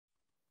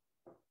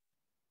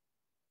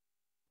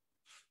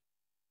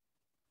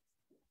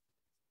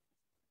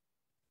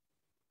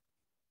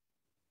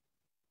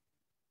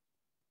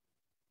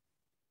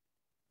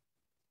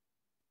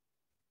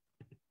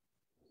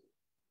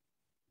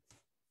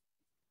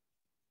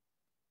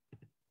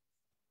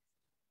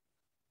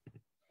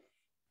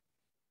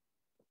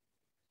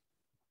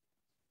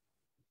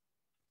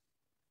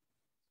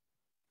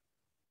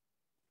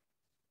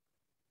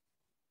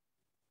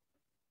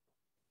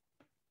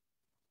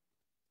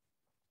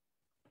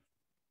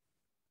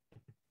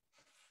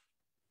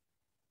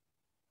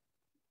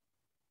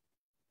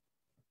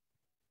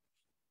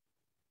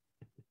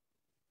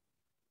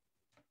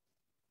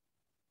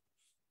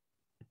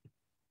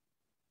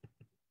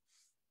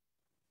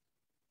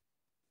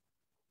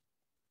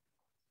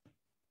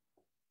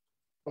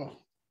Oh,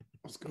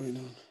 what's going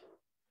on?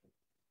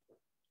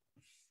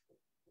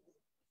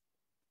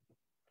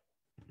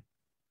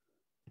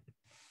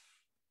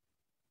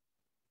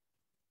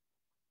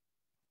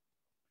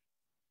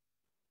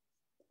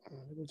 I'm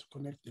able to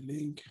connect the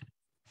link.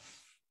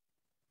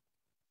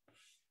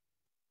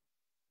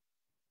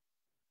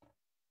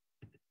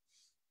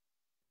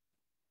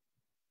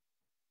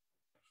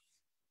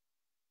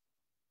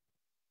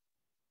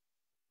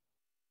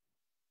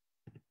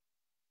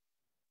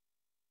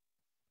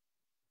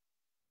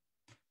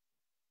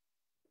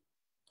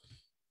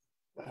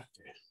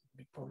 Okay,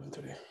 big problem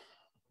today.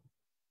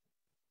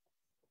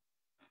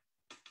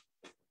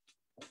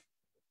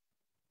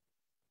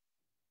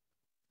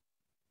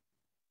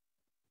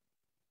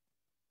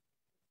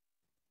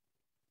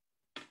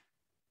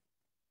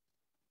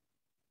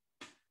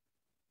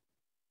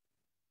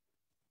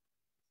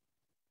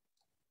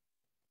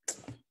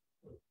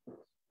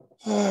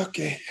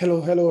 Okay,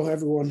 hello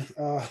everyone.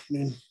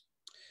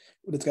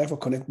 We'll try for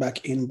connect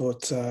back in,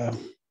 but I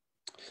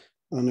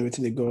don't know where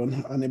they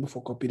gone. Unable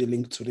to copy the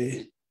link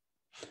today.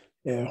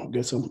 Yeah, we'll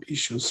get some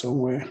issues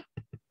somewhere.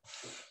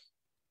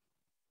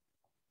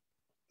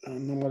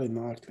 Normally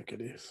not act like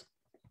it is.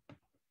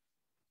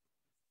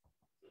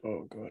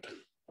 Oh God.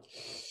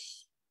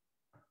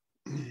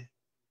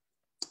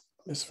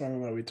 Let's find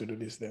another way to do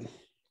this then.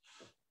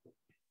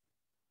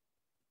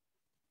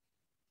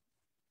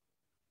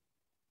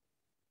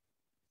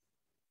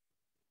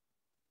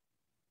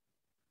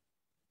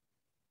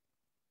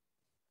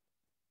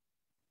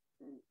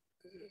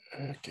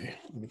 Okay,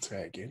 let me try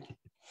again.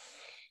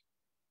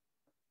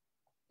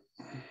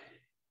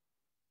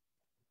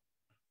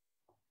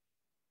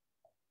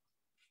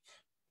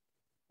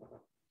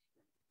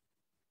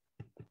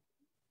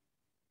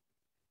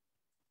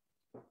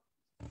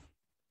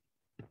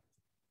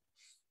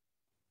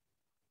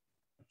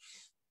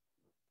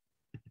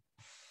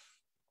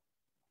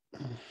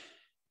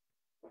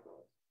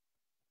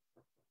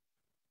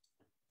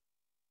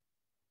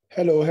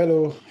 Hello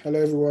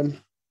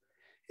everyone.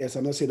 Yes,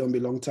 I know say it don't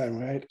be long time,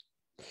 right?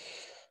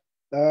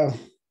 Uh,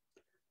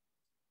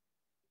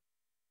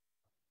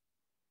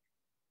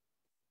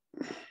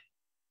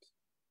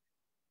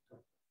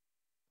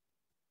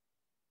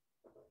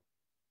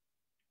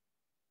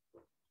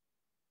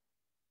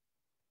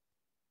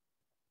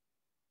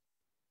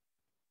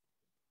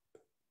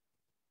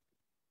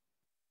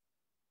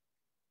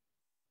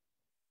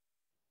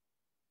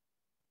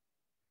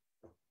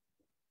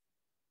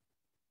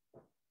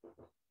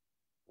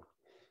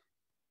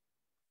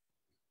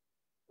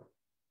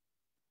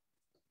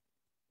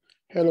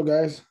 Hello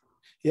guys.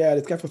 Yeah,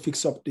 let's try to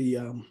fix up the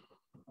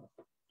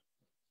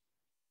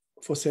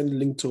for send the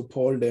link to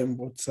Paul them,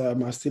 but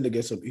I still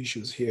get some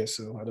issues here,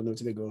 so I don't know where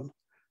they go.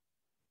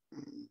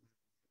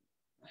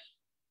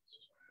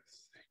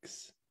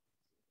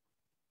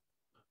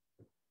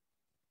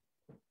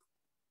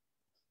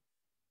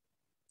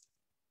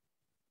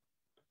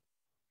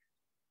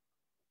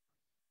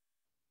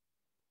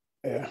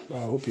 Yeah,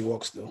 well, I hope it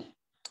works though.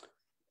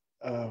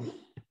 Um,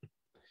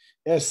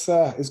 yes,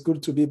 it's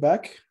good to be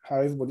back. How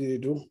everybody they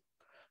do?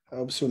 I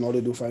hope so. Now they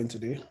do fine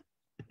today.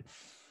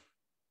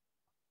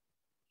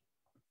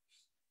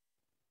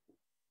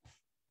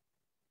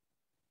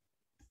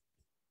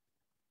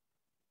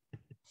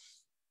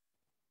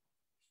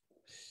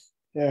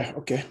 Yeah,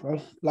 okay.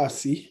 Well, let's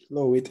see.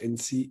 Let's wait and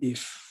see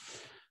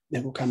if they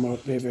will come out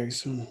very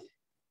soon.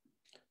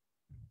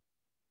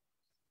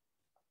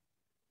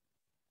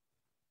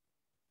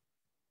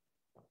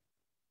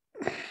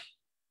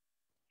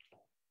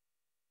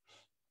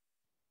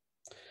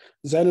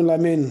 Zainul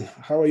Amin,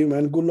 how are you,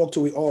 man? Good luck to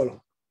we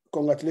all.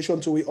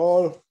 Congratulations to we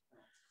all.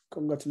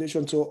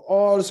 Congratulations to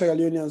all Sierra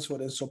Leoneans for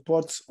the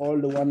support,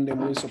 all the one that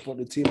will support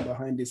the team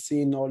behind the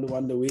scene, all the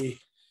one the way.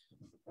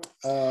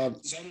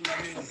 Zainul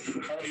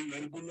Amin, how are you,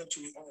 man? Good luck to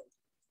we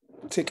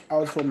all. Take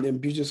out from the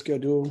busy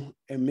schedule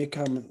and make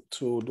them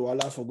to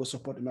Douala for go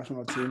support the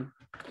national team.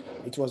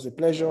 It was a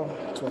pleasure.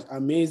 It was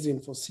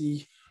amazing to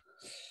see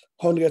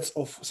hundreds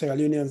of Sierra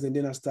Leoneans in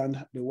dinner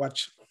stand. They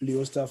watch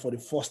Leo Star for the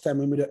first time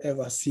we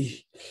ever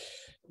see.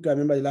 I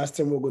remember the last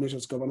time we were going to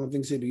Nations Cup, I don't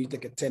think they reached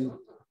like a 10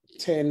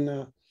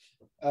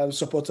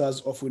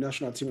 supporters of the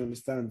national team in the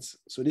stands.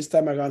 So this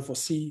time around for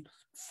see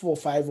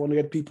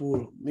 400-500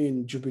 people, I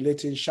mean,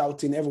 jubilating,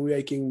 shouting everywhere.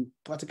 You can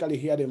practically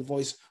hear their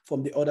voice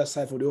from the other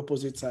side, from the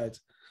opposite side.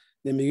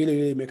 They may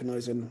really make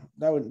noise, and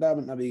that would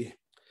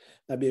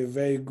be a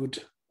very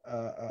good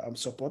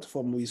support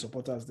from we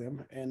supporters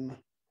them. And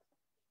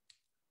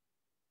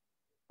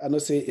I know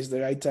say it's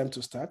the right time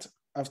to start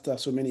after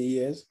so many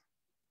years.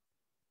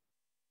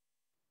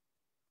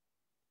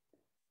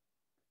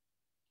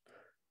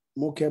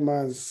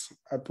 Mokemans,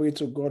 I pray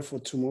to God for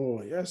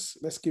tomorrow. Yes,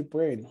 let's keep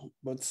praying.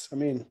 But I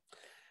mean,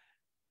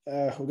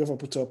 we're going to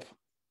put up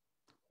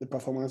the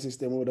performances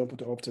they don't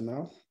put up to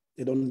now.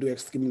 They don't do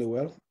extremely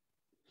well.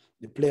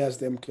 The players,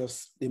 them,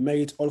 because they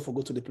merit all for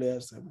go to the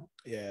players. Them.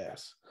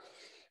 Yes.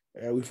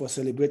 We for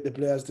celebrate the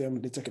players,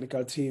 them, the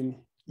technical team.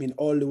 I mean,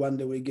 all the one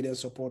that we get their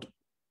support.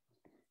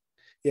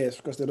 Yes,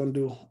 because they don't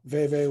do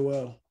very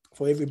well.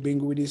 for every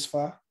bring with this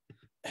far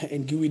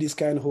and give with this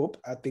kind of hope,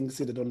 I think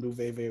they don't do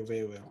very, very,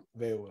 very well.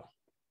 Very well.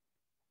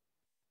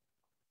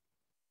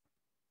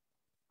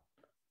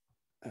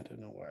 I don't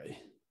know why.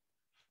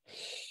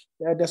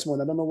 Yeah,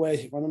 Desmond, I don't know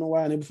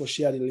why I'm able to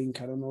share the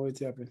link. I don't know what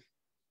happened.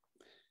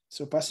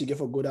 So pass you get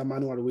for go that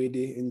manual way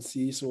there and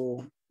see.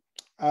 So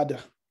add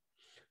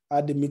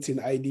the meeting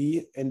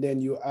ID and then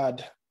you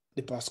add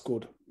the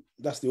passcode.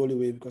 That's the only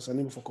way because I'm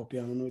able for copy.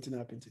 I don't know what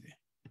happened today.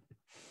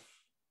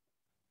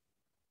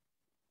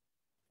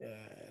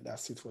 Yeah,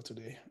 that's it for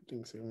today. I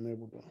think so.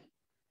 Unable to.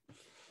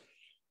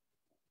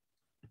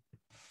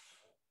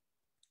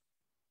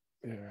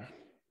 Yeah,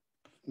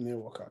 no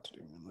work out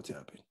today. What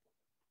happened?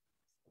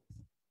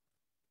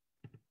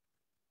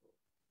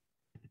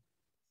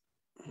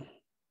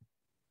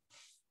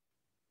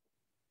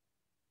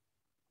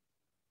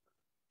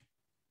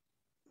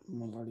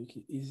 Normally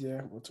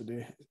easier, but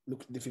today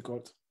look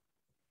difficult.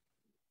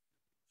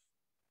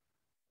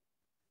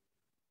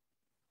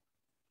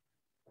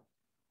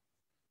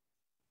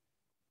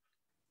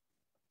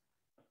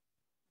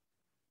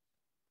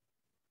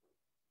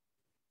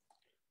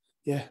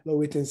 Yeah, let's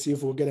wait and see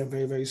if we'll get them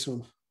very, very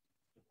soon.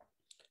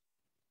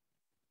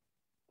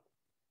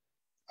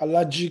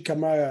 Alaji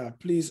Kamara,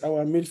 please,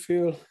 our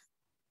midfield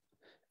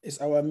is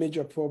our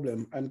major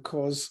problem and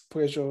cause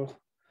pressure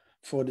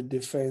for the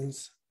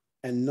defense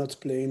and not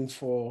playing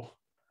for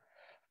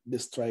the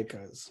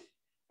strikers.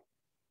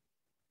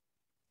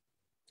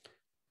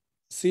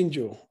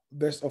 Sinjo,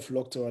 best of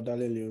luck to our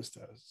darling Leon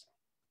Stars.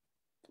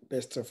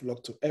 Best of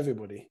luck to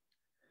everybody.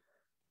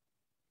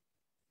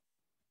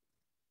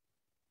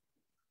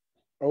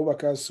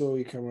 Abubakar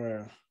Sori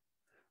Kamara,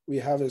 we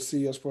have a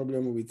serious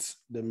problem with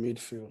the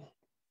midfield.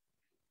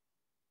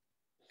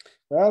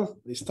 Well,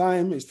 it's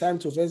time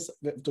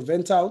to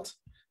vent out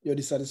your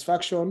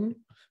dissatisfaction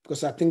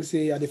because I think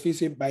say at the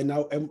face by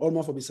now I'm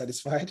almost will be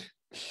satisfied.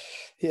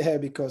 Yeah,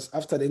 because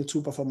after then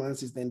 2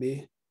 performances, then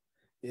the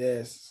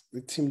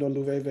team don't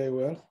do very, very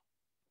well.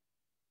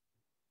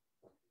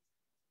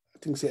 I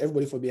think say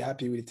everybody will be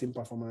happy with the team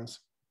performance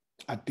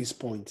at this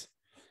point.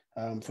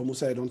 From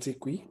Musa, I don't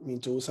think we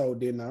mean to Usa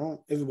day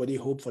now. Everybody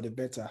hope for the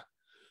better.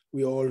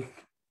 We all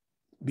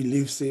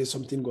believe say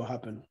something will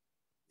happen.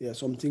 Yeah,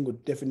 something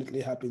would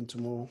definitely happen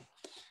tomorrow.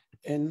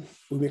 And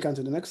we make on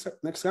to the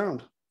next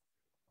round.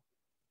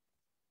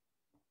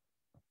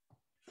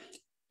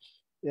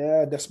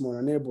 Yeah, that's more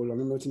unable. I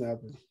don't know nothing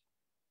happened.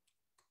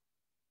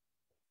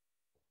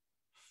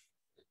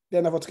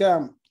 Then I've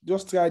got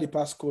just try the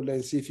passcode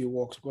and see if it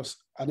works because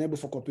I'm unable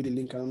to copy the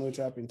link. I don't know what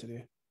happened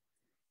today.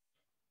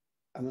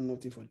 I don't know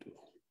what to do.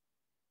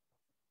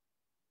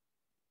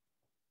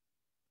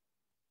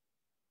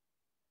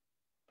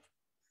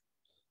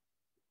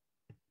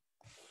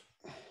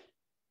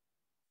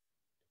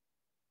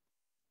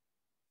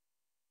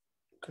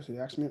 Because he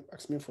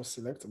asked me for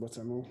select, but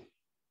I know.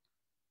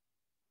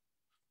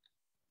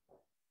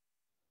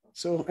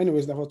 So,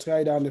 anyways, I've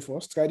try down the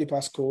first, try the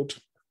passcode,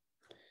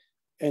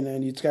 and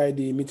then you try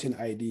the meeting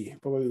ID.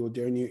 Probably will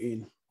join you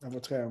in.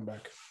 I've try them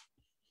back.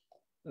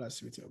 Let's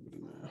see what you're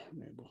doing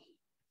now.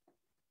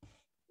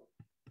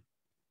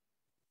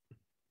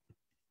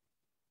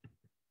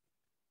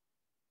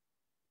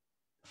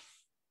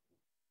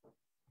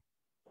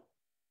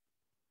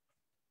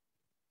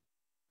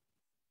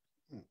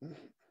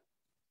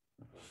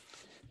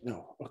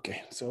 No,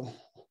 okay, so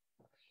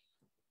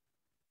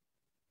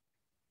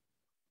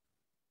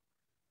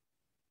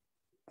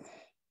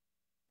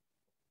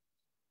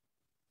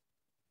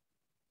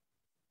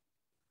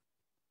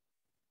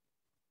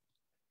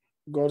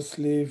God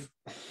slave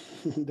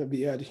the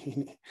beard.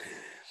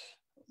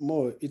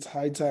 More, it's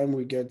high time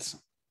we get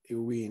a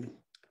win.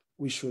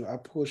 We should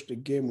approach the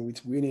game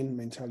with winning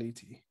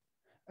mentality,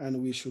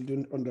 and we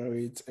shouldn't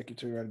underrate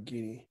Equatorial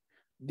Guinea.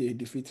 They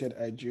defeated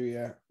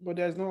Algeria, but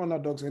there's no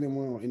underdogs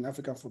anymore in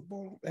African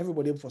football.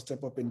 Everybody for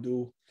step up and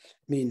do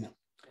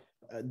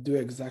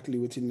exactly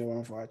what they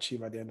want to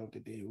achieve at the end of the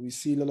day. We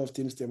see a lot of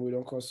teams that we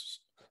don't cause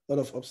a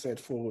lot of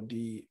upset for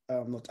the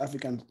North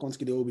African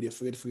country. They will be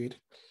afraid.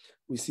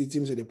 We see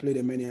teams that they play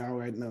them anyhow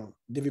right now.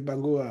 David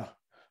Bangura,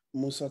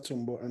 Musa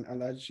Tumbo, and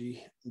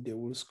Alaji, they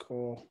will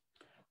score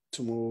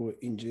tomorrow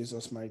in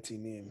Jesus' mighty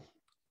name.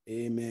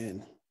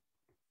 Amen.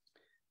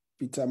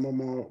 Peter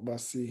Momo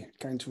Basi,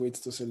 can't wait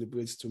to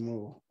celebrate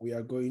tomorrow. We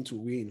are going to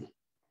win.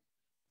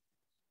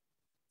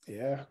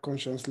 Yeah,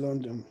 Conscience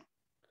London,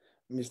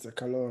 Mr.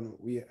 KALLON,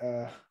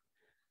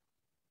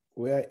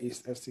 where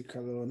is FC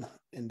KALLON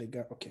in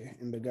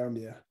the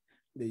Gambia?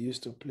 They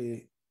used to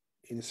play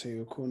in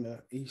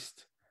Serekunda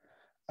East.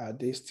 Are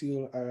they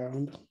still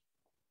around?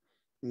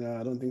 No,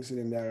 I don't think so.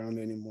 They're around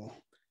anymore.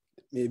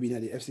 Maybe now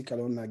the FC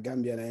KALLON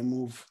Gambia and I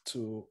move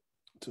to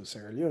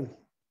Sierra Leone.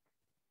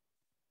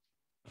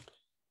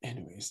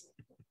 Anyways,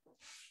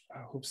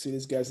 I hope see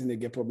these guys in the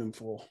get problem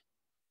for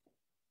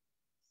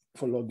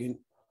login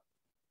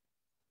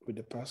with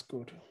the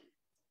passcode.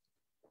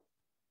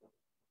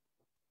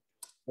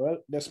 Well,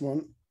 this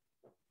one,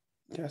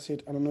 that's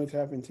it. I don't know what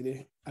happened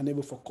today.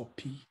 Unable for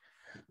copy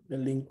the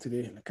link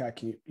today. Like I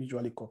can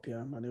usually copy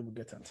them. Unable to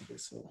get them today.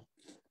 So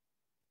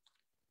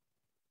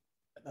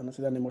I'm not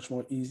saying that much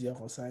more easier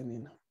for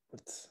signing,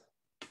 but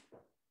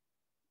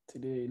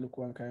today look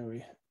one kind of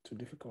way too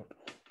difficult.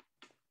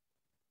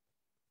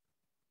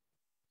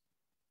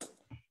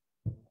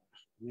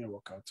 Yeah,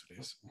 work out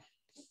today. So.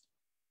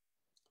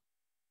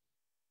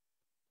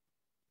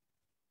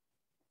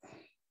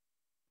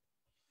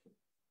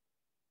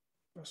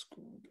 Let's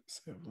go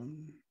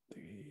 7,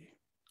 3,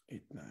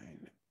 8,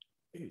 9,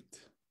 8,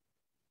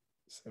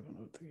 7,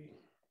 0, 3,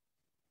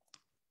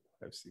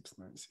 5, 6,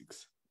 9,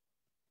 6,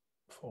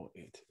 4,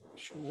 8.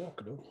 Should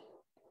work though.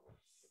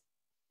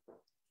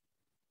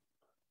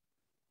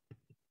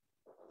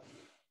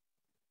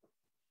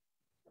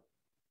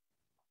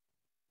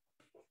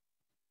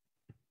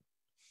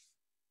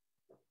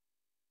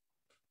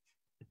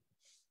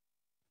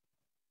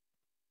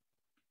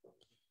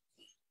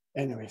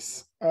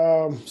 Anyways,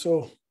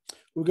 so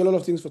we get a lot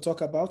of things to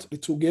talk about. The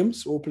two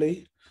games we'll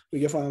play. We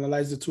get to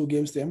analyze the two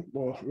games then.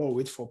 Well, we'll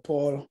wait for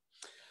Paul,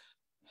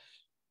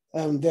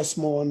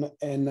 Desmond,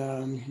 and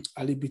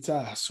Ali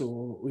Bita.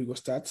 So we go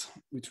start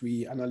with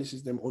we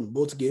analysis them on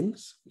both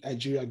games.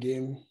 Nigeria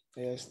game.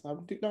 Yes,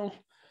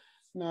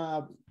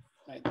 now,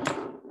 right.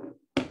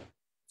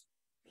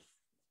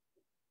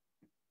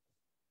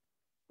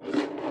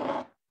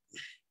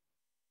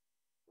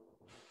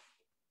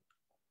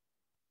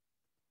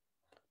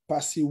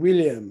 Passy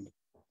William,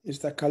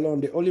 Mr. KALLON.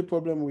 The only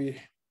problem we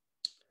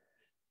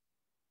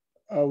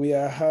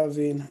are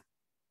having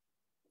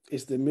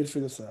is the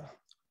midfield, sir.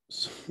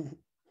 So,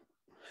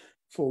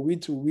 for we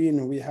to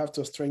win, we have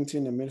to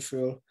strengthen the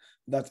midfield.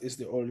 That is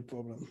the only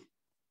problem.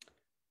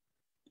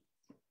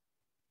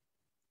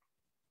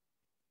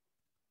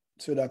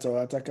 So that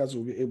our attackers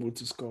will be able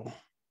to score.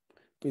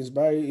 Prince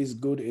Barry is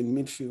good in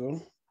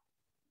midfield,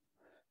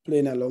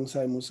 playing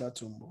alongside Musa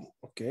Tumbo.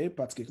 Okay,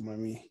 Patrick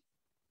Mami.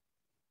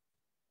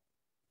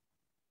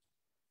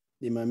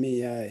 The Mami,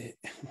 yeah.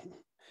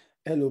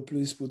 Hello,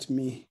 please put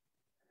me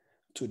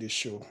to the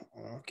show.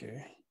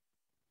 Okay.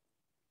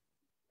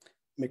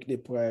 Make the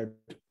pride.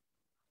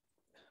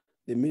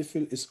 The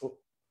midfield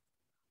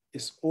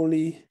is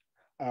only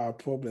our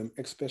problem,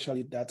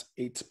 especially that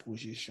 8th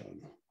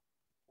position.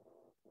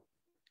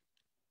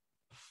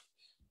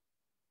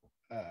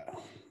 I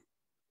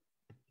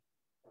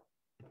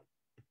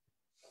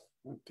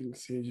think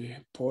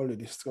CJ Paul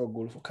the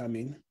struggle for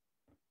coming.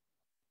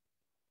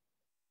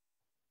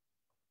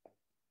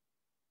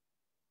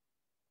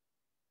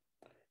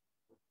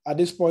 At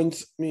this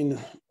point, I mean,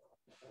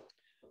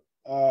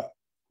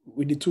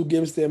 with the two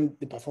games, them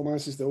the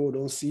performances that we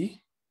don't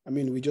see. I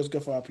mean, we just go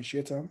for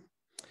appreciate them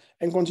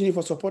and continue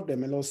for support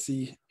them, and let's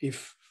see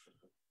if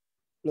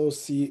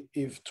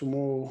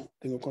tomorrow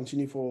they will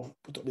continue for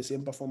put up the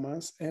same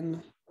performance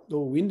and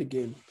they'll win the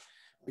game.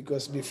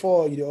 Because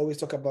before you always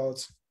talk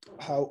about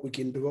how we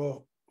can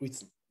draw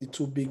with the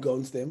two big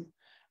guns them.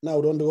 Now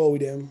we don't draw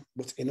with them,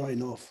 but not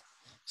enough.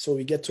 So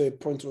we get to a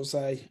point where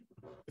say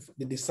if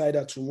they decide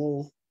that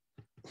tomorrow,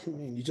 I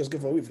mean, you just go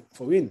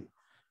for win.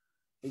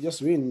 You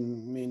just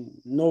win. I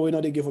mean, no way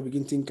not they give for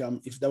begin think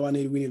if that one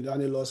they win, if that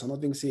one they lost, I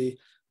don't think say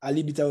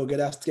Ali Bita will get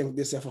that strength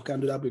they say for can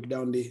do that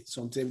breakdown day.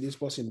 Sometimes this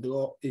person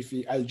draw if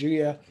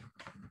Algeria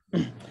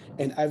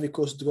and Ivory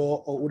Coast draw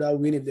or would I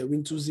win if they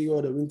win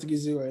 2-0, they win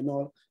 3-0 and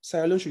all.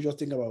 Sierra Leone should just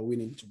think about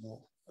winning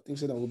tomorrow. I think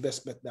so that will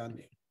best bet down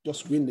there.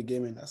 Just win the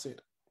game and that's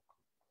it.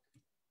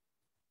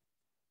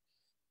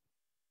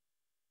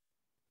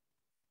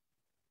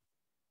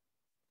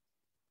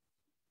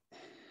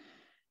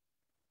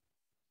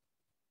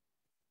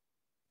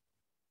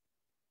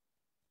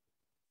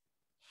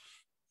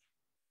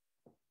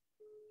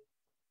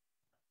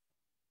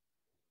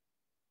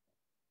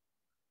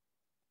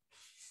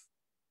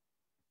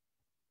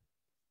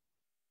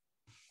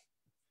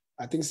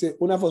 I think say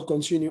una for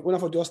continue, una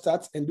for just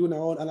start and do our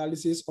own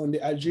analysis on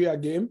the Algeria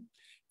game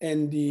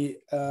and the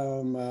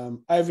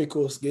Ivory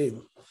Coast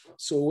game.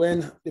 So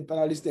when the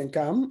panelists then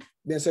come,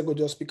 then say go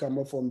just pick them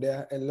up from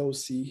there and let's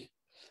see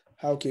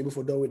how Cable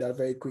for done with that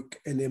very quick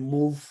and then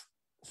move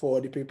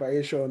for the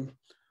preparation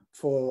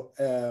for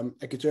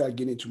Equatorial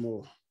Guinea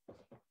tomorrow.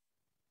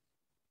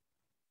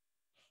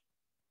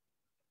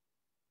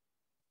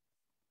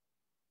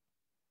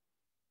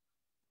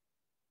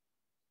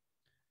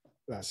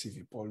 Let's see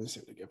if Paul is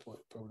able to get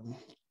problem.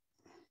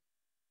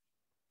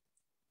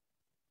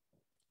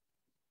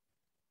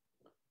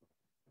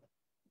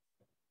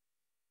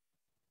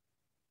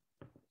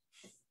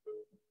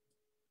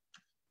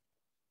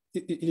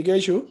 You get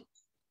issue?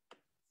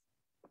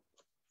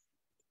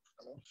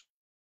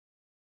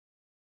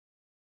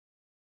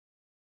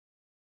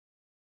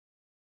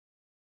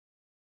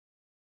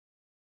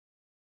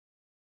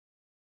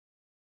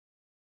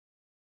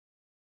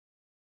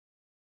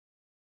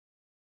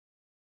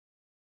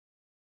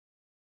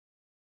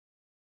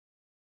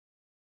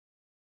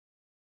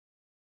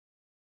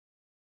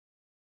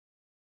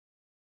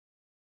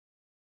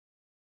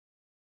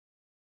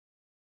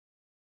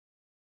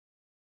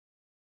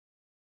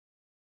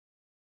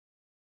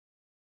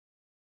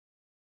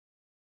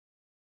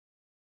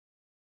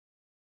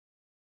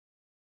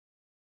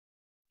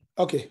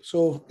 Okay,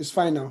 so it's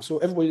fine now. So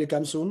everybody they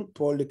come soon.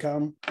 Paul they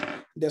come,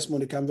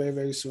 Desmond come very,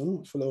 very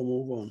soon. Follow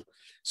move on.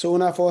 So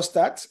when I first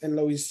start, and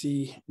now we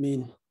see,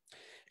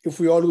 if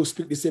we all will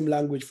speak the same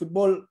language,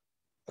 football,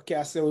 okay,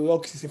 I say we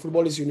all say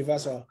football is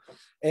universal,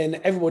 and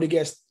everybody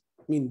gets,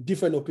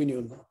 different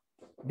opinion,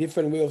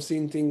 different way of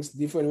seeing things,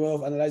 different way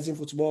of analyzing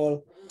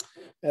football,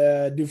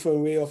 different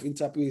way of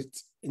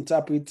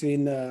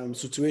interpreting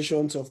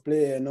situations of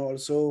play and all.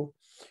 So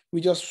we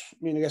just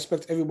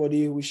respect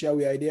everybody. We share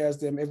our ideas.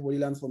 Them everybody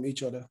learn from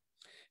each other.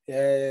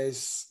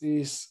 Yes,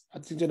 I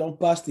think they don't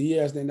pass the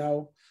years. They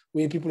now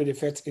when people they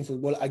fight in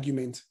football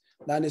argument.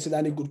 Then they say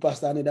that they good pass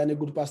down, then they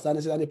good pass down.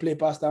 They say that they play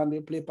pass down,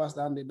 they play pass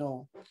down. They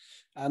know.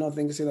 I don't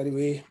think they say that the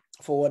way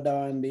forward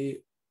down.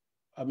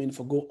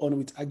 For go on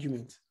with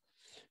argument.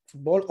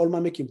 Football, all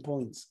man making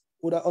points.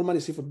 Other all man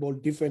they see football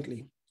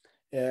differently.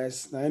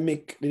 Yes,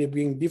 they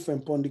bring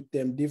different point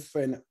them,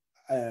 different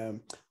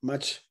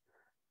match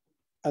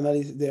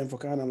analyze them for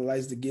can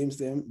analyze the games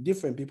them,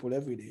 different people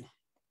every day.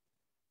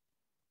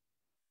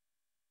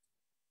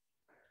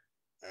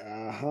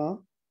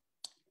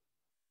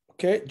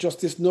 Okay,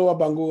 Justice Noah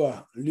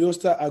Bangura. Leone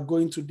Star are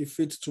going to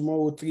defeat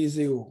tomorrow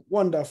 3-0.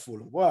 Wonderful.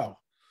 Wow.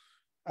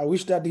 I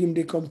wish that him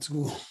they come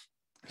to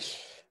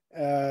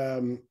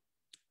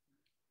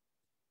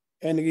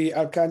Henry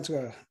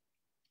Alcantara.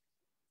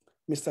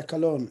 Mr.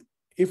 KALLON,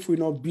 if we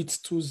not beat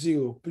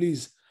 2-0,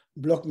 please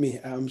block me.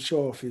 I'm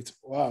sure of it.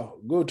 Wow,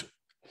 good.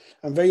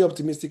 I'm very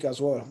optimistic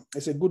as well.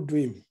 It's a good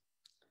dream.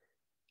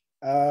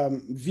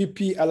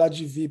 VP,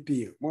 Allergy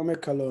VP,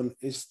 Mohamed KALLON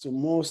is the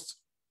most,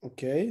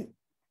 okay.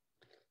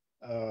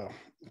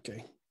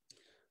 Okay.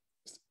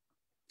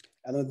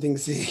 I don't think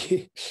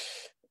see.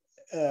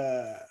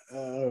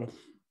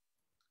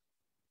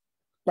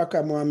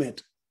 Baka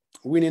Mohamed,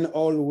 winning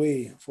all the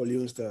way for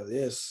Leone Star.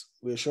 Yes,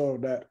 we're sure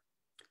of that.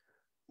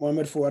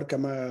 Mohamed Fouad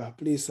Kamara,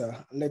 please,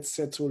 let's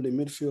settle the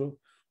midfield.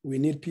 We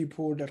need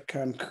people that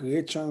can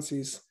create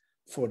chances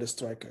for the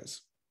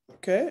strikers.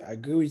 Okay, I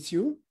agree with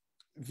you.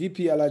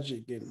 VP Allergy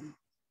again.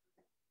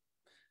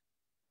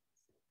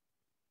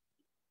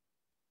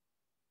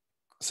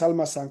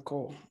 Salma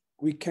Sanko,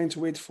 we can't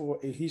wait for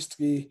a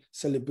history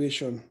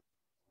celebration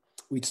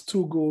with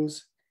 2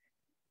 goals.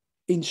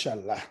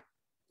 Inshallah.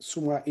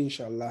 Suma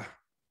inshallah.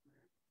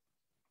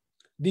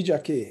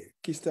 DJ K,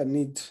 Kista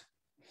need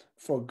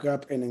for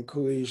grab and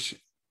encourage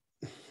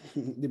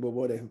the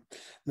bobode.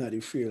 Now they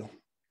feel.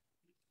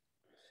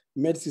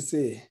 Medsi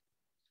say,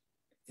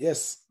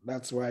 yes,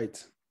 that's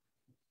right.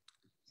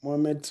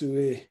 Mohamed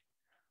Toure,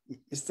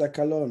 Mr.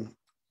 KALLON,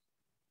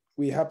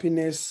 we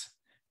happiness,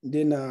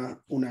 then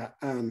una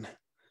an.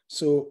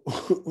 So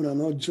una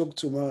no joke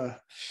tomorrow.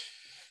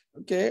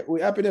 Okay,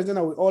 we happiness,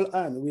 then we all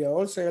an. We are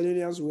all Sierra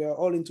Leoneans, we are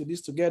all into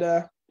this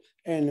together,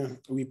 and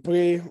we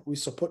pray, we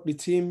support the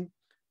team,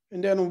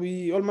 and then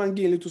we all man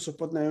get a little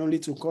support now only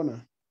to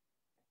corner.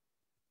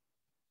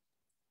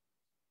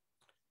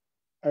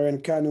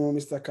 Aaron Kano,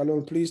 Mr.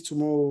 KALLON, please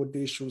tomorrow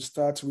they should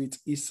start with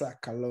Issa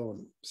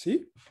KALLON.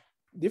 See?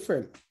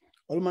 Different.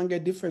 All man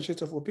get different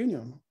shades of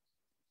opinion.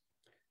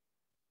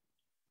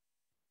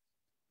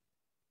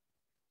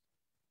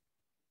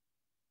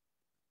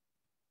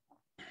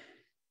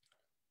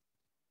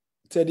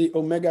 Teddy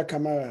Omega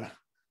Kamara,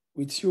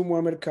 with you,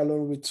 Mohamed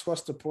KALLON, we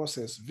trust the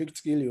process.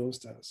 Victory Leone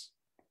Stars.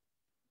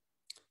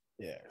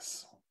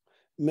 Yes.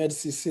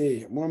 Medsi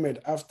say, Mohamed,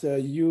 after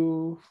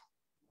you,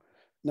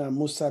 na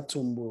Musa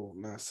Tumbo,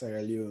 na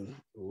Sierra Leone.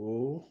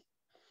 Oh.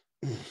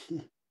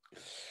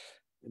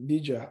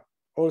 Dija,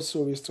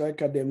 also we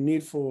striker them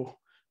need for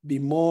be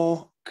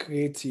more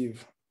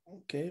creative.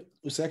 Okay,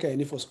 we striker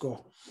need for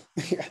score.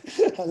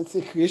 I'll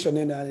say creation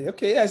and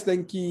okay, yes,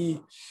 thank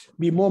you.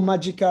 Be more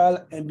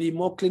magical and be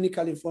more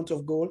clinical in front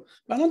of goal.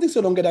 But I don't think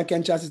so don't get that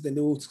kind of chances than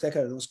the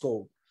striker don't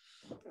score.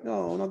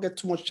 No, not get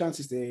too much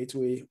chances there. It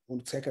way on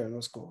the striker and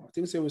not score. I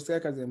think so we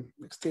strikers them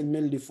extend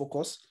mainly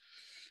focus.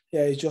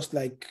 Yeah, it's just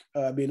like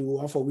we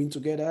want for win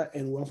together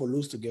and we want for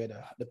lose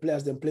together. The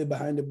players then play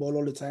behind the ball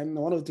all the time.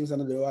 Now, one of the things I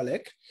know they are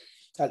like,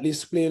 at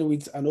least playing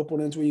with an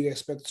opponent where you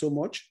expect so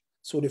much.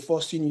 So the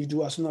first thing you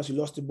do as soon as you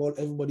lost the ball,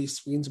 everybody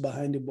sprints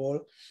behind the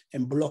ball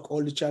and block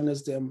all the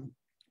channels, them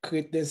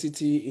create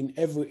density in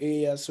every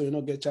area so you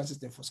don't get chances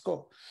there for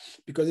score.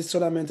 Because this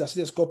tournament, I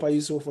see the score per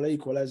so for the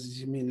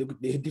equalize, look,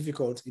 it's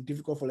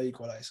difficult for the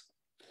equalize.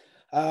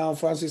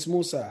 Francis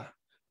Musa,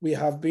 we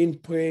have been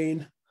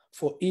praying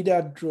for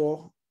either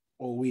draw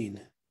or win.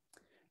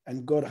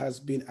 And God has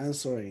been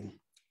answering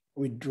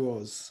with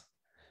draws.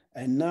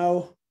 And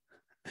now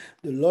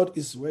the Lord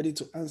is ready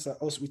to answer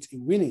us with a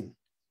winning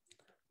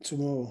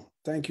tomorrow.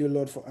 Thank you,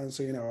 Lord, for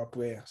answering our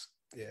prayers.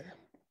 Yeah.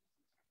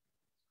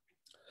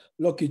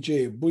 Lucky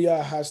J,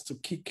 Buya has to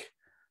kick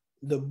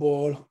the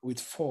ball with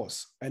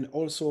force and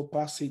also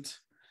pass it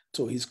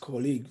to his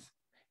colleague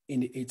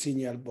in the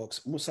 18-yard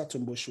box. Musa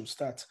Tumbo should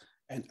start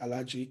and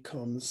Alaji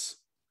comes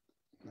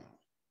now.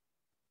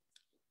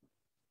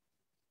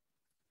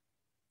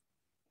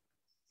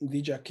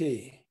 DJ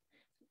K,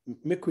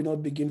 make we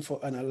not begin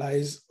for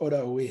analyze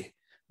other way.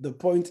 The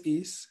point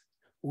is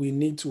we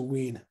need to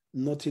win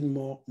Nothing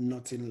more,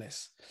 nothing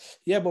less.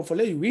 Yeah, but for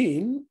let you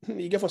win,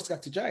 you get for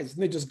strategize.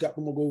 Not just got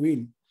go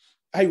win.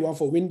 How you want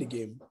for win the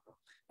game.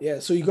 Yeah,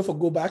 so you got to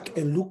go back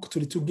and look to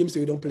the two games that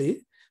you don't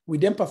play.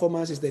 With them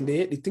performances, then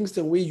the things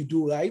the way you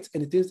do right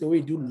and the things the way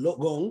you do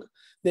wrong,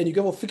 then you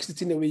got to fix the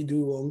thing the way you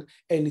do wrong,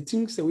 and the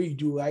things the way you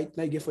do right,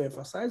 now you get to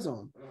emphasize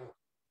on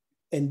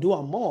and do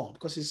them more,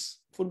 because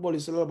football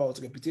is all about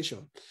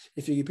repetition.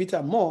 If you repeat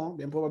them more,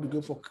 then probably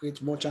go for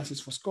create more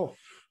chances for score.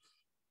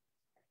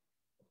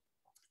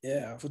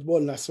 Yeah,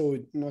 football not so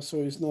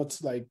it's not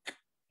like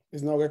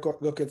it's not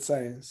rocket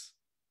science.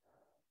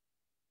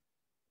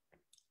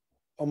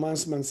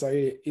 Omans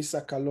Mansare,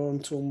 Issa KALLON,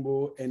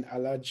 Tumbo, and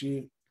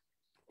Alaji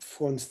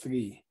front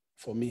three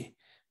for me.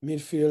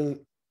 Midfield,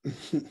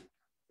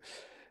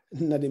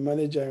 na the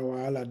manager and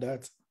Wahala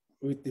that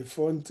with the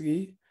front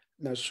three,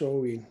 na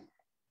showing.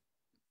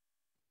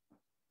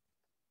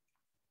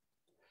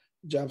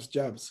 Jabs.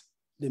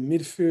 The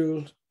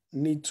midfield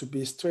need to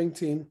be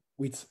strengthened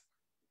with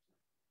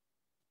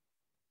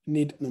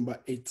need number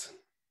 8.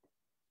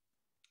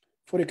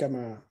 For the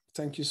camera,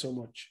 thank you so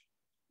much.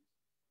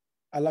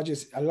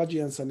 Alaji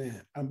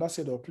Ansane,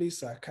 Ambassador, please,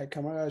 sir, Kai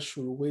Kamara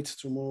should wait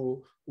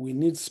tomorrow. We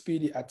need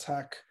speedy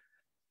attack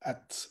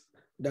at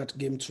that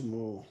game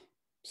tomorrow.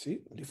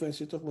 See, different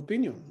state of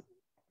opinion.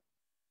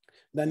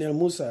 Daniel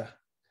Musa,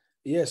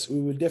 yes,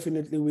 we will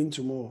definitely win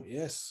tomorrow.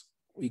 Yes,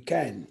 we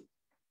can.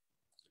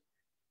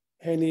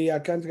 Henry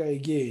Alcantara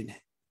again.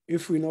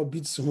 If we not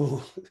beat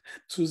tomorrow,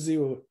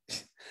 2-0,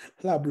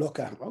 La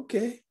blocker.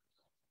 Okay.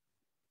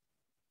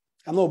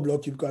 I'm not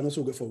block you because I'm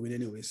also go for win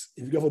anyways.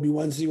 If you go for be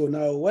 1-0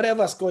 now,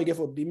 whatever score you get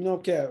for be, me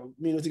don't care.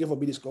 Me not get for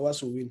be the score,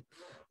 so win.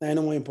 Now I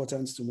know more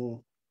important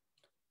tomorrow.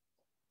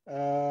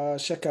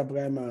 Sheka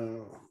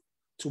Brahma.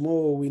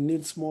 Tomorrow we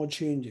need small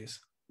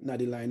changes. Now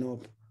the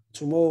lineup.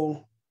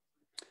 Tomorrow,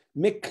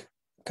 make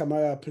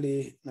Kamara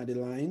play na the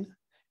line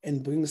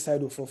and bring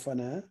Saido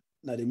Fofana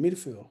na the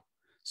midfield.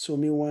 So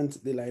me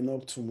want the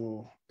lineup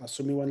tomorrow.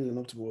 So me want the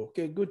lineup tomorrow.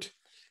 Okay, good.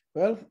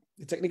 Well,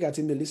 the technical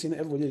team they listen.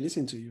 Everybody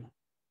listen to you.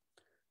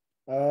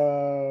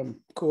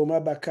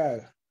 Koroma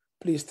Bakar,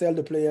 please tell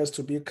the players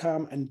to be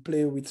calm and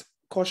play with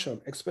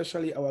caution,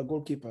 especially our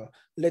goalkeeper.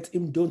 Let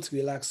him don't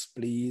relax,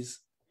 please.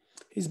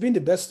 He's been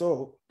the best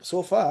so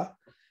far.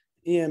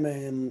 Him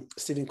and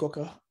Steven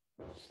Coker,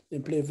 they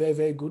play a very,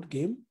 very good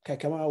game. Kai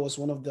Kamara was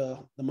one of the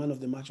man of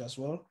the match as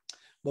well.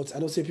 But I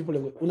don't say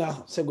people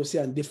una say go see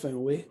a different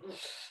way.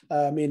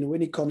 I mean,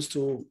 when it comes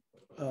to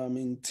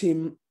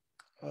team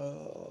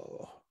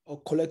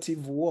or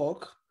collective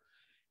work,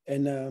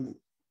 and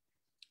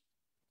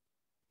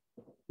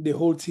the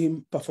whole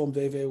team performed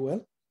very, very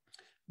well.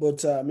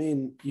 But I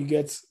mean, you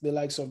get the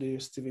likes of the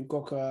Steven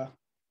Coker,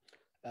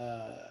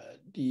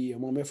 the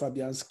Mohamed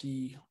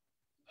Fabianski,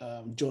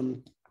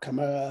 John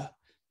Kamara.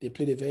 They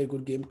played a very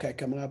good game. Kai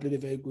Kamara played a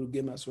very good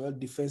game as well.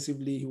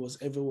 Defensively, he was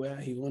everywhere.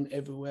 He won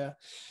everywhere.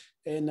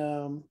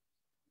 And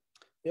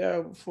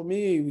yeah, for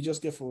me, we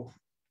just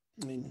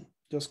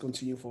just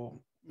continue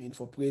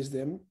for praise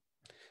them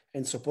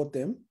and support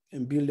them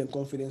and build them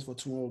confidence for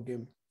tomorrow's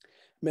game.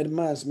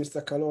 Medmaz,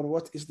 Mr. KALLON,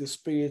 what is the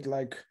spirit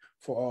like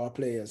for our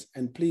players?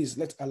 And please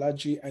let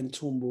Alaji and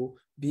Tumbo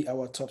be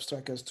our top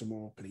strikers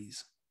tomorrow,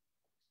 please.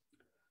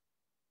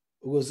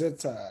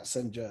 Rosetta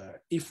Sanja,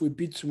 if we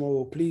beat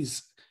tomorrow,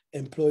 please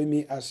employ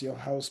me as your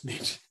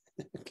housemate.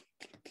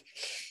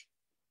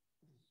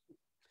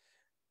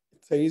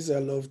 Teresa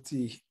love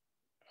tea,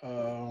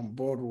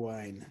 board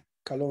wine.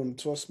 KALLON,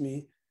 trust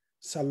me,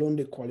 Salon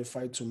they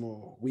qualify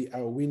tomorrow. We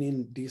are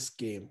winning this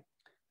game.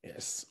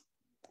 Yes.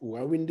 We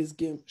are winning this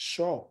game.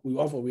 Sure, we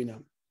have a winner.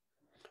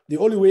 The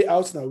only way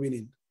out is now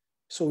winning.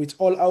 So with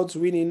all out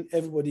winning,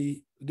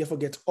 everybody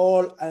forget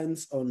all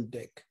hands on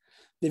deck.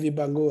 David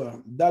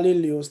Bangoa,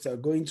 Darlene Leones are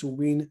going to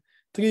win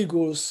 3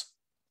 goals.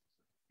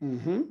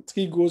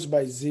 3 goals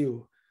by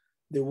 0.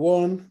 The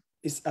one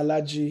is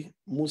Alaji,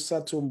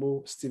 Musa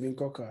Tumbo, Steven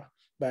Coker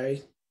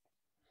by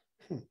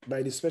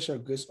the special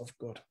grace of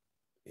God.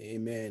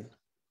 Amen.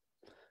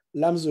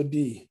 Lamzo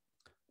D,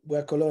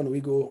 boy KALLON, we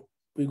go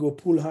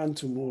pull hand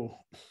tomorrow.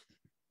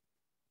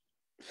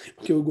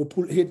 Okay, we go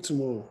pull head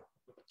tomorrow.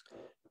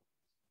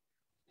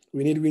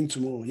 We need win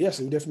tomorrow. Yes,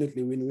 we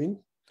definitely win.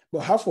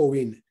 But how for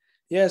win?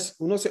 Yes,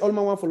 we not say all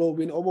my one follow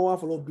win, all my one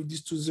follow beat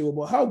this 2-0.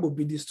 But how go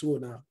beat this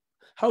 2-0 now?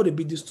 How they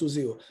beat this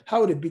 2-0?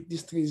 How they beat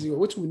this 3-0?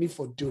 What we need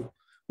for do?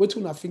 What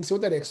we think? So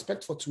what they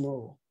expect for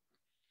tomorrow?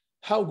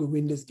 How we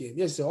win this game?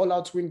 Yes, it's an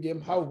all-out win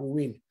game. How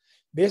we win?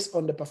 Based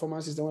on the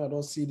performances, the one I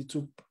don't see the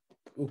 2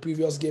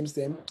 previous games,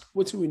 then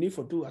what do we need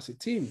for do as a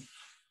team?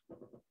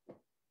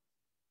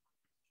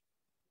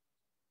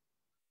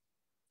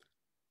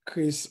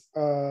 Chris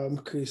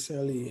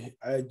Ellie,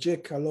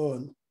 Jake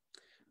KALLON,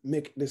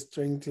 make the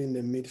strength in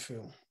the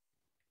midfield.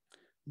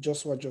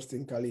 Joshua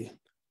Justin Kali,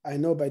 I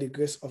know by the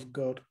grace of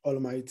God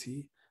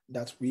Almighty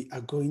that we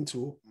are going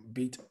to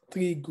beat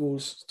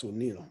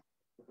 3-0.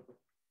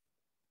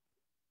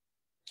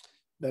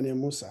 Daniel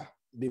Musa,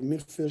 the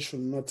midfield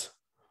should not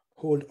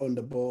hold on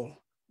the ball.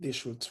 They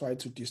should try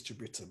to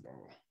distribute the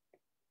ball.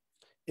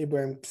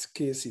 Abraham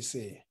Casey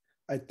say,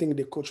 I think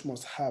the coach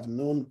must have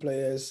known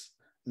players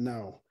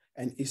now,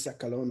 and Issa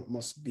KALLON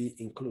must be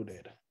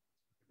included.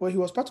 Well, he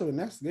was part of the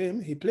next game.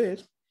 He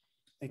played.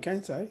 I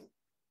can't say.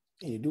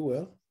 He do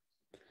well.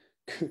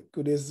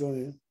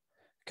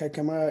 Kai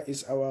Kamara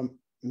is our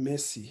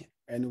Messi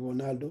and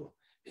Ronaldo.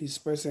 His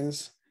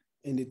presence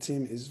in the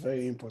team is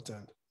very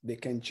important. They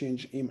can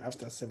change him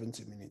after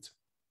 70 minutes.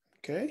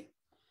 Okay?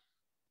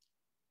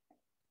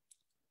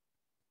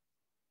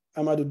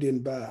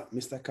 Amaduddin Ba,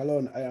 Mr.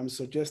 KALLON, I am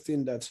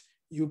suggesting that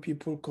you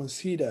people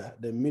consider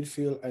the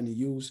midfield and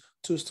use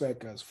two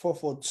strikers,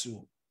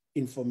 4-4-2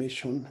 in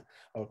formation.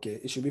 Okay,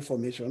 it should be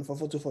formation.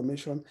 4-4-2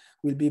 formation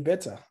will be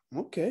better.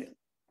 Okay.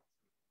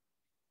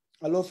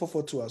 I love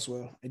 4-4-2 as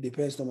well. It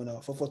depends on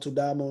 4-4-2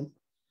 diamond.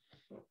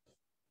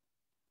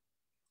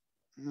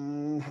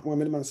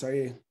 Mohamed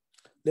Mansari,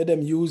 let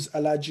them use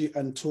Alaji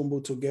and Tombo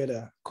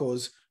together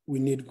because we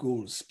need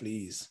goals,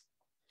 please.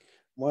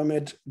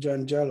 Mohamed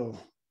Janjalo.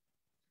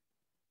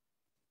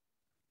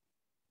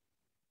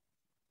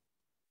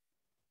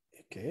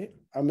 Okay.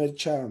 Ahmed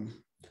Cham,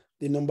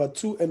 the number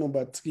 2 and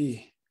number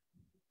 3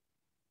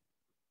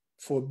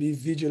 for be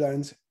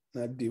vigilant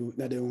at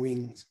the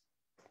wings.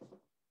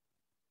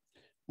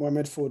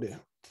 Mohamed Fode.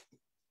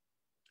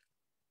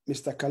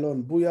 Mr.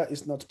 KALLON, Buya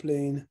is not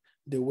playing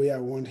the way I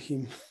want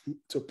him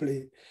to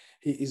play.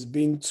 He is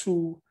being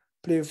too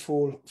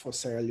playful for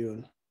Sierra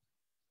Leone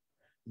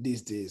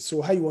these days.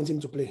 So how you want him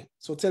to play?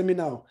 So tell me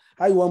now,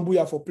 how you want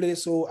Buya for play?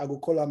 So I go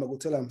call him, I go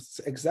tell him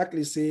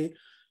exactly say,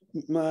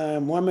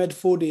 Mohamed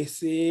Fode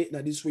say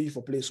that this way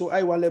for play. So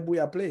I want let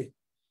Buya play.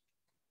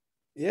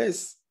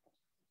 Yes.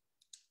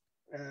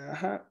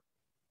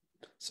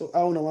 So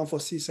I want for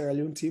see Sierra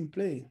Leone team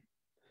play.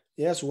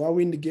 Yes, we want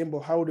win the game,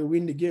 but how they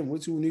win the game?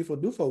 What do we need to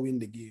do for win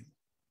the game?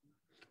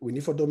 We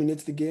need to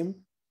dominate the game.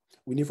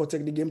 We need to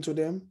take the game to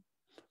them.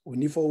 We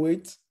need to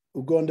wait.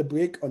 We go on the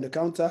break, on the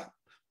counter,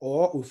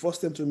 or we force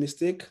them to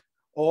mistake,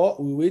 or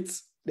we wait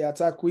the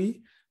attack with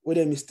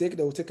a mistake,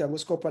 they will take and go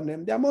score on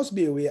them. There must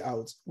be a way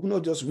out. We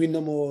not just win no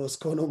more,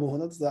 score no more.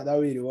 Not that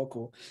way it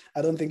work.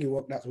 I don't think it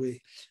work that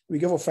way. We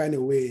get to find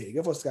a way. You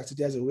get to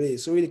strategize a way.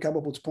 So when you come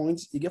up with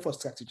points, you get to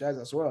strategize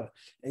as well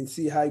and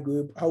see how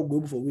good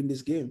for win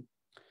this game.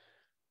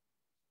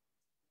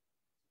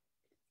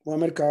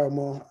 Mohamed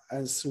Karamo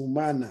and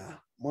Sumana.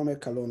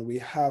 Mohamed KALLON, we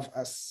have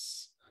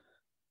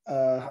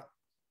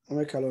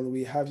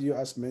you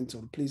as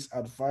mentor. Please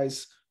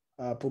advise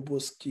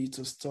Poboski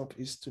to stop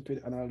his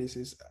stupid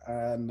analysis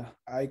and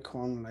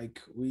icon like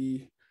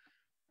we.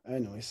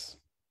 Anyways,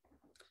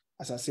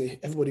 as I say,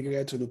 everybody can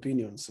get an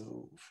opinion,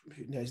 so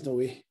there's no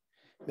way,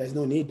 there's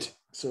no need.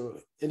 So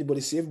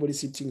everybody see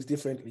things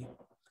differently.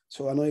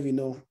 So I don't even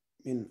know.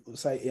 I mean,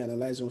 say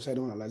analyze or say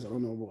don't analyze. I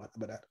don't know about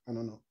that. I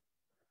don't know.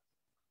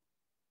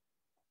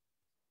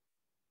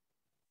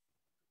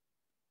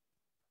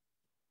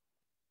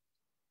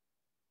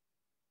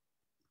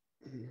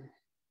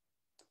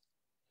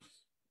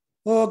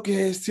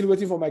 Okay, still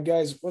waiting for my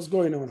guys. What's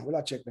going on? Well,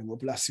 I check them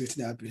up. Last week,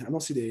 I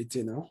don't see the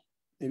 18 now.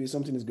 Maybe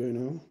something is going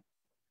on.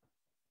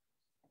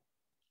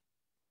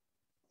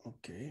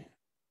 Okay.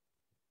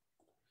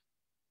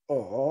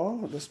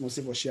 Oh, this must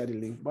see for share the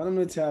link. But I don't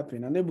know what's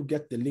happening. I'm able to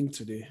get the link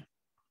today.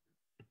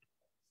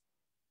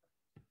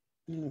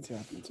 I don't know what's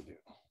happening today.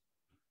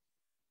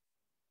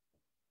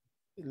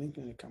 The link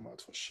didn't come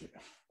out for share.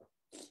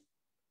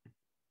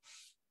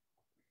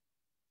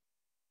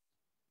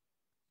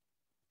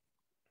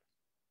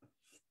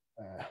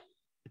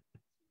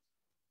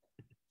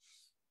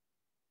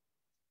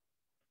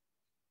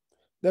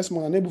 That's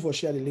more unable for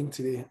share the link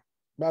today.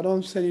 But I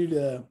don't send you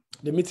the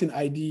meeting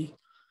ID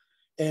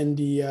and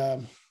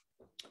the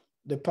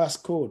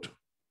passcode.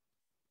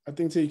 I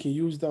think so you can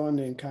use that one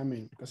and come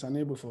in because I'm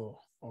able for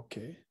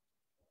okay.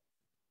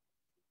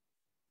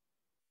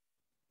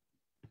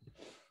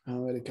 I don't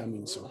know where they come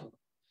in, so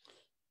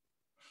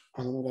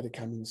I don't know where they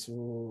come in.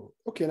 So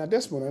okay, now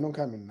this one I don't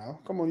come in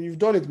now. Come on, you've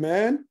done it,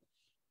 man.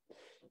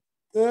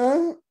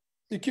 You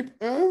keep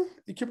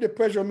the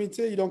pressure on me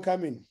till you don't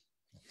come in.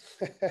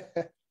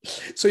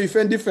 So you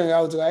find different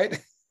route,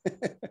 right?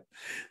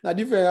 Now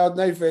different route,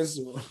 now you find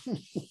so.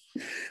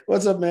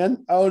 What's up,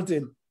 man? How old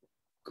thing?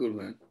 Cool,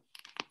 man.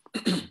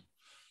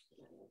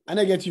 And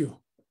I get you.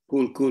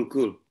 Cool.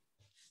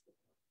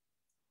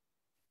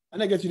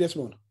 And I get you this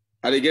one.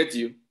 I get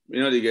you.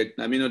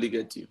 I may not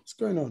get you. What's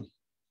going on?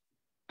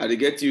 I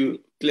get you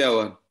clear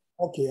one.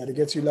 Okay, I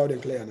get you loud and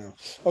clear now.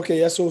 Okay,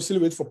 yeah, so still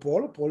wait for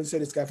Paul. Paul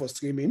said this guy for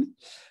streaming.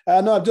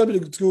 No, I've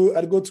just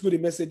go through the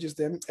messages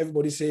then.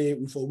 Everybody say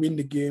we for win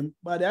the game.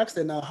 But they asked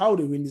them now how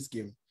they win this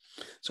game.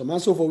 So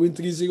man, so for win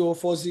 3-0,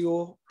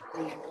 4-0,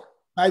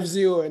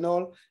 5-0 and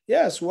all.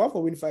 Yes, we have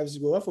for win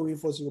 5-0, we have for win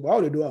 4-0. But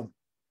how they do them?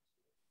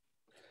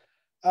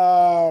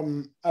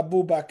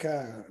 Abu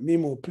Bakar,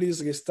 Mimo,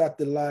 please restart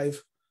the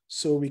live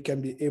so we can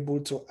be able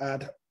to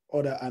add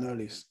other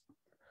analysts.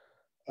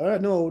 All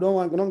right, no, we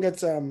don't get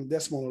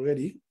Desmond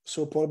already.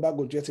 So Paul Bag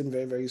will get in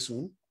very, very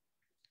soon.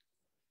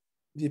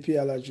 DP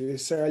Allergy,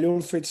 Sierra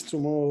Leone fate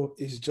tomorrow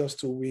is just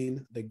to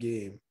win the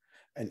game.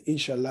 And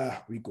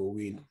inshallah, we go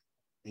win.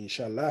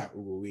 Inshallah,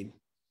 we will win.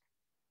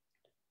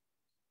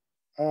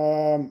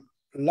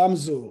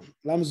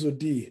 Lamzo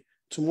D.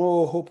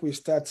 Tomorrow, hope we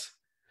start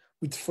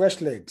with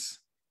fresh legs,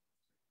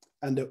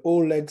 and the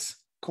old legs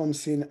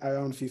comes in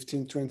around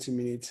 15, 20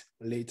 minutes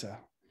later.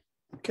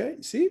 Okay,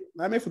 see,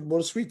 I make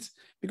football sweet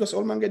because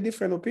all man get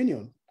different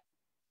opinion.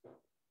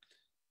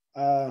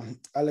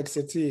 Alex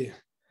Eti,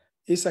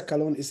 Issa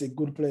KALLON is a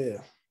good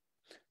player.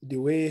 The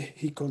way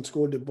he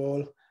controlled the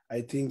ball,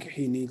 I think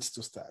he needs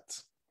to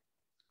start.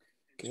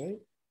 Okay.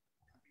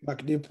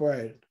 McD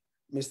Pride,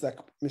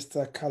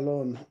 Mr.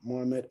 KALLON,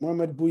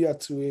 Mohamed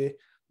Bouyatue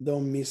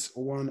don't miss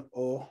 1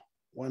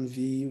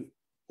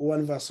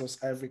 versus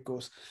Ivory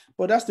Coast.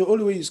 But that's the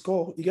only way you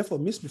score. You get for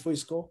miss before you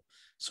score.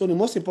 So the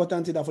most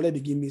important thing that for let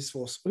begin miss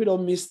first. If you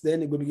don't miss, then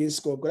they go begin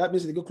score. Because that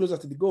means they go closer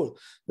to the goal.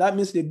 That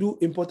means they do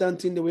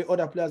important thing the way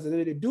other players the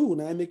way they do.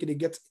 Now I make it they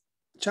get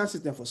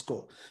chances then for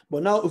score.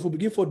 But now if we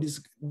begin for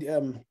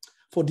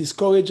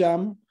discourage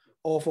them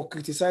or for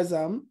criticize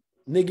them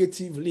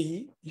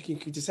negatively, you can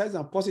criticize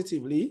them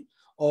positively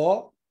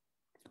or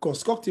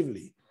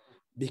constructively.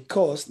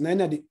 Because one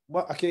of the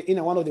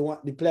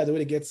players the way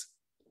they get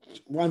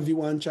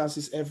 1v1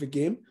 chances every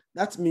game,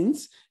 that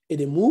means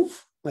they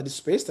move at the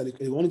space that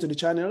they run into the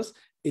channels,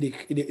 they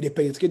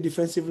penetrate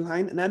defensive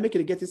line, and I make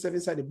it get itself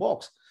inside the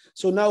box.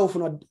 So now if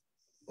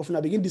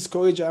we begin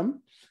discourage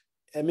them,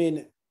 I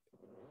mean,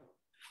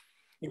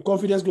 the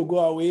confidence will go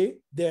away,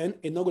 then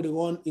it's not going to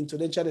run into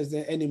the channels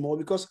there anymore,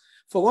 because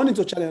for running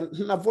into channel,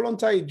 it's a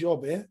voluntary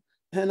job,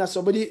 and as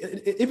somebody,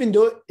 even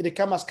though it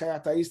comes as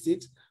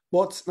characteristics,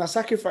 but a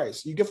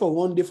sacrifice you get for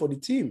 1 day for the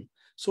team.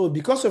 So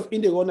because of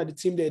in the run at the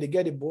team there, they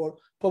get the ball,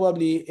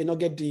 probably not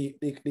get the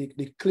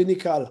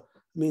clinical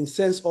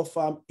sense of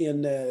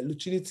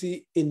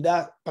lucidity in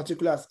that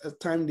particular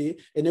time they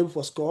enable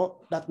for score.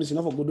 That means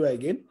enough for good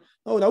again.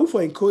 No, now we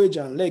for encourage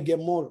and let get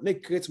more,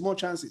 let create more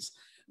chances.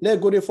 Let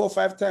go there 4 or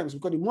 5 times,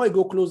 because the more you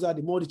go closer,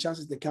 the more the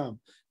chances they come.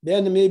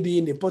 Then maybe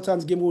in the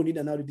important game we need,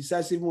 and now the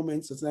decisive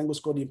moments, so then go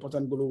score the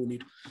important goal we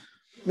need.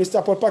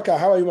 Mr. Paul Parker,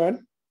 how are you,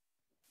 man?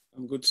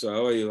 I'm good, sir.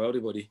 How are you? Howdy,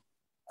 buddy?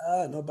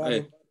 Not bad.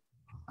 Hey.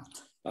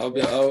 How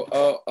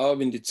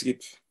been the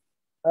trip?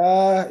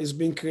 It's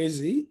been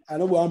crazy. I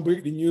know we want to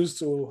break the news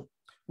to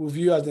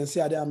viewers and see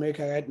how they're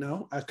America right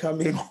now. I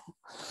come in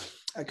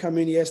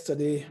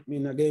yesterday.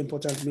 I get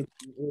important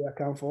meeting I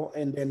come for,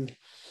 and then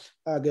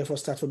I get for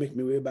start to make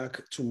my way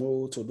back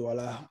tomorrow to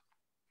Douala.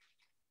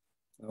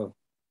 Oh,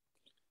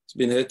 it's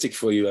been hectic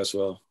for you as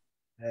well.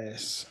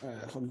 Yes,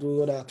 from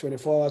do that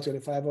 24 hours,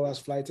 25 hours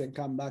flight and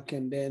come back,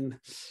 and then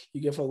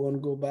you get for one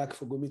go back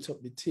for go meet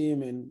up the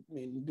team and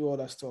do all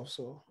that stuff.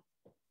 So,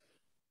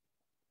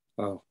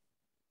 wow.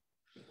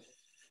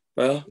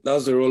 Well,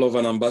 that's the role of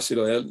an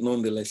ambassador,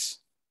 nonetheless.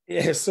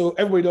 Yeah, so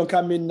everybody don't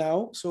come in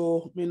now.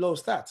 So, love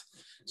start.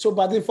 So,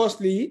 but then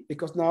firstly,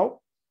 because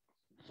now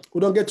we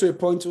don't get to a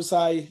point to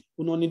say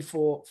we don't need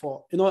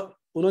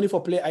we don't need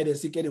for play hide and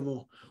seek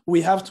anymore.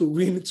 We have to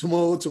win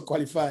tomorrow to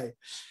qualify.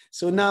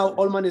 So now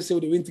all man they say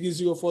they win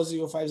 3-0,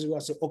 4-0, 5-0. I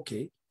say,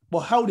 okay, but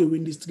how they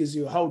win this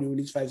 3-0? How they win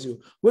this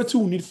 5-0? What do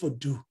we need for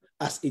do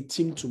as a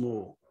team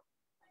tomorrow?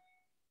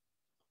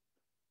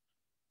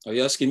 Are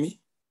you asking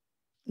me?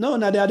 No,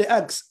 they are the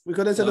ask,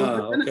 because they said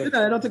okay. they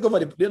don't take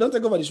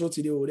over the show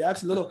today. They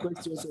ask a lot of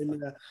questions,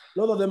 and a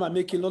lot of them are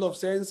making a lot of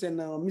sense, and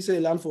me say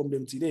learn from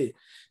them today.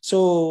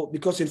 So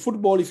because in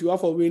football, if you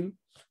have a win,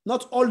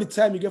 not all the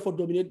time you get for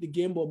dominate the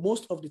game, but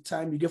most of the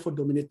time you get for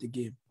dominate the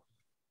game.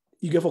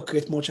 You get for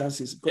create more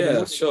chances.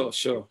 Yeah, sure.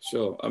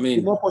 I mean,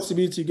 the more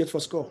possibility you get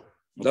for score.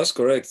 That's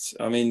correct.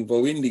 I mean,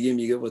 for winning the game,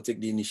 you get for take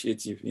the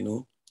initiative.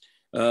 You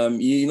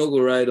not go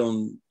ride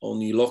on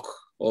your luck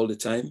all the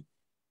time.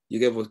 You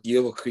get for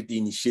create the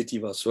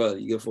initiative as well.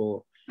 You get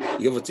for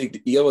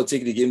take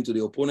the game to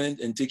the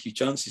opponent and take your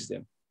chances.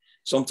 Then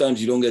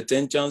sometimes you don't get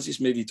 10 chances.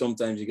 Maybe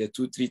sometimes you get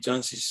 2-3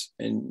 chances,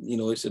 and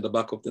it's at the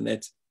back of the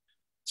net.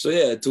 So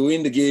yeah, to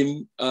win the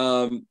game,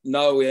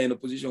 now we're in a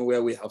position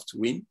where we have to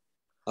win,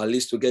 at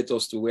least to get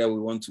us to where we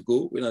want to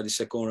go. We're at the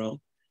second round,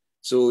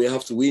 so we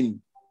have to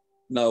win.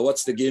 Now,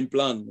 what's the game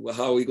plan? Well,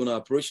 how are we going to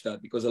approach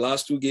that? Because the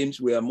last 2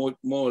 games, we are more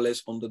or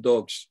less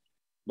underdogs.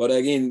 But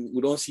again,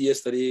 we don't see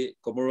yesterday,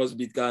 Comoros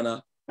beat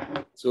Ghana.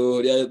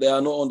 So they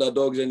are no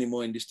underdogs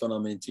anymore in this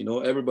tournament.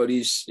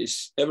 Everybody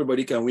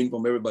can win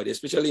from everybody,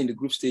 especially in the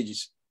group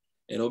stages.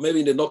 Maybe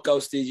in the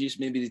knockout stages,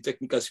 maybe the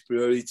technical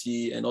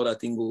superiority and all that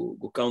thing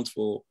will count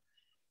for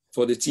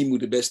the team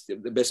with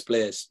the best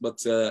players.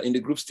 But in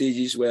the group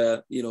stages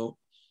where,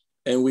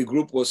 and we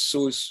group was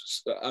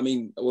was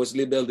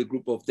labeled the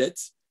group of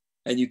death.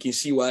 And you can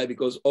see why,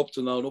 because up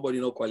to now, nobody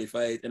not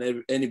qualified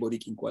and anybody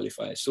can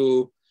qualify.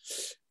 So,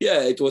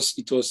 yeah, it was.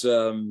 The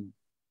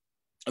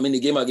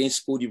game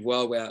against Côte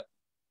d'Ivoire, where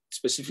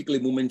specifically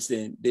moments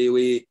then,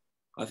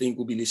 I think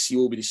will be the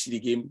city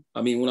game.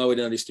 When I went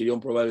in the stadium,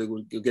 probably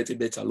we'll get a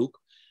better look.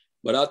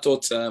 But I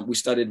thought we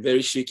started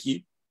very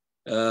shaky.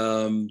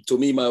 To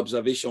me, my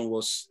observation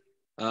was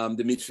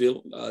the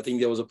midfield. I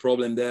think there was a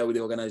problem there with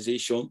the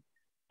organization.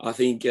 I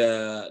think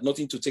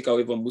nothing to take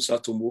away from Musa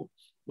Tombo.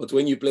 But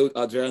when you play with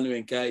Adriano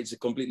and Kai, it's a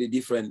completely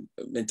different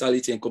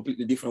mentality and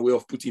completely different way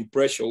of putting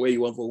pressure where you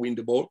want to win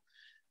the ball.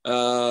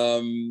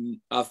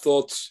 I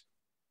thought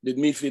the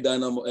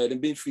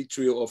midfield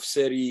trio of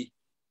Seri,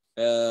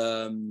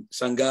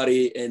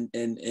 Sangare,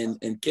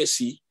 and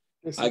Kessie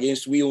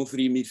against we own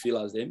 3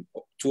 midfielders, them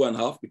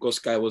 2.5, because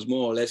Sky was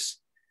more or less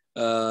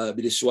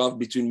the swap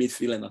between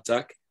midfield and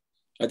attack.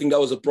 I think that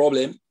was a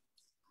problem.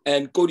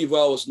 And Cote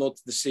d'Ivoire was not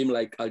the same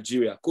like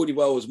Algeria. Cote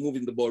d'Ivoire was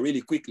moving the ball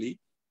really quickly.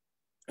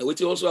 And what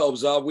you also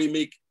observe,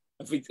 in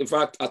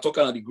fact, I talked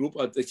at the group,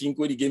 I think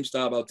when the game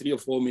started about 3 or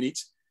 4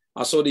 minutes,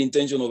 I saw the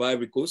intention of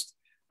Ivory Coast.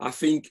 I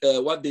think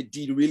what they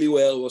did really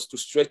well was to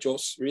stretch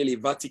us really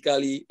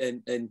vertically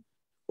and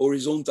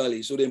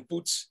horizontally. So they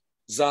put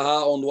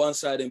Zaha on one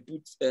side and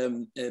put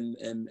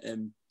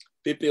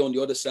Pepe on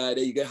the other side.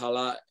 Then you get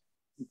Hala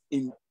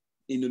in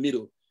the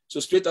middle. So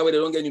straight away, they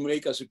don't get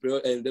numerical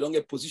superiority, and they don't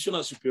get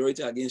positional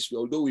superiority against you,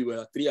 although we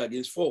were 3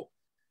 against 4.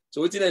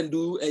 So what did they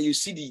do? And you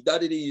see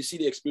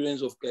the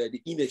experience of the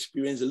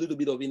inexperience, a little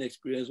bit of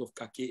inexperience of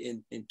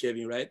Kake and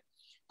Kevin, right?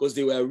 Because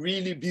they were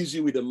really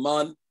busy with the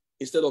man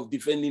instead of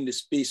defending the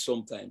space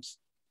sometimes.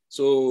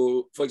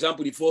 So, for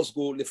example, the first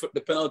goal,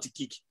 the penalty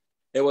kick,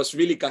 it was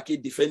really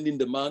Kake defending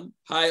the man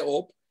high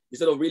up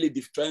instead of really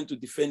trying to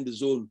defend the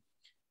zone.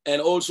 And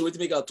also, let's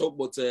make a talk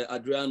about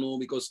Adriano,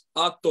 because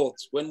I thought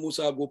when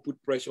Musa go put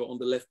pressure on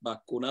the left back,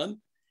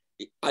 Conan,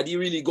 had he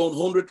really gone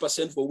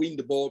 100% for win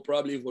the ball,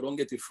 probably if we don't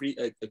get a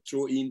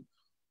throw in,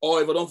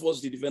 or if we don't force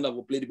the defender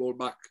to play the ball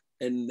back.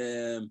 And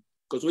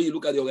because when you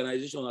look at the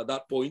organization at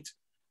that point,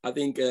 I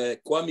think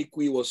Kwame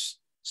Kui was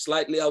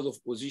slightly out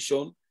of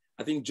position.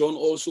 I think John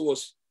also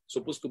was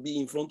supposed to be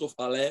in front of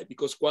Alain,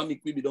 because Kwame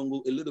Kui don't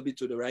go a little bit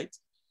to the right.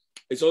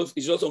 It's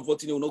just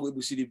unfortunate we're not able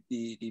to see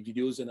the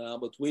videos,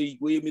 but we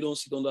don't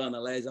sit under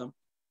analyze them.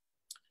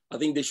 I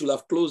think they should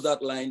have closed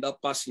that line, that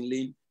passing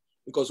lane,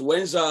 because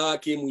when Zaha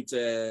came with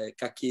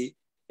Kake,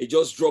 it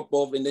just dropped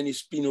off and then he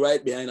spin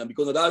right behind him,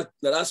 because of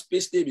that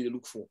space they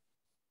look for.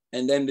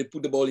 And then they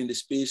put the ball in the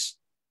space.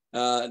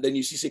 Then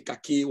you see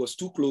Kake was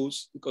too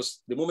close,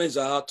 because the moment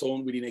Zaha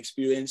turned with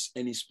inexperience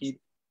and his speed,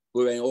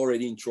 we were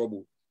already in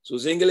trouble. So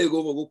Zengele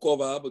go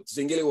cover, but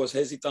Zengele was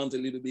hesitant a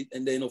little bit.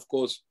 And then, of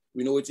course,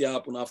 we know what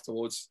happened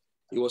afterwards.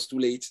 It was too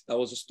late. That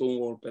was a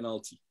stonewall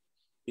penalty,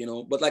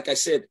 But like I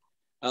said,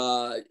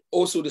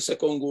 also the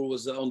second goal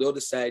was on the other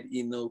side.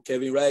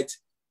 Kevin Wright,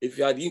 if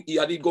he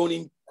had gone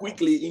in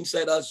quickly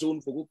inside that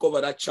zone for go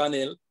cover that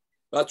channel,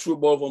 that through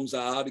ball from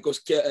Zaha, because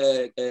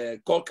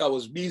Kolka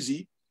was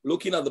busy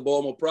looking at the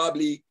ball, or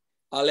probably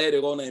Alain the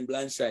runner in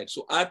blind side.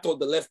 So I thought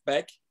the left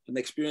back, an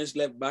experienced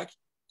left back,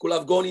 could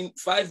have gone in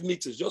 5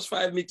 meters, just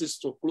 5 meters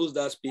to close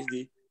that space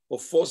there, or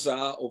force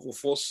Zaha or for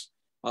force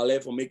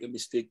Alain for make a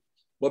mistake.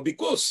 But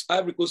because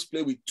Ivory Coast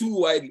play with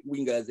 2 wide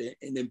wingers there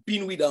and then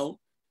pin we down,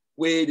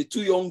 where the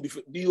two young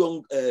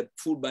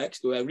fullbacks,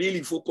 they were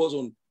really focused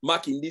on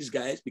marking these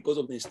guys because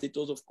of their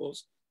status, of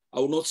course. I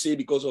would not say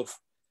because of,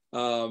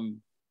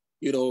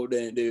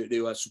 they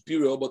were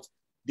superior, but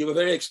they were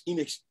very,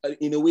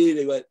 in a way,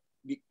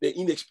 the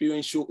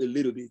inexperience showed a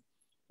little bit,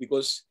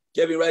 because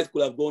Kevin Wright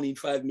could have gone in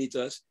 5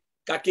 meters.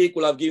 Kake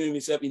could have given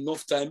himself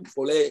enough time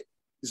for let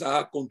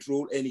Zaha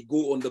control and he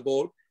go on the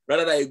ball,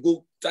 rather than he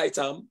go tight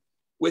arm,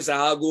 where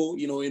Zaha go,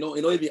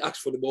 if he asks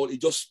for the ball, he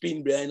just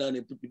spin behind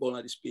and put the ball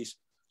at the space.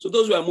 So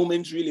those were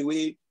moments really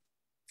where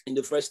in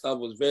the first half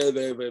was very,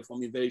 very, very, for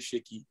me, very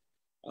shaky.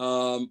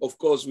 Of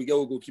course, we get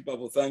a goalkeeper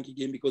for thank you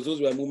game, because those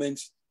were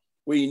moments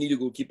where you need a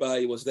goalkeeper.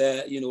 He was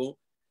there,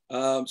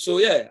 So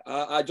yeah,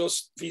 I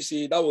just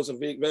feel that was a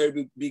very,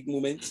 very big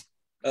moment.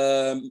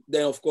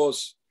 Then of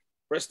course,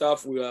 first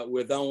half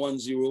we're down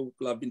 1-0,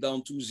 could have been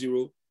down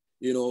 2-0,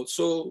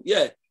 So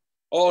yeah,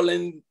 all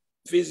in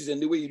phases,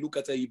 and the way you look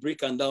at it, you break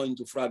them down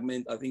into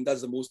fragments. I think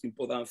that's the most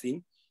important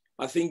thing.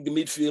 I think the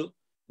midfield,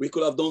 we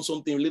could have done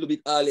something a little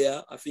bit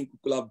earlier. I think we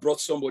could have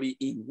brought somebody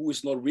in who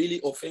is not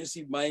really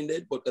offensive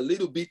minded, but a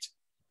little bit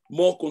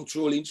more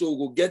controlling. So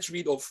we'll get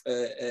rid of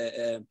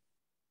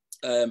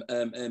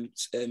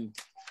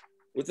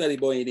what's that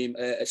boy name?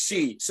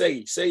 Say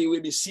we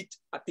be sit.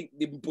 I think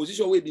the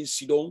position we been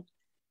sit down.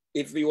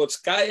 If we was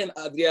Sky and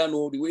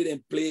Adriano, the way they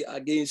play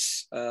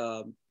against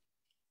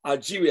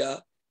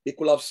Algeria, they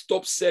could have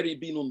stopped Seri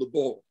being on the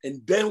ball,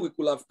 and then we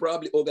could have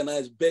probably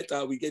organized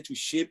better. We get to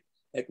shape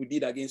like we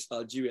did against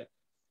Algeria.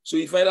 So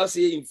if I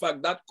say, in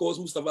fact, that caused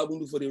Mustafa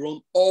Bundu for the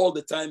run all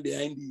the time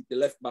behind the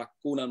left back,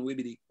 Conan, where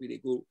they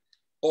go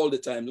all the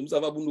time.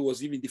 Mustafa Bundu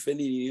was even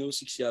defending in his own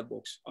 6-yard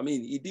box. I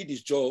mean, he did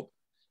his job,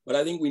 but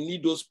I think we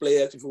need those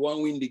players. If we want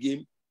to win the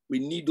game, we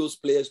need those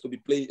players to be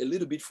playing a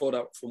little bit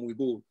further from we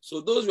go.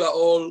 So those were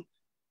all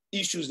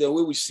issues that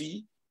we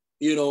see.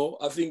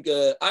 I think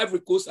Ivory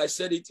Coast, I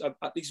said it,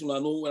 at least when I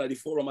know when at the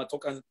forum, I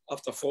talked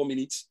after 4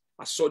 minutes,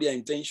 I saw their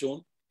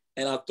intention.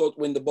 And I thought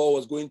when the ball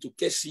was going to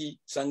Kessie,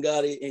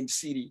 Sangare, and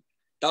Siri,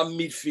 that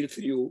midfield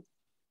trio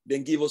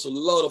then gave us a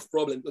lot of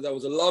problems, because there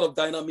was a lot of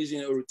dynamism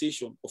and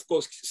rotation. Of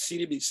course,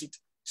 Siri be sit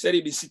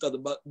at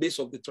the base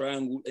of the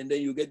triangle, and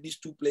then you get these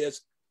 2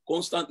 players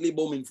constantly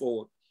bombing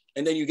forward.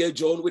 And then you get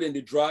John within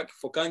the drag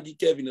for Kangi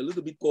Kevin, a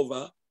little bit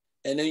cover.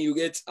 And then you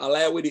get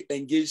Alaya with the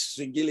engage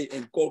Zengele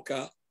and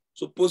Kolka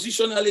So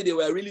positionally, they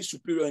were really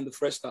superior in the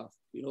first half.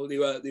 You know, they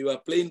were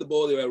playing the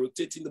ball, they were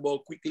rotating the ball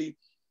quickly,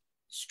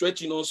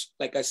 stretching us,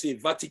 like I say,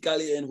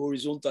 vertically and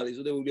horizontally.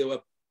 So they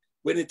were,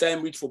 when the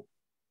time reached for,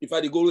 if I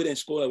had the goal and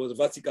score, I was a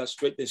vertical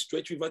stretch, they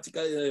stretch me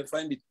vertically, and I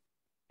find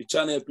the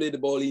channel, play the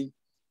ball in,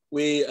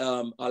 where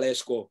I'll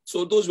score.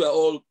 So those were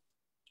all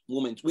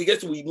moments. We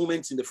get to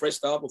moments in the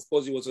first half. Of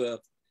course, it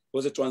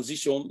was a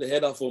transition. The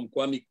header from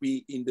Kwame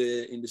Kwi in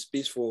the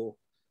space for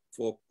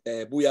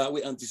Buya.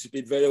 We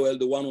anticipate very well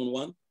the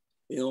one-on-one.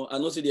 You know, I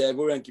know the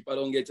Ivorian keeper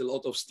don't get a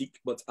lot of stick,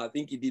 but I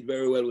think he did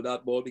very well with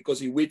that ball because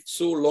he waited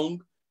so long,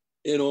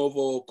 you know,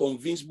 for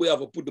convince Buya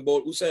to put the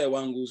ball Usai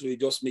Wangu, so he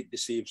just make the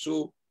save.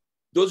 So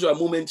those were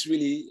moments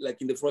really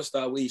like in the first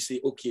half where you say,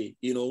 okay,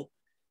 you know,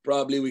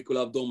 probably we could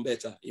have done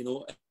better, you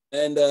know.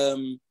 And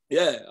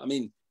yeah, I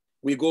mean,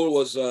 we goal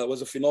was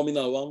a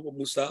phenomenal one for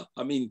Musa.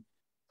 I mean,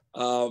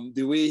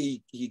 the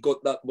way he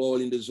got that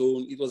ball in the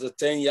zone, it was a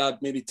 10-yard,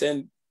 maybe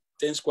 10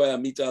 square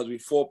meters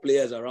with 4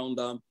 players around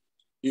them,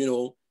 you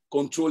know,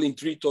 controlling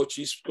 3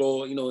 touches,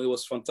 score, you know, it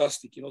was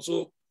fantastic, you know.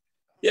 So,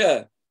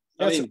 yeah,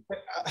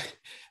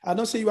 I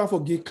don't say you want to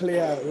give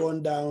clear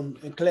rundown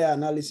and clear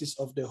analysis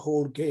of the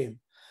whole game,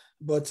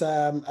 but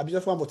I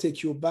just want to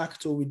take you back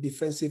to with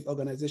defensive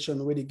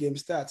organization where the game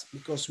starts,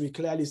 because we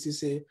clearly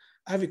say,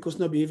 Ivory Coast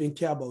not be even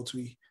care about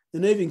we. They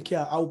don't even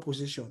care our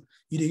position.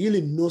 You didn't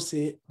really know,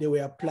 say, there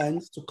were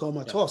plans to come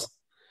at us.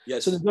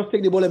 Yes. So they just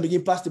take the ball and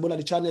begin pass the ball at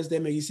the channels,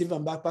 then and receive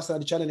and back pass at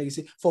the channel and you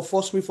see for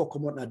force we for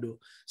Komotnado.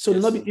 So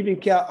yes. They not even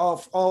care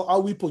of how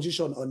we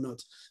position or not.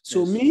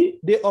 So yes.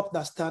 They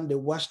understand, they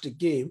watch the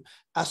game.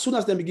 As soon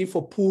as they begin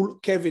for pull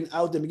Kevin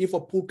out, they begin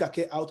for pull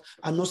Kake out,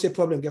 and no say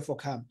problem get for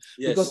Cam.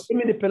 Yes. Because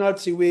even the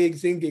penalty way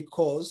Zinge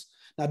cause,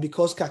 now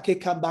because Kake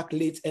come back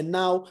late and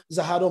now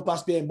Zaha don't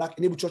pass behind back,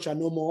 enable Church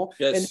no more,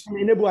 yes. And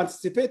enable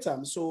anticipate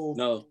them. So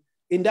no.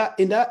 In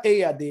that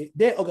area,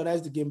 they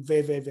organize the game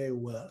very, very, very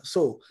well.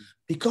 So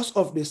because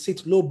of the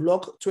sit low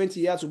block,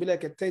 20 yards will be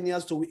like a 10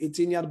 yards to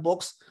 18-yard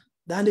box,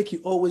 then they can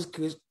always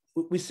create.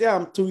 We say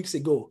 2 weeks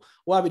ago,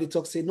 why we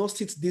talk say no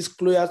sit this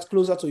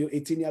closer to your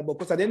 18-yard box,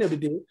 because at the end of the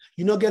day,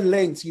 you not get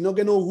length, you not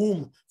get no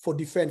room for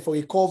defense, for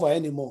a cover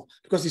anymore,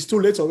 because it's too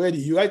late already.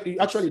 You're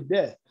actually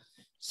there.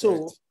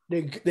 So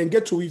right. They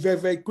get to it very,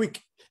 very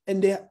quick.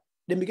 And they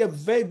get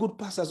very good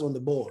passers on the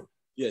ball.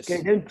 Yes.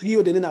 Okay, then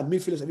trio, then have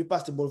midfielders, have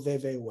pass the ball very,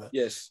 very well.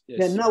 Yes.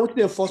 Then now what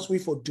they force we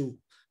for do?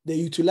 They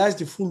utilize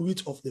the full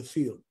width of the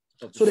field.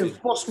 They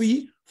force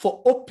we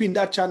for open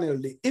that channel.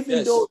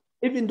 Even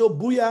though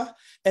Buya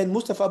and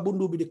Mustafa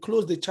Bundu be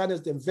close the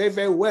channels them very,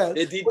 very well.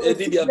 They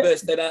did their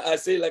best. And I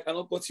say, like, I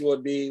don't put you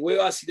what they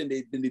where I see them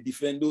they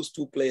defend those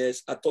 2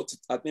 players. I talk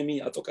at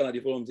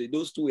the forum, say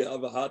those 2 will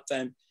have a hard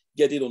time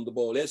getting on the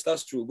ball. Yes,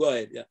 that's true. Go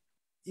ahead. Yeah.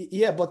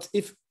 Yeah, but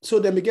if so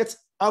then we get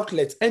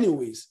outlets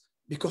anyways.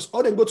 Because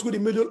or they go through the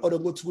middle or they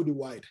go through the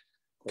wide.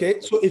 Okay,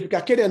 so if you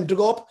can carry and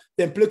drop,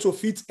 then play to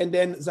feet, and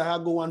then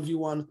Zaha go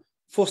 1v1,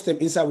 force them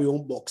inside your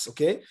own box.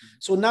 Okay,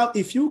 so now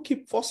if you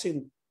keep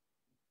forcing,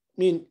 I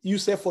mean, you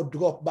say for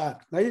drop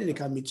back, now they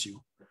can meet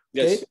you.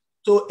 Okay, yes.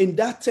 So in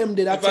that time,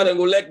 they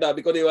go like that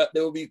because they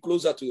will be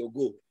closer to your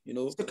goal. You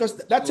know, because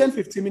that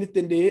 10-15 minutes,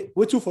 then they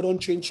wait for don't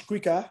change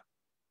quicker.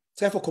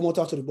 Try for come out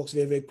of the box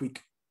very, very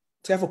quick.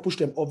 Try for push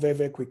them up very,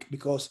 very quick,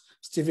 because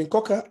Stephen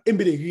Cocker,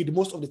 maybe they read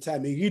most of the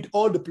time. He read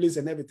all the plays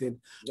and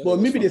everything. Yeah, but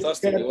maybe he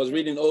was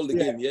reading all the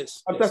game,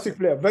 yes. Fantastic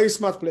player, very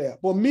smart player.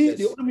 But me,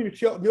 the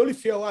only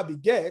fear I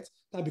get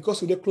that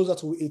because we get closer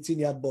to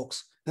 18-yard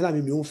box, and I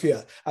mean my own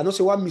fear. I don't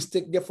say one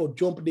mistake get for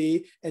jump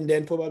day, and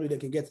then probably they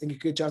can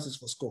create chances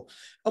for score.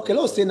 Okay,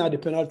 let's say now the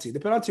penalty. The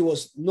penalty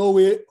was no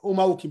way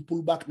Omar can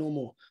pull back no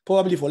more.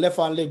 Probably for left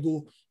hand leg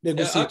go.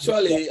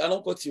 Actually, I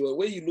don't cut you.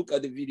 When you look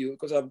at the video,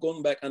 because I've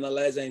gone back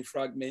analyzing in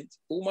fragment,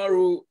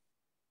 Umaru,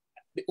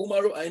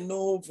 I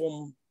know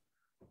from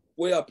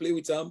where I play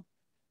with him.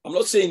 I'm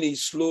not saying he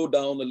slowed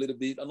down a little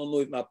bit. I don't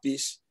know if my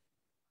pace,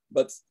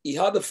 but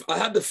I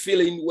had the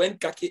feeling when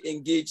Kake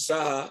engaged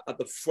Zaha at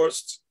the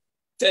first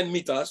 10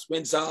 meters,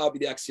 when Zaha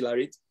did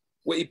accelerate,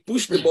 where he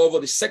pushed the ball for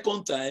the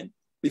second time.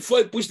 Before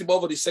he pushed the ball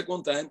for the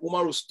second time,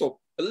 Umaru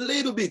stopped a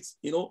little bit.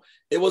 You know,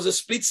 it was a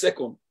split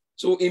second.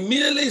 So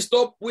immediately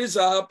stop when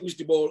Zaha pushed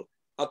the ball.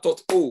 I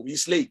thought, oh,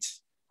 he's late.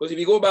 Because if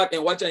you go back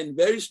and watch it in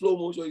very slow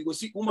motion, you go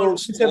see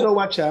Umaru. I don't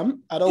watch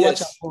him. I don't watch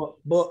him.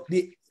 But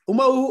the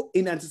Umaru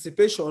in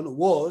anticipation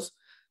was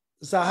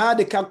Zaha,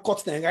 they can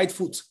cut the right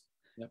foot.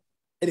 Yep.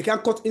 And they can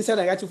cut inside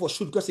the right foot for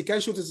shoot, because he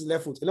can't shoot his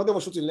left foot. He's not going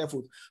to shoot his left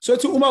foot. So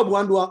to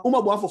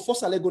Umaru for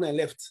force leg on the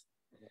left.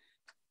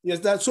 Yes,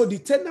 that so the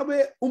tender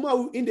way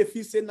Umaru in the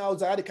field say now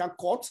Zaha they can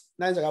cut,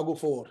 now Zaha go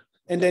forward.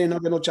 And then you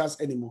don't get no chance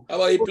anymore.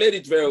 Well, he played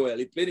it very well.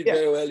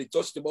 Very well. He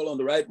touched the ball on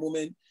the right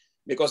moment,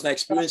 because an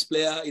experienced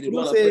player, he did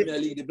not have Premier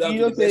League, he belonged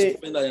to the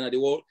best defender in the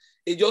world.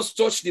 He just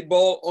touched the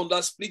ball on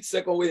that split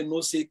second where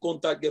no say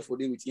contact get for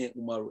them with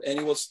Umaru. And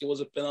it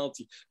was a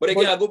penalty. But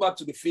again, I go back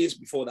to the phase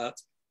before that.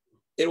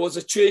 It was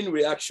a chain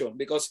reaction,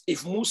 because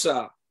if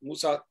Musa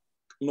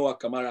Noah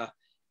Kamara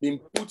been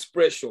put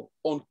pressure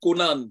on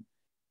Conan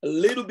a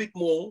little bit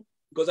more,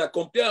 because I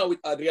compare with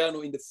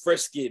Adriano in the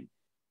first game.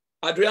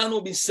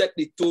 Adriano been set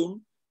the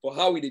tone for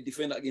how we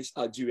defend against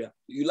Algeria.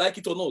 You like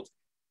it or not?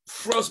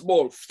 First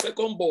ball,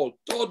 second ball,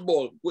 third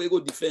ball, where you go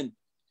defend.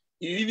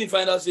 You even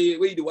find out, say,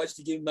 where you watch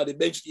the game, now the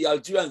bench, the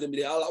Algerians, and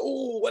they are like,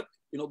 oh, what?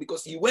 You know,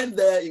 because he went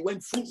there, he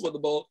went full for the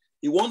ball,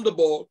 he won the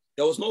ball,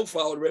 there was no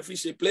foul, the referee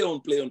said, play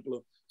on, play on, play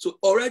on. So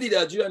already the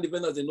Algerian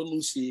defenders, they don't know,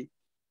 say,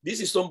 this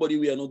is somebody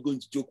we are not going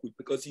to joke with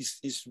because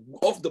he's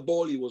off the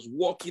ball, he was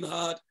working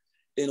hard,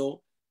 you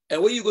know.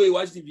 And when you go, you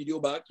watch the video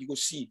back, you go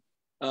see,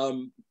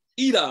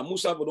 either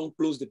Musa don't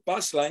close the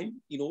pass line,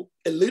 you know,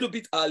 a little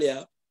bit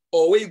earlier,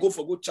 or when you go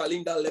for go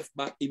challenge that left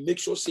back, he make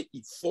sure, say,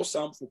 he force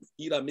him for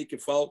either make a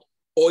foul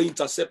or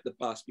intercept the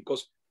pass.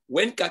 Because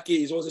when Kake,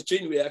 it was a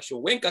chain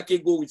reaction. When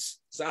Kake go with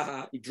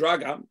Zaha, he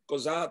drag him,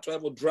 because Zaha try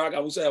to drag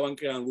him,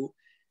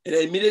 and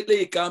then immediately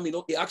he come, you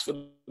know, he asks for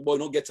the ball,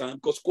 not get him,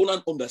 because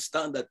Conan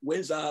understand that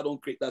when Zaha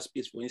don't create that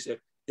space for himself,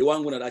 he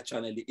won't go to that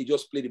channel, he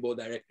just play the ball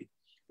directly.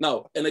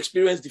 Now, an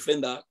experienced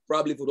defender,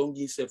 probably for don't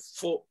give himself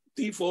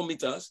 3-4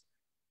 meters,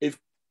 if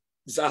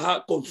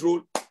Zaha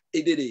control,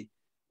 he did it.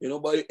 You know,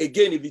 but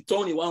again, if he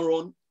turn in one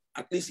run,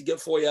 at least he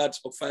get 4 yards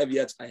or 5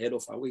 yards ahead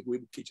of away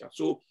catcher.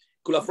 So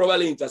could have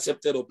probably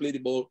intercepted or played the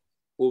ball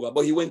over.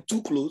 But he went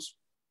too close.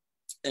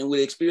 And with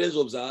the experience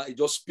of Zaha, he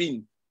just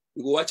spin.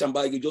 You go watch him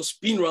back, he just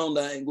spin around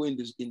there and go in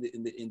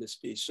the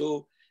space.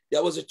 So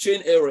there was a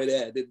chain error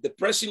there. The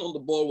pressing on the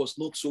ball was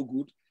not so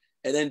good.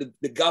 And then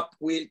the gap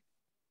where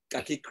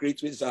Kake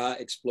creates with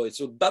Zaha exploits.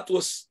 So that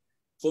was,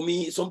 for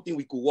me, something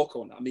we could work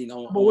on. I mean,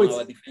 on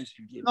our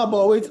defensive game. No,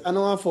 but wait,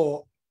 another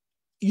for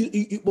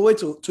but wait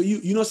to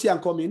you know see I'm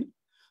coming.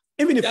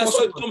 Even the first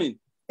one coming.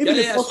 Even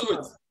the first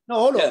one. No,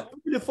 hold on.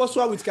 Even the first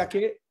one with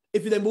Kake,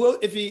 if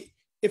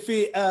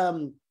he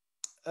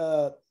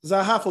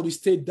Zaha for the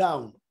stay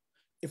down,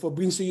 it will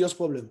bring serious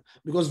problem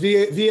because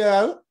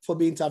VAR for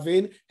being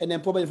intervened and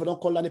then probably if I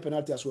don't call any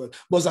penalty as well.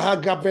 But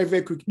Zaha grab very,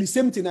 very quick. The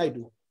same thing I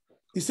do.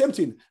 The same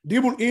thing.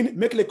 Dribble in,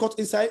 make a cut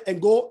inside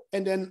and go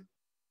and then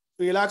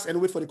relax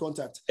and wait for the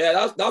contact.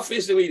 Yeah, that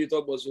face the way you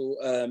talk about.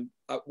 So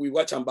we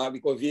watch him back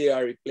because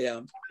VAR replay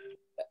him.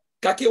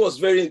 Kake was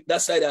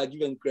that side I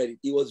give him credit.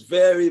 He was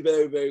very,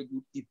 very, very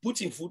good. He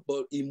put in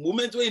football. In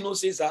moment where he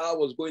says Zaha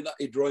was going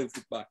a drawing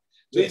foot back.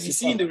 So yes, if you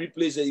see in the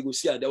replays that you will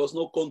see there was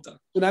no contact.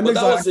 So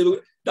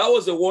that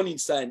was a warning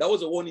sign. That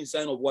was a warning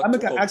sign of what.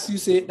 I ask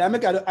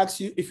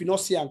you if you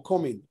not see him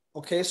coming.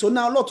 Okay, so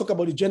now let's talk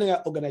about the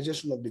general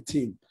organization of the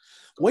team.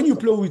 When you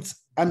play with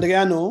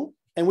Adriano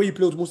and when you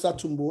play with Musa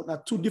Tumbo, now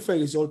two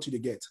different results you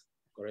get.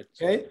 Correct.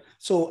 Okay,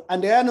 so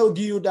Adriano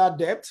give you that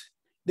depth,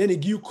 then he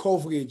give you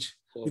coverage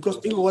because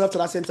he go after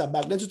that center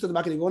back, then to the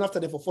back and he go after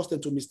them for force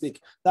them to mistake.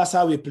 That's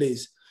how he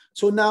plays.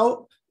 So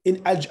now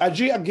in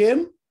Algeria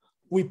game,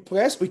 we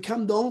press, we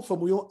come down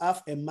from your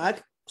half and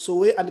mark. So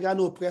we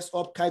Adriano press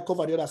up, Kai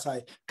cover the other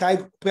side.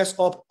 Kai press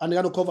up,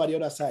 Adriano cover the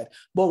other side.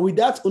 But with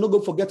that, we're not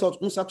going to forget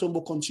out Musa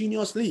Tumbo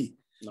continuously.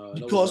 No,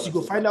 because you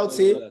go find out,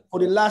 say, for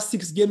the last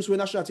 6 games when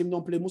national team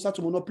don't play, Musa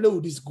Tumbo not play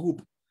with this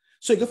group.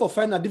 So you go for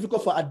find it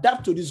difficult for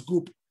adapt to this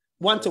group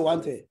one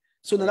to.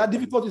 So now that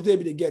difficulty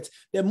they get.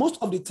 Then most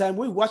of the time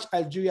when we watch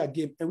Algeria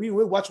game and we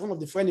watch one of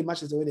the friendly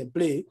matches the way they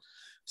play,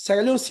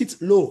 Sierra Leone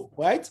sits low,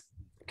 right?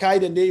 Kai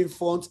then they in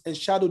front and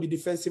shadow the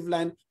defensive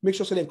line, make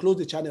sure so they close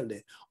the channel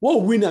there.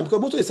 What winner? Because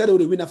most of the side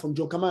the winner from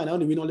John Kamara and I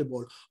only win on the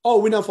ball.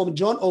 Or winner from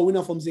John or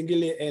winner from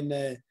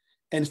Zingile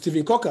and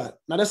Stephen Cocker.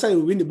 Now that's how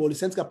we win the ball, the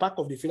center back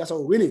of the field. That's how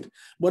we win it.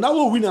 But now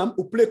we win them,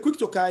 we play quick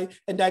to Kai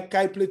and that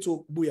Kai play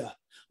to Buya.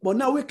 But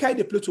now we Kai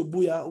they play to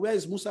Buya. Where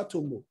is Musa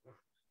Tumbo?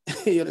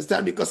 You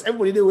understand? Because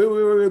everybody they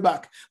way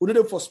back. We do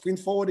them for sprint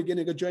forward again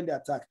and join the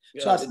attack.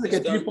 Yeah, so I think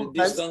the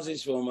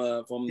distances from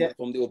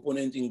the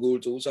opponent in goal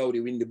to also how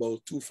they win the ball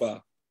too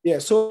far. Yeah,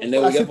 so and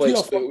then we get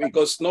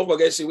because not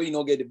forget when you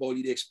don't get the ball,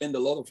 you expend a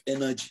lot of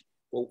energy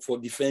for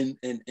defend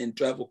and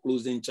try for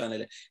closing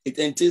channel. It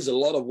entails a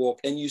lot of work.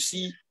 And you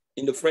see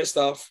in the first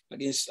half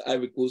against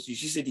Ivory Coast, you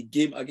see the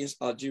game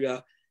against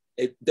Algeria,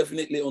 it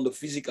definitely on the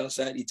physical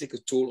side, it take a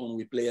toll on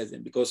the players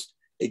then because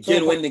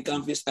again, when they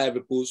can face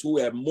Ivory Coast, who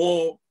are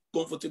more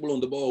comfortable on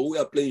the ball, who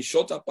are playing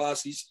shorter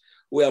passes,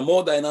 who are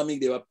more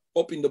dynamic, they were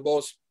popping the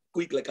balls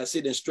quick, like I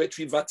said, and stretch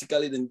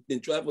vertically, then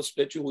try for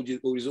stretching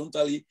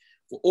horizontally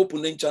for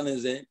opening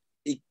channels. Then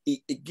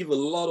it give a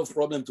lot of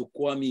problem to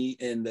Kwame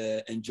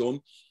and John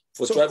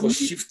for try for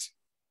shift.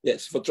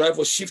 Yes, for try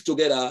for shift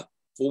together,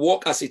 for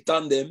work as a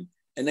tandem,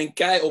 and then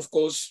Kai, of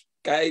course,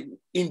 Kai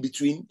in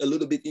between, a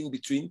little bit in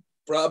between.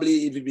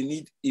 Probably if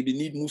we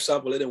need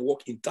Musa to let them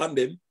work in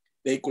tandem,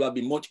 then it could have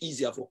been much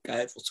easier for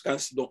Kai for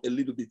sit down a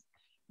little bit.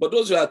 But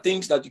those are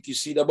things that you can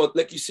see that. But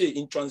like you say,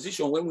 in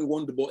transition, when we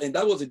won the ball, and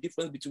that was the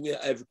difference between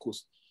Ivory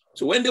Coast.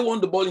 So when they won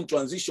the ball in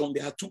transition, they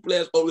had 2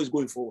 players always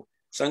going forward.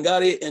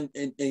 Sangare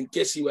and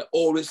Kessie were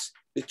always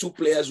the 2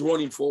 players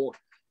running forward,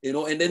 you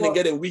know, and then they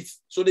get a width.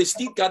 So they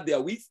still cut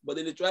their width, but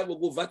then they try to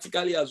go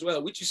vertically as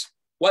well, which is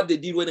what they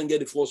did when they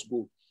get the first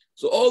goal.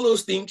 So all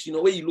those things, you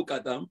know, when you look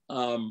at them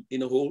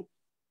in a whole,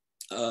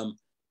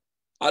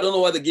 I don't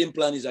know what the game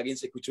plan is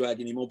against Equatorial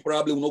Guinea.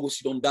 Probably we'll not go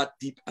sit on that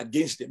deep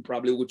against them.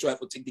 Probably we'll try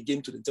to take the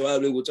game to the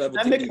probably we'll try to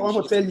take I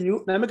want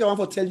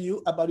to tell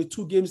you about the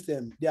two games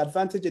then. The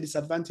advantage and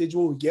disadvantage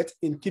we get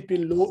in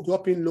keeping low,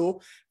 dropping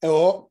low,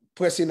 or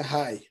pressing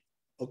high.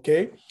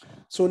 Okay.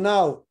 So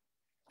now,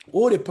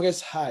 all the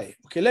press high.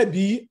 Okay,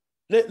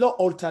 let's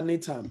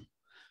alternate them.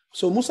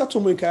 So Musa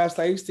Tomo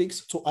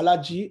characteristics to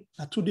Alaji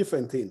are two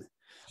different things.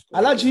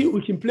 Alaji,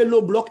 we can play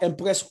low block and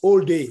press all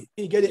day.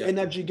 He get the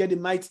energy, get the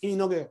might. In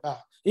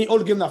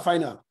all game, the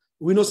final.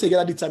 We know say get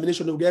that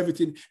determination, we get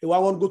everything. He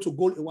want to go to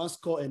goal, he want to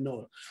score and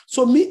all.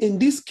 So me, in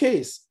this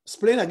case,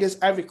 playing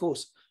against Ivory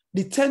Coast,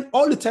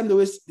 all the time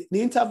the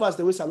intervals,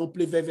 the way Salon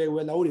play very, very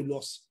well, now they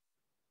lost.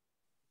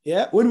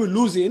 Yeah, when we're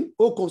losing,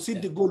 or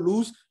concede the goal,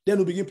 lose, then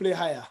we begin play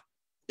higher.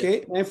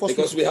 Okay,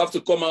 because we have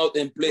to come out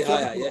and play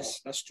higher.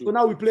 Yes, that's true. So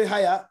now we play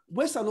higher.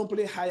 When Salon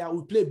play higher,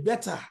 we play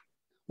better.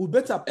 We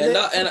better play.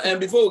 And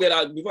before we get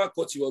out, before I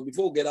cut you off,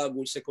 before we get out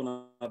goal second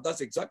half,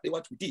 that's exactly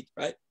what we did,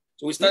 right?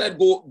 So we started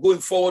going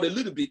forward a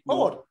little bit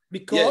more.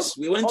 Because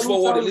we went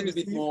forward a little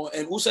bit more,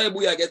 and Usai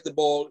Buya get the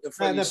ball.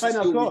 And the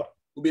final third.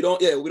 We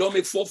don't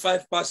make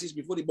 4-5 passes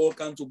before the ball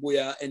comes to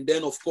Buya, and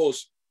then of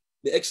course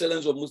the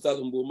excellence of Mustafa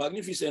Zumbo,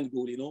 magnificent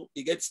goal. You know,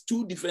 he gets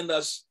two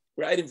defenders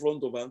right in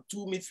front of him,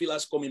 two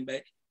midfielders coming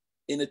back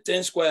in a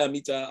 10 square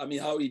meter. I mean,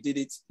 how he did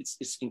it,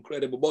 it's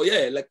incredible. But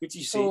yeah, like what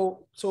you say,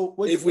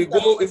 if we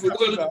go a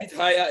little bit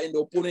higher in the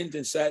opponent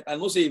inside, I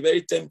know say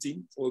very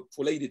tempting for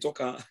lady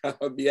talker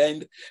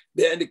behind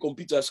the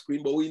computer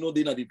screen, but we know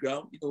they're at the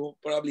ground, you know,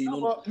 probably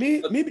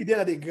maybe they're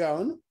at the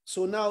ground.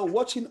 So now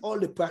watching all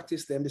the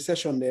practice them, the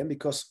session them,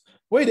 because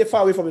where they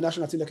far away from the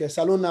national team, like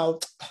Salon now.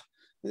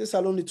 This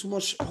alone too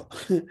much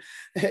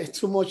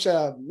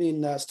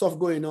stuff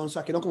going on.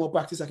 So I cannot come up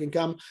practice. I can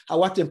come. I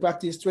watch them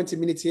practice 20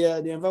 minutes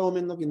here. The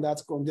environment not in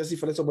that conducive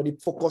for let somebody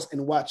focus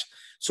and watch.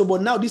 So,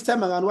 but now this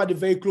time around, while they're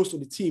very close to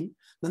the team,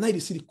 now you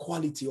see the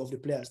quality of the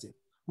players there.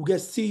 We get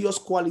serious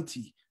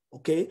quality.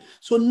 Okay.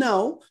 So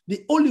now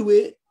the only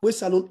way we're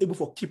Salon able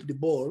to keep the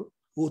ball,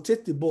 we'll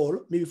take the ball,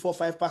 maybe 4 or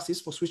 5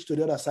 passes for switch to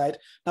the other side.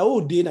 Now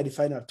we'll day at the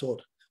final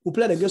third. We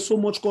play and get so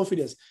much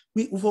confidence.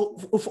 We're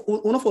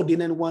not for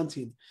day and one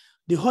thing.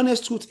 The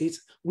honest truth is,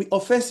 we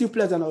offensive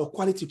players and our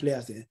quality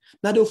players there.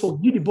 Now they'll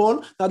forgive the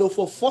ball, now they'll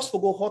force to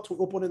go hot to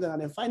opponent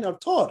and then final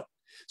third.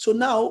 So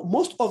now,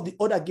 most of the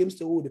other games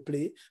they will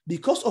play,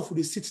 because of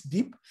the sit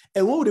deep,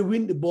 and when they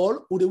win the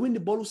ball,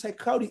 we say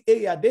crowd the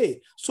area there.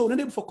 So when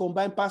they for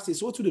combined passes,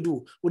 so what do they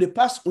do? Will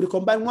they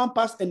combine one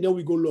pass and then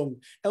we go long.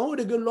 And when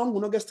they go long,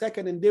 we'll not get striker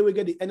and they will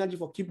get the energy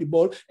for keep the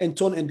ball and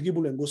turn and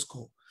dribble and go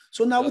score.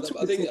 So now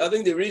I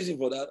think the reason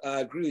for that, I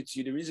agree with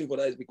you. The reason for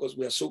that is because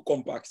we are so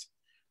compact.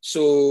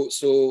 So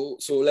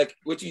like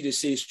what you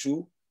just say is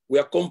true. We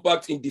are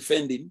compact in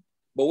defending,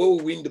 but when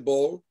we win the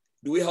ball,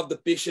 do we have the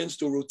patience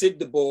to rotate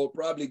the ball,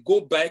 probably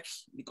go back?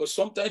 Because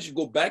sometimes you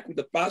go back with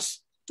the pass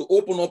to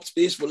open up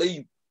space for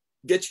you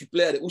get you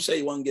player who say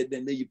you want to get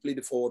them, then you play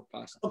the forward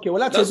pass. Okay,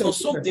 well that's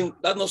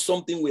not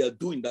something we are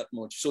doing that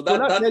much. So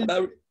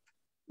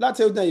let's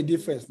tell you the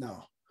difference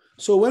now.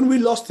 So when we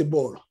lost the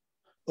ball,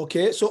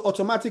 okay, so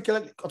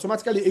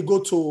automatically it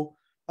go to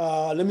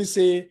let me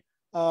say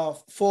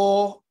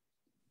 4.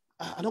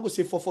 I'm not going to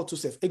say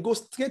 4-4-2-6. It goes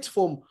straight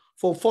from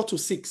 4 to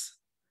 6.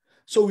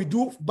 So we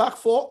do back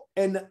 4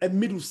 and a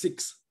middle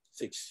 6.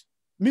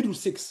 Middle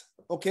 6.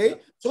 Okay. Yeah.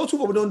 So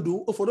what we don't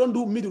do, if we don't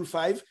do middle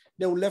 5,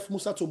 then we left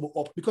Musa Tombo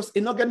up because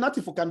it not get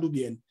nothing for can do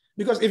bien.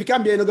 Because if you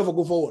can't be, not going to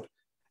go forward.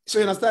 So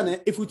you understand? Eh?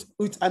 If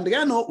with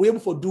Andriano, we're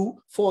able to do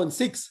 4 and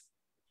 6.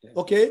 Yeah.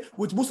 Okay.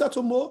 With Musa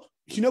Tombo,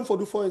 you know, for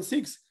do 4 and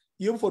 6.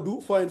 You able to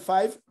do 4 and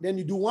 5, then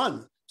you do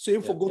 1. So you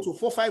go to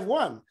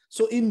 4-5-1.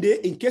 So in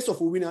case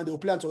of a winner, they will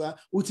play to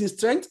with his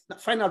strength,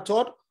 final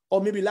third,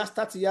 or maybe last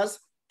 30 years,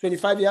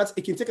 25 years,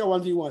 it can take a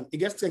 1v1. It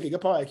gets strength, it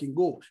gets power, it can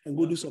go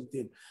do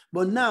something.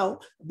 But now,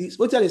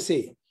 what shall I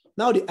say?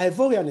 Now the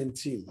Ivorian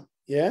team,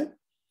 yeah,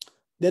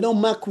 they don't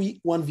mark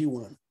we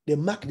 1v1. They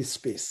mark the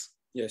space.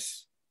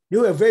 Yes. They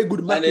were very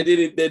good marking. And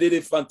they did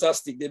it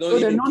fantastic. They don't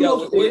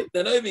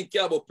even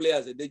care about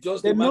players. They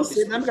just they're not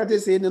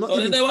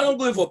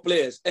going for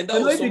players. And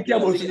that was something I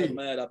really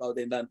admired about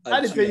them.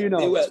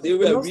 They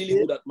were really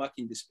good at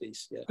marking the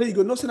space. Yeah. So you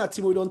go, not saying that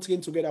team we don't train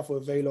together for a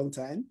very long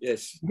time.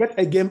 Yes.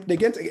 They get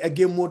a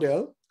game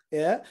model.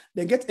 Yeah.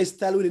 They get a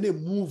style where they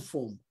move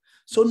from.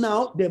 So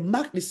now they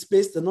mark the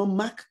space, they don't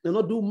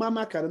do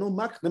mark,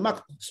 they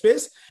mark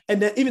space,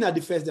 and then even at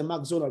defense, they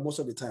mark zonal most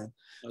of the time.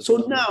 So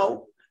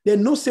now they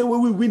no say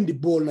when we win the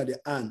ball at the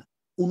end,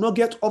 we'll not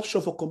get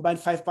option for combined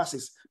 5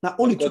 passes. Now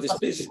only 2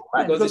 passes.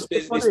 Because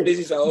the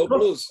spaces are all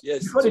close.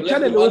 Yes. Because the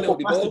channel for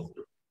pass the ball.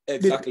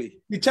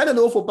 Exactly. The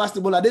channel for pass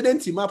the ball, they didn't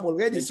team up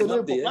already.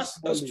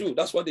 That's true.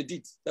 That's what they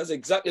did. That's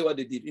exactly what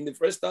they did. In the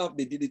first half,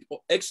 they did it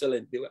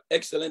excellent. They were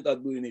excellent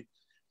at doing it.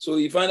 So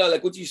you find out,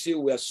 like what you say,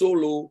 we are so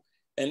low,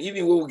 and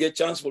even when we get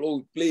chance for all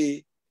we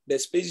play, the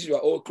spaces were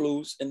all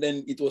close, and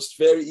then it was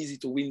very easy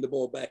to win the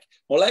ball back.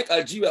 Unlike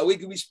Algeria, we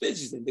give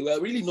spaces, and they were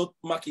really not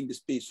marking the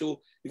space.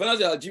 So if I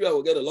say Algeria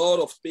will get a lot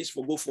of space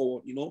for go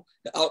forward, you know,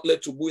 the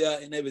outlet to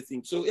Buya and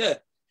everything. So yeah,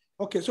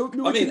 Okay, so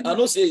I mean, I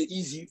don't say it's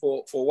easy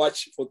for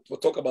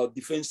talk about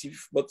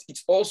defensive, but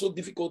it's also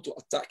difficult to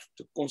attack,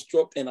 to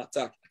construct and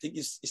attack. I think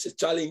it's a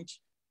challenge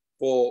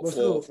for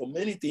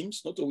many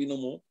teams, not to win no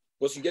more,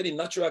 because you get the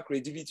natural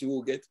creativity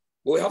we'll get.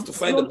 But we have to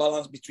find the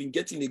balance between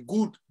getting a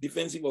good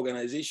defensive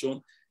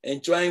organization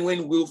and trying,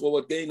 when will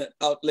forward, getting an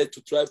outlet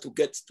to try to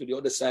get to the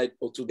other side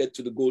or to get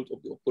to the goal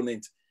of the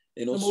opponent.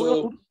 You know,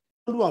 so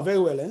we do very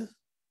well, eh?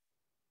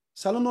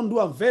 Salon don't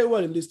do very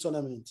well in this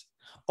tournament.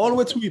 All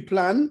way to we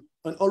plan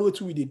and all way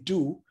to we they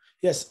do.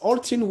 Yes, all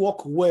team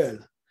work well.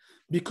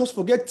 Because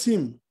forget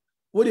team,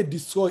 where they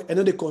destroy and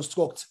then they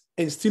construct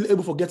and still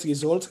able to get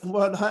results.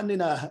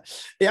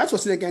 It has to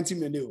see against team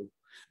they do.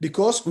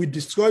 Because we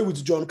destroy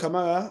with John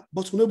Kamara,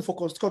 but we're not able to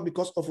construct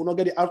because of we not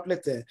get the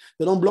outlet there.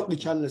 They don't block the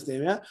channels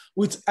there. Yeah?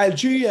 With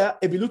Algeria,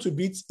 a little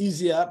bit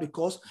easier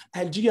because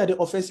Algeria, the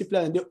offensive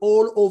player, and they're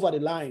all over the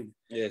line.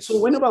 Yes. So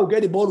whenever we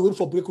get the ball, we wait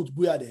for break with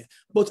Buya there.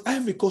 But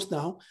Ivory Coast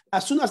now,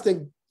 as soon as they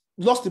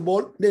lost the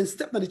ball, then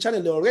step on the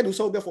channel, they already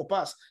saw there for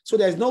pass. So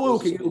there's no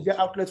way we can get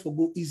outlets for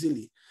goal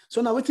easily.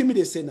 So now what do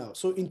they say now?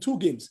 So in 2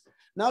 games,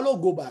 now let's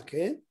go back.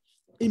 Eh?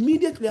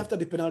 Immediately after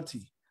the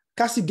penalty,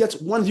 Cassie gets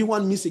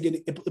 1v1 miss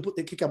again,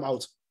 they kick him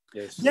out.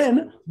 Yes.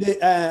 Then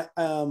the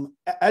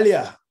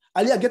Alia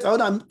gets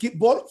another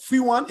ball,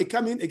 3-1, it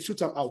come in, it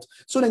shoot him out.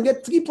 So then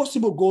get 3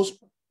 possible goals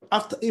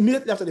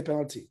immediately after the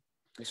penalty.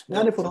 Yes,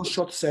 now they for those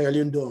shot Sierra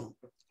Leone down.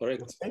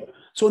 Correct. Okay?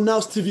 So now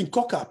Stephen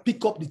Cocker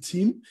pick up the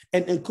team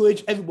and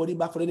encourage everybody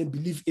back for them and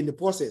believe in the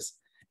process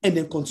and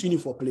then continue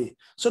for play.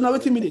 So now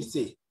what do they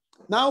say?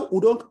 Now we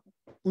don't,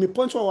 my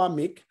point what I want to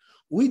make,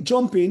 we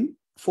jump in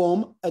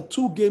from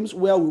 2 games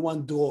where we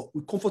want draw,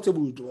 we're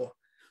comfortable with draw,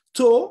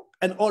 to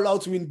an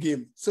all-out win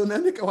game. So now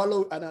make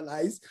our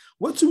analyze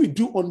what do we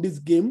do on this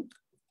game.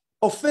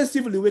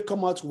 Offensively, we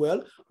come out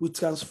well. We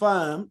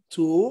transfer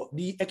to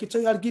the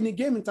Equatorial Guinea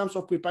game in terms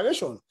of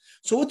preparation.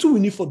 So what do we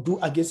need for do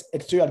against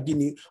Equatorial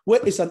Guinea, where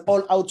it's an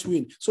all-out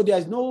win? So there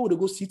is no way to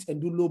go sit and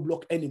do low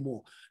block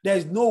anymore. There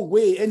is no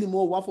way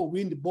anymore one for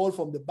win the ball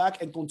from the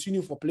back and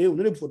continue for play. We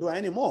don't need for do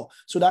anymore.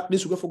 So that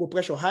this will go for go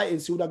pressure high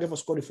and see who that get for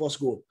score the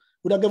first goal.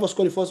 Who that get for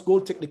score the first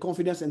goal, take the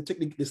confidence and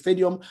take the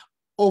stadium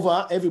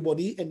over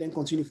everybody and then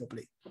continue for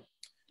play.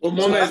 Well,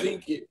 So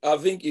I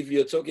think if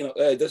you're talking,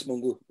 that's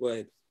Mongo. Go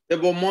ahead. Yeah,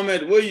 but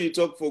Mohamed, when you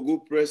talk for go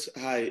press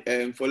high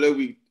for let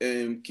we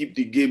keep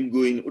the game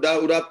going, would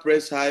that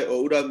press high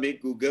or would that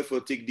make go get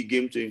for take the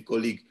game to your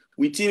colleague?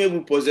 We team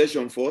able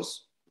possession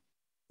first?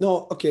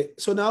 No, okay.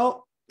 So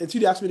now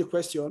until you ask me the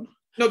question.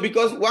 No,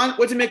 because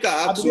what to make a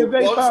ask so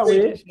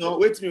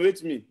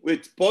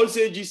wait. Paul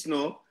says just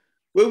now,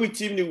 when we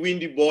team the win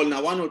the ball,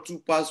 now 1 or 2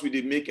 passes we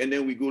they make and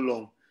then we go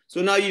long.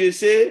 So now you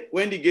say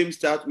when the game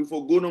starts, we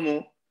for go no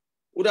more.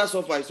 Would that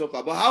suffer?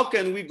 But how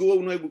can we go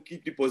not able to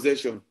keep the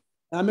possession?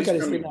 I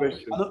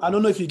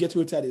don't know if you get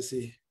what I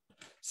say.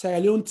 Sierra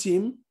Leone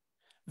team,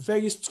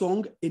 very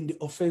strong in the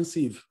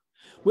offensive.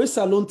 Where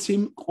Sierra Leone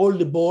team hold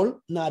the ball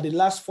now the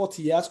last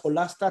 40 yards or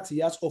last 30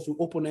 yards of the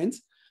opponent,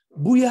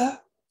 Buya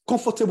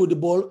comfortable with the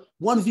ball,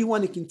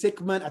 1v1 he can take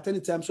man at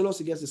any time so long as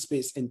he gets the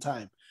space and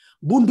time.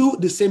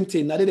 Bundu the same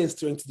thing, now they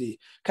strength day.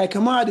 Kai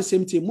Kamara the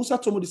same thing, Musa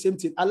Tomo the same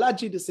thing,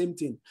 Alaji the same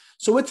thing.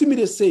 So what me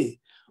they say,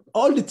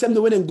 all the time they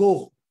when they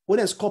go, when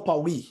they score per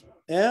we,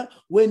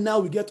 when now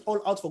we get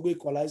all out for go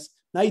equalize.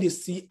 Now you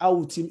see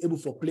our team able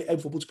for play,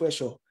 able for put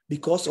pressure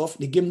because of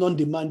the game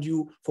non-demand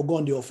you for go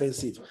on the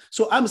offensive.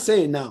 So I'm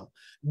saying now,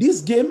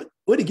 this game,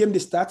 when the game they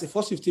start, the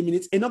first 15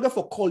 minutes, it's not going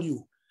for call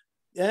you.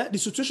 Yeah, the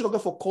situation not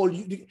going for call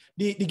you.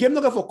 The game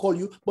not going for call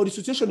you, but the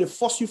situation they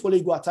force you for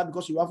go attack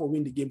because you have to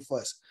win the game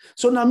first.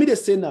 So now me they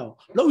say now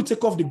we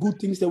take off the good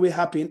things that will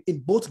happen in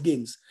both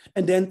games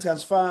and then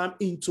transfer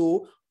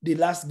into the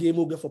last game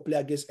we'll get for play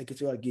against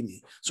Equatorial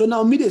Guinea. So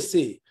now me they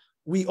say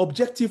we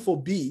objective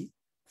for B.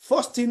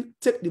 First thing,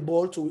 take the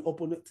ball to the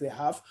opponent to the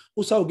half.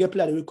 Also, we get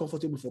player that we're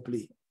comfortable for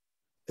play.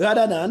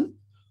 Rather than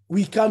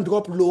we can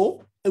drop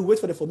low and wait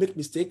for them to make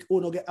mistake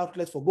or not get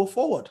outlet for go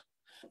forward.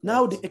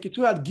 Now the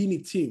Equatorial Guinea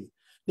team,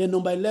 the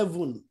number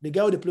 11, the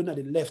guy with the play at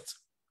the left.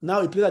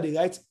 Now he plays at the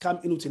right, come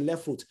in with the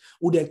left foot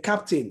with the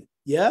captain.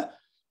 Yeah,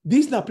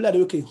 this is not player that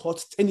we can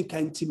hurt any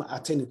kind of team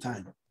at any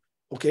time.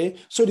 Okay,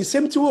 so the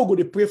same thing we'll go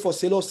to pray for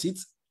Sailor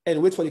seats and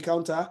wait for the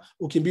counter.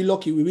 We can be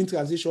lucky, we win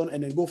transition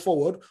and then go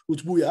forward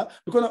with Buya.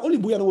 Because not only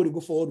Buya know what to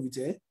go forward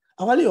with,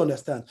 I really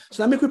understand.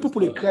 So I make people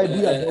cry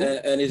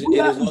Buya. And it is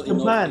not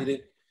enough.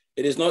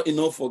 It is not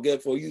enough for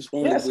use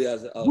only Buya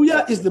as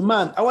Buya is the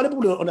man. I want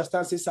people to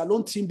understand, say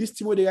Salon team, this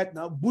team where they right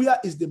now, Buya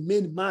is the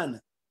main man.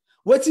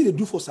 What did they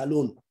do for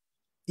Salon?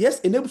 Yes,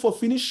 enable for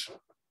finish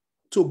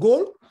to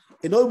goal,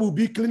 enable will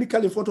be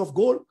clinical in front of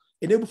goal,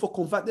 enable for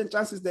converting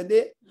chances then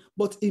they.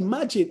 But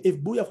imagine if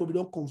Buya for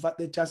don't convert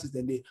their chances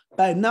then they.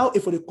 By now,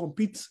 if they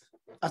compete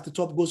as the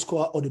top goal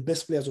scorer or the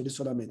best players of this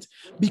tournament,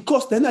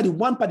 because then are the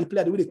one party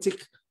player the way they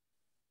take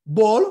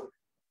ball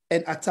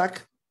and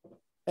attack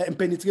and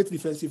penetrate the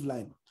defensive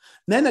line.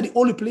 Then are the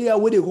only player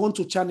where they run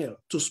to channel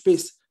to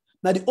space.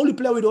 Now the only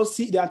player we don't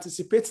see they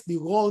anticipate the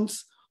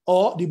runs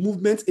or the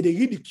movement, and they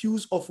read the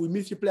cues of we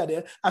midfield player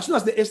there. As soon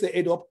as they ace the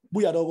head up,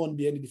 Booyah don't run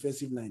behind the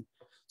defensive line.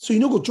 So you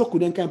know go joke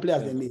with them kind of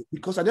players then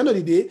because at the end of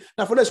the day,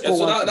 now for the score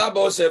so that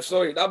ball,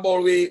 that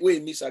ball we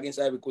miss against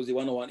Ivory because the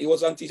 1-1.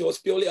 It was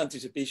purely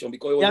anticipation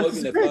because it was not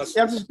even a pass.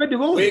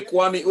 Where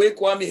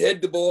Kwame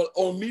head the ball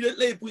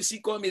immediately. We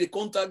see Kwame they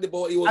contact the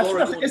ball. He was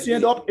already on his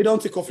way. It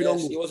don't take off.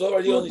 Yes, he was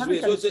already on his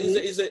way.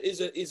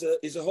 So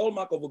it's a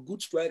hallmark of a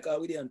good striker.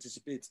 We didn't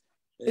anticipate.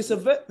 It's a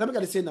very. Let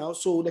me say now.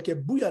 So like a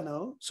Booyah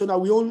now. So now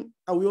we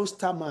own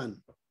star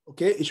man.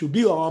 Okay, it should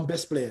be our own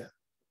best player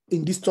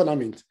in this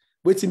tournament.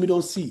 Waiting, we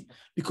don't see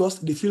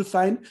because they feel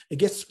fine. It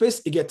gets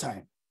space, it get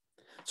time.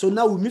 So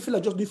now we feel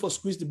like just need for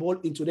squeeze the ball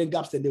into the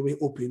gaps, then they will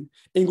open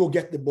and go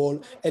get the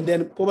ball, and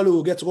then probably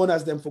we'll get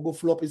runners them for go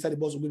flop inside the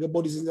box. We'll get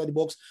bodies inside the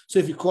box. So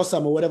if you cross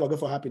them or whatever, go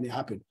for happen, it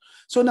happen.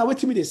 So now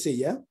wait me they say,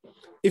 yeah.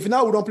 If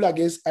now we don't play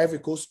against Ivory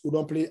Coast, we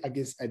don't play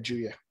against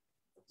Algeria,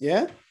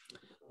 yeah.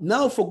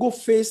 Now for go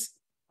face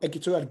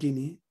Equatorial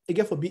Guinea, it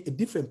get for be a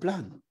different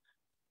plan,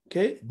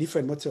 okay,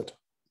 different method,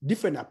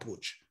 different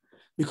approach,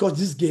 because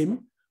this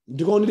game.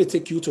 They only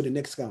take you to the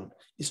next round.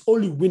 It's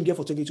only win game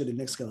for taking you to the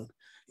next round.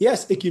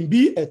 Yes, it can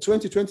be a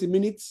 20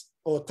 minutes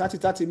or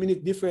 30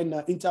 minute different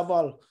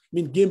interval,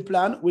 game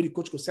plan where the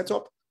coach could set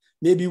up.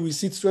 Maybe we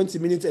sit 20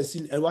 minutes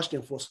and watch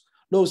them first.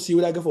 Now see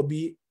what I get for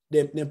be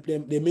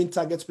the main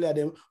target player,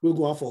 then we'll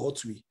go on for hot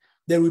three.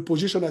 Then we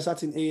position a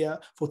certain area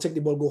for take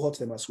the ball, go hot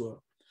them as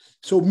well.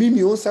 So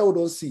me on side, we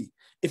don't see.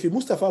 If you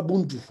Mustafa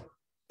Bundu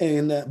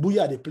and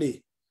Booyah they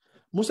play,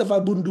 Mustafa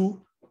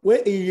Bundu,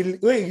 where he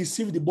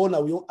received the ball now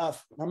we don't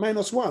have a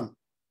 -1.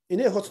 And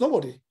it hurts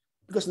nobody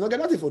because not get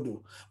nothing for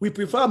do. We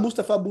prefer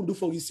Mustafa Bundu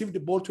for receive the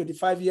ball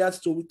 25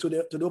 yards to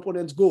the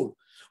opponent's goal.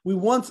 We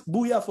want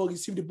Booyah for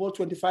receive the ball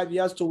 25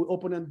 yards to the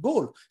opponent's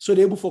goal. So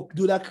they're able to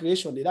do that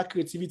creation, that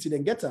creativity,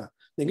 then get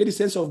the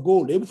sense of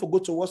goal. They're able to go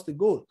towards the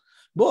goal.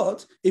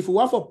 But if we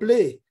want to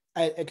play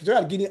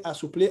Equatorial Guinea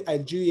as we play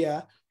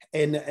Algeria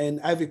and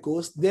Ivory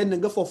Coast, then they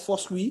go for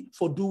first we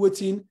for do what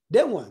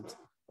they want.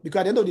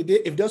 Because at the end of the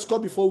day, if they score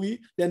before we,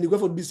 then they go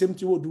for the same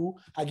thing we'll do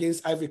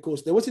against Ivory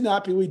Coast. Then what's in the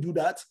happy when we do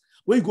that?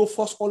 When you go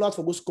first all out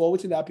for go score,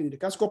 what's in the happy? They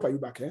can't score by you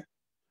back,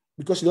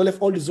 because you don't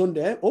left all the zone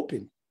there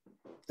open.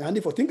 And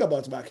if you think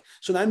about back,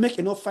 so now I make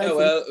enough fine.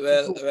 Well,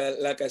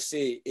 like I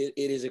say, it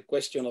is a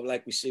question of,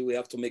 like we say, we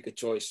have to make a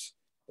choice.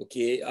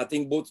 Okay, I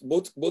think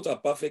both are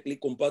perfectly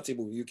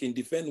compatible. You can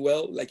defend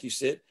well, like you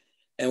said,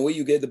 and when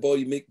you get the ball,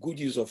 you make good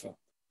use of her.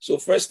 So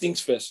first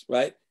things first,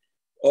 right?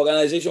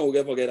 Organization will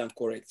get forget and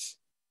correct.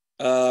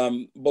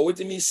 But what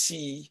me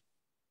see,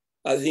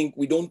 I think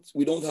we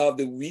don't have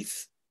the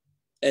width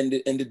and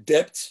the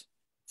depth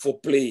for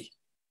play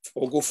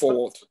or go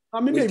forward.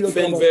 We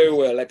defend very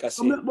well, like I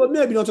said. But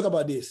maybe not talk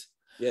about this.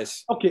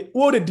 Yes. Okay,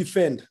 all they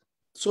defend.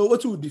 So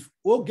what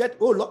we'll get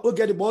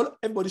the ball,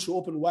 everybody should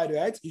open wide,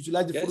 right?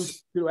 Utilize the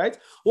full, right?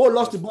 Or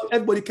lost the ball,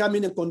 everybody come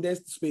in and condense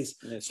the space.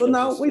 Yes, so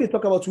now when you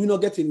talk about we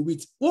not getting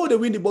width, they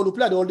win the ball, we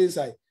play the whole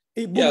inside.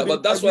 Yeah,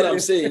 but that's what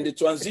I'm saying. The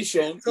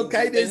transition. So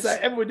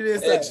everybody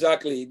inside.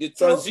 Exactly. The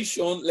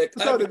transition, like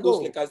Ivory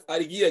Coast, like I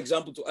give you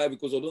example to Ivory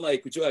Coast. I don't know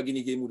Equatorial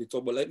Guinea game with the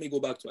top, but let me go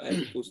back to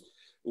Ivory Coast.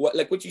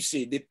 Like what you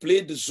say, they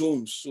played the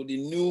zones, so they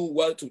knew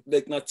what to,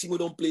 like now Timo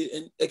don't play,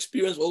 and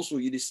experience also,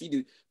 you see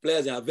the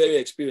players, they are very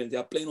experienced, they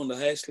are playing on the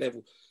highest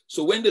level.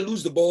 So when they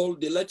lose the ball,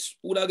 they let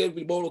Uda get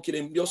the ball, okay,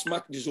 then just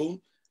mark the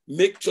zone,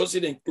 make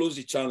choices and close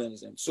the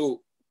challenge. And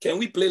so can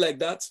we play like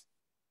that?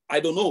 I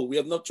don't know. We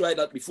have not tried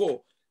that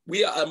before.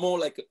 We are more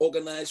like an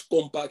organized,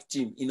 compact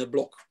team in a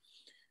block.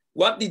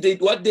 What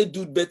they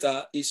do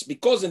better is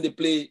because when they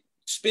play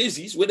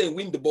spaces where they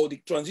win the ball, the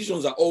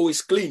transitions are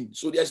always clean.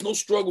 So there's no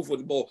struggle for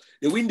the ball.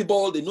 They win the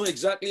ball, they know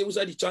exactly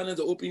where the channels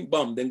are opening,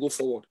 bam, then go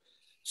forward.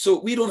 So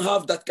we don't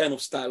have that kind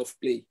of style of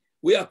play.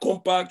 We are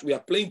compact, we are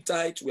playing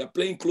tight, we are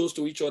playing close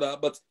to each other.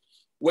 But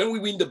when we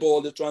win the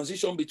ball, the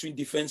transition between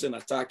defense and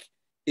attack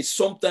is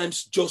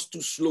sometimes just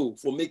too slow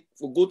for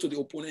go to the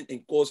opponent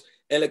and cause.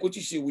 And like what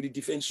you see with the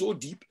defense so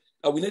deep,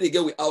 and we need to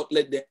get with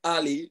outlet the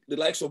alley, the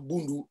likes of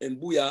Bundu and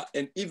Booyah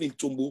and even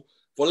Tumbo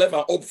for left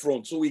and up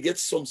front. So we get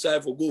some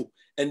side for goal.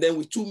 And then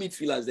with two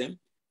midfielders, them,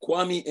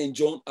 Kwame and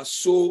John are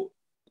so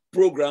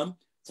programmed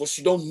for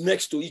sit down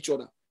next to each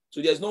other.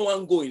 So there's no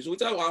one going. So what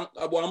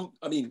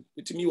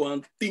to me, what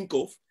I think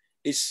of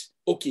is,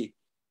 okay,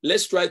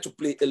 let's try to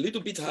play a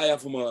little bit higher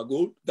from our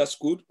goal. That's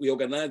good. We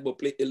organize, but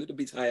play a little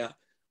bit higher.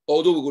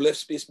 Although we go left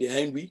space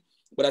behind we.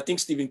 But I think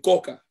Stephen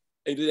Corker,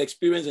 and the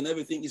experience and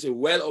everything, is a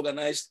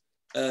well-organized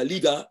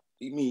leader.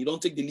 I mean, you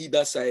don't take the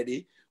leader side.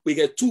 We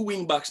get two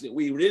wing backs that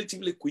we're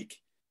relatively quick,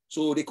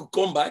 so they could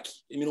come back,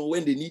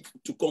 when they need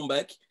to come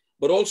back,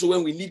 but also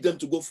when we need them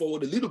to go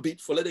forward a little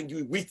bit for letting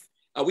give width.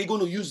 Are we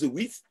going to use the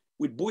width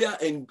with Booyah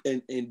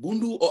and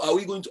Bundu, or are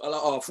we going to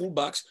allow our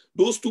fullbacks,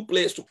 those two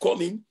players, to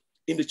come in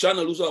the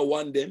channel, who are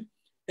one them,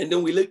 and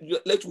then we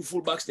let two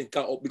fullbacks then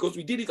cut up, because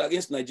we did it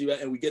against Nigeria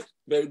and we get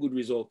very good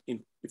result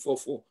in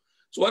 4-4.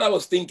 So what I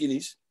was thinking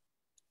is,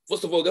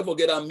 first of all, don't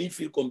forget our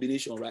midfield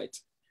combination, right?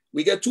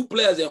 We get two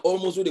players and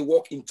almost when they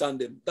walk in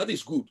tandem. That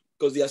is good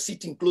because they are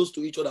sitting close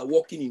to each other,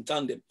 walking in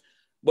tandem.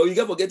 but you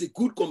got to get a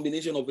good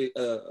combination of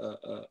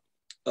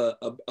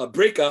a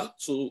breaker.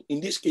 So in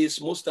this case,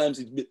 most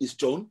times it's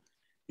John.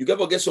 You got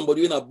to get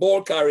somebody in a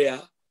ball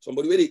carrier,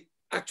 somebody where they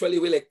actually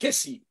like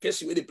Kessie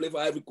where they play for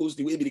Ivory Coast,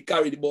 the way they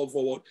carry the ball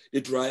forward,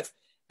 they drive,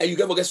 and you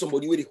got to get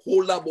somebody where they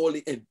hold that ball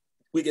and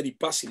we get the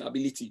passing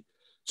ability.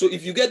 So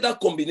if you get that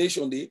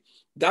combination there,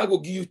 that will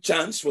give you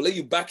chance for let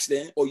you backs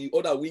there or you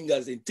other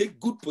wingers and take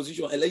good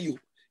position and let you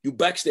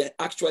backs there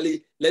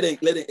actually let them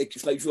like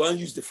if you want to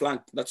use the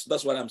flank,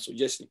 that's what I'm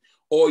suggesting.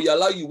 Or you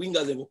allow your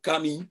wingers and will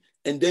come in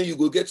and then you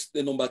go get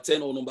the number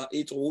 10 or number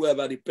 8 or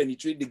whoever they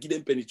penetrate, they give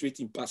them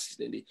penetrating passes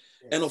then they.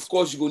 Yes. And of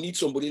course you go need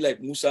somebody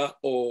like Musa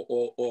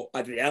or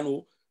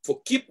Adriano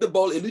for keep the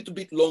ball a little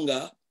bit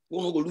longer.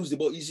 We're not gonna lose the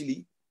ball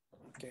easily.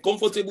 Okay.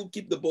 Comfortable,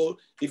 keep the ball.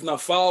 If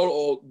not foul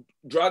or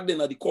drag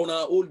them at the corner,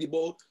 hold the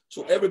ball.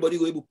 So everybody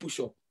will able to push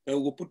up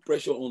and we'll put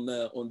pressure on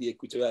the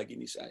Equatorial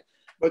Guinea side.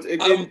 But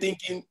again, I'm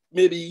thinking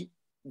maybe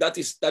that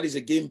is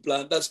a game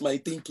plan. That's my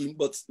thinking,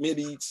 but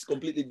maybe it's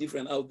completely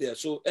different out there.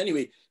 So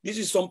anyway, this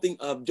is something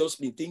I've just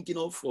been thinking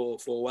of for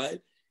a while.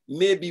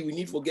 Maybe we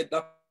need to get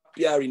that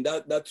PR in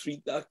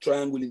that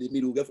triangle in the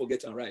middle. We'll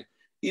forget and right.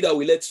 Either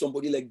we let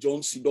somebody like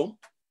John sit down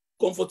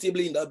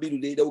comfortably in that middle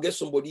there. They will get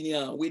somebody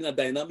near win a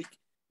dynamic.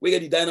 We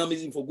get the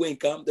dynamism for going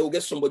camp. They will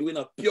get somebody win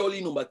a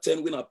purely number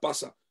 10 win a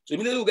passer. So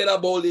immediately we get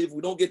that ball. If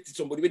we don't get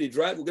somebody where they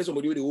drive, we'll get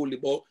somebody where they hold the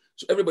ball.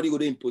 So everybody go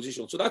there in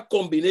position. So that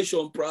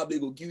combination probably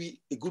will give you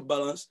a good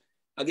balance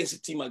against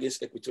a team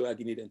against Equatorial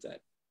Guinea then time.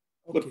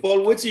 Okay. But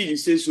Paul, what you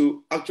say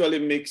so actually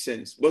makes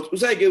sense. But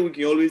what again we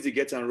can always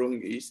get and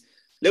wrong is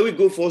let we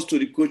go first to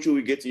the coach who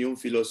we get your own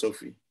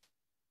philosophy.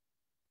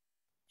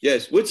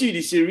 Yes, what you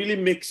say really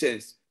makes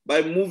sense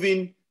by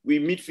moving we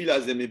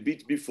midfielders them a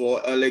bit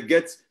before like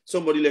get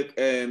somebody like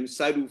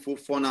Saidu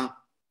Fofana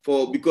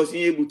for because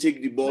he able to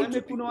take the ball.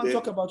 Let me not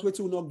talk about what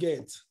you will not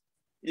get.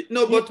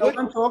 No, but I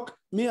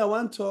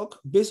want to talk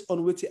based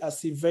on what I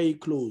see very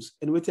close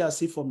and what I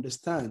see from the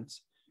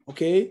stands.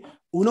 Okay,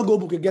 we not go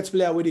book a get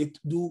player where they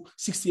do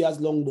 60 yards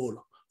long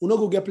ball. We not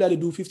go get player they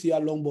do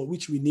 50-yard long ball,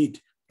 which we need.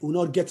 We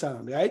not get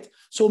on right.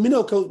 So I'm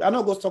not going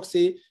to talk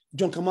say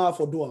John Kamara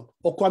for Doha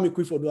or Kwame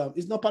Kwi for Doha.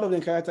 It's not part of the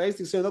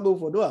characteristics. So I'm not going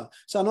for Doha.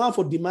 So I don't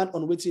for demand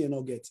on what you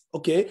not get.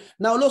 Okay.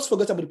 Now let's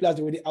forget about the players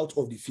already out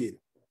of the field,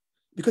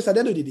 because at the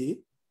end of the day,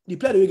 the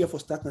player that we get for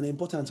start and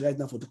important right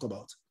now for talk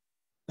about.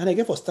 And I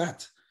get for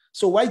start.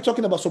 So why you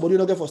talking about somebody who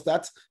don't get for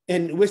start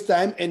and waste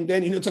time and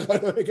then talk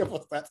about get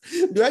for start?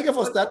 Do I get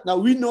for start? Now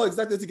we know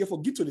exactly what to get for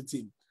get to the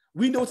team.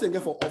 We know what to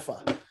get for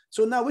offer.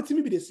 So now what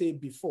maybe they say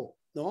before?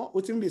 No,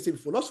 what maybe they say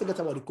before? Let's forget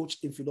about the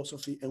coaching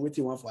philosophy and what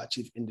you want to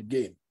achieve in the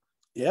game.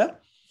 Yeah.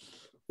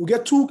 We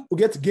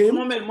get game.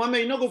 Moment,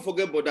 you're not gonna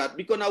forget about that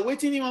because now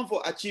waiting anyone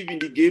for achieving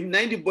the game,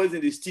 90 boys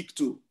in the stick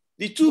to.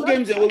 The two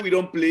games and what we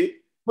don't play.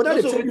 But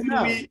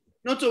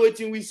not so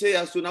waiting we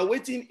say so now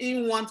waiting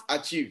in want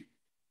achieve.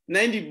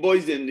 90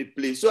 boys in the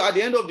play. So at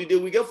the end of the day,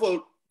 we get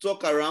for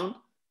talk around,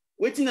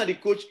 waiting at the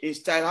coach in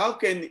style. How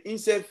can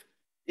himself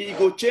he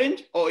go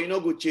change or he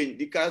not go change?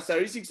 The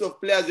characteristics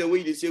of players the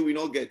way they say we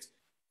not get.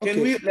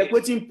 Can we like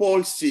waiting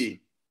Paul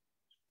say?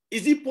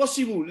 Is it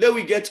possible? Let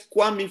we get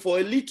Kwame for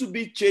a little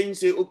bit change.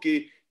 Say,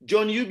 okay,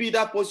 John, you be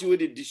that person where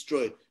they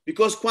destroy.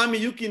 Because Kwame,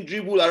 you can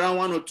dribble around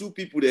one or two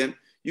people then.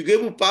 You can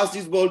able pass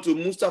this ball to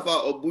Mustafa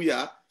or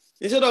Buya.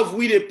 Instead of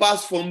we they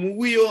pass from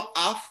Muyo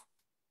half,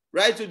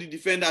 right to the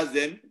defenders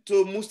then,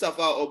 to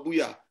Mustafa or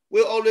Buya.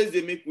 Where always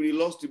they make we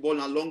lost the ball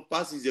and long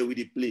passes there with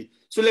the play.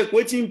 So like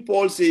waiting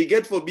Paul say,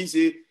 get for B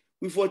say,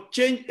 we for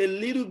change a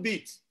little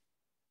bit.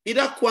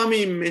 Either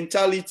Kwame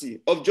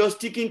mentality of just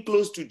sticking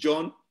close to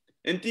John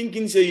and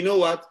thinking, say, you know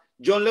what,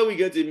 John, let we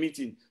get a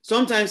meeting.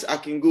 Sometimes I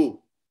can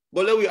go,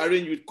 but let we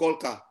arrange with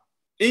Kolka.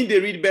 In they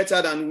read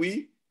better than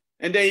we,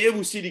 and then you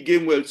will see the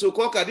game well. So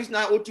Kolka, this is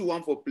now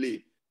 0-2-1 for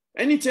play.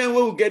 Anytime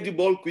we will get the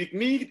ball quick,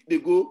 me they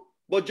go,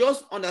 but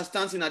just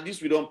understanding that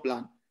this we don't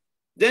plan.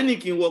 Then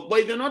it can work. But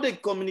if you're not they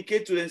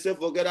communicate to themselves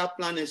or get that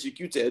plan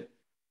executed,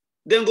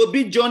 then go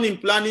beat John in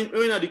planning,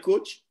 even at the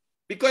coach.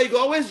 Because you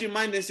always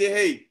remind them, say,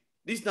 hey,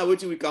 this is not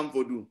what we come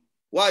for do.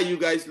 Why are you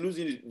guys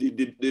losing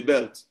the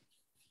belt?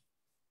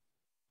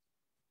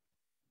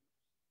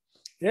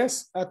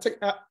 Yes, I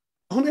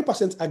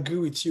 100% agree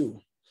with you.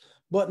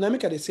 But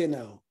Namika, they say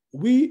now,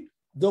 we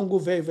don't go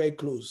very, very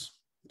close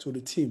to the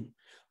team.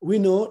 We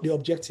know the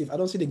objective. I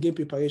don't see the game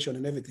preparation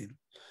and everything.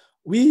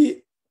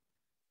 We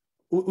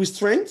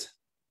strength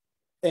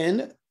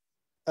and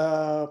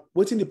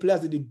waiting the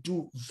players that they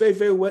do very,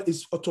 very well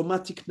is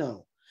automatic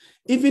now.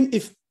 Even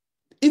if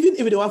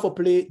they want to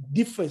play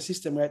different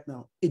system right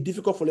now, it's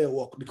difficult for them to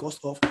work because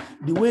of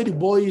the way the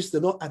boys, they're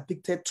not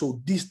addicted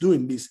to this,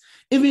 doing this.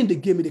 Even in the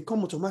game, they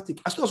come automatic.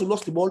 As soon as we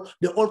lost the ball,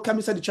 they all come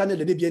inside the channel,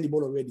 they behind the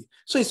ball already.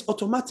 So it's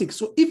automatic.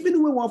 So even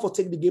when we want to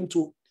take the game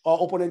to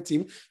our opponent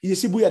team, you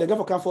see, Buya, they go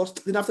for come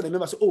first, then after the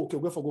members say, oh, okay,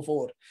 go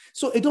forward.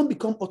 So it don't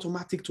become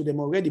automatic to them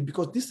already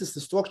because this is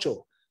the structure.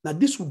 Now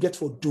this will get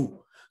for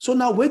do. So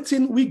now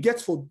waiting, we get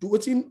for do,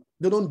 waiting,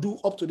 they don't do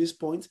up to this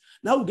point.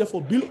 Now we get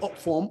for build up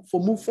form for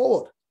move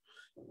forward.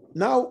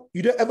 Now,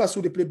 you don't ever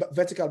see they play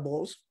vertical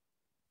balls.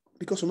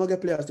 because we not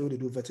get players the way they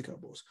do vertical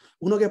balls.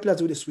 We not get players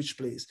the way they switch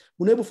plays.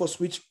 We're not able for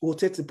switch,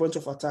 rotate the point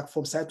of attack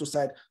from side to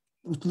side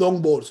with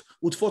long balls,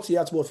 with 40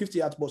 yards ball, 50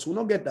 yards balls. We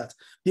not get that.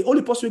 The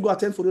only person we go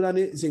attend for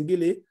Donane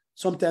Zengile,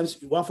 sometimes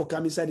one for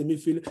come inside the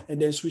midfield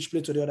and then switch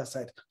play to the other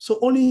side. So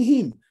only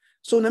him.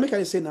 So now make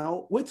I say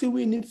now, what do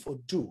we need for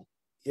do,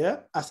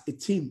 yeah, as a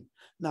team?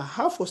 Now,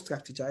 how for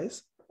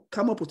strategize,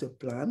 come up with a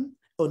plan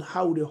on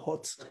how they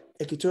hot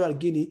Equatorial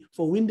Guinea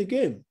for win the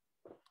game.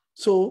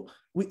 So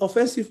we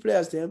offensive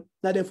players them,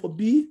 now therefore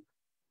be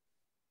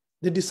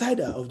the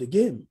decider of the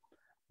game.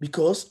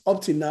 Because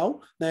up till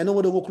now I know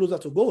when they go closer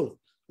to goal.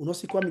 We not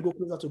see Kwame go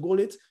closer to goal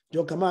it.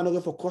 John Kama not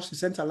go for cross the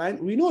center line.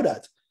 We know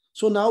that.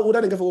 So now we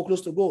don't get for go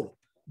close to goal.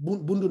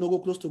 Bundu no go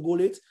close to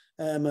goal it.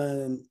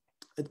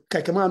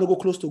 Kaikama no go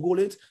close to goal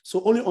it.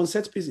 So only on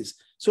set pieces.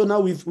 So now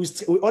we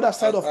other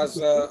side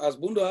as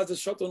Bundo has a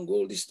shot on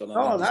goal this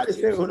tournament. No, that is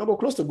we're not go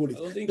close to goal it. I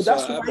don't think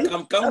so.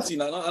 I'm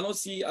counting. I don't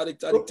see. I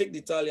take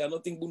the tally. I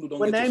don't think Bundo don't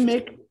when get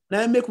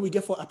I make we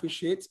get for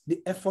appreciate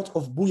the effort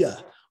of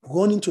Buya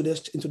running into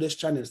these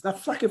channels. Now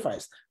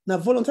sacrifice. Now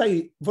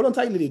voluntarily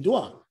they do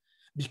it.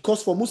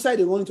 Because for Musa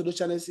they run into those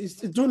channels, it's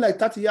doing like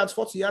 30 yards,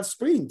 40 yards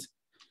sprint.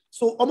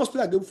 So almost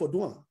play a game for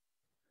doing.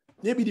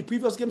 Maybe the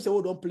previous games they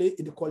will don't play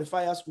in the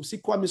qualifiers. We see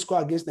Kwame score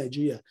against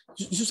Nigeria.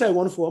 You say he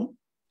won from?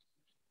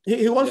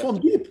 He won from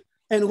deep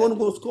and one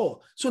goal score.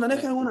 So the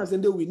next one as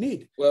we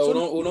need. Well,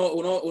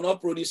 so, we not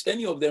produce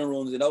any of them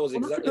runs, and that was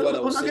exactly what I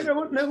was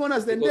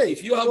saying.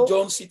 If you have so,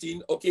 John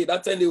sitting, okay,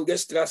 that time they will get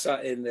Strasser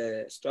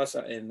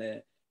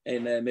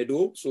and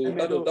Meadow. So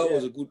that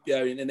was a good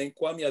pairing. And then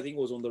Kwame, I think,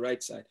 was on the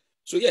right side.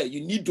 So yeah, you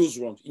need those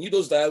runs. You need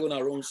those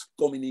diagonal runs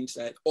coming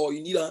inside, or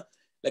you need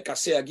like I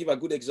say, I give a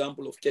good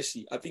example of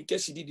Kessie. I think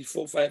Kessie did it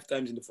 4 or 5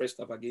 times in the first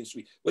half against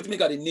we. But to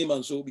make out the name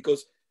and so,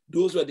 because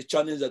those were the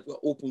channels that were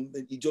open,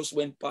 and it just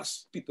went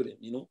past people,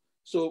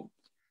 So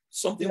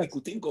something we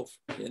could think of,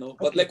 But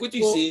okay. Like what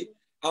you say,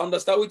 I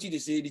understand what you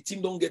say. The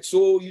team don't get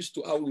so used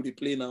to how they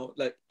play now.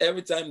 Like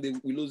every time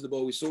we lose the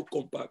ball, we're so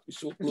compact, we're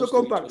so close.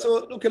 So compact.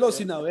 So okay, let's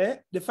see now.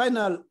 The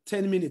final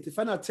 10 minutes,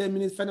 final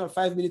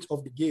 5 minutes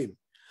of the game.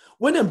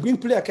 When they bring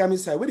player come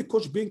inside, when the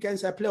coach bring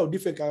inside player of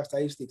different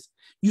characteristics,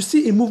 you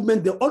see a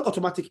movement, they're all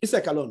automatic. It's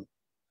like KALLON.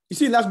 You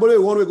see last ball,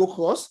 one way go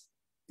cross,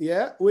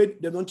 yeah, where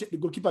they don't check the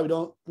goalkeeper, we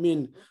don't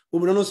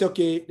say,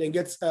 okay, then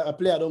get a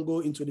player don't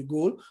go into the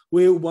goal,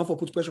 where we want to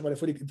put pressure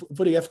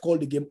before they have called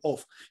the game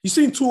off. You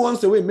see in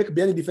 2-1 the way make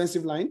behind the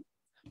defensive line,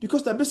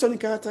 because they're based on the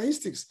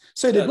characteristics.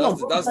 So they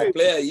that's the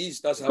player he is.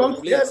 That's how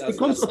he plays. It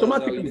comes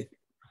automatically.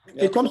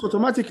 It comes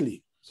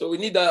automatically. So we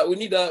need that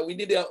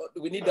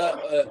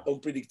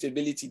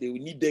unpredictability. We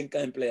need them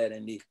kind of player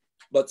and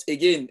but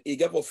again, it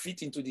got to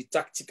fit into the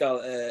tactical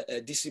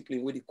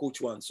discipline where the coach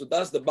wants. So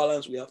that's the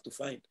balance we have to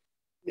find.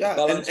 Yeah,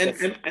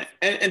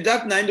 and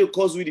that 9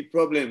 cause with the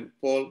problem,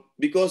 Paul,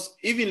 because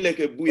even like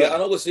a Buya. Well, I'm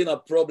not going to say a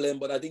problem,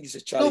 but I think it's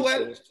a challenge. No,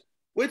 well,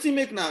 what you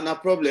make now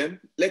problem?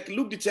 Like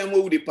look the time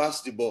where they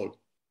pass the ball.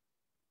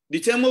 The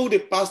time where they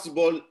pass the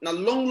ball, now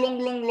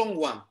long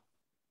one.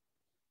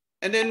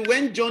 And then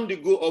when John they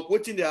go up,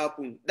 what thing they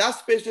happen? That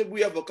space where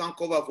we have a can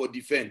cover for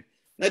defend.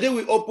 Now then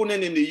we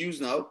opponent and they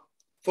use now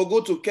for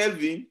go to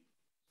Kelvin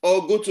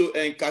or go to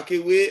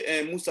Kakewe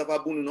and Mustafa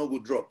Bunu no go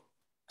drop.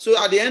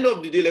 So at the end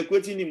of the day, like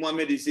what in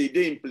Mohamed they say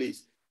they in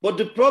place. But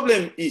the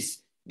problem is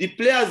the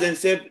players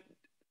themselves,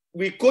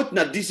 we coach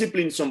not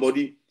discipline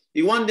somebody.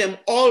 We want them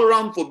all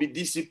around for be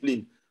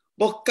disciplined.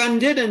 But can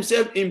they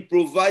themselves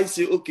improvise,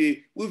 say,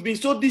 okay, we've been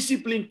so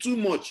disciplined too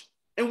much.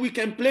 And we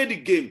can play the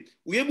game.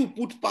 We're able to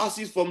put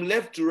passes from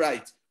left to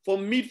right,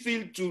 from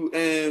midfield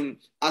to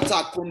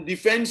attack, from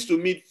defense to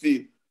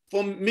midfield,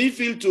 from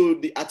midfield to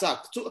the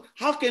attack. So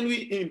how can we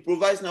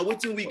improvise now? What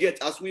can we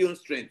get as we own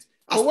strength?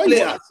 As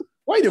players.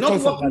 Why you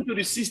not working to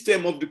the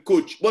system of the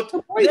coach, but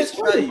let's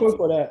try it.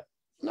 For that?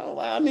 No,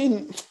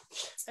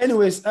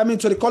 anyways,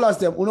 to the callers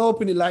them, we not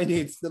open the line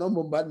hits. They don't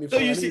bombard me. So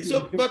you see,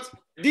 but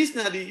this is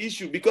not the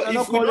issue, because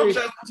if we don't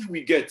try, what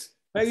we get?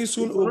 Very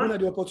soon, we're going to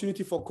have the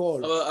opportunity for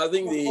call. I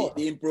think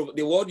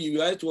the word you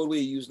right word we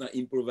use now,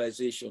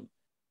 improvisation.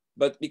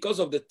 But because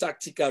of the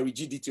tactical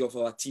rigidity of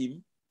our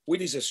team,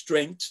 which is a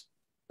strength,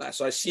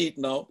 so I see it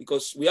now,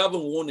 because we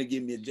haven't won a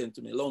game yet,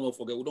 gentlemen. Let's not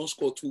forget, we don't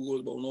score 2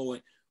 goals, but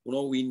we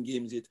don't win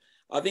games yet.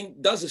 I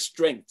think that's a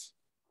strength.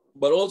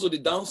 But also the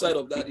downside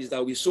of that is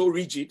that we're so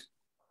rigid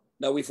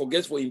that we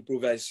forget to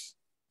improvise.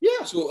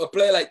 Yeah. So a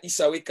player like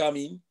Isawe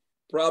coming,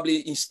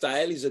 probably in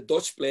style, he's a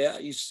Dutch player.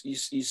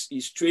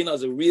 He's trained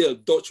as a real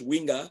Dutch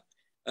winger,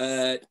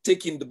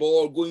 taking the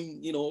ball,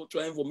 going,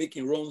 trying for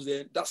making runs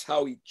there. That's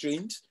how he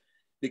trains,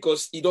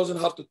 because he doesn't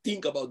have to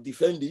think about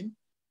defending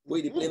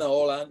where they play now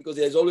all on, because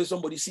there's always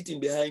somebody sitting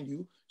behind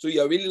you. So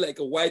you're really like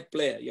a wide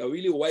player. You're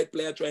really a wide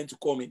player trying to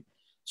come in.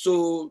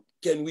 So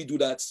can we do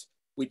that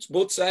with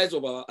both sides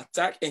of our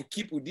attack and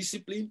keep with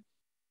discipline?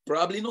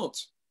 Probably not,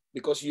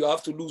 because you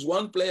have to lose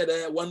one player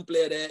there,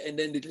 and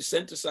then the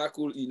center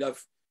circle, you have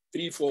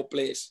 3-4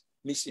 players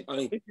missing.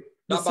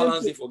 That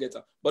balance they forget.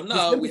 But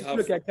now we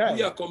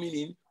are coming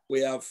in.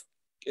 We have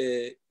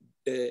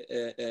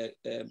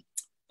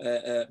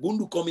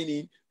Bundu coming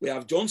in, we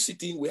have John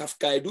sitting, we have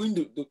Kai doing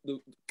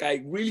the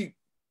Kai really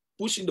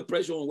pushing the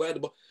pressure on where the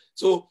ball.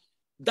 So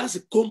that's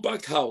a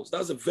compact house.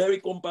 That's a very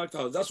compact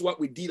house. That's what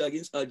we did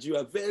against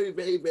Algeria very,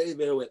 very, very,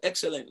 very well,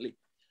 excellently.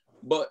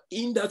 But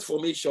in that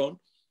formation,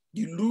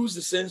 you lose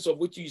the sense of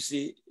what you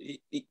say.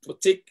 It will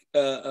take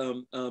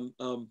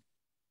how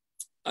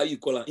you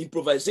call it,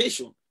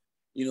 improvisation,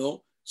 you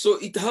know. So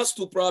it has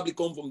to probably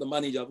come from the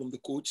manager, from the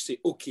coach, say,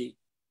 okay,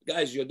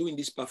 guys, you're doing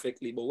this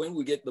perfectly. But when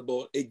we get the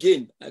ball,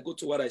 again, I go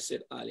to what I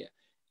said earlier.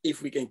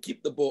 If we can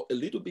keep the ball a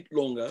little bit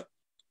longer,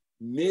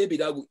 maybe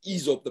that will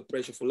ease up the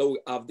pressure for we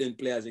have then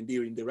players in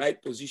there in the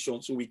right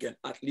position so we can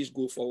at least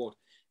go forward,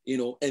 you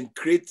know, and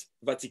create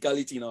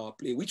verticality in our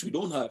play, which we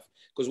don't have.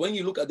 Because when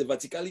you look at the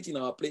verticality in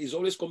our play, it's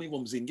always coming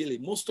from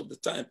Zengele. Most of the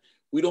time,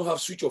 we don't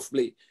have switch of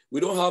play. We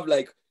don't have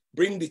like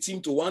bring the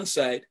team to one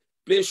side,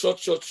 play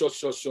short,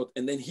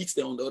 and then hit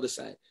them on the other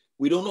side.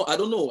 We don't know. I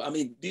don't know. I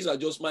mean, these are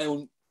just my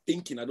own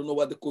thinking. I don't know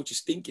what the coach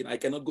is thinking. I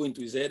cannot go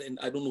into his head, and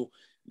I don't know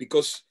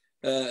because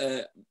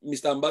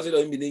Mr. Ambassador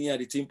in at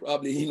the team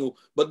probably, you know,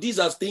 but these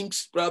are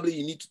things probably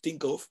you need to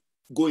think of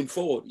going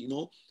forward, you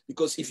know,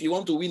 because if you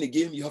want to win a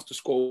game, you have to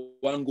score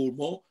one goal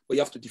more, but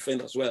you have to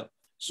defend as well.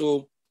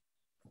 So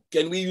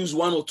can we use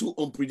one or two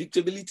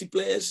unpredictability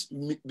players?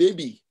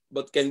 Maybe,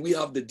 but can we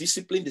have the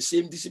discipline, the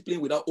same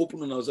discipline without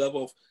opening ourselves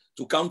off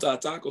to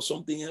counter-attack or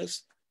something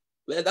else?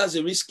 Well, that's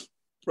a risk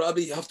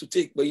probably you have to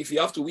take. But if you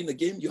have to win the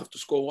game, you have to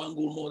score one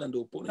goal more than the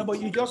opponent. No,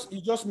 but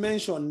you just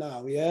mentioned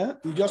now, yeah?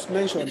 You just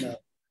mentioned now.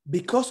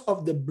 Because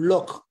of the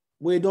block,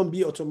 where it don't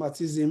be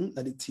automatism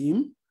at the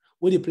team,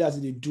 where the players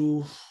they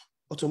do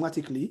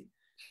automatically,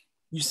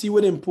 you see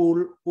when they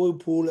pull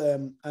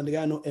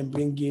Andriano and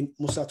bring in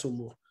Musa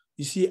Tomo.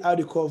 You see how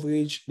the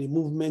coverage, the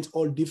movement,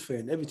 all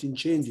different. Everything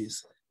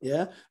changes.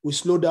 Yeah, we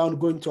slow down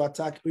going to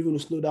attack. We're going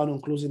to slow down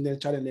on closing the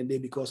challenge and day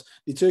because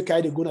the turn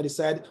carry the gun at the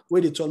side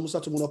where they turn Musa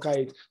to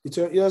carry it. The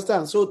turn, you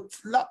understand? So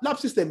lap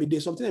system every day,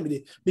 something every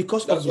day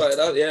because that's why.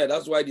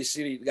 That's why the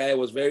Siri guy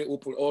was very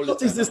open all the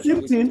time. It's the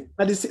same thing.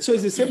 So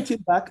it's the same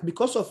thing back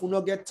because of we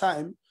not get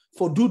time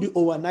for do the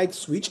overnight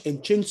switch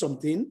and change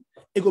something.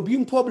 It will be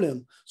a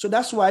problem. So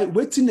that's why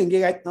waiting and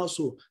get right now.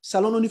 So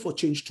Salon only for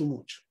change too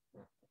much.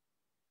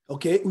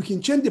 Okay, we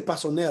can change the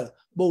personnel,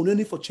 but we don't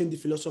need to change the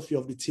philosophy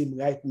of the team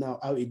right now,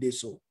 how it is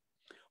so.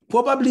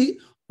 Probably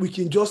we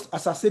can just,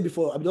 as I said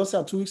before, I don't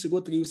say 2 weeks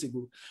ago, 3 weeks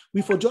ago,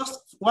 we for just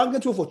one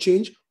get for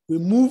change, we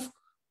move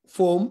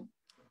from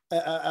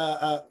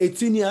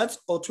 18 yards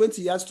or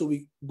 20 yards to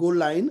we goal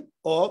line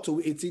or to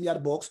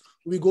 18-yard box,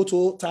 we go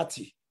to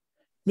 30.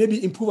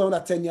 Maybe improve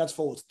another 10 yards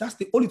forward. That's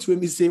the only thing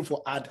we say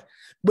for add.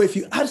 But if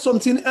you add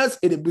something else,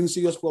 it brings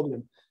serious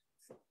problem.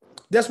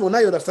 That's what now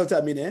you understand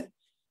what I mean, eh?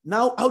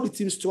 Now, how the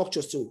team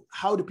structures, so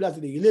how the players,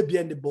 they lay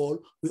behind the ball,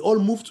 we all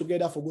move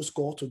together for go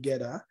score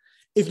together.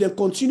 If they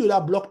continue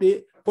that block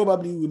day,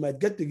 probably we might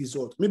get the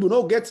result. Maybe we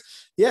don't get,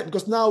 yeah,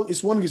 because now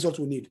it's one result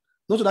we need.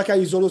 Not that kind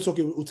of result, it's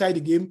okay, we'll tie the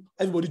game,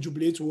 everybody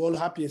jubilates, we're all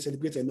happy and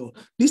celebrate and all.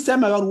 This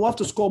time around, we have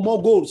to score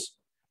more goals.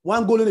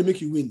 One goal and they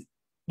make you win.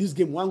 This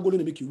game, one goal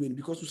and they make you win.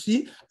 Because you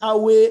see how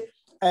we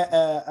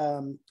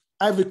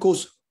Ivory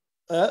Coast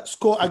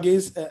score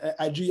against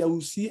Algeria,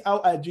 we'll see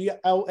how Algeria,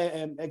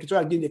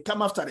 again, they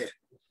come after them.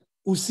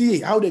 We see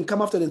how they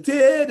come after them.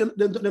 They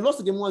lost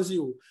the game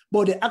 1-0,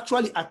 but they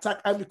actually attack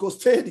Ivory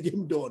Coast, the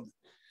game done.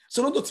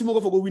 So not the team go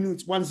for go win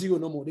with 1-0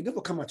 no more. They go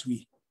for come at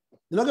we.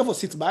 They're not going for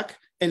sit back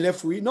and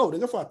left we. No, they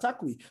go for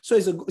attack we. So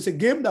it's a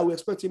game that we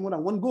expect more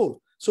than one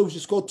goal. So we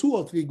should score 2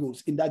 or 3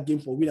 goals in that game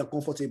for winning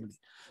comfortably.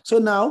 So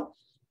now,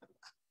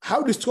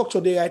 how the structure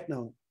they right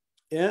now,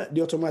 yeah,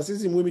 the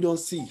automatism when we don't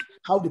see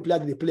how the player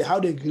they play, how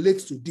they relate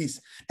to this,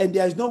 and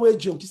there is no way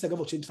John Tisa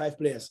going to change 5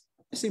 players.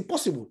 It's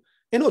impossible.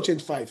 They no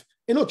change 5.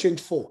 They no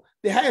change 4.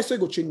 The highest way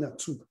go change now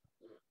 2.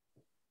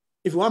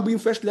 If you want to bring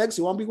fresh legs,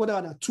 you want to bring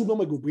whatever now 2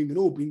 number go bring. You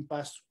know, bring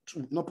past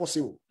 2. Not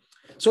possible.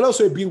 So that's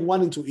why bring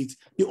 1 into it.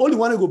 The only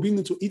one that go bring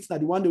into it is the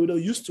one that we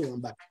don't used to run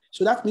back.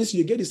 So that means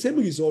you get the same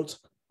result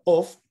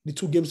of the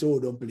 2 games that we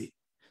don't play.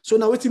 So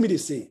now what do they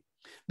say?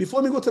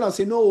 Before me go tell them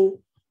say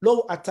no,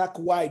 low attack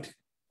wide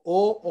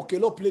or okay,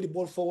 low play the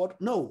ball forward.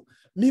 No,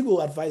 me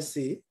go advise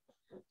say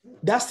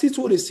that sit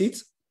where they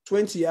sit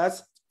 20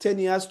 yards, 10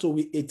 yards to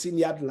the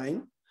 18-yard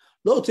line.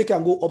 Now take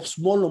and go up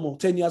small number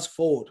 10 yards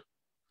forward.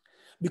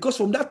 Because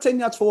from that 10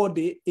 yards forward,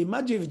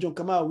 imagine if John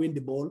Kamara win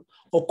the ball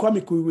or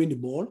Kwame Kuri win the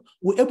ball,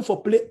 we're able to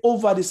play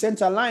over the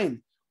center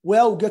line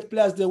where we get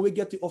players there, we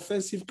get the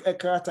offensive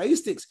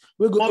characteristics.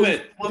 We go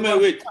Mohamed,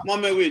 wait.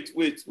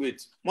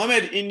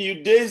 Mohamed, in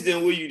your days,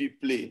 then where you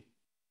play,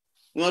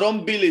 you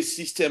don't build a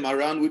system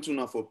around which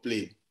one for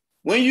play.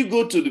 When you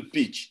go to the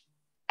pitch,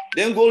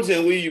 then goals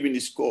and where you in the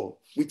score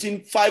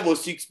within 5 or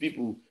 6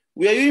 people.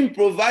 Were you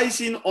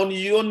improvising on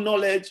your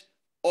knowledge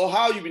or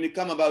how you been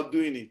come about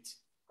doing it?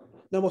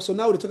 No, so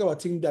now we talk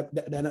about things that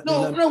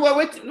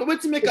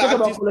wait to make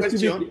a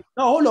question.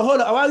 No, hold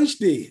on. I want each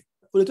day.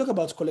 We talk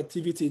about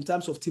collectivity in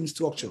terms of team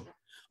structure.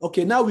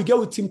 Okay, now we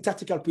go with team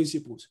tactical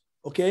principles.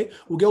 Okay,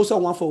 we get also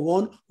 1 for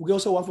 1. We get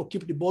also 1 for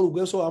keep the ball. We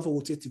get also 1 for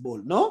rotate the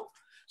ball. No,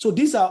 So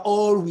these are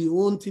all we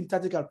own team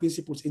tactical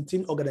principles in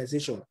team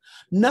organization.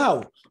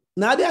 Now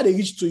they are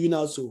reached to you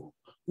now. So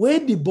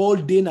when the ball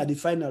then at the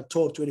final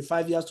third,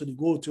 25 yards to the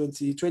goal,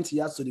 20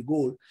 yards to the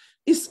goal,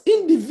 it's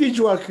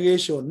individual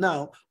creation.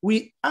 Now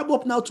we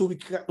up now to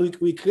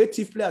we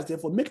creative players,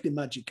 therefore make the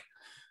magic.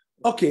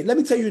 Okay, let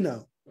me tell you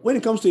now. When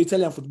it comes to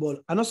Italian football,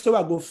 I'm not sure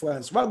where I go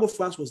France. Where I go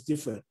France was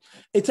different.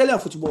 Italian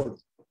football,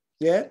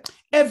 yeah,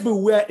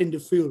 everywhere in the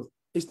field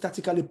is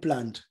tactically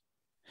planned.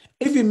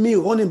 Even me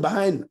running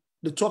behind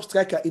the top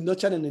striker in no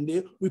channel and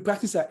day, we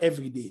practice that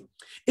every day.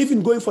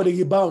 Even going for the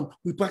rebound,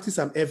 we practice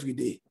them every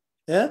day.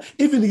 Yeah?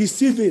 Even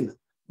receiving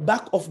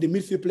back of the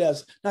midfield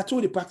players, that's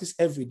what they practice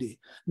every day.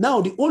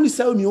 Now, the only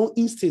side my own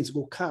instincts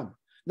go come.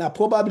 Now,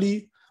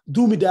 probably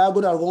do me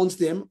diagonal runs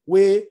them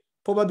where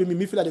probably me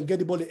midfielder they get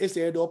the ball, they ace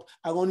head up,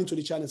 and run into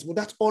the channels. But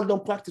that's all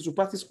done practice. We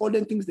practice all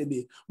them things they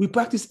do. We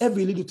practice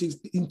every little things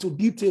into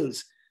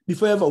details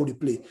before ever we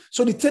play.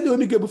 So the 10 way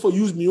we get before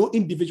use my own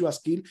individual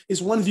skill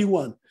is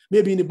 1v1.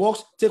 Maybe in the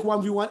box, take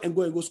 1v1 and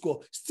go score.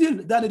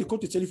 Still, that the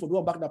coach tell you for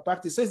doing back that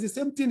practice. Says the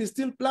same thing is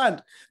still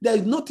planned. There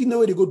is nothing the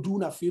way they go do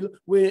in a field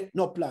where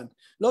not planned.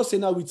 Let's say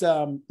now with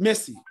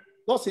Messi.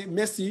 Let's say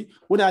Messi,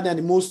 when I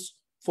the most,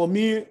 for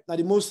me,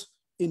 the most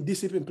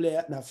indisciplined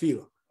player in the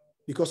field.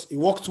 Because he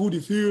walked through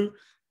the field.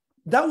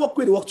 That walk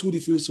where they walk through the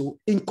field. So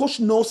in coach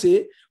now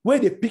say where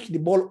they pick the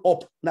ball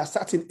up in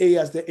certain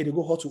areas there and they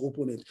go hard to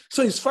opponent.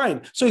 So it's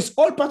fine. So it's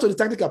all part of the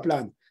tactical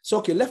plan. So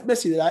okay, left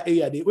Messi in that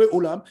area there where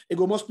Olam he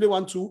go must play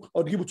 1-2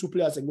 or give 2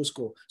 players and go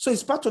score. So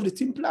it's part of the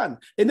team plan.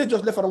 And then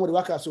just left around with the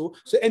worker. So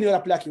any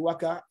other player can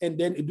work and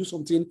then he do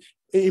something,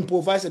 he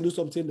improvise and do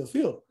something in the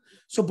field.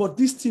 So but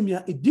this team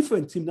here, a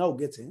different team now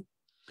getting.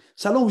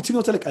 Salon we think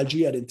not like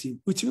Algeria than team.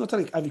 We think not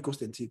like Ivory Coast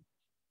than team.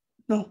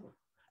 No.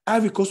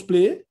 Ivory Coast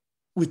play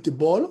with the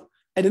ball,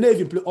 and then they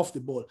even play off the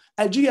ball.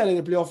 Algeria, then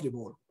they play off the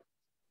ball.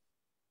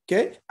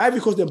 Okay?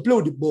 Ivory Coast, they play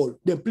with the ball.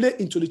 They play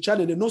into the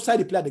channel. They no side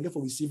the player they get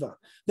for receiver.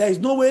 There is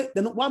no way,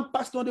 not one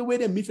pass, not the way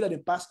they midfielder they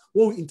pass,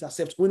 or we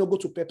intercept. We don't go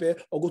to Pepe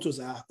or go to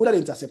Zaha. Who are the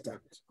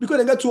interceptor? Because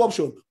they get 2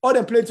 options. Or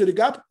they play into the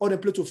gap, or they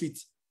play to fit.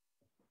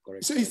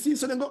 Correct. So you see,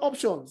 so they got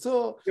options.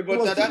 So yeah,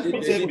 but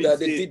they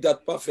did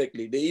that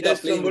perfectly. They either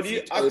play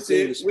somebody asked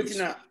what's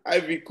in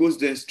Ivory Coast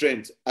then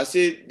strength. I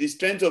say the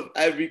strength of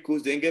Ivory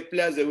Coast then get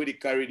players that really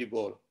carry the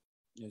ball.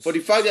 Yes. For the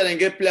fact that they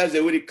get players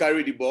that really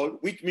carry the ball,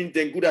 which means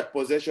they're good at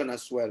possession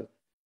as well.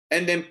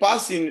 And then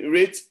passing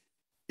rate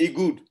is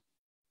good.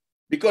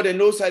 Because they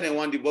know side and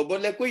want the ball.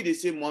 But like what they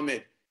say,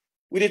 Mohamed,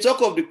 when they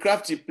talk of the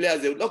crafty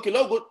players, they okay,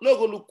 let's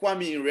go look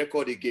Kwame in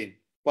record again.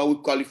 But we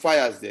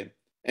qualifiers them.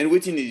 And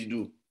what did he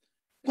do?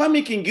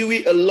 Kwame can give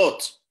you a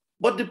lot.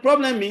 But the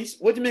problem is,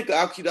 what do you make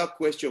ask you that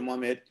question,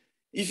 Mohamed?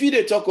 If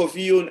you talk of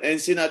Leone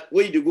and say that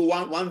where you go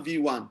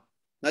 1v1,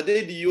 now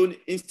they the Leone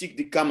instinct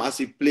they come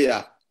as a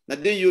player. Now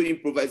they your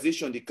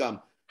improvisation they come.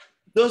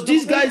 Does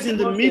these guys in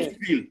the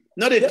midfield,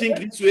 now they think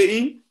this way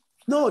in?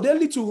 No, they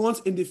need to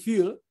runs in the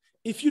field.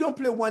 If you don't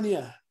play 1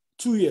 year,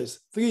 2 years,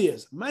 3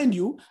 years, mind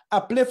you,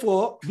 I play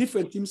for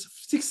different teams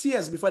 6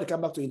 years before they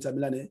come back to Inter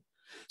Milan. Eh?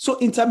 So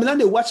Inter Milan,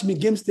 they watch me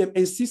games them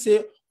and see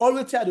say,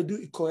 always try to do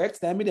it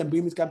correct. Then me them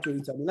bring me come to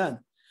Inter Milan.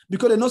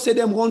 Because they don't say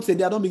them once and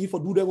they don't begin for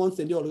do them once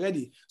and they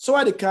already. So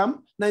why they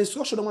come, now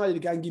instruction the one they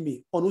can give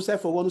me. On who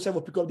side for one, who side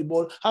for pick up the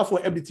ball, how for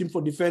help the team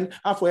for defend,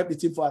 how for help the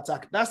team for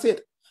attack. That's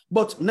it.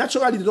 But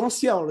naturally, they don't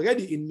see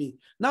already in me.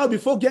 Now,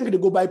 before Genk, they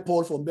go by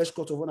Paul from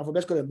Beshkot or from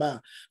Beshkot and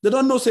Bayern. They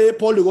don't know, say,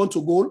 Paul, they want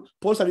to goal.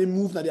 Paul's have been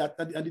moved and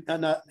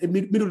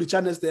middle of the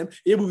channels, them,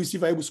 able to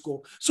receive, able to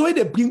score. So when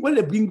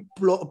they bring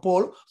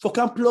Paul for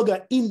can plug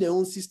in their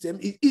own system,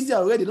 it's easy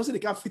already. They don't say they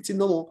can't fit in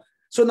no more.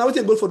 So now we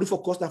can go for do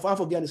for cost, now I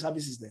forget the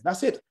services there.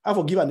 That's it. I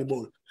forgive on the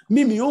ball.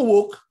 Me, my own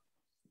work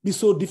be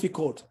so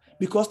difficult.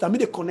 Because I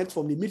made a connect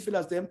from the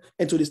midfielders them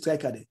and to the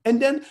striker there. And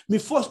then my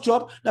first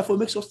job, that for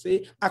make sure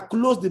say I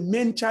close the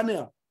main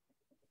channel.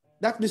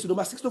 That means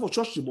number 6 for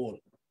touch the ball.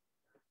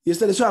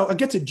 Yesterday, so I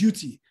get a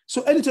duty.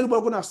 So anytime the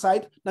ball going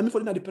outside, now me for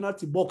the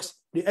penalty box,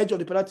 the edge of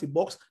the penalty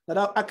box, that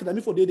I can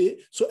me for day.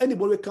 So any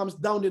ball comes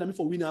down there, me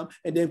for win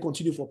and then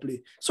continue for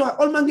play. So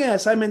all man get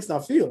assignments now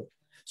field.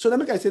 So that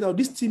make I say now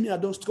this team here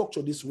don't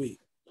structure this way.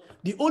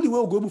 The only way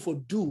we're going to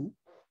do,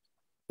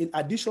 in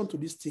addition to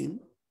this team,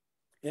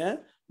 yeah.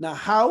 Now,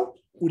 how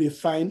would they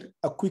find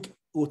a quick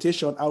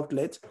rotation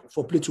outlet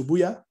for play to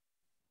Buya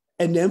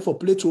and then for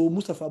play to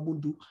Mustafa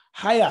Bundu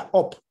higher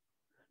up?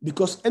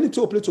 Because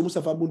anytime play to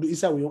Mustafa Bundu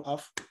inside we don't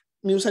have,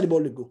 inside the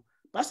ball they go.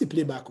 Pass the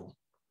play back on.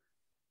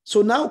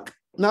 So now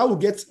we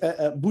get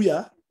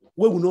Buya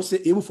where we not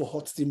say able for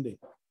hot steam there.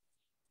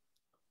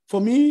 For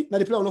me, now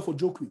the player will not for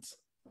joke with.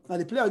 Now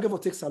the player will get for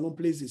take salon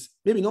places.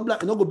 Maybe not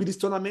go be this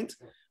tournament,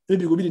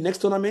 maybe it will be the next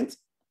tournament.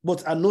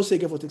 But I know say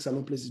get for take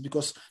salon places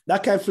because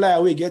that kind of fly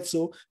away gets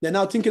so. They're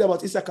now thinking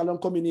about Issa KALLON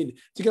coming in,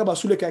 thinking about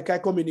Sule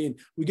Kaikai coming in.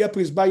 We get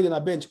Prince Bayi on our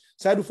bench,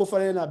 Saidou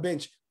Fofana on our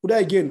bench. Who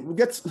again? We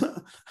get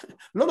a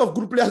lot of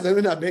good players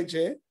on our bench.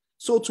 Eh?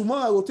 So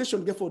tomorrow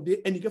rotation get for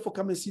day and you get for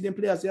come and see them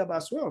players there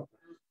as well.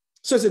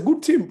 So it's a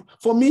good team.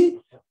 For me,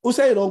 who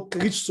say you don't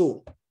reach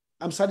so,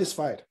 I'm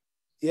satisfied.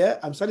 Yeah,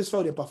 I'm satisfied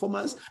with the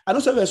performance. I know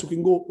somewhere else we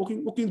can go.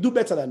 We can do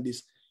better than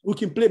this. We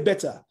can play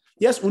better.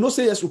 Yes, we'll not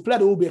say yes, we play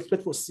the way we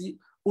expect for see.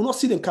 We'll not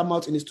see them come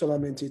out in this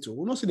tournament too.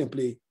 We'll not see them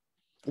play.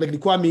 Like the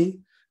Kwame,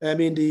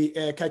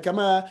 the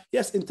Kaikama,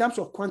 yes, in terms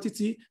of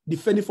quantity,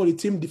 defending for the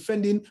team,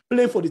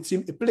 playing for the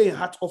team, playing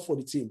hat off for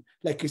the team,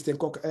 like Steven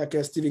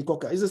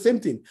Cocker. It's the same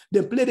thing.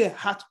 They play their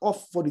hat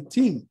off for the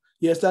team.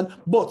 You understand?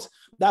 But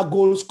that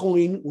goal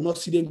scoring, we'll not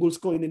see them goal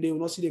scoring, and they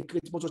will not see them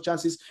create much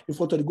chances in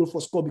front of the goal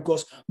for score,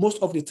 because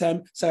most of the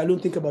time, Sierra Leone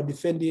think about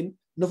defending,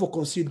 not for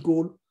concede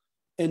goal,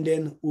 and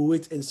then we'll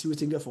wait and see what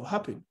things for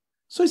happen.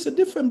 So it's a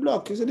different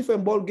block. It's a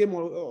different ball game.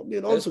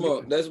 That's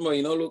more.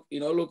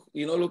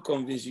 Look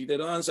convinced. You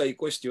don't answer your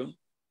question.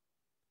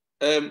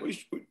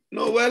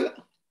 No, well.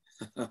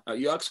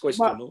 You ask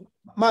question, no?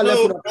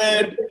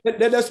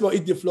 Let's more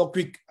eat the floor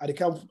quick. At the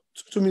count,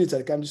 2 minutes at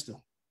the count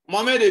still.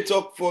 Mohamed, they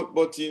talk for,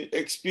 but in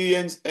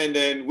experience and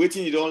then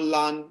waiting, you don't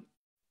learn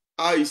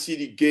how you see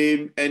the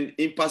game and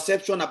in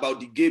perception about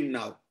the game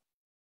now.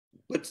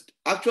 But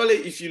actually,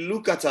 if you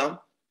look at them,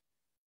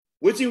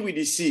 waiting with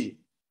the see,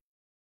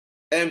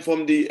 and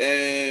from the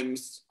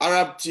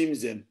Arab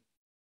teams,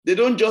 they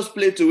don't just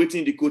play to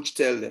waiting the coach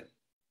tell them.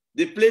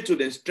 They play to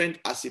their strength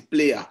as a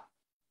player.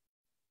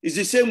 It's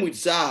the same with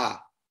Zaha.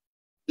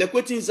 Like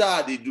waiting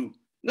Zaha they do.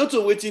 Not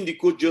to waiting the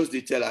coach just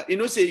they tell her. You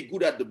know, say he's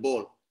good at the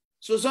ball.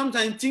 So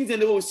sometimes things they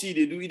never see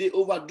they do, they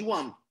overdo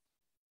them.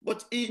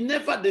 But he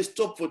never they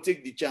stop for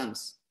take the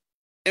chance.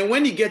 And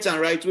when he gets and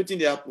right, waiting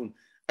they happen.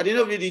 At the end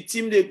of the day, the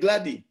team they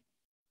gladly.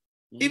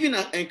 Even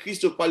in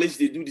Crystal Palace,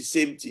 they do the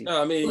same thing.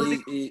 No, I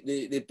mean,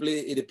 they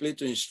play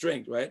to his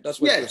strength, right? That's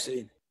what you're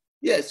saying.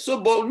 Yes. So,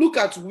 but look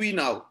at we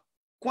now.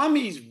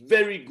 Kwame is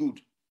very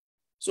good.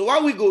 So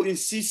while we go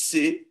insist,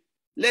 say,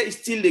 let's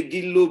still the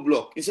give low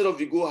block. Instead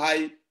of you go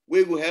high,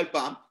 we go help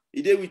him.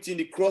 He did within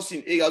the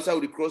crossing area outside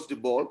with the cross the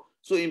ball.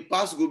 So in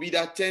pass go be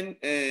that 10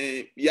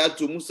 yard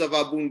to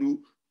Mustafa Bundu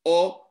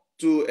or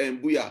to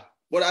Buya.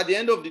 But at the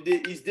end of the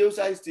day, it's the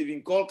outside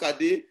Stephen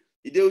Kolkade,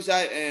 the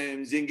outside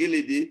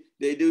Zengele Day,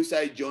 the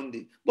outside John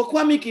Day. But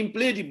Kwame can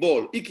play the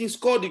ball. He can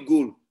score the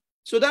goal.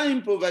 So that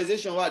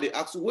improvisation where they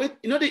ask, wait,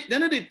 you know,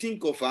 they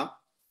think of her.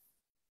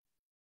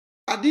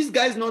 Are these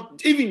guys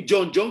not, even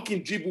John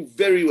can dribble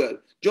very well.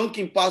 John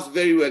can pass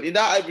very well. In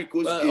that Ivory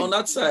Coast game. On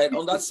that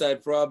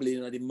side, probably,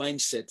 the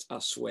mindset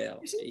as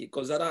well.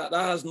 Because that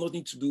has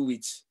nothing to do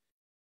with,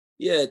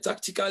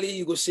 tactically,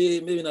 you go say,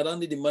 maybe not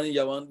only the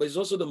manager one, but it's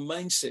also the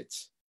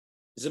mindset.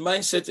 It's a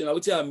mindset, and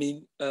I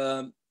mean,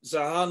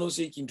 Zaha knows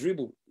he can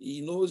dribble.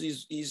 He knows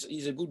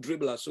he's a good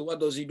dribbler. So what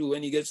does he do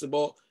when he gets the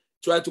ball?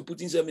 Try to put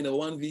himself in a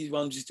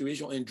 1v1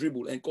 situation and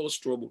dribble and cause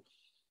trouble.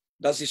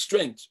 That's his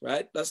strength,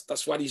 right?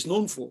 That's what he's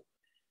known for.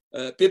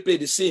 Pepe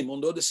the same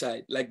on the other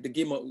side, like the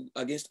game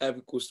against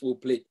Ivory Coast we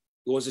played.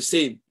 It was the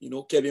same. You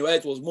know, Kevin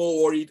White was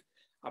more worried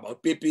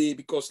about Pepe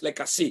because, like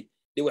I say,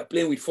 they were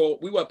playing with 4.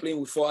 We were playing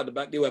with 4 at the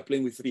back. They were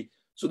playing with 3.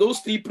 So those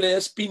 3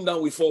 players pinned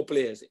down with 4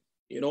 players,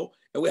 you know.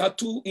 And we had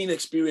 2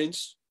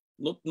 inexperienced,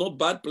 not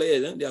bad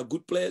players. They are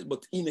good players,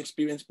 but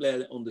inexperienced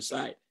players on the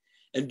side.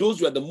 And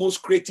those were the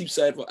most creative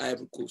side for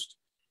Ivory Coast,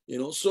 you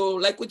know. So,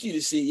 like what you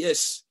say,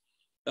 yes.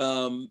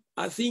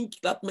 I think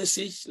that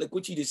message, like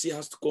what you say,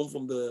 has to come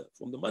from the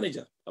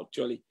manager.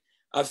 Actually,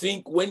 I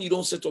think when you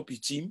don't set up your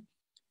team,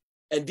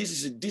 and this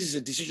is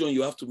a decision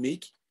you have to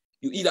make.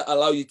 You either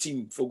allow your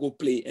team for go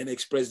play and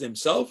express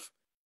themselves,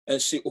 and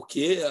say,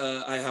 okay,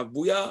 I have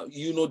Buya.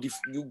 You know,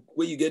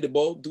 where you get the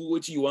ball, do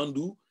what you want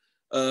to do.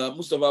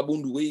 Mustafa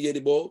Bundu, where you get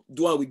the ball,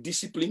 do it with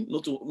discipline,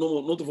 not to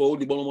hold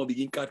the ball, not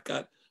begin cut.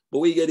 But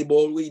where you get the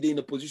ball, where you're in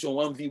a position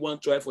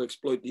 1v1, try for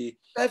exploit the.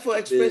 Try for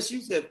express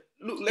yourself.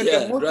 Look like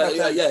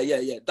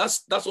yeah.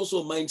 That's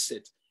also a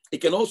mindset. It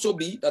can also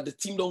be that the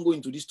team don't go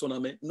into this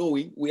tournament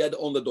knowing we are the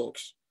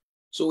underdogs.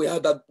 So we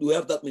have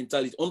that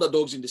mentality.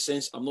 Underdogs in the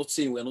sense, I'm not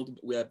saying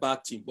we are a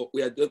bad team, but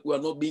we are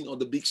not being on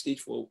the big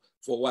stage for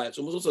a while.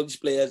 So most of these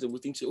players, they will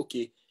think, say,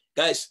 okay,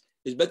 guys,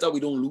 it's better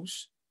we don't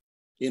lose,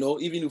 you know,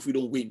 even if we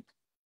don't win.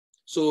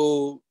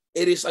 So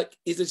it is not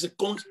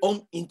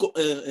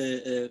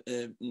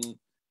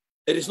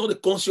a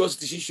conscious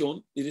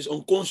decision, it is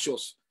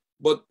unconscious.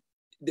 But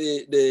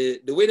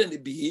the way that they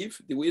behave,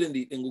 the way that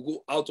they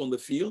go out on the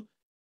field,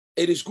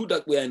 it is good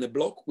that we are in a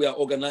block, we are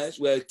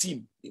organized, we are a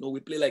team. You know, we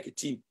play like a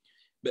team.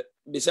 But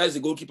besides the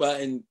goalkeeper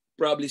and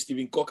probably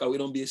Steven Cocker, we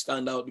don't be a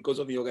standout because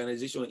of the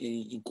organization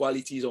in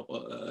qualities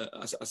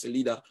as a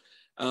leader.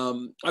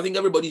 I think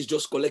everybody is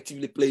just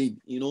collectively playing,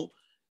 you know.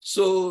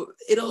 So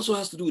it also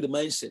has to do with the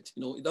mindset,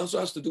 you know. It also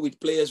has to do with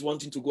players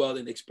wanting to go out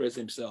and express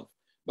themselves.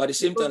 But at the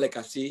same time, like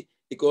I say,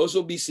 it could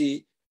also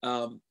be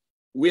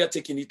we are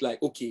taking it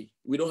like, okay,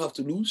 we don't have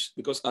to lose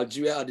because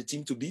Algeria are the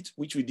team to beat,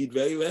 which we did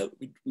very well.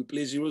 We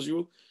played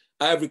 0-0.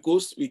 Ivory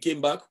Coast, we came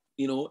back,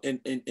 you know,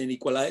 and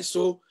equalized.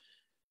 So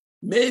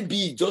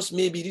maybe, just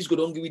maybe, this could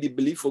don't give you the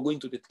belief for going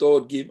to the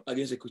 3rd game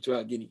against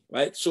Equatorial Guinea,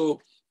 right? So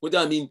what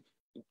I mean,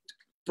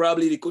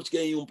 probably the coach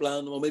getting you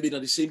plan, or maybe not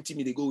the same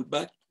team they go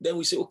back. Then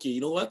we say, okay, you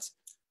know what?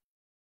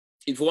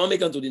 If we want to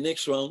make it to the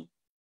next round,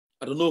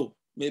 I don't know.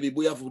 maybe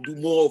we have to do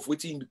more of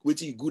what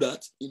you're good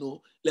at,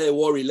 let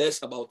worry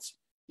less about,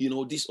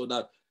 this or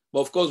that. But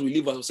of course, we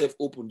leave ourselves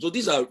open. So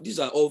these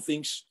are all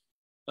things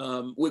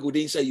we go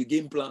inside your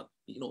game plan,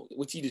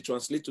 what you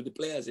translate to the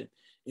players. And,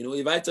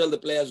 if I tell the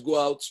players, go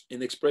out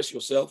and express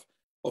yourself,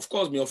 of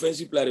course, my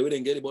offensive player, they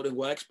wouldn't get it, but they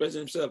want to express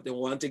themselves. They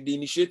want to take the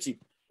initiative.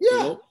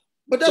 Yeah.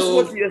 But that's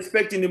what you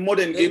expect in the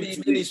modern game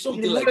today. Maybe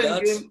something like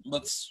that,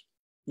 but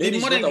maybe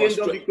the modern game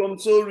don't become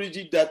so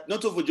rigid that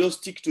not over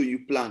just stick to your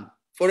plan.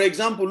 For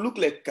example, look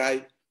like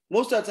Kai.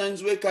 Most of the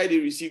times where Kai they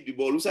receive the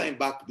ball, who's in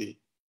back there.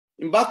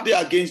 In back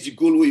there against the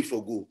goal way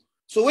for goal.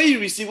 So when you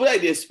receive, what do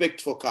they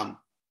expect for Cam?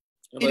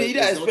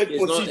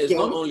 It's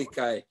not only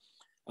Kai.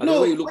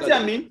 No, what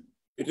I mean?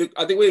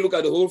 I think when you look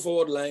at the whole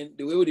forward line,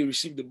 the way they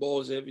receive the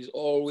balls is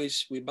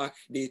always way back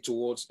there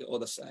towards the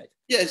other side.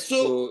 Yes,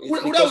 so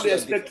what would they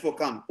expect for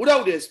Cam? What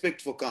would they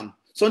expect for Cam?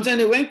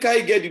 Sometimes when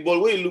Kai get the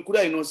ball, when you look, what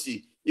I not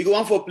see? You go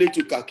on for play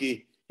to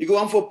Kake, you go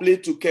on for play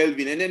to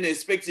Kelvin, and then they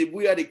expect a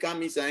booyah they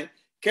come inside,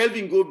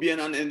 Kelvin go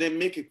behind and then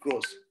make a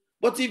cross.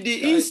 But if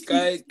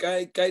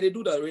the Kai, they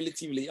do that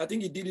relatively. I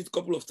think he did it a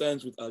couple of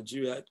times with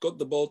Algeria. Got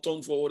the ball,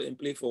 turn forward and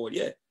play forward.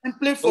 Yeah, and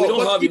play forward. But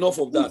we don't have enough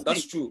of that.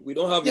 That's true. We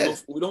don't have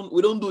enough.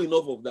 We don't do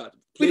enough of that.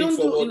 Playing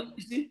forward,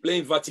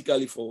 playing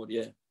vertically forward.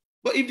 Yeah.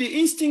 But if the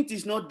instinct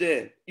is not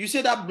there, you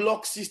say that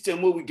block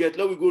system where we get,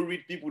 let we go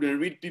read people,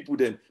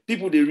 then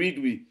people they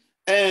read we.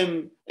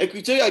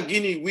 Equatorial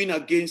Guinea win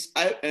against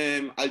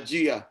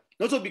Algeria,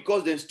 not only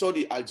because they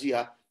study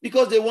Algeria,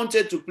 because they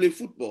wanted to play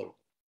football.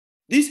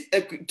 This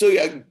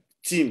Equatorial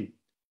team,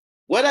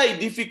 whether it's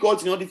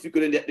difficult or not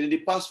difficult, then they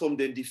pass from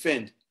the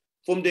defend,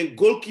 from the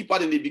goalkeeper,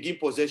 then they begin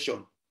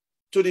possession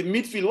to the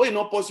midfield. Where it's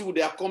not possible,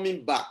 they are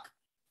coming back.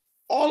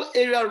 All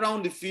area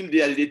around the field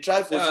there, they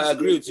try for. I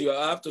agree with you.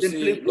 I have to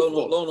say,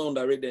 long on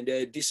direct, then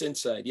they're a decent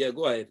side. Yeah,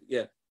 go ahead.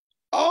 Yeah.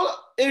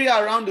 All area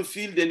around the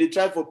field, then they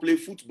try for play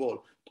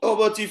football. Oh,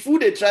 but if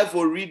they try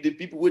for read the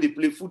people where they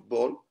play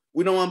football,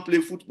 we don't want to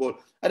play football.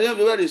 I don't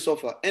know where they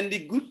suffer. And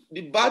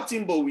the bad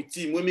thing about with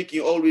team, we make it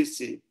always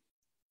say,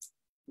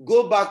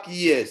 go back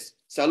years,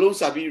 Salon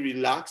Sabi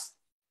relax,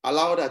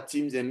 allow that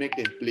teams and make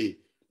them play.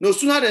 No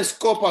sooner than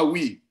score a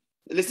wheel.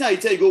 Listen, I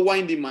tell you, go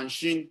wind the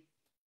machine.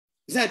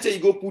 Listen, I tell you,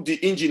 go put the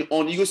engine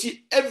on. You go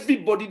see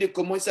everybody they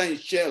come inside in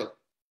shell.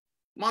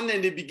 Man,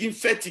 then they begin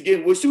fight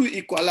again. We still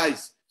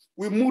equalize.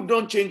 We move,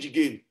 don't change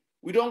again.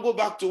 We don't go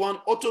back to one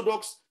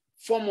orthodox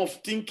form of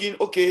thinking,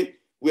 okay,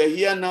 we're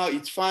here now,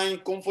 it's fine,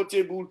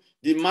 comfortable,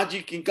 the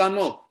magic in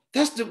Kano.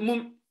 That's the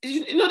moment.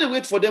 You know the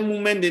wait for the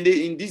moment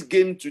in this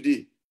game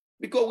today.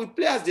 Because we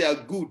players, they are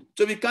good.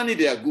 So we can't,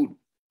 they are good.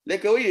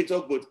 Like the way you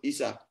talk about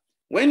Issa.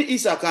 When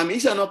Issa come,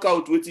 Issa not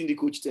out waiting the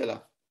coach tell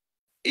her.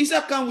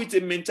 Issa come with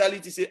a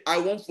mentality, say, I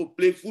want to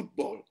play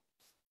football.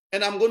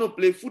 And I'm going to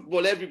play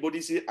football.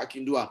 Everybody say, I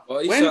can do it.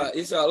 Well,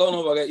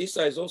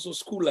 Issa is also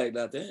school like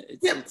that. Eh?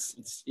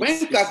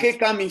 When Kake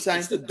come inside,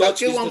 it's the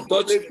Dutch.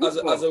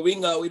 As a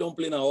winger, we don't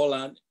play in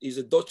Holland. It's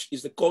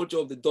the culture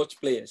of the Dutch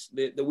players.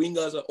 The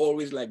wingers are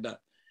always like that.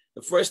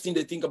 The first thing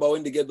they think about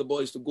when they get the ball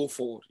is to go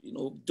forward.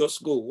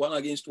 Just go 1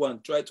 against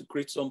 1. Try to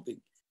create something.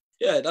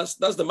 Yeah, that's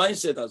the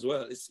mindset as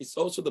well. It's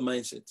also the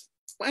mindset.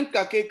 When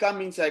Kake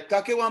come inside,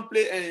 Kake want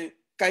play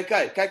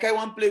Kaikai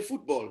want play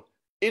football.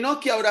 He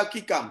not care whether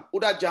kick him,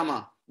 whether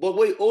jama, but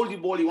when he hold the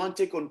ball, he want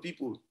to take on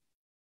people.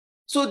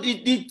 So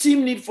the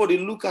team need for the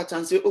look at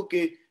and say,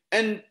 okay,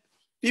 and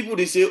people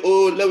they say,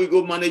 oh, let we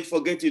go manage,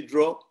 forget a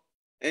draw,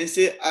 and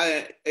say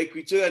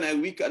Equatorial and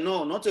a weaker.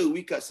 No, not a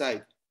weaker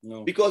side.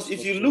 No, because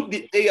if you look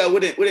the area where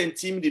the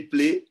team they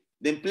play,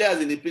 then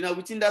players in the play now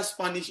within that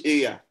Spanish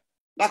area,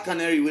 that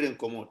Canary where they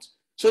come out.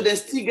 So they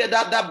still get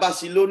that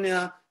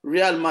Barcelona,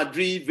 Real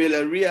Madrid,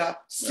 Villarreal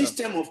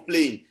system of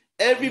playing.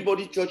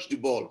 Everybody touch the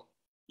ball.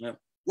 Yeah.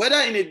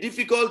 Whether in a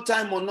difficult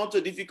time or not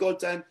a difficult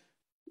time,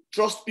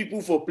 trust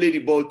people for play the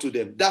ball to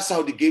them. That's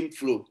how the game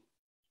flow.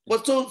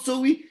 But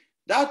so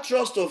that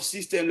trust of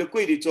system, look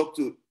where they talk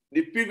to.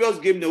 The previous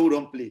game they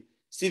wouldn't play.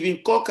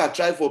 Stephen Coker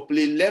tried for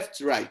play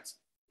left, right.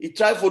 He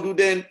tried for do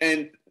then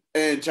and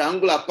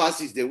triangular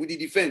passes there with the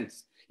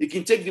defense. He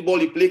can take the ball,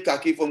 he play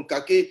Kake from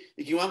Kake,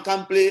 he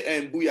can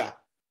play Booyah.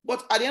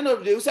 But at the end of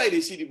the day, which side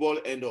they see the ball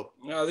end up?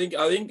 I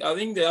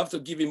think they have to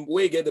give him,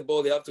 where he get the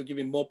ball, they have to give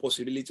him more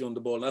possibility on the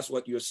ball. That's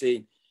what you're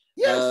saying.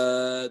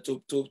 Yes.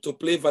 To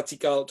play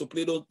vertical, to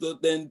play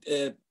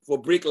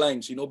for break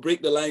lines,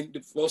 break the line,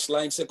 the first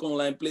line, second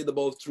line, play the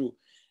ball through.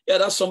 Yeah,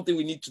 that's something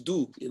we need to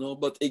do,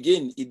 But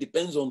again, it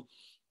depends on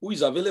who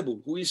is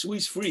available, who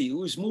is free,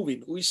 who is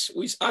moving, who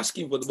is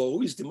asking for the ball,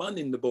 who is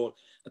demanding the ball.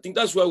 I think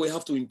that's why we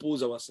have to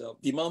impose ourselves,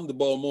 demand the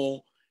ball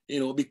more.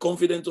 Be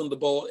confident on the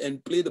ball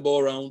and play the ball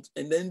around.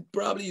 And then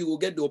probably you will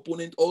get the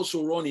opponent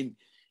also running,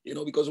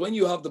 because when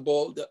you have the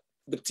ball,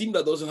 the team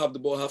that doesn't have the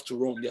ball have to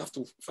run. They have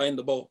to find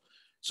the ball.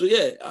 So,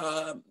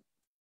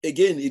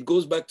 again, it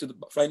goes back to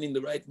finding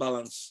the right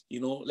balance,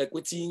 like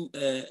what team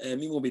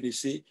they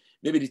say,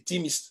 maybe the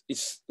team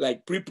is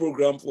like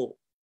pre-programmed for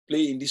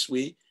play in this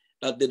way,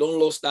 that they don't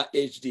lose that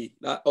HD,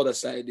 that other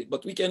side.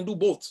 But we can do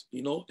both,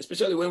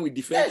 especially when we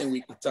defend and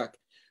we attack.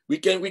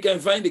 we can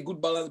find a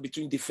good balance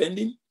between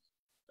defending,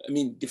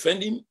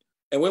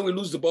 and when we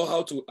lose the ball,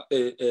 how to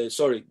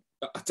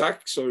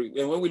attack.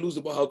 And when we lose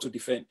the ball, how to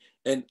defend.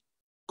 And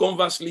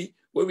conversely,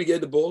 when we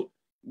get the ball,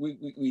 we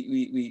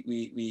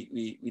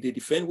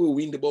defend, we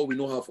win the ball, we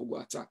know how to go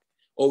attack,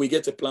 or we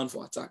get a plan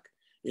for attack,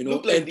 and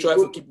try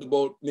to keep the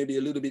ball maybe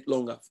a little bit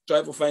longer.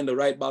 Try to find the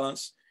right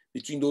balance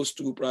between those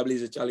two. Probably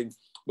is a challenge.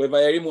 But if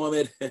I hear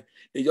Mohamed,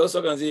 they just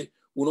can say,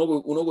 we're not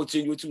going to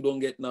change what you don't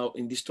get now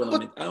in this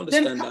tournament. I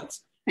understand that.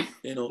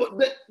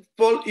 But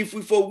Paul, if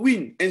we for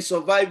win and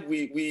survive,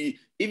 we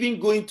even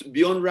going to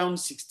beyond round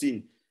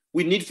 16,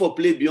 we need for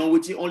play beyond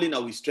waiting only in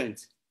our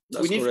strength.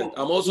 That's correct.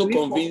 I'm also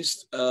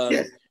convinced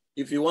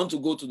if you want to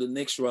go to the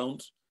next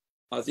round,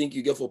 I think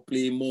you get for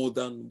play more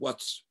than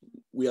what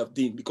we have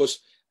done, because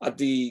at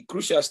the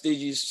crucial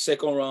stages,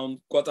 second round,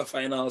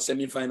 quarterfinals,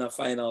 semi-final,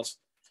 finals,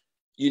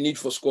 you need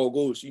for score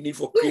goals. You need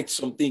for create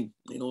something,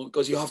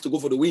 because you have to go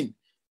for the win.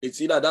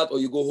 It's either that or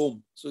you go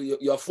home. So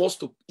you are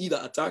forced to either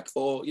attack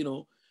or,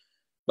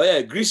 But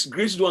yeah, Greece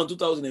won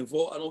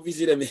 2004. I don't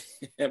visit them,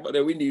 but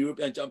they win the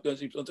European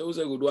Championships until we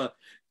go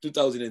do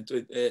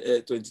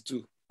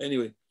 2022.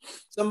 Anyway.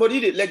 Somebody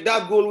did, like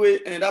that goal way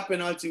and that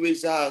penalty way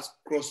has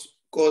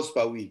caused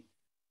per week.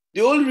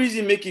 The only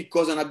reason make it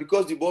cause and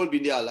because the ball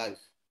been there alive.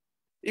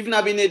 If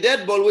not been a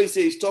dead ball where he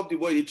say he stop the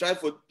ball, he try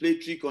for play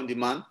trick on the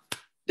man.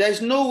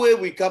 There's no way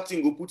we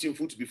captain go put him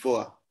foot before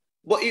her.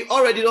 But he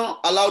already don't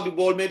allow the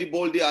ball, made the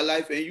ball there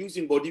alive and use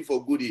him body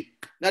for goodie.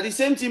 Now the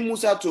same thing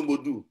Musa Tombo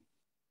do.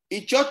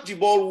 He shot the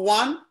ball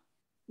one,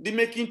 the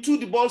making two,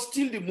 the ball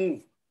still the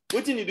move.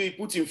 What did he do? He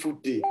put him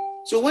foot there.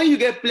 So when you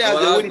get players,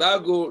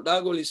 that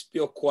goal is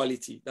pure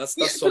quality. That's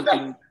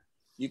something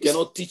you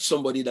cannot teach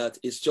somebody that.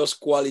 It's just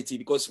quality,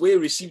 because when he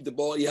received the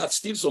ball, he had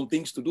still some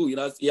things to do. He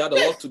had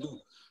a lot to do.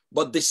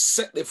 But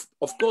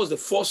of course, the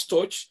first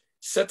touch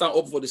set her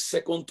up for the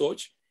second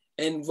touch,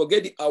 and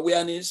forget the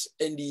awareness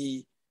and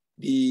the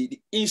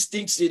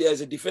instincts. Say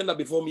there's a defender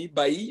before me,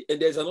 Bailly, and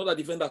there's another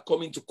defender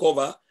coming to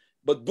cover.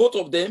 But both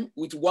of them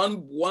with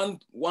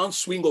one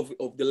swing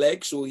of the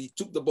leg. So he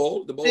took the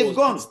ball. The ball was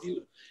gone. Still.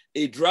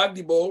 He dragged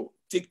the ball,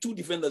 take two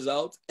defenders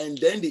out, and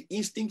then the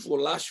instinct for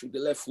lash with the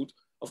left foot.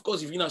 Of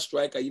course, if you're not a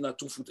striker, you're not a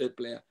two-footed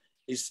player.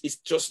 It's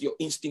just your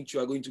instinct you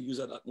are going to use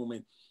at that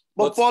moment.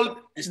 But Paul,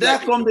 there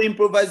come the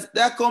improvise.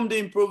 That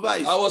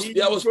was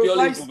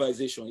purely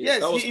improvisation.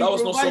 Yes, that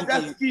was not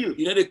something. Skill.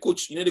 You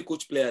need a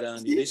coach player,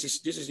 and this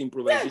is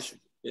improvisation.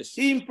 Yes.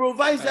 He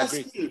improvised that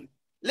skill.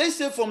 Let's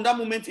say from that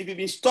moment, if he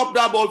been stop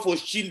that ball for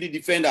shield the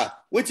defender,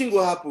 what thing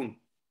will happen?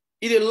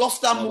 He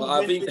lost that movement.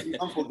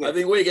 I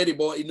think when you get the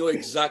ball, he know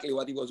exactly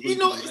what he was going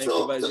to do.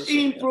 So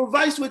he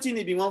improvised what he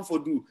didn't want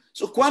to do.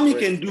 So Kwame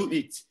can do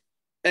it,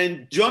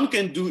 and John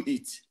can do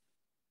it,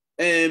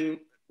 and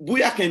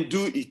Buya can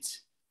do it,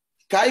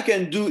 Kai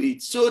can do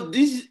it. So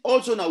this is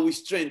also now with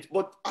strength.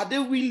 But are they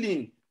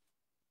willing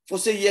for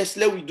say yes,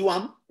 let we do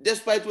them,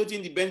 despite what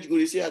in the bench go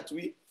they say at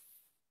we?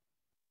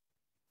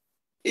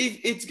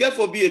 It's going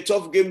to be a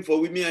tough game for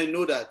women, I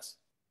know that.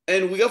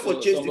 And we got for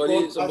chase the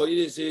ball.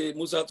 Somebody say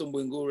Musa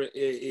Tumbwengo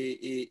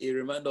a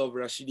reminder of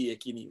Rashidi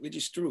Ekini, which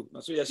is true.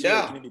 That's why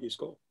Ekini did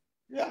score.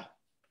 Yeah.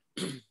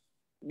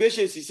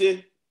 Beshe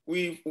Sise,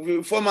 we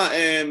former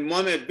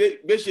Mohamed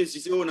Beshe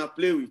Sise wanna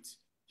play with.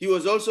 He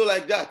was also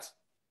like that.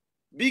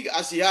 Big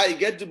as he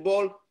get the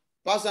ball,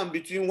 pass him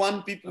between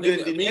one people.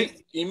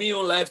 In my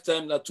own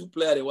lifetime, that two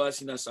players they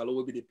was in a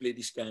Salo they play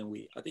this kind of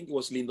way. I think it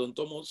was Lyndon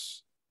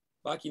Thomas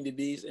back in the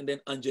days, and then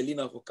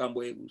Angelina for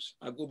Cambo Eagles.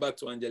 I go back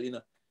to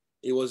Angelina.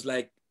 It was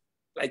like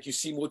you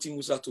see Moti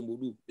Musa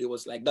Tombodu. It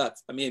was like that.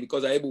 I mean,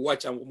 because I able to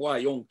watch them while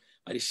young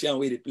at the same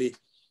way they play.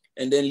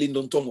 And then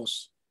Lyndon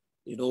Thomas,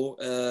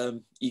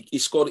 he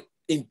scored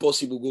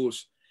impossible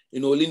goals.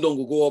 Lyndon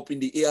will go up in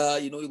the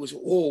air, he goes,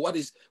 oh,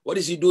 what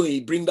is he doing?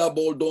 He bring that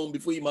ball down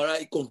before he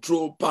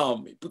control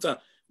palm. He put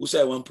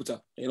Musa one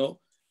putter, That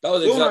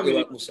was exactly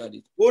what Musa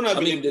did.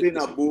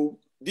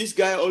 This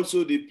guy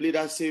also, they play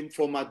that same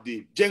format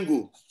day.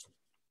 Django.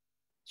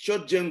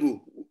 Short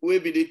Django. Where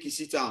be they kiss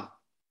it down?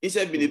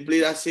 Instead, they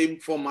play that same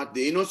format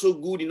day. He's not so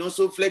good, he's not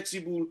so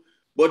flexible,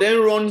 but then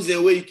runs the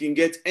way he can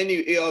get any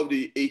area of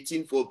the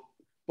 18 for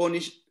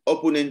punish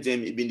opponent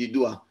them in the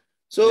doer.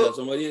 So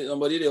yeah,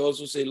 somebody they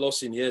also say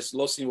Lawson. Yes,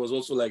 Lawson was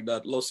also like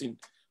that. Lawson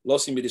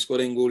with the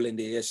scoring goal and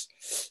the yes.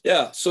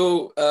 Yeah.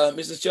 So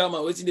Mr.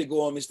 Chairman, waiting they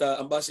go on,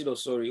 Mr. Ambassador,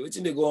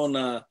 waiting they go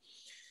on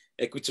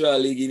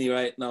Equatorial Guinea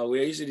right now.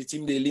 Where is the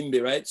team de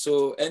Limbe, right?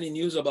 So any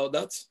news about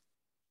that?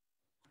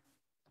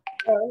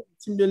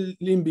 Team de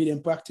Limbe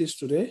in practice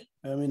today.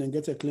 And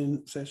get a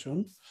clean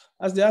session.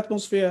 As the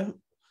atmosphere,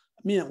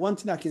 one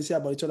thing I can say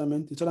about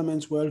the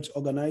tournament's well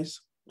organized,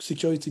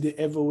 security there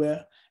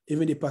everywhere,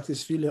 even the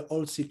practice field, they're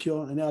all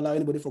secure and they allow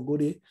anybody for go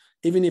there.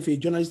 Even if a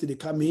journalist they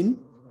come in,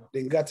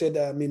 they got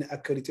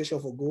accreditation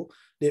for go,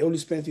 they only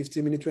spend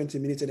 15 minutes, 20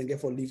 minutes and then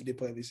get for leave the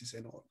privacies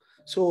and all.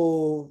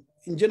 So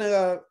in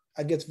general,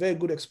 I get very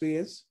good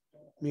experience,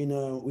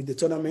 with the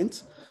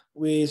tournament.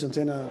 We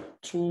sometimes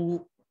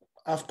 2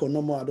 AFCON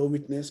normal I don't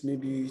witness,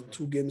 maybe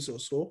 2 games or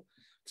so.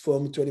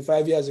 from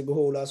 25 years ago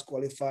who last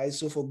qualified.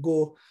 So for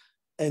go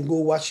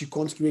watch your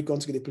country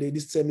they play,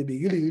 this time may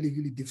be really, really,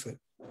 really different.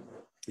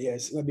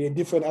 Yes, it'll be a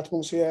different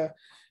atmosphere.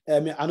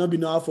 I don't be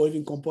know how for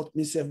even comport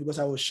myself because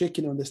I was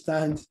shaking on the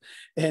stand.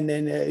 And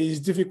then it's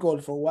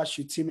difficult for watch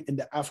your team in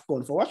the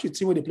AFCON. For watch your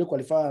team when they play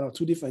qualifier are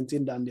two different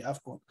things than the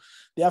AFCON.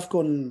 The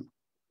AFCON,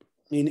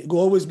 I mean, it will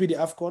always be the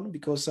AFCON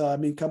because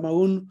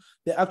Cameroon,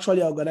 they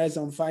actually organize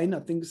and fine. I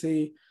think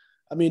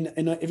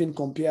not even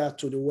compared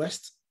to the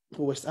West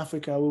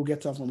Africa, we'll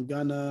get her from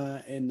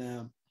Ghana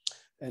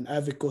and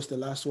Ivory Coast, the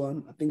last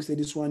one. I think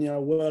this one year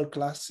world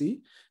class. The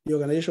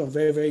organization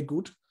very, very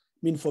good.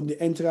 From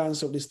the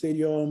entrance of the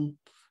stadium,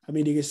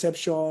 the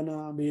reception,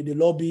 the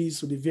lobbies,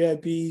 the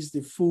VIPs,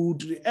 the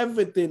food,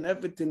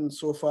 everything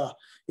so far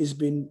has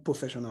been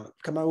professional.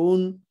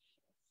 Cameroon,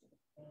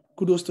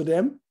 kudos to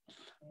them.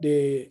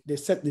 They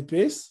set the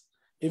pace,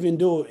 even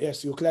though,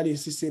 yes, you clearly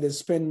see they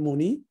spend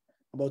money,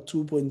 about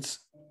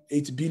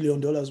 $2.8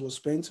 billion was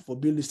spent for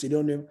building the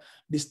stadium.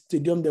 The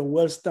stadium, the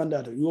world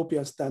standard,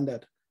 European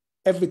standard,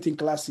 everything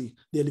classy.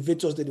 The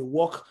elevators, they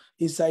walk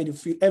inside the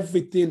field,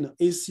 everything,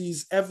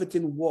 ACs,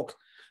 everything work.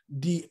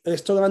 The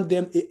restaurant,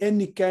 them,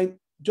 any kind,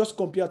 just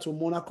compared to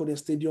Monaco the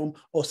stadium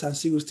or San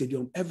Siro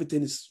stadium,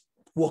 everything is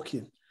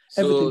working.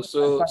 So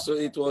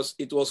it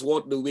was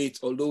worth the wait,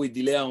 although we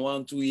delay on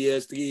 1, 2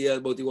 years, 3 years,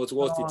 but it was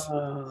worth it.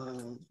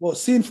 Well,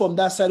 seeing from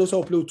that side,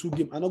 also play 2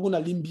 games. I'm not going to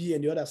Limbi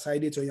and the other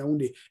side to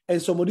Yaoundé.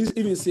 And some of these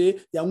even say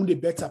Yaoundé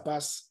better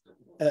pass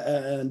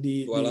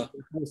the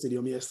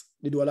stadium, yes,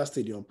 the Douala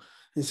stadium.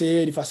 And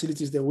say the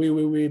facilities they're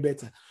way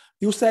better.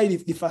 You say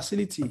the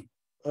facility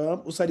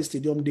outside the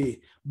stadium day,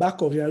 back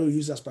of your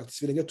users practice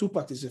field. They get 2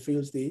 practice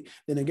fields day,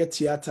 then they get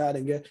theater,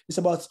 it's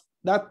about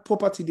that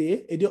property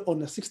day, it is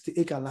on a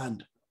 60-acre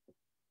land.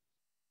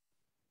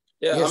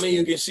 Yeah, yes.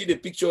 You can see the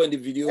picture and the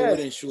video.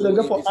 Yes. Show. It's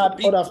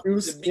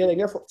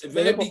a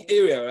very big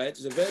area, right?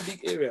 It's a very big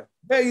area.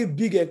 Very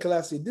big and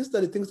classy. These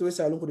are the things the way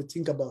Sierra Leone could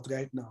think about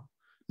right now.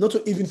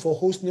 Not even for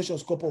host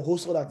Nations Cup or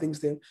host other things.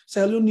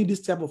 Sierra Leone need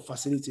this type of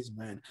facilities,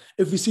 man.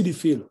 If we see the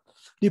field,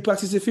 the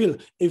practice field,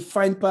 a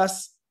fine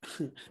pass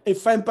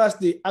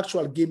the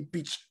actual game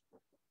pitch.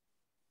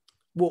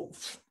 Well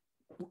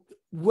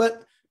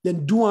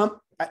then do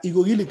you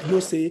go really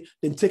close, say,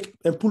 then take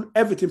and pull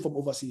everything from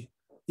overseas.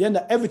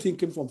 Yeah, everything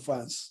came from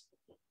France.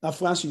 Now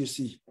France, you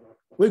see.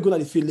 We're going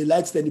to the field, the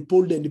lights, then the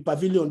pole, then the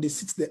pavilion, the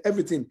seats, there,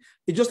 everything.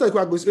 It's just like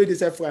what goes they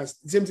say France,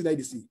 the same thing like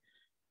they see.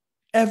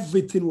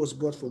 Everything was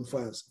brought from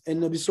France, and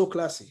it'll be so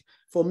classy.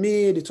 For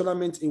me, the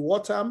tournament in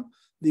Waterham,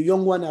 the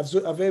young one, I'm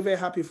very, very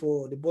happy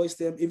for the boys,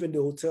 them, even the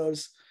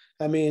hotels,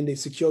 the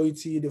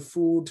security, the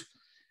food,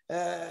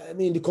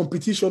 the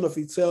competition of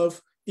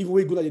itself. Even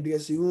we go to the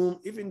dressing room,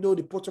 even though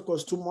the protocol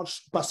is too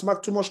much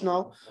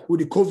now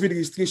with the COVID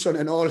restriction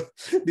and all,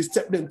 they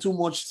step them too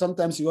much.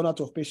 Sometimes you run out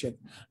of patience.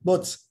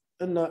 But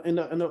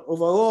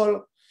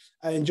overall,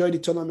 I enjoyed the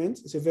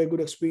tournament. It's a very good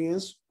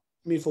experience.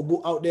 For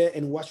go out there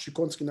and watch the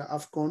country in the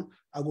AFCON,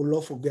 I would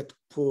love for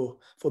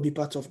be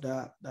part of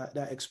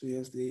that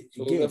experience.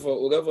 We'll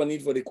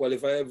need for the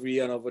qualifier every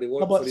year and for the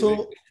work.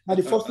 Now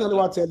the first thing I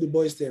want to tell the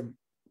boys them,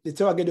 they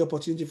tell I get the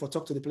opportunity for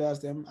talk to the players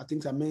them. I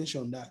think I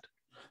mentioned that.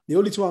 The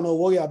only thing I don't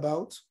worry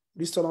about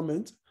this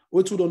tournament,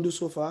 what we don't do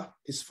so far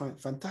is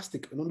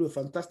fantastic. We don't do a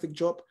fantastic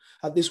job.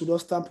 At least we don't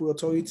stamp with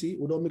authority.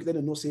 We don't make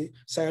them know say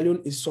Sierra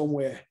Leone is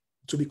somewhere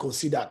to be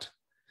considered.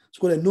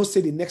 So they know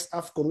say the next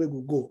AFCON we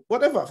will go.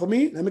 Whatever. For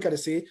me, let me kind of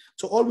say,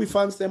 to all we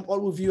fans them, all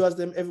we viewers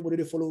them, everybody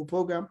they follow the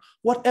program,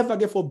 whatever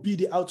get for be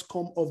the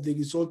outcome of the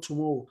result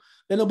tomorrow,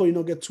 then nobody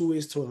not get 2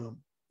 ways to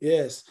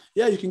yes.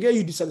 Yeah, you can get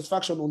you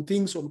dissatisfaction on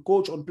things, on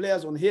coach, on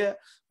players, on here,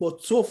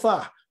 but so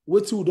far,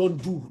 what you don't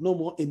do no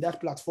more in that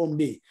platform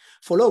day.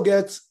 Follow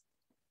get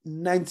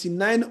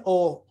 99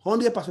 or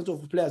 100%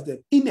 of the players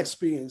that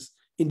inexperienced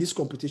in this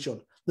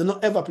competition. They're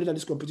not ever played in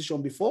this competition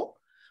before.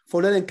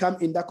 For them to come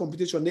in that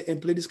competition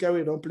and play this guy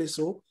they don't play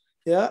so,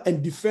 yeah,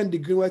 and defend the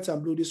green, white,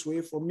 and blue this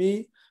way. For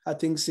me, I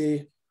think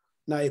say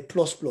now a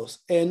plus,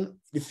 and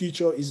the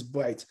future is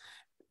bright.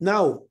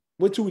 Now,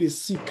 what we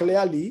see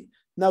clearly,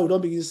 now we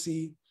don't begin to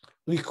see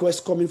requests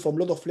coming from a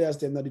lot of players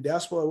then that the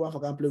diaspora want to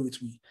play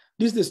with we.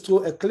 This is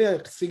through a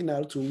clear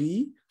signal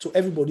to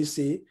everybody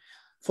say,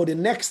 for the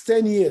next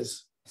 10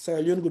 years,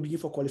 Sierra Leone will begin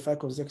for qualify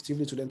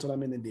consecutively to the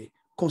tournament and they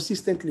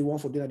consistently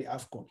want for dinner the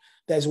AFCON.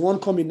 There's one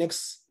coming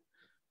next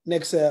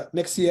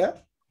year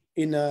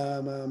in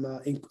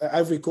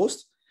Ivory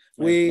Coast.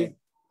 I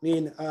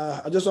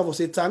just want to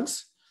say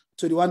thanks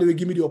to the one that will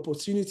give me the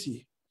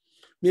opportunity,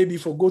 maybe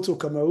for go to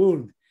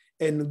Cameroon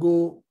and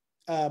go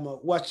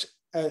watch.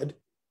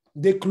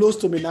 They close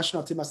to my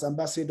national team as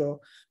ambassador.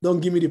 Don't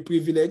give me the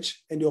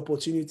privilege and the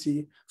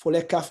opportunity for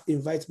let CAF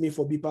invite me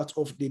for be part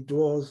of the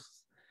draws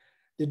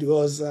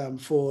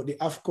for the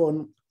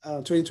AFCON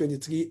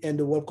 2023 and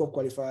the World Cup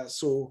qualifiers.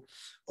 So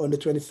on the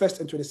 21st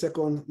and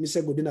 22nd,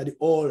 Mr. Godin at the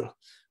all.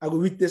 I will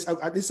witness,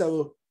 at least I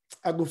will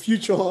I go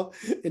future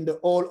in the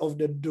all of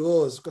the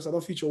doors because I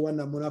don't feature one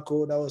at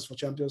Monaco. That was for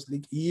Champions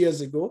League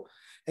years ago.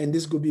 And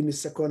this could be my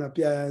second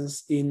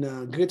appearance in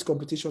great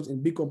competitions,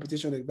 in big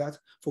competition like that,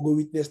 for go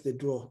witness the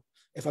draw.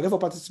 If I get for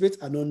participate,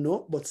 I don't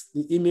know, but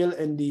the email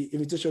and the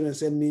invitation they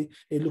send me,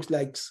 it looks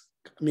like,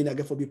 I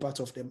get for be part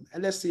of them.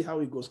 And let's see how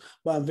it goes.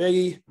 But I'm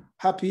very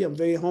happy, I'm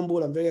very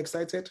humble, I'm very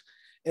excited.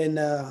 And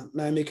now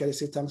I make I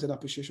say thanks and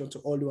appreciation to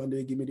all the one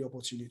that give me the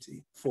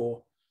opportunity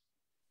for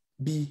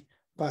be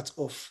part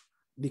of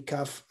the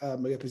CAF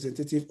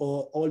representative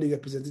or all the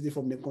representative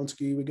from the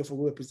country. We get for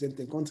represent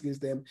the countries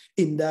them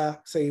in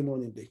that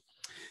ceremony day.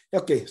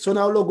 Okay, so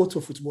now let's go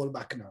to football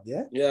back now.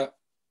 Yeah. Yeah.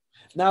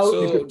 Now,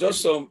 so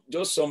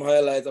just some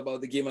highlights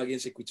about the game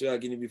against Equatorial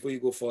Guinea before you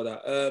go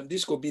further.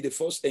 This could be the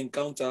first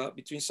encounter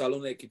between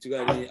Salon and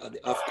Equatorial Guinea at the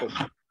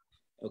AFCON.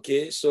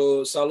 Okay,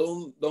 so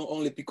Salon don't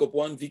only pick up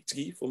one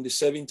victory from the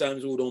 7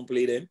 times we don't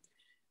play them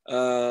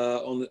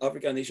on the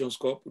African Nations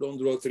Cup. We don't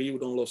draw 3, we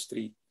don't lose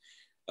 3.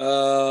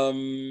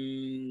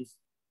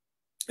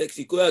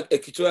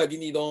 Equatorial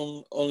Guinea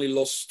don't only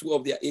lost 2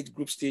 of their 8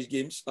 group stage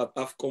games at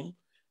AFCON,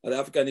 at the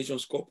African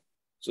Nations Cup.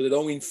 So they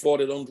don't win 4,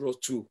 they don't draw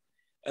 2.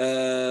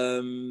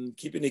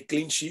 Keeping a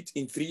clean sheet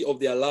in 3 of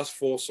their last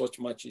 4 such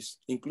matches,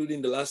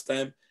 including the last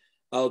time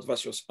out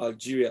versus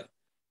Algeria.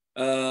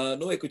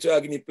 No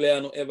Equatorial Guinea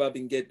player not ever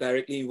been get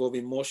directly involved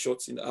in more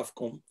shots in the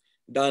AFCON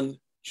than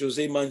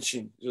Jose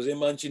Manchin. Jose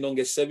Manchin don't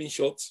get 7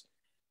 shots.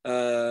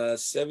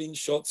 7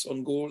 shots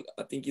on goal.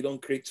 I think he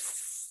don't create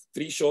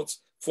 3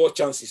 shots, 4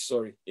 chances,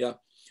 sorry. Yeah.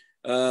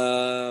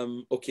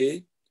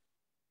 Okay.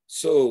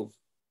 So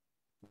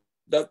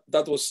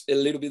that was a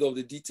little bit of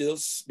the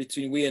details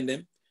between we and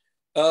them.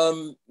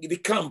 The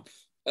camp.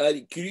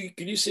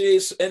 Can you say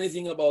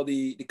anything about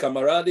the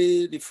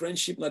camaraderie, the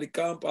friendship in the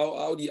camp?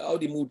 How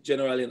the mood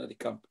generally in the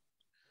camp?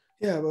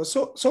 Yeah, well,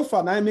 so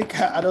far I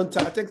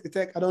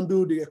don't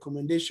do the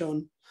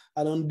recommendation.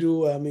 I don't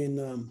do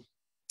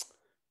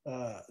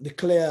the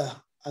clear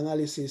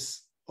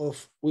analysis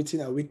of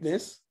within a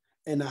weakness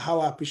and how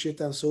I appreciate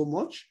them so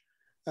much.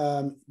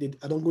 I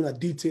don't go into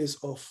details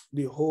of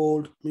the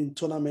whole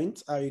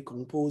tournament. I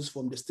compose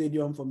from the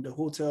stadium, from the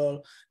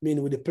hotel,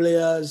 with the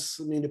players,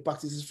 the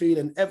practice field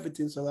and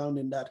everything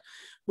surrounding that.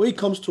 When it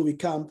comes to the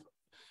camp,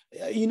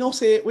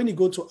 say when you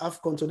go to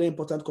AFCON, to the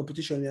important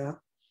competition, yeah,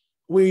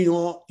 where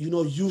you're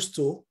not used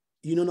to,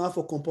 you don't know how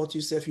to comport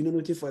yourself, you don't know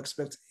nothing for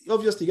expect.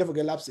 Obviously, you get for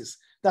get lapses.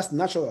 That's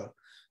natural.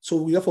 So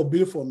we have to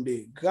build from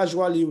there.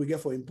 Gradually, we get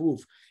for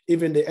improve.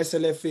 Even the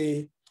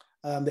SLFA,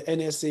 the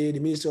NSA, the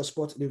Ministry of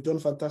Sport, they've done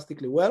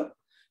fantastically well.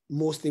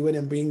 Mostly when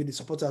they bring the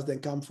supporters, they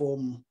come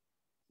from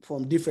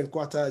different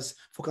quarters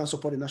for can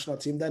support the national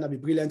team. That'd be a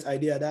brilliant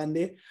idea, don't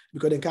they?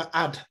 Because they can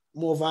add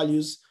more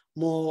values,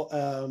 more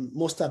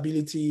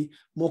stability,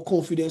 more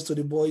confidence to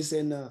the boys.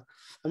 And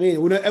we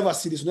don't ever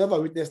see this, we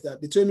never witness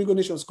that. The Tomigo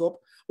Nations Cup,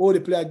 all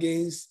the play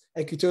against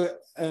Equatorial,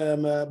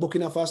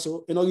 Burkina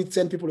Faso, and only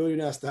 10 people don't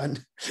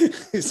understand.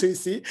 So you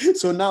see,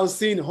 so now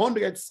seeing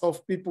hundreds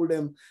of people,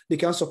 they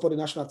can support the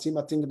national team.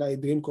 I think that a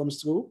dream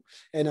comes true,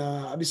 and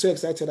I'll be so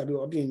excited.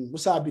 I'll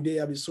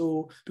be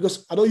so,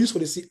 because I don't use for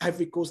the see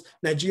Ivory Coast,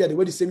 Nigeria, they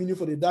were the same union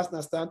for the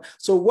national stand.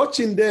 So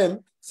watching them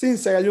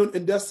since Sierra Leone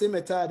in that same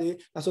entire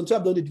and sometimes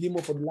I've done the dream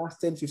for the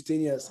last 10,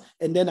 15 years,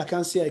 and then I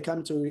can't see I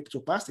come to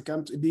pass, it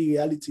come to be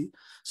reality.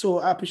 So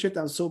I appreciate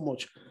them so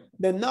much.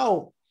 Then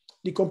now,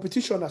 the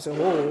competition as a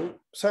whole,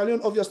 Sierra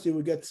Leone obviously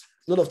will get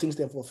a lot of things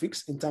there for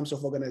fix in terms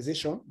of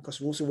organization,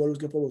 because we also always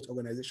get problem with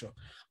organization.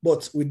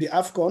 But with the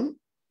AFCON,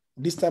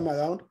 this time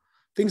around,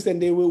 things then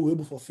they will be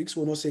able for fix.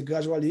 We'll not say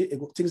gradually,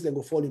 things then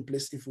go fall in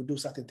place if we do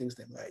certain things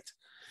then right.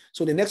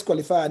 So the next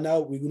qualifier now,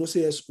 we will not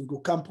say yes, we go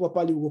camp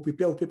properly, we will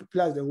prepare, we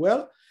prepare them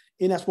well.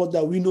 In a sport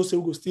that we know, say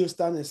we will still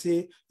stand and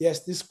say,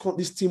 yes,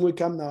 this team will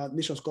come now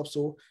Nations Cup,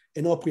 so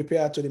and not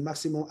prepared to the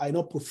maximum. I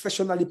not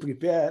professionally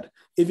prepared,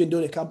 even though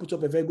they can put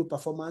up a very good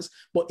performance.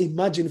 But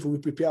imagine if we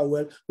prepare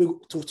well,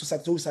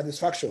 to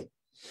satisfaction.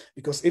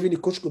 Because even the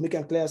coach could make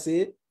it clear,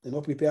 say, they're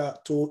not prepared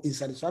to in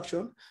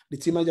satisfaction. The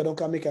team manager don't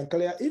come make it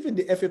clear. Even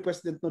the FA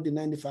president not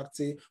denying the fact,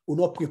 say, will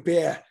not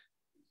prepare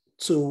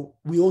to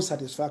we own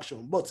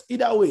satisfaction. But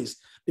either ways,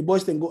 the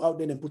boys can go out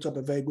there and put up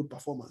a very good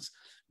performance.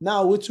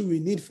 Now, what we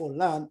need for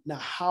land, now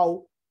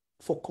how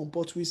for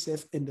comport we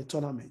safe in the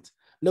tournament.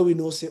 Let we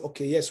know, say,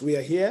 okay, yes, we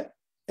are here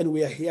and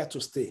we are here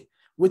to stay.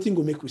 What thing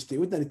will make we stay?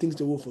 What are the things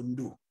that we will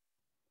do?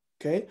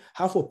 Okay?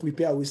 How for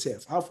prepare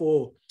ourselves? How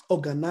for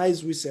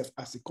organize ourselves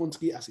as a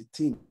country, as a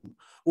team?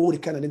 All the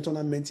kind of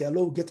tournament here,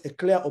 we get a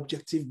clear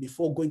objective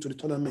before going to the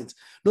tournament.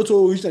 Not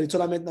all reach the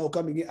tournament now,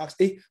 come again, ask,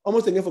 hey,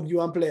 almost again for you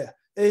one player.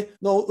 Hey,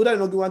 no, who don't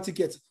give 1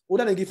 ticket? Who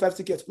don't give 5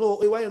 tickets? No,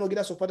 hey, why you not get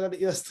that support at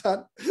the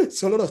stand?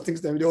 So a lot of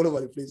things that we do all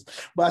over the place.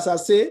 But as I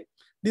say,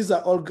 these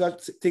are all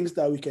good things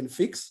that we can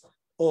fix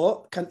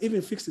or can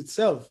even fix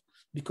itself,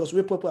 because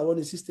we properly run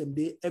the system,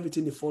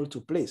 everything they fall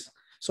to place.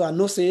 So I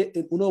know say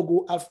we not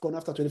go AFCON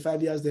after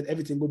 25 years, then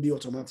everything will be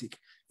automatic.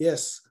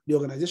 Yes, the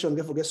organization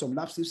can forget some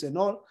lapses and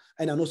all,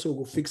 and I know so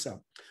we'll go fix them.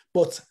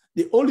 But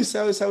the only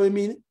service I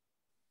mean,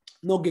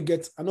 I not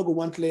go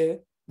one player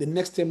The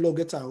next time, Lord,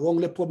 get a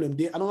wrong problem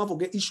there. I don't want to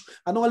forget issue.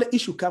 I don't want the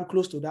issue come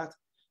close to that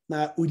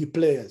now with the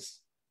players.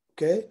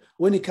 Okay,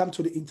 when it comes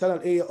to the internal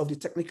area of the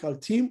technical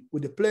team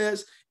with the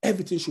players,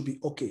 everything should be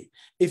okay.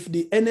 If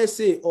the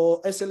NSA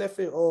or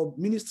SLFA or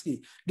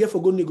ministry get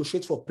for go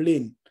negotiate for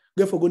plane,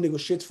 get for go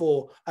negotiate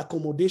for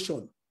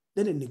accommodation,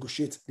 then they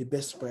negotiate the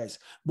best price.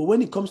 But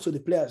when it comes to the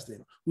players,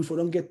 then we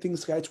don't get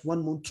things right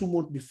 1 month, 2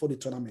 months before the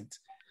tournament.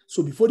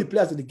 So before the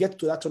players they get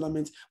to that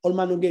tournament, all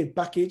man don't get a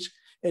package,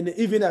 and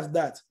even as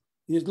that,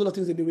 there's a lot of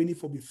things that they need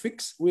for be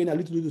fixed. We're in a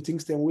little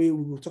things then we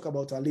will talk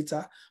about that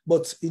later.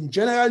 But in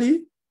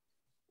generally,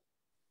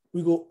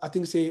 we go, I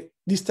think, say,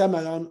 this time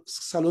around,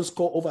 Salon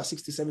score over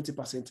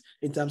 60-70%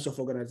 in terms of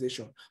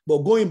organization. But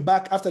going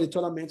back after the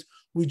tournament,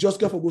 we just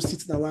got to go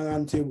sit in a one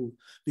round table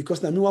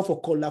because now we want for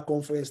call that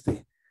conference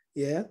day.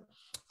 Yeah.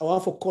 I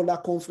want for call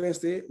that conference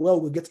day. Well,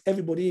 we'll get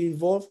everybody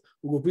involved.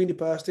 We will bring the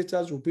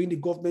parastatals, we'll bring the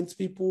government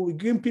people, we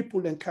bring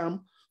people and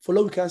come. For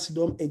now, we can sit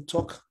down and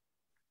talk,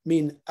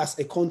 as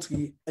a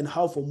country and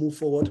how to move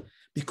forward.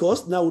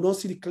 Because now we don't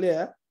see we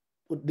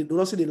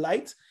don't see the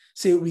light.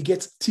 Say we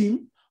get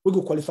team, we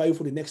go qualify you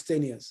for the next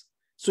 10 years.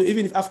 So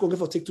even if AFCON go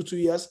for take 2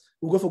 years,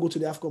 we'll go to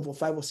the AFCON for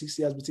 5 or 6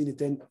 years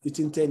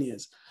within 10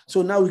 years.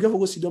 So now we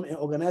go sit down and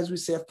organize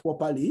ourselves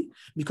properly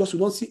because we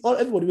don't see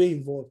everybody way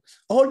involved.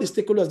 All the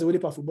stakeholders, the way they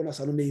football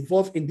salon, they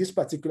involved in this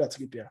particular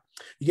trip here.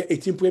 You get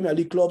 18 Premier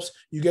League clubs,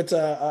 you get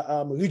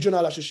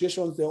regional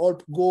associations, they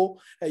all go,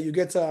 you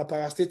get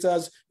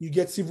parastatals, you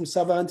get civil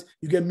servants,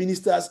 you get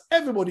ministers,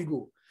 everybody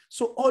go.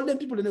 So all them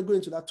people that go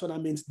into that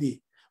tournament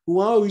day. We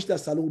want to reach that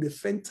salon with the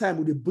spend time,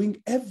 we bring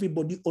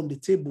everybody on the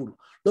table.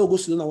 Let's go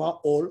sit down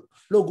our all,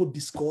 let's go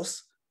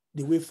discuss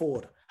the way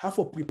forward. How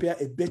to prepare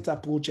a better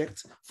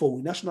project for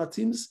our national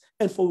teams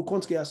and for our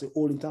country as a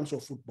whole in terms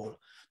of football.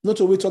 Not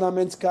to wait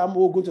tournaments come,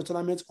 we'll go to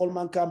tournaments, all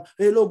man come,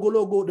 hey,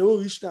 logo, they will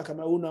reach now,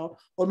 Cameroon now,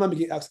 all man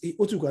begin ask, hey,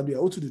 what you can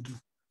do, what to do?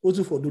 What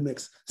to for do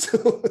next?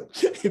 So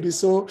it be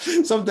so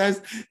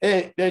sometimes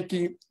like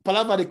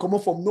Palava they come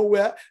up from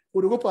nowhere,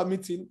 when they go for a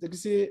meeting, they can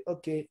say,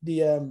 okay,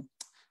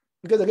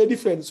 because I get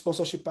different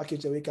sponsorship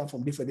package that we come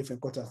from different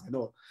quarters and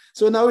all.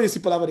 So now when you see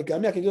Palava they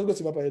come, I can just go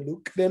to Papa and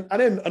look. Then I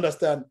didn't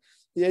understand.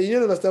 Yeah, you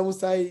don't understand what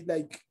side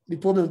like the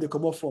problem they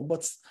come up from.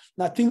 But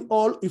I think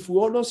if we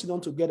all don't sit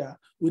down together,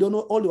 we don't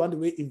know all the one the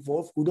way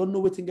involved, we don't know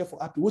what to get for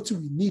happy, what do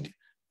we need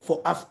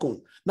for AFCON.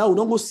 Now we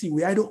don't go see,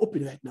 we don't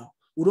open right now.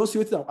 We don't see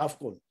what's on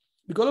AFCON.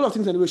 Because a lot of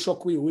things anyway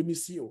shock we when we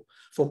see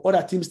from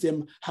other teams,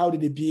 them, how do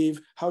they behave,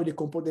 how they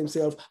comport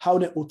themselves, how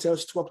the hotel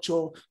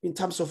structure in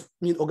terms of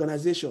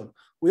organization.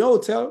 We all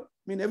hotel,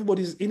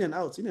 everybody's in and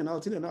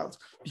out,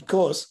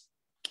 because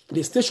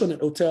they station an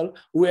hotel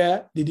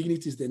where the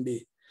dignitaries then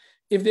they.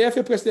 If the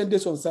FA president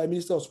is on side,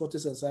 Minister of Sport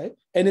is on side,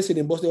 NSA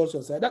then boss they also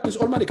on side, that is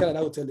all man they can at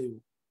that hotel level.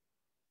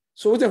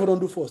 So whatever don't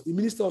do first, the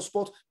Minister of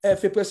Sport,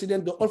 FA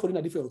president, all for in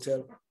a different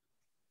hotel.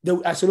 They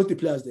will isolate the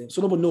players there,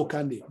 so nobody know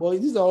can they. But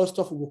these are all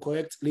stuff we will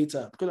correct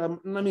later because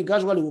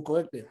gradually we'll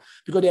correct them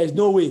because there is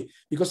no way.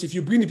 Because if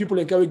you bring the people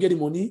and carry get the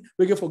money,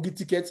 we get for give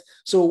tickets.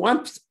 So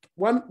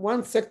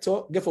one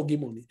sector get for give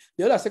money,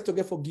 the other sector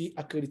get for give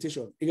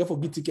accreditation, they get for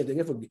give ticket, they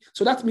get for give.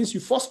 So that means you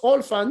force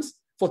all fans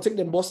for take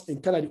them bus in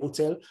Canada the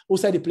hotel,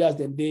 outside the players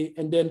then they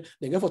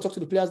get for talk to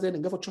the players then, they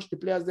get for trust the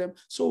players then.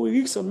 So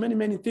we risk on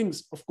many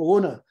things of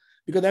Corona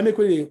because they make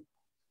really.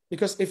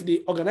 Because if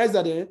the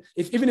organizer there,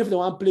 even if they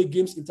want to play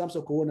games in terms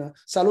of Corona,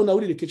 Salon now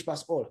they catch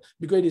pass all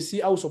because they see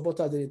how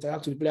supporters they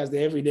interact with the players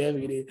there every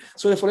day.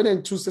 So for them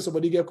to choose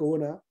somebody get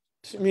Corona,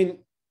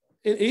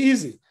 it's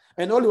easy.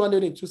 And all the one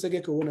they choose to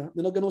get Corona,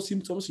 they not get no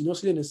symptoms, you know,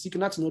 see them sick,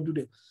 not to not do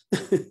them.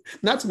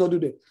 Not to not do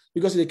them.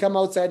 Because they come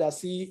outside, I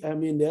see,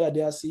 the other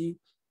day I see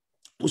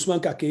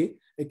Usman Kake,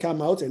 they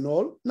come out and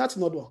all, not to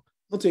not do.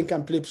 Nothing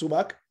can play so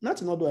back. Not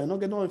do I not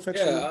get no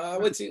infection. Yeah,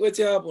 what's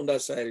happen on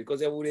that side?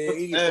 Because I would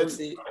really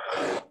say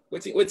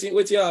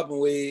what's happen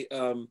where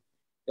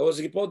there was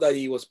a report that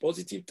he was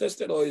positive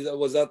tested, or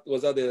was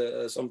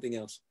that something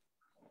else?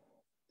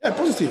 Yeah,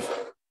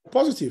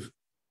 positive.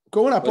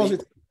 Corona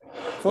positive.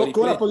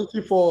 Corona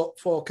positive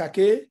for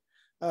Kake,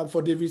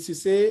 for David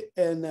Cisse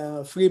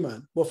and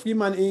Freeman. But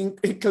Freeman in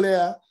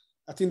clear.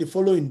 I think the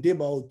following day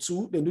about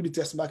 2, then do the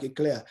test back in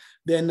clear.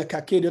 Then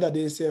Kake the other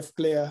day safe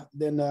clear.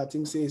 Then I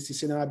think say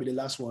Cisse will be the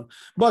last one.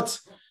 But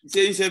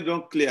say himself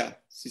don't clear.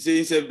 Cisse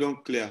himself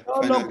don't clear.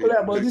 No, not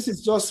clear. But this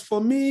is just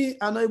for me.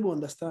 I'm not able to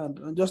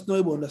understand. I'm just not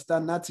able to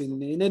understand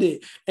nothing.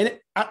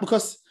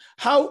 Because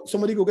how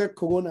somebody go get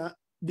Corona,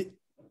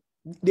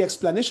 the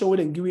explanation we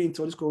then give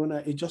into this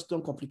Corona, it just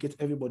don't complicate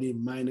everybody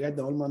in mind. Right?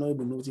 The whole man not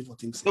able notice for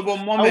things. So, but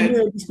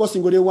moment, this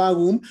person go to one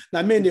room,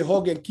 now men they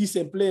hug and kiss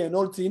and play and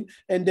all thing,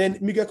 and then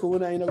me get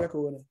Corona, you know get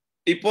Corona.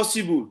 It's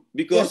possible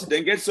because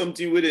they get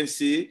something where they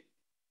say,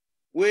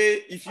 where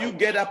if you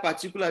get a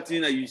particular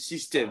thing in your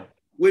system,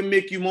 will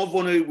make you more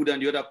vulnerable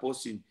than the other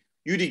person.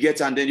 You the get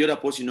and then the other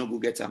person not go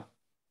get them.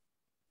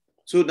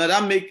 So now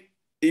that make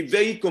it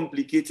very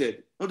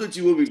complicated. Not that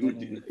you will be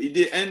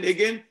good. And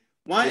again,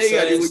 One The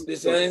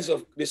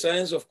area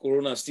science of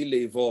corona still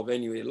evolve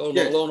anyway. Law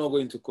Yes. not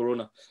going to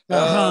corona.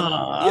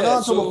 I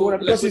don't So talk about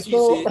because it's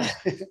so,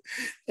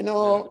 you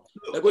know.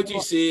 like what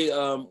you say,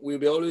 we'll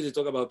be always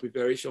talk about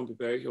preparation,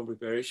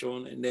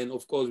 and then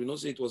of course we know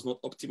say it was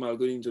not optimal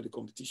going into the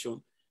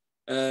competition.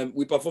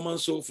 With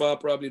performance so far,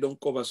 probably don't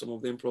cover some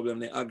of them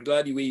problems. I'm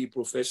glad the way you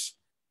profess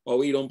or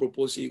way you don't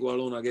propose you go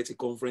alone and get a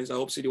conference. I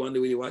hope see the one day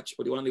we watch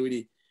or the one day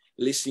we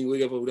listen,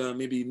 we have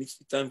maybe it's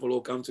time for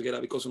all come together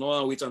because we don't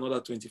want to wait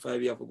another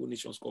 25 years for Good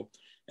Nations Cup.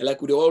 And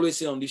like we always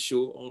say on this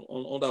show,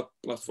 on that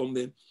platform,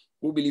 then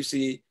we believe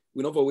say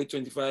we not for wait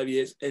 25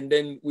 years and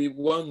then we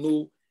want to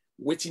know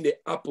waiting the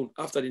happen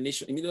after the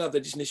nation, immediately after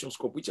this Nations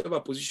Cup, whichever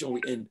position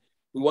we end.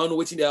 We want to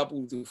waiting the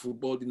happen with the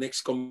football the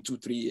next coming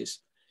 2-3 years.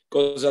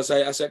 Because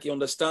as I can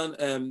understand,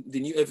 the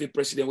new FA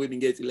president will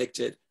get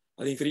elected.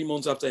 I think 3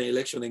 months after an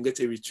election and get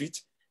a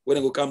retreat when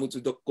they will come with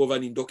the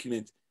governing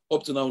document.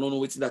 Up to now, we don't know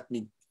what that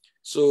means.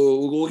 So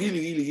we go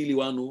really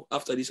want to know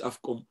after this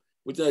AFCON,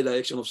 within the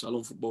direction of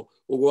Salon football.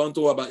 We go on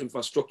to know about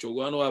infrastructure. We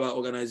go on to know about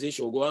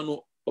organization. We go on to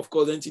know, of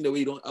course, anything the way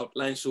you don't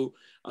outline. So,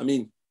 I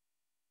mean,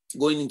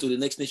 going into the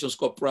next Nations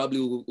Cup probably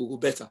will go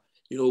better.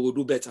 We'll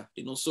do better.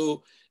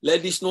 So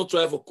let this not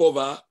try for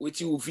cover,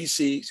 which you will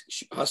say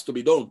has to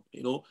be done.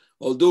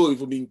 Although if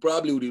we mean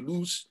probably we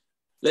lose,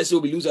 let's say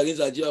we lose against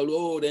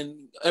Algeria,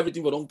 then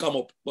everything will don't come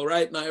up. But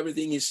right now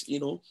everything is,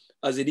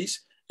 as it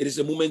is. It is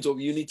a moment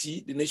of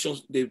unity. The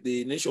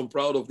nation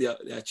proud of their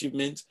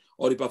achievement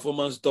or the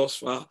performance thus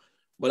far.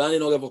 But I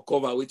don't have a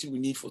cover, which we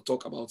need for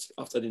talk about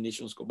after the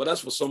Nations Cup. But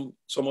that's for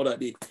some other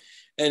day.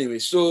 Anyway,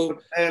 so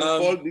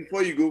Paul,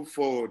 before you go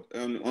forward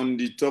on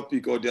the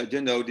topic or the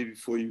agenda I'll do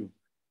before you,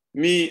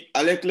 me,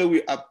 Alekle,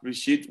 we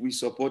appreciate, we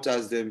support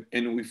as them,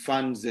 and we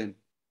fans them.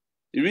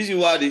 The reason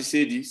why they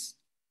say this,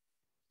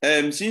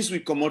 since we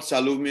come out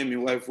Salome, my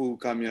wife will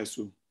come here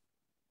soon.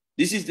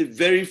 This is the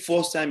very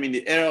first time in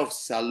the era of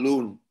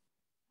Salon.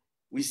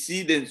 We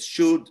see them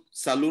showed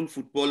Salon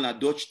football on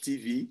Dutch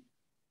TV.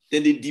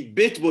 Then they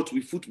debate about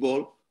with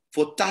football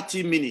for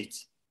 30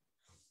 minutes.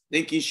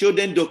 Then can show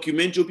them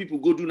documentary, people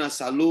go do a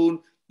Salon,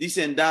 this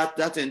and that,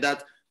 that and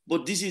that.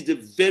 But this is the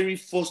very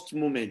first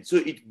moment. So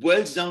it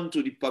boils down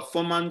to the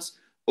performance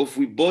of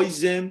we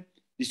boys them,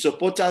 the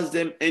supporters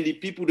them, and the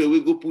people that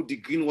will go put the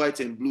green, white,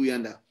 and blue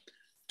yonder.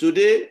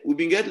 Today, we've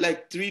been get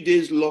like 3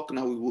 days lock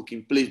now we work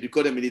in place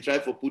because they try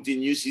for putting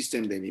new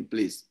system then in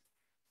place.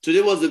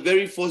 Today was the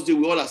very first day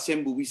we all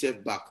assemble, we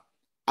set back.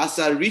 As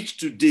I reach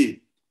today,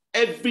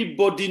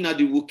 everybody now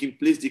the working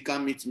place, they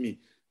come meet me.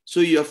 So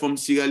you're from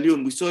Sierra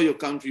Leone. We saw your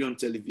country on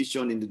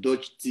television in the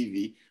Dutch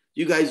TV.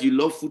 You guys, you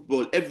love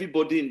football.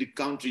 Everybody in the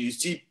country, you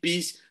see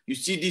peace, you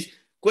see these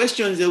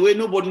questions the way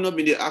nobody not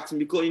been there asking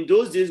because in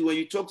those days when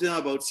you talk to them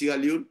about Sierra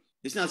Leone,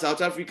 it's not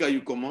South Africa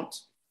you come out.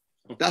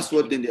 That's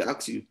what then they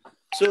ask you.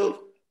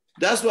 So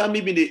that's why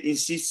maybe they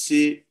insist,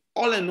 say,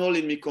 all in all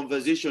in my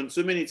conversation,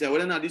 so many times,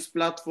 whether not this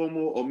platform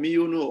or me,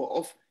 or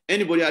of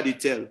anybody I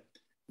did tell,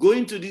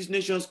 going to this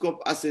Nations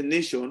Cup as a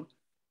nation,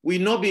 we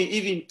not being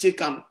even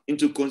taken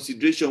into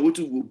consideration what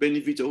will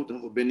benefit or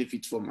what will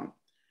benefit from them.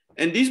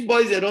 And these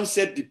boys, they don't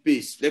set the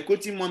pace. Like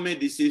what MOHAMED,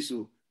 they say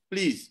so.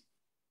 Please,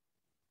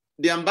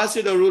 the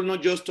ambassador role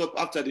not just stop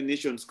after the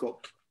Nations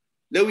Cup.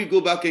 Let we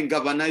go back and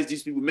galvanize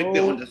these people, make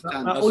them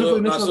understand. That's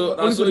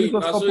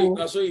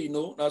so you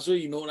know.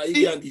 Like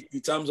you get the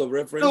terms of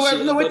reference.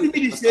 No, what you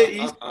need to say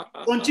is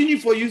continue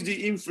for use the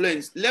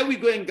influence. Let we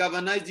go and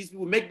galvanize these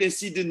people, make them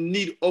see the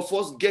need of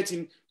us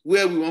getting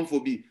where we want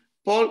to be.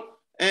 Paul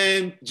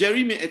and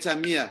Jeremy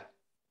Etamia,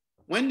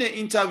 when they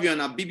interview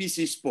on a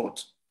BBC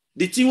Sport,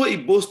 the thing what he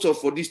boasts of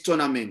for this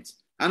tournament,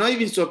 I'm not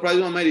even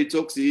surprised when they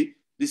talk, see,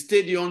 the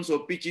stadiums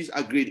or pitches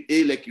are grade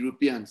A like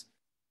Europeans.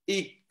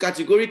 He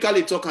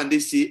categorically talk and they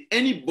say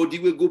anybody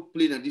will go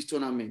play in this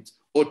tournament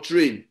or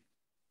train.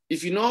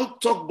 If you not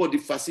talk about the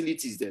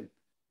facilities then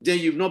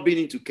you've not been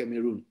into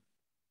Cameroon.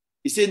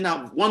 He said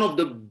now one of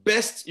the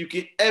best you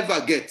can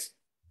ever get.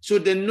 So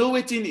they know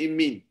what it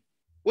mean.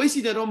 When you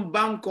see they don't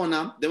bank on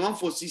them, they want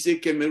for see say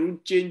Cameroon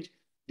change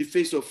the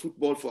face of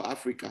football for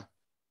Africa.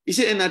 He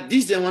said, and at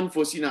this they want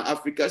for see in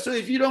Africa. So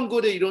if you don't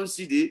go there, you don't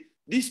see there.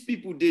 These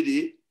people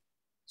there.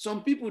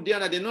 Some people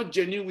there they're not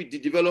genuine with the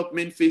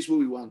development phase what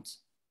we want.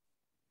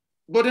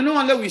 But they know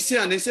unless we say,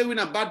 and they say we're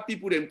not bad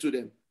people them to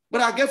them. But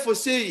I get for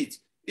say it.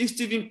 If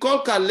Stephen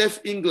Colker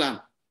left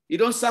England, he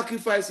don't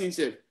sacrifice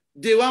himself.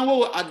 The one who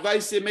will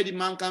advise say, maybe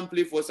man can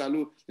play for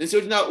Salou. And say,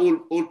 now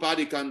old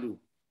party can do.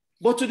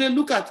 But today,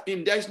 look at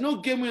him. There is no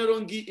game we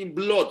don't give in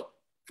blood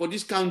for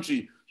this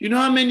country. You know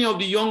how many of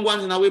the young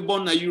ones in our way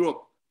born in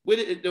Europe, where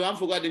they want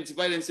to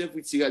identify themselves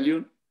with Sierra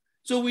Leone?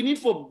 So we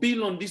need to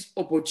build on these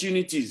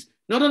opportunities.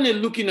 Not only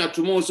looking at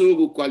tomorrow so we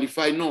will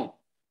qualify, no.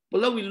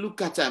 But let we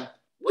look at them.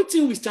 What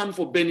thing we stand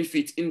for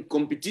benefit in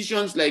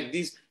competitions like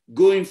this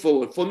going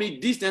forward? For me,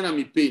 this then I'm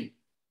in pain.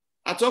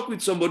 I talk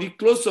with somebody,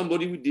 close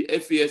somebody with the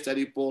FA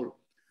yesterday, Paul.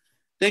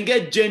 Then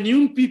get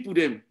genuine people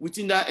them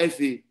within that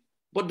FA.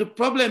 But the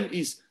problem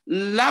is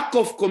lack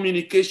of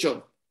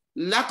communication,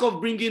 lack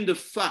of bringing the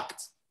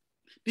facts.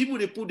 People,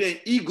 they put their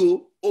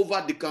ego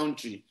over the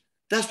country.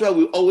 That's why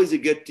we always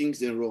get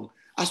things wrong.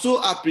 I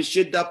so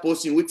appreciate that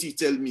person, what he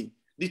tell me.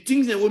 The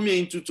things that we me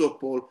into talk,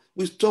 Paul,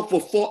 we talk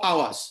for 4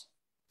 hours.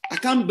 I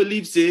can't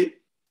believe, say,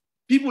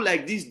 people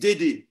like this,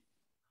 they,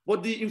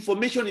 but the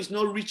information is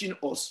not reaching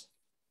us.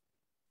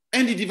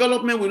 And the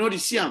development will not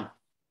see them.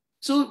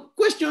 So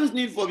questions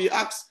need to be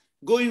asked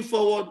going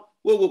forward,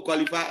 we will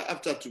qualify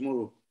after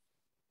tomorrow.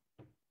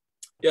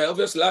 Yeah,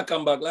 obviously, I'll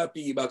come back. I'll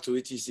piggyback to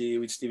what you say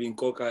with Stephen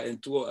Coker,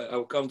 and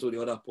I'll come to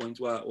the other point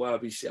where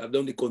I've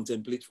done the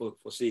contemplate for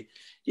say,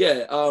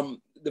 yeah,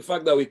 the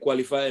fact that we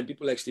qualify and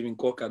people like Stephen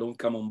Coker don't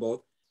come on board,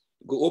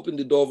 go open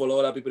the door for a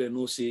lot of people that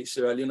know, say,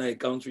 Sierra Leone, a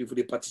country, if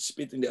they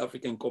participate in the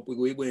African Cup, we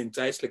go able to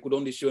entice, like we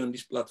don't show on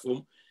this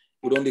platform,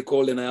 we don't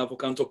call them, I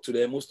can't talk to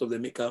them, most of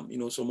them may come, you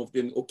know, some of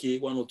them, okay,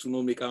 1 or 2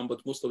 no may come,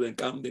 but most of them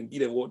come, then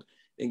give them word,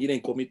 then give them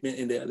commitment,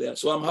 and they're there.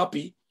 So I'm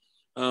happy.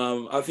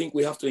 I think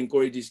we have to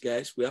encourage these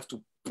guys. We have to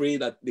pray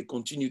that they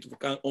continue to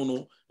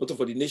honor, not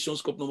for the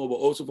Nations Cup no more, but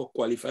also for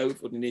qualifying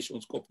for the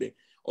Nations Cup there,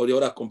 or the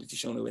other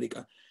competition when they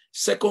can.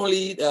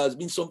 Secondly, there has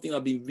been something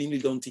I've been really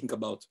don't think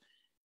about,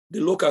 the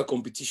local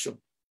competition.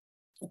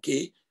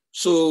 Okay,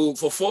 so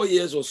for 4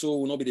 years or so,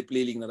 we'll not be the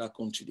play league in that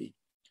country.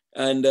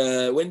 And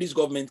when this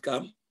government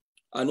come,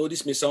 I know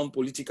this may sound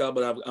political,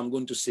 but I'm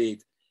going to say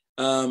it.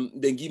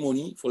 Then give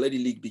money for let the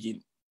league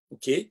begin.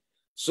 Okay,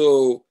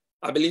 so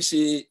I believe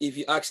say if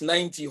you ask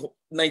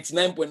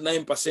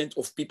 99.9%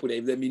 of people,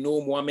 if they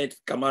know Mohamed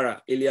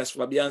Kamara, Elias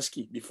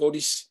Fabianski before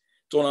this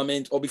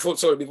tournament or before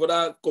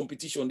that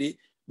competition, they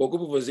but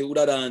people will say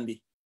Uda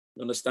Andy.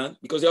 You understand?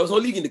 Because there was no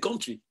league in the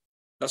country.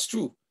 That's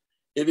true.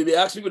 If they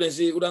ask people, they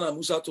say Udana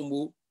Musa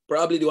Tumbo,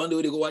 probably the one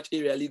day they go watch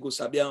area league go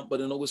Sabian, but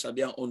they don't go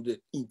Sabian on the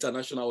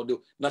international or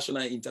the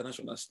national and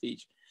international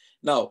stage.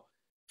 Now,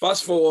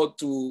 fast forward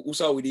to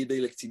USA we did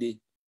like today.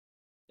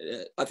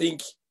 I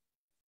think.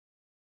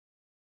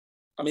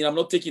 I mean, I'm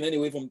not taking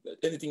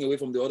anything away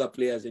from the other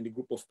players and the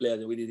group of players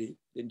that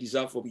they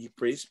deserve for big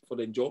praise for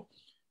their job.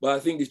 But I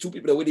think the 2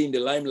 people that were in the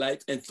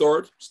limelight, and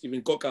third,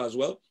 Stephen Coker as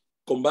well,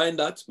 combine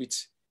that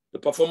with the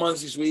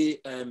performances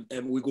we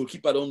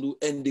goalkeeper don't do,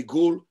 and the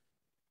goal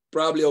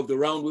probably of the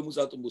round we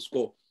Musa Tumbo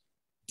score.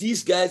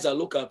 These guys are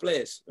local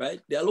players,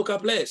 right? They are local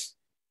players.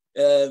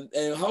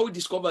 And how we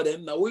discover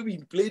them, now we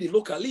play the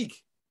local league.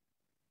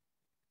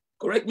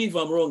 Correct me if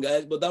I'm wrong,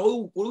 guys, but that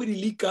way when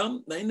the league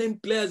come, now then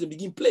players they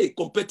begin play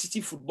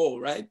competitive football,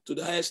 right? To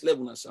the highest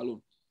level in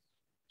Salon.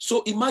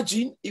 So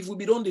imagine if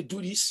we don't do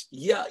this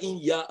year in,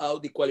 year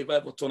out, they qualify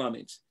for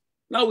tournaments.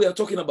 Now we are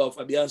talking about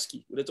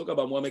Fabianski. We talk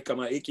about Mohamed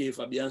Kamara, aka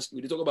Fabianski.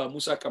 We talk about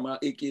Musa Kamara,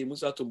 aka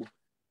Musa Tumbo.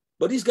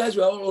 But these guys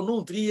were all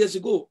unknown 3 years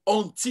ago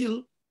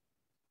until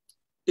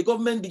the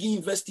government begin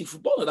investing in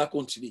football in that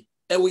country.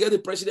 And we get the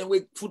president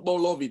with football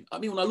loving. I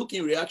mean, when I look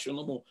in reaction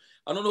no more,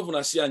 I don't know if when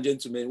I see and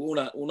gentlemen, when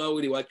I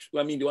watch,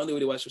 I mean, the one day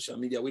they watch social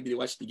media, where they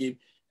watch the game,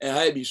 and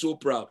I be so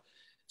proud.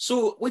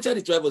 So, which are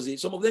the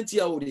drivers? Some of them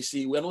here what they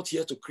say, we are not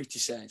here to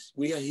criticize.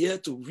 We are here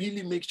to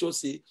really make sure,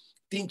 say,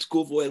 things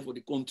go well for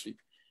the country.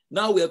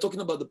 Now we are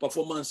talking about the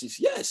performances.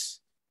 Yes,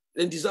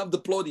 they deserve the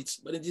plaudits,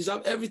 but they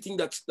deserve everything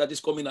that is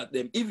coming at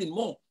them. Even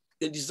more,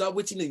 they deserve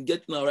what they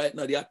get now, right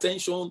now, the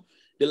attention,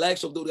 the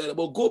likes of the other.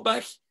 But go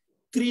back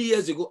 3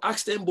 years ago,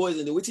 ask them boys,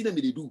 and they're waiting them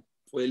they do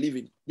for a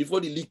living before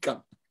the league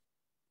come.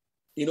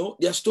 You know,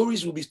 their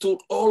stories will be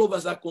told all over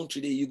that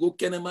country. You go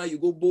Kenema, you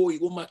go Bo, you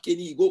go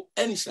McKinney, you go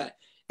any side.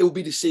 It will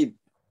be the same.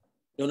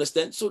 You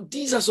understand? So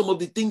these are some of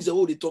the things that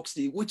all the talks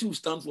say, which will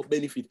stand for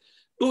benefit.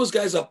 Those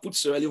guys have put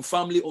Sierra Leone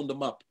family on the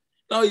map.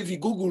 Now, if you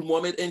Google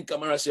Mohamed N.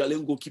 Kamara, Sierra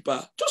Leone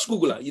goalkeeper, just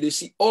Google her. You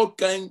see all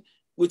kind,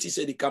 what he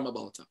said they come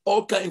about her.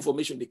 All kind of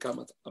information they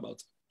come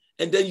about her.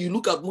 And then you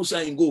look at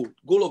Musa in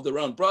goal of the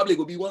round, probably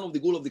will be one of the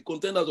goal of the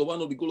contenders or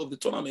one of the goal of the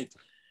tournament.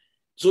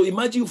 So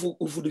imagine if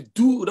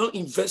we don't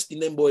invest in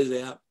them boys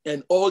there,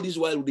 and all this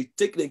while they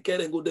take them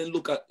care and go then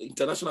look at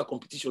international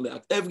competition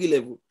at every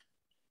level.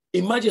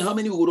 Imagine how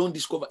many we don't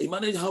discover.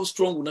 Imagine how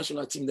strong the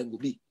national team then will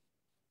be.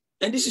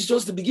 And this is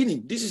just the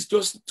beginning. This is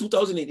just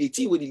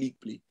 2018 where the league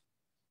played.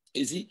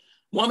 You see,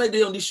 Mohamed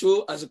Day on this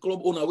show as a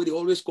club owner, where they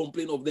always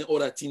complain of the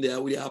other thing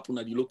that will happen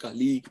at the local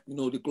league. You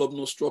know, the club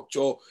no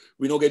structure.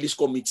 We don't get this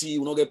committee.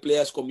 We don't get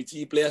players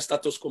committee, player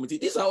status committee.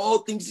 These are all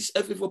things this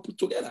FA put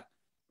together.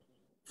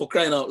 For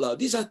crying out loud.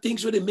 These are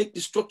things where they make the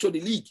structure of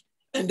the league.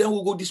 And then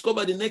we'll go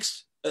discover the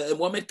next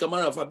Mohamed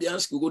Kamara,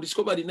 Fabianski. We'll go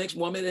discover the next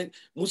Mohamed and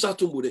Musa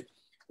Tumbo.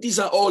 These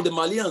are all the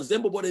Malians.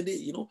 Then,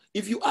 you know,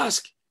 if you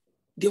ask,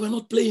 they were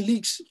not playing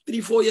leagues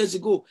 3-4 years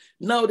ago.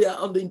 Now they are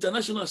on the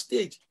international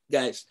stage,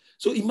 guys.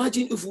 So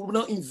imagine if we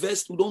don't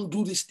invest, we don't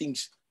do these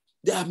things.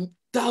 There are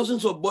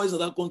thousands of boys in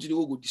that country they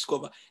will go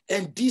discover.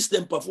 And this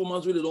them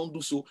performance where they don't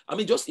do so. I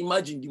mean, just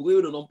imagine the way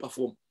they don't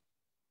perform.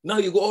 Now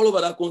you go all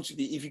over that country.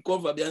 If you call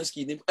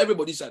Fabianski,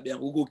 everybody's Fabian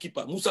will go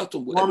keeper. Musa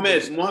Tumbo.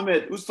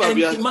 Mohamed, who's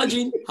Fabianski? And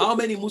imagine how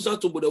many Musa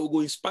Tumbo that will go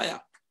inspire.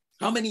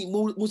 How many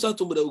Musa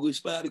Tumbo that will go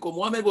inspire? Because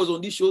Mohamed was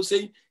on this show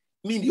saying,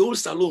 me in the whole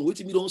salon, wait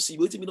till me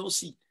don't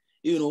see.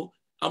 You know,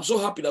 I'm so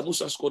happy that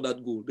Musa scored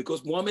that goal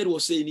because Mohamed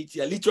was saying it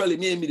here. Literally,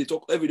 me and me, they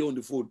talk every day on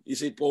the phone. He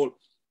said, Paul,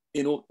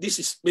 you know, this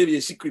is maybe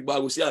a secret, but I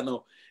will say it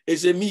now.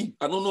 It's a me.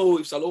 I don't know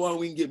if Salomon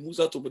win game,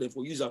 Musa to them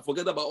for user.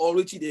 Forget about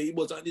already the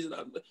Igbos and this and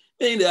that.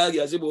 Then they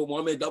argue, I say, well,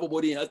 Mohamed, that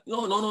body.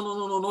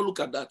 No. Look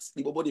at that.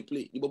 The body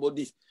play. The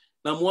body this.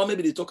 Now, Mohamed,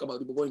 they talk about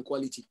the body in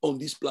quality on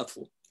this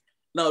platform.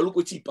 Now, look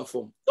what he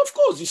performed. Of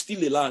course, it's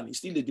still a learn. It's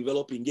still a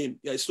developing game.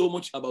 There's so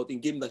much about the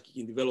game that he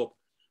can develop.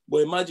 But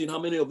imagine how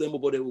many of them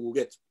we will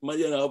get.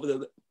 Imagine how,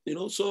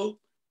 so,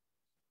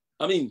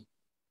 I mean,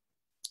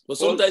 but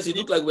sometimes it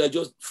looks like we're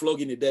just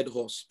flogging a dead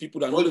horse.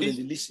 People are not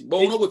even listening. But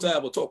we're not going to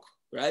have a talk,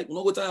 right? We're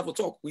not going to have a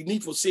talk. We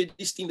need to say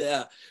this thing they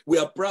are. We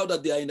are proud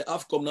that they are in the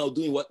AFCON now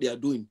doing what they are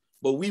doing.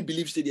 But we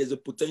believe that there's a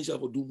potential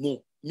for do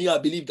more. Me, I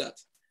believe that.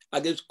 I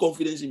get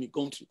confidence in the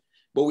country.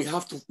 But we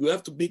have to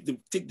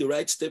take the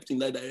right steps in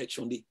that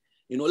direction.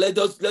 Let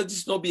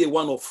this not be a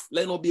one-off.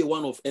 Let not be a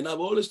one-off. And I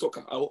will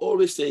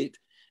always say it.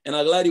 And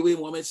I like the way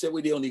Mohamed said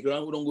we're there on the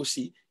ground, we don't go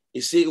see. He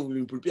say we've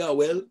been prepared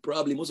well.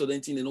 Probably most of them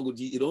things they don't go.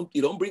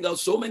 You don't bring out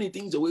so many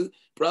things that we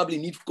probably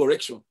need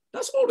correction.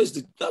 That's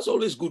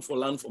always good for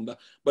learn from that.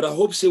 But I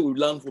hope we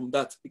learn from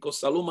that because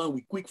Salomon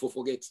we quick for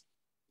forget.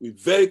 We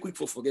very quick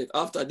for forget.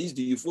 After this,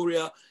 the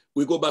euphoria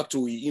we go back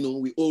to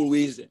we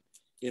always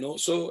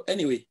So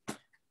anyway.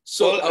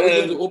 So are we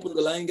going to open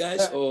the line,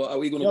 guys, or are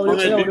we going to?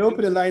 We'll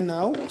open the line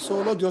now.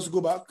 So let's just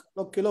go back.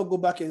 Okay, let's go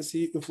back and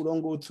see if we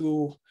don't go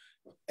through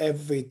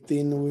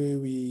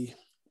everything we.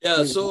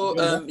 Yeah. So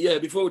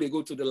before we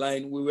go to the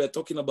line, we were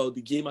talking about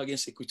the game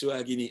against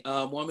Equatorial Guinea.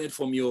 Mohamed,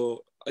 from your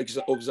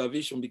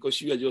observation,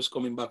 because you are just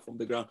coming back from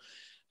the ground,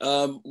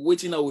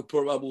 waiting out with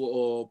probable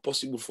or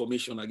possible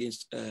formation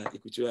against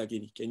Equatorial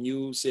Guinea. Can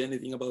you say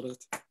anything about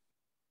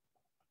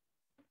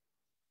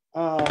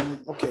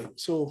that? Okay.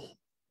 So.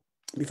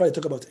 Before you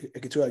talk about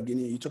Equatorial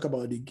Guinea, you talk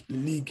about the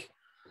league.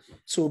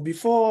 So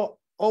before,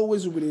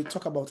 always we will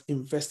talk about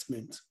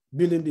investment,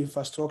 building the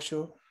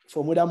infrastructure,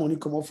 from where that money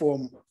come up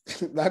from,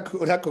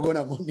 that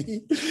corona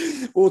money.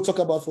 We'll talk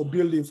about for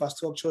building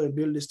infrastructure and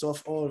build the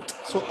stuff.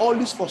 So all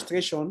this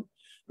frustration,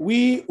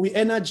 we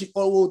energy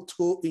all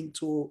throw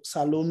into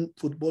salon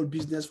football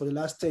business for the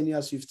last 10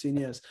 years, 15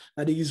 years.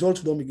 And the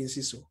result don't begin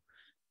see so.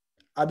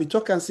 I'll be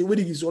talking and say where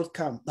the result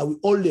come, that we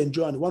all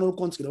enjoy and one whole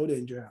country all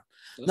enjoy.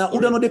 Now, who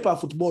don't know they for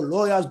football,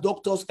 lawyers,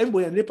 doctors,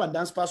 everybody, and they can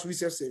dance past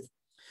research.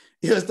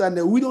 You understand?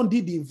 We don't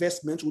do the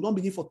investment. We don't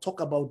begin for talk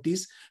about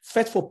this.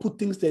 First for put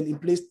things then in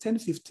place 10,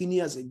 15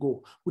 years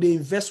ago. We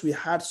invest with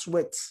hard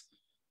sweat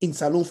in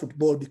salon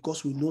football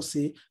because we know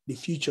say the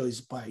future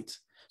is bright.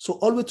 So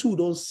all we two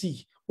don't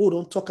see, or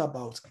don't talk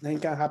about, nothing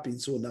can happen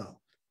so now.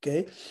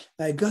 Okay?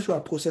 Now a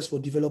gradual process for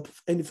develop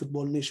any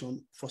football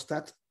nation for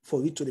start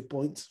for it to the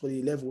point, for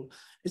the level.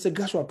 It's a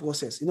gradual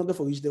process. You're not going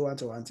for reach the one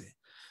to one.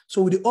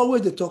 So we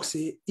always the talk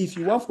say, if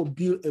you want to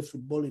build a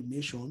footballing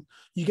nation,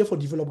 you get for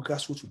develop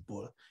grassroots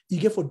football. You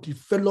get for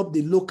develop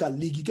the local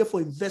league. You get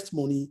for invest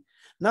money.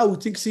 Now we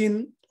think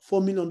seeing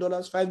 $4 million,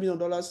 $5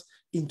 million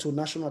into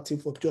national team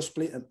for just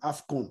play an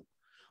AFCON.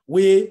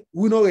 We're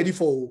not ready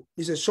for.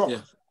 It's a shock.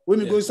 Yeah. When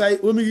we go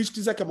inside, when we reach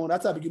this come on,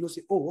 that's how I begin to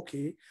say, oh,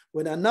 okay.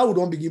 Well, now we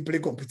don't begin play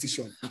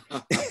competition.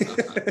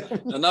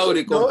 And now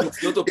they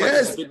compete, not to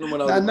participate.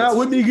 Yes. And now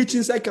when we reach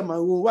inside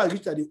Cameroon, we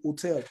reach at the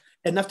hotel,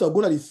 and after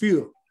go to the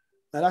field.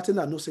 Now that thing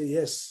I know say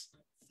yes.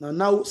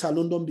 Now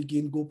Salon don't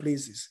begin go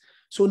places.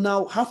 So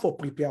now how for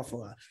prepare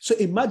for her? So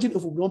imagine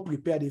if we don't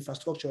prepare the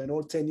infrastructure and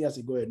all 10 years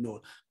ago and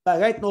all. But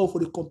right now for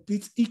the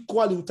compete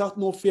equally without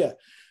no fear.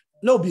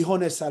 Let's be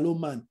honest, Salon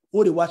man.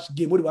 All the watch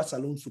game, all the watch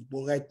Salon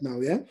football right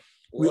now, yeah.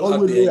 We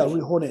always are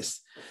really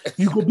honest.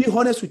 You could be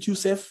honest with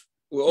yourself.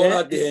 We all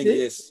had the end,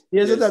 yes.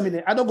 Yes, that's what I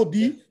mean. I don't go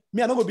be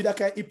that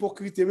kind of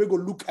hypocrite. We go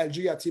look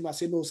Algeria team and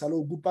say no,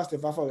 Salon good past the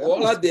Fafa. We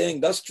all had the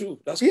end. That's true.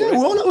 That's correct. We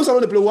all know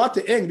Salon play what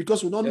the end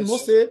because we don't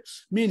say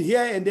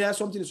here and there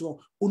something is wrong.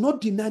 We not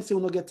deny say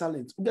we not get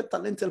talent. We get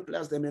talented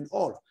players them and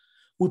all.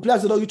 We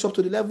players that don't reach up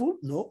to the level.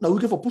 No, now we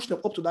can for push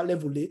them up to that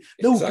level. Then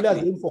we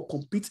players them for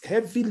compete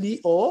heavily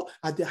or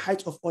at the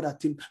height of other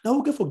team. Now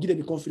we can for give them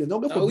the confidence. Now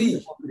we can for give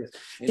them confidence.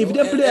 If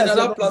them players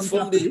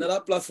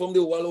another platform, they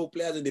wallow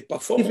players and they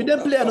perform. If them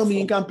player no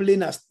mean can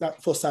play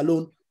for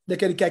Salon. The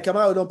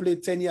Kamara don't play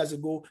 10 years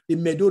ago. The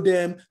Meadow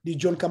them, the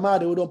John Kamara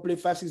they don't play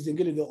 5, 6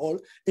 they all.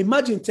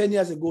 Imagine 10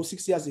 years ago,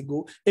 6 years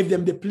ago, if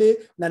them they play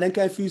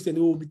Nanenka Fuse and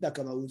they will beat that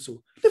Cameroon.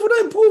 So they will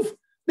not improve.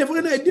 They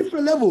will at a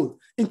different level.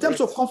 In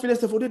terms of confidence,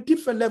 they will at a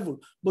different level.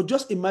 But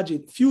just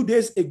imagine, few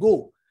days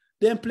ago,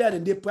 them players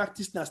and they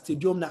practice in a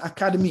stadium, na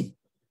academy.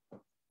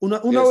 Una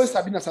always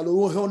sabi na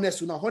salon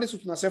honest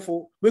with yourself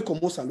we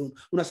come salon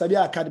una sabi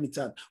academy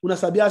tan una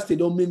sabi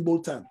stadium main ball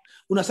tan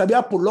una sabi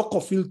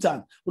poloko field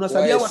tan una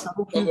sabi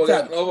what field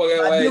tan no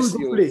I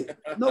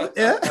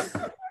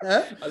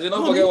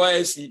don't forget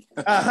YSC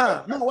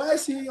no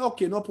YSC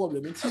okay no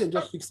problem until and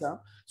just fix that.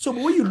 So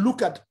but when you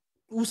look at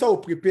who will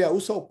prepare who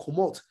will come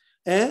out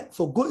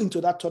for go into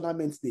that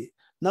tournament day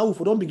now if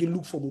we don't begin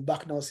look for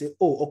back now say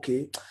oh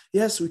okay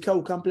yes we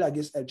can play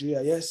against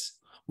Algeria yes.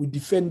 We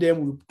defend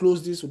them, we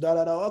close this,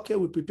 okay,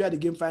 we prepare the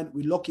game fine,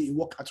 we lucky it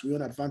work at your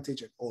own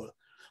advantage and all.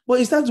 But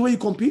is that the way you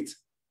compete?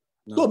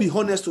 No. Go be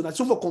honest to that.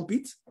 So for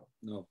compete?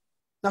 No.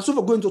 Now so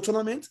for going to a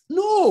tournament?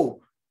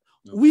 No.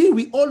 No.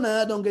 We all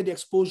now don't get the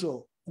exposure.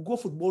 We go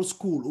football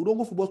school. We don't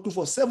go football school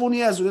for 7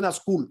 years. We're in a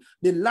school.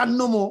 They learn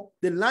no more.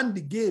 They learn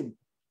the game.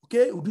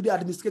 Okay, we do the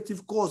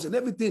administrative course and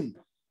everything.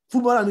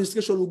 Football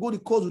administration, we go the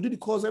course, we do the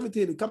course,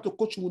 everything. We come to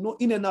coaching, we know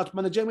in and out,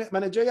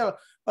 managerial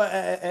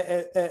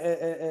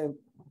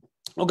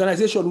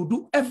organization will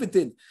do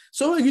everything.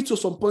 So when you get to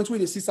some point where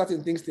they see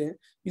certain things there,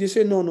 you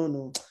say, no.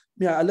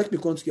 Me, I like my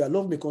country, I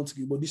love my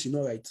country, but this is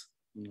not right.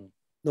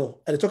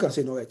 No. And the talk and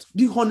say, no, right.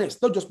 Be honest,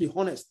 not just be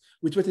honest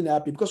with what they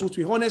happy, because with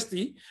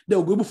honesty, they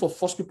will go able for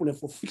force people and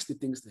for fix the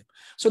things there.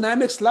 So now I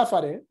make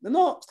Slaffer there.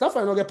 No,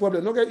 Slaffer no get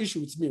problem, no get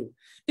issue with me.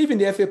 Even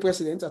the FA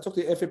president, I talked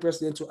to the FA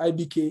president, to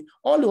IBK,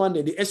 all the one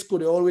there, the ESCO,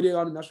 they already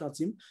around the national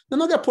team. They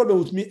no get problem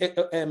with me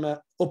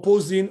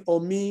opposing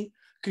or me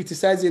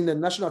criticizing the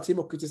national team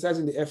or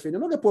criticizing the FA. They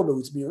don't get problem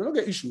with me. They don't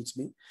get issue with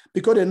me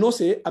because they know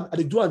say I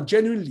do it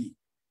genuinely.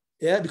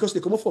 Yeah, because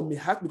they come up from my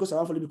heart because I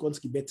want to live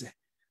country better.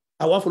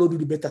 I want to do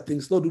the better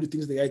things, not do the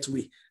things the right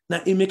way.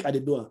 Now, I make at the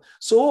door.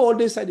 So all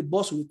this side, the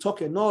boss will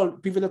talk and all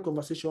privileged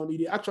conversation.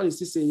 They actually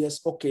say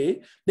yes,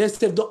 okay. Then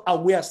step don't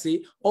aware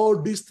say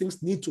all these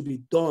things need to be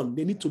done.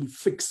 They need to be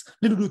fixed.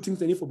 Little things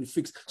they need to be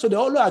fixed. So they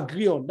all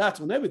agree on that,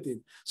 on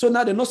everything. So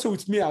now they're not say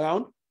with me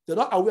around. They're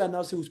not aware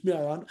now say with me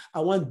around.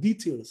 I want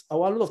details. I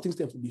want a lot of things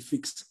that will be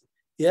fixed.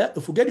 Yeah,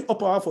 if we get the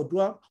upper half for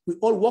Dua, we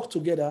all work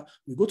together.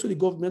 We go to the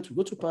government, we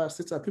go to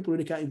parastates, people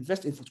really can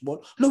invest in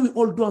football. No, we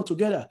all do it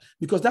together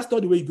because that's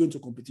not the way you go into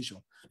competition.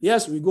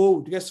 Yes, we go,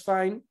 dress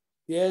fine.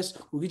 Yes,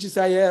 we reach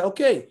inside, yeah,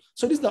 okay.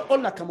 So this is all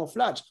like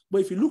camouflage.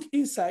 But if you look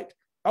inside,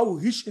 I will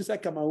reach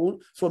inside Cameroon.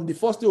 From the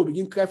first day, we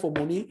begin cry for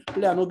money.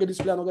 Player not get this,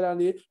 player not get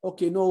that.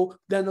 Okay, no,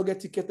 then not get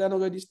ticket, then not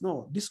get this.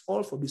 No, this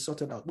all for be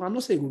sorted out. But I'm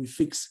not saying it will be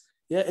fixed.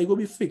 Yeah, it will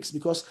be fixed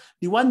because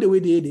the way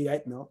they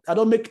right now,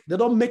 they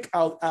don't make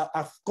our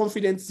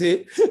confidence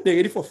say they're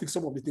ready for fix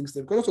some of the things.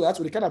 Because also that's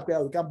what the kind of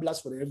player we can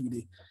blast for them every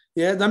day.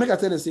 Yeah, that make a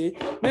tell them say,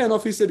 may I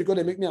not feel say because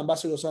they make me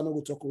ambassador, so I don't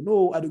go talk.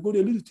 No, I go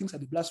they little things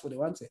at the blast for the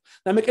one.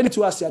 Now make any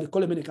two I see at the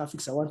call them they can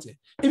fix I want.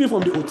 Even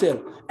from the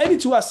hotel, any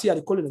two I see at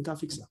the call them can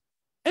fix it.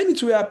 Any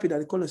two happy that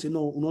they call and say,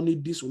 no, we don't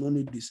need this, we don't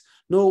need this.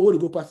 No, we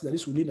go past that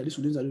this we need, that this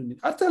we need.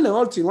 I tell them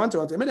all things one to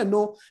one. I make them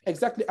know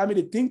exactly how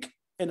they think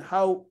and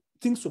how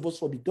things supposed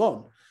to be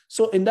done.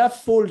 So in that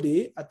full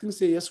day, I think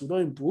say yes, we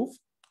don't improve,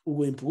 we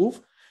will improve.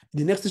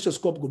 The next Nations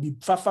Cup will be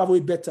far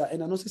way better.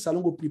 And I know say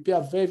Salon will prepare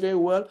very, very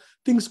well.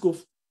 Things go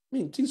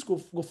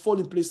fall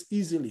in place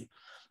easily.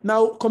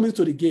 Now coming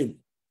to the game.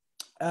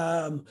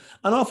 I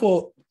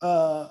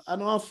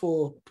know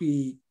for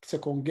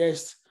pre-second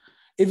guest,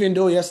 even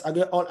though yes, I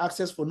get all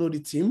access for know the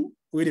team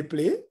where they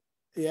play.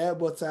 Yeah,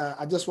 but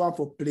I just want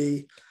to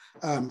play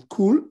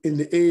cool in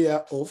the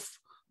area of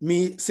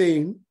me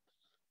saying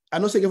I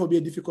know it's going to be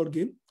a difficult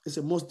game. It's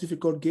the most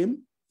difficult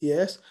game.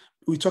 Yes.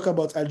 We talk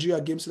about Algeria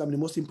games like the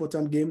most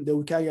important game. Then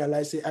we can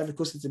realize, say, Ivory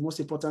Coast is the most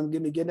important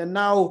game again. And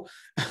now,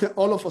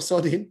 all of a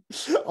sudden,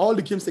 all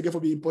the games they get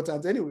for be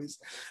important anyways.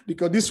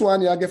 Because this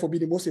one, yeah, get for be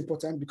the most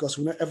important because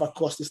we not ever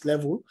cross this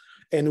level.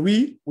 And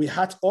we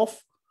hat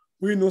off.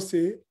 We know,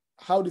 say,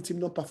 how the team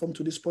not perform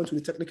to this point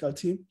with the technical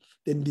team,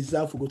 then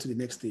deserve to go to the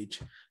next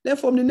stage. Then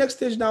from the next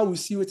stage now, we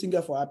see what things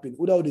for happen.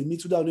 Without they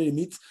meet,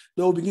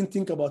 they will begin to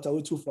think about how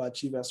to for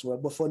achieve as well.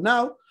 But for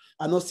now,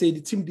 I not say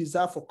the team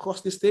deserve for cross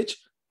the stage.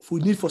 If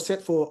we need for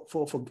set for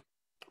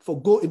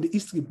go in the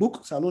history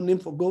book, so I don't name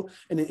for go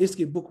in the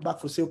history book back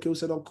for say, okay, we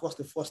said don't cross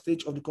the first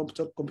stage of the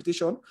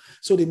competition.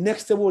 So the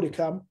next step will they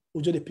come,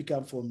 we'll just pick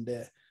up from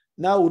there.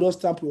 Now we don't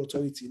stamp with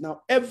authority.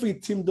 Now every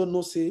team don't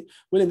know say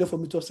when they get for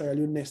meet up Sierra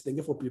Leone next, they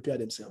get for prepare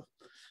themselves.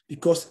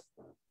 Because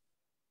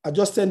I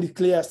just sent the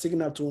clear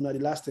signal to the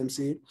last time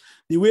say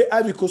the way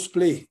Ivory Coast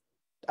play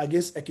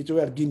against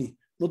Equatorial Guinea,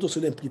 not to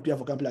say them prepare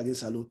for play against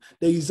Salon.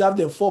 They reserve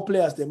them 4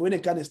 players them when they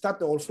can start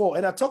the all 4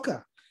 and a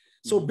talker.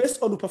 So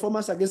based on the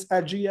performance against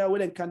Algeria,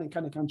 when they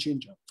can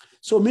change them.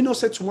 So me no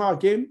say tomorrow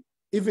game,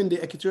 even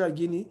the Equatorial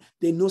Guinea,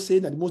 they know say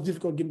that the most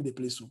difficult game they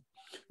play so.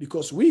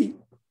 Because we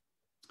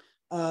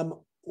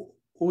know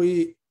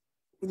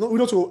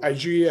to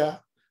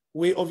Algeria,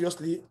 we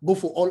obviously go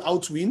for all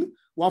out win.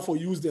 One for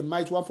use the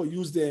might, one for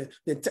use the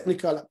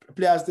technical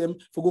players, them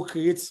for go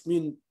create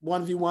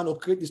 1v1 or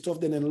create the stuff,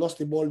 then and lost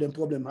the ball, then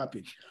problem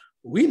happen.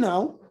 We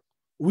know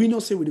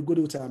say we go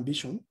with our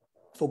ambition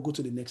for go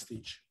to the next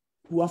stage.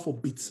 We want for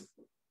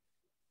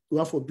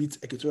beat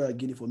Equatorial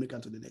Guinea for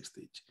making to the next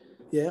stage.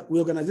 Yeah, we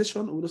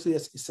organization, we don't say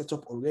yes, it's set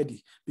up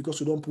already because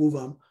we don't prove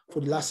them for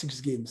the last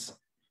 6 games.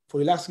 For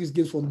the last 6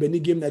 games, from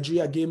Benin game,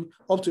 Nigeria game,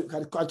 up to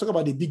I talk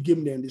about the big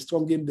game then, the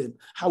strong game then,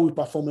 how we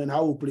perform and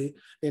how we play,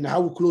 and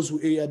how we close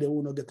with area, they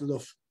will not get a lot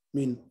of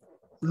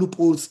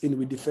loopholes in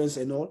with defense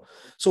and all.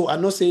 So I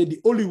not say the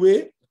only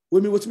way,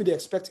 what they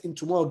expect in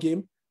tomorrow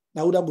game,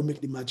 now would go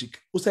make the magic.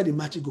 Who said the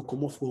magic will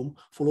come off from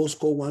for us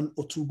score 1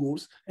 or 2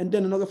 goals, and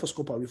then another for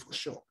score away for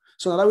sure.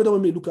 So now that we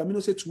don't look at me,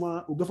 say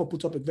tomorrow we'll go for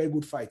put up a very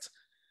good fight.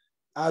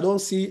 I don't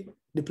see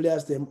the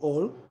players them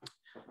all.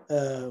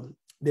 The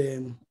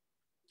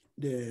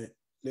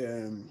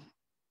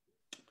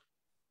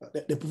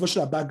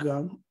professional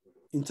background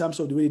in terms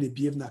of the way they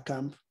behave in a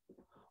camp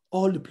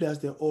all the players,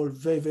 they're all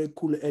very, very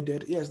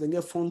cool-headed. Yes, they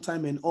get fun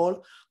time and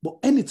all, but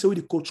anytime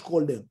the coach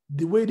call them,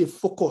 the way they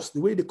focus, the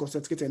way they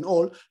concentrate and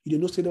all, you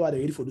don't say they are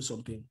ready for do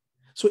something.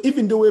 So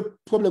even though a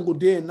problem go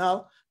there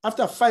now,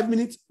 after 5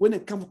 minutes, when they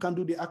can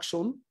do the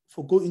action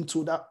for go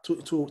into that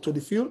to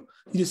the field,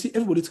 you see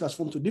everybody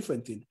transform to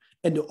different thing,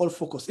 and they all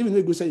focus. Even though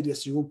you go inside the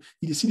dressing room,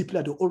 you see the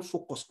player, they all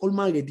focus, all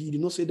man ready. You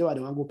don't say they want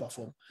to go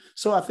perform.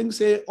 So I think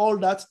say all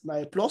that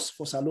like a plus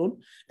for Salone,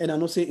 and I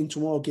know say in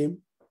tomorrow game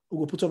we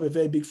will put up a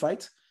very big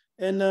fight,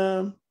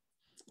 and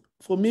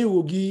for me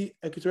we'll give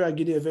Equatorial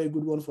Guinea a very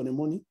good one for the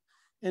money,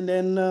 and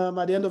then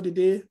at the end of the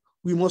day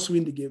we must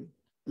win the game.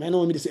 I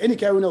know me to say any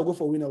carry winner will go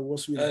for winner, we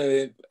must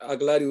win. I'm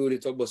glad we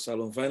talk about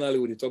Salon. Finally,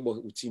 we talk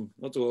about the team.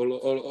 Not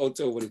all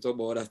tell what we talk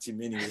about other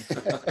team anyway.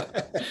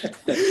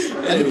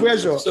 And the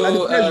pressure. So and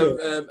the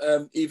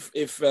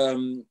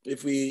pressure.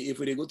 if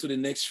we go to the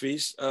next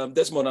phase,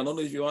 Desmond, I don't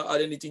know if you want to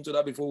add anything to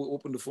that before we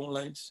open the phone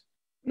lines.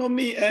 No,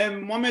 me,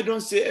 Mohamed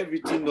don't say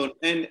everything done.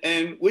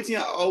 And waiting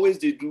I always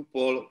they do,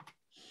 Paul.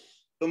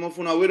 Some of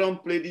we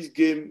don't play this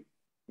game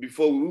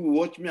before we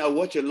watch me. I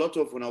watch a lot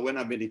of when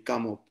I made it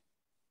come up.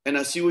 And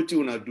I see what you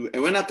wanna do.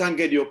 And when I can't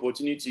get the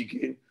opportunity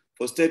again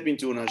for step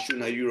into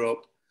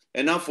Europe,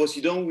 and now for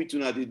sit down with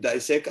the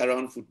dissect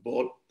around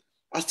football,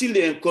 I still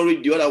they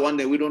encourage the other one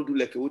that we don't do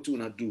like what you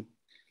wanna do.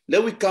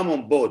 Let we come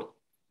on board.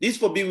 This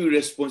for being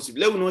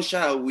responsible. Let we not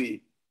shy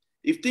away.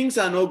 If things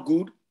are not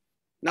good,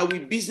 now we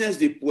business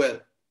the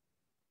well.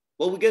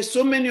 But we get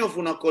so many of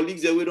our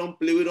colleagues that we don't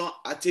play, we don't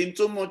attain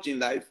so much in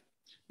life.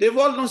 They've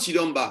all not sit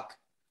on back.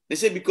 They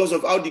say because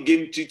of how the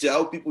game treats them,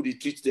 how people they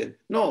treat them.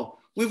 No.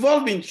 We've all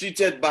been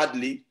treated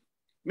badly.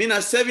 Me na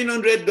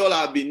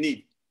 $700 be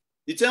need.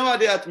 The time where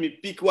they at me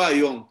peak while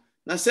young.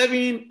 Now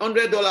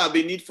 $700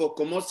 be need for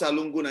Comot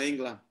Salon go na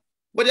England.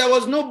 But there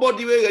was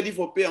nobody ready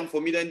for pay and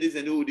for me then this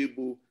and they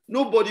go.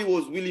 Nobody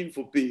was willing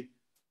for pay.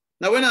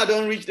 Now when I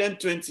don't reach them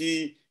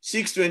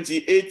 26,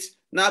 28,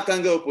 now I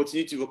can get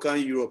opportunity for come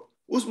Europe.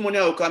 Whose money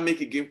I can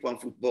make a game for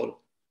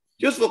football?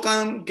 Just for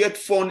can get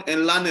fun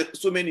and learn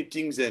so many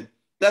things then.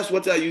 That's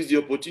what I use the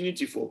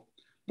opportunity for.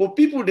 But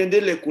people then they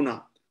like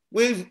una.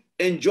 We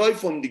enjoy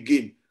from the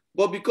game,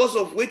 but because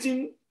of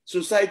waiting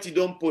society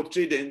don't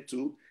portray them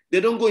to, they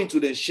don't go into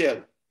the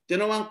shell. They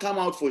don't want to come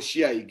out for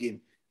share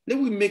again. Let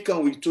we make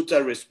them with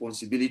total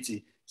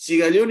responsibility.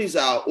 Sierra Leone is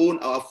our own,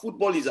 our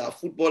football is our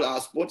football, our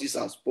sport is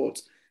our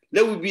sport.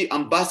 Let we be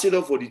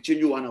ambassador for the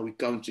change one of our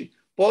country.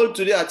 Paul,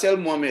 today I tell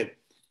Mohamed,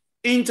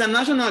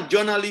 international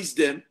journalists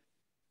them,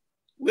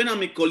 when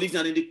I'm a colleague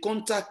and they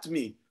contact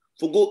me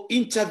for go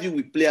interview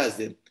with players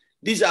them.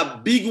 These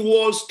are big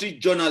Wall Street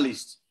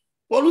journalists.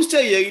 Paul, who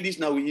say here this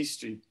now with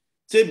history?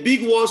 Say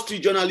big Wall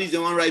Street journalists, they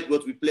want to write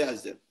what we play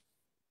as them.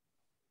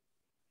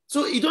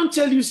 So it don't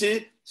tell you,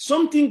 say,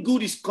 something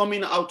good is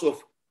coming out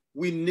of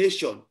we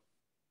nation.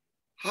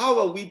 How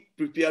are we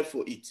prepared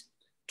for it?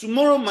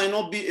 Tomorrow might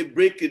not be a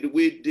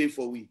breakaway day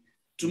for we.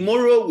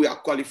 Tomorrow we are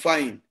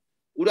qualifying.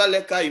 Uda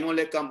leka,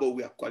 leka, but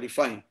we are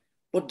qualifying.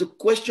 But the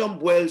question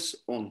boils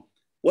on,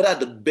 what are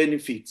the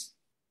benefits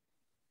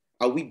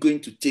are we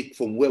going to take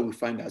from where we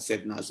find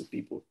ourselves now as a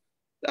people?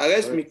 I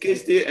rest me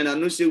case there, and I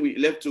know say we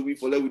left to we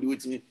follow we do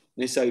it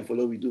necessary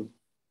follow we do.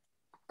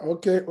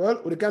 Okay, well,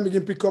 we can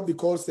begin pick up the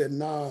calls then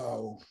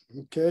now.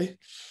 Okay.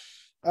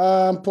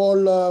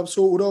 Paul,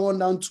 so we don't run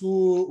down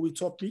to the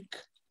topic.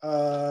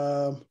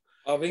 I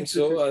think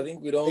so. I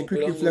think we don't. A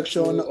quick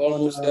reflection on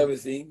almost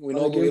everything. We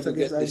know we're able to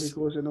get this.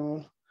 And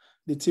all.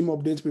 The team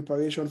updates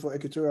preparation for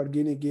Equatorial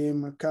Guinea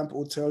game, camp,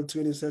 hotel,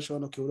 training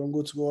session. Okay, we don't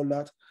go through all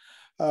that.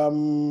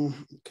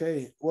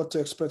 Okay, what to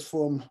expect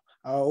from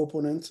our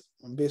opponent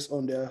based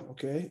on their,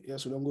 okay,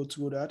 yes, we don't go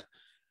through that.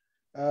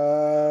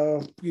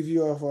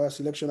 Preview of our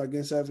selection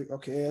against Africa,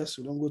 okay, yes,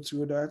 we don't go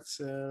through that.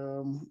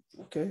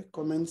 Okay,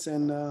 comments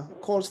and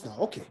calls now,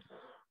 okay,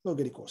 we'll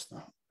get the calls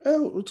now.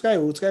 We'll try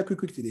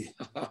quick today.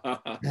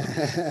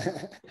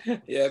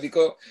 Yeah,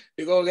 because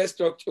we get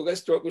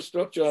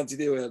structure on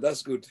today, well,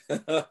 that's good.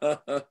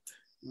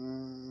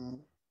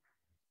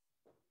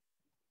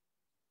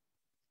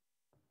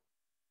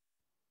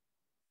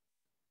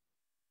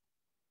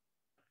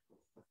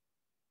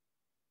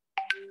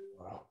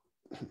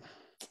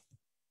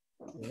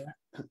 Yeah.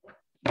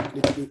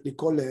 They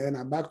call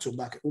it back to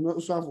back. We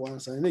not for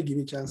answer. And they give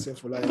me chance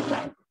for like.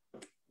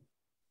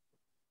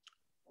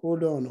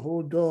 Hold on.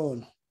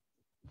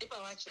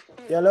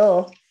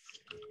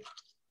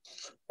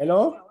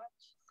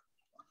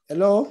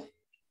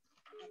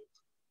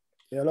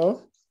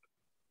 Hello.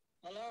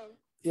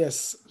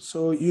 Yes.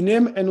 So you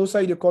name and who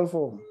side you call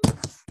for?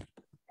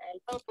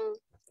 Hello.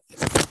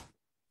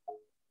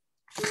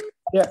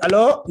 Yeah.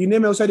 Hello. You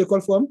name and who side you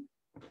call from?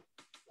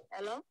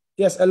 Hello.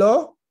 Yes.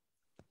 Hello.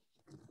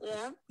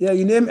 Yeah. Yeah.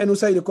 You name and who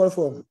side you call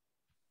from?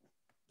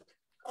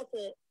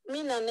 Okay.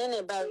 Me na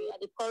Nene Barry.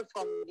 I call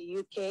from the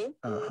UK.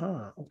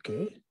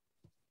 Okay.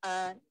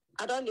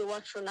 I don't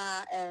watch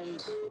now,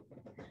 and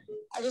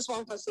I just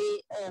want to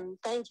say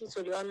thank you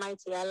to the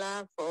Almighty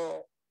Allah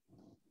for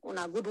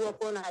a good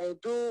work on how they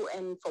do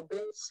and for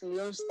bless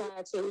Leon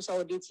Star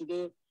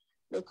today.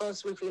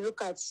 Because if you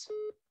look at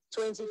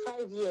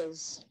 25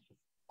 years,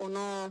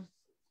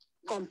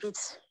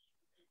 compete.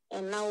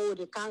 And now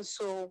they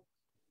cancel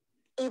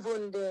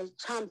even the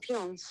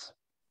champions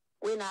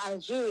in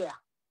Algeria,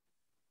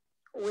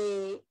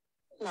 where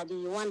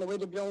the one the way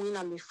they don't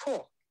win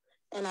before.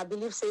 And I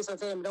believe say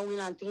something don't win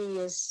in 3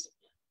 years,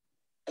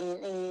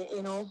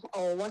 and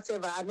or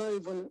whatever. I'm not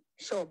even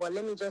sure, but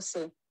let me just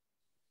say,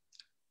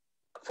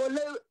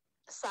 follow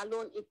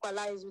Salon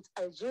equalize with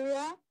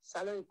Algeria.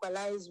 Salon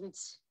equalize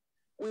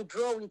we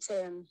draw with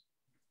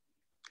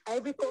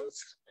Ivory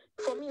Coast.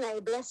 For me,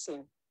 a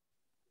blessing.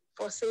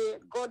 For say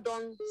God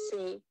don't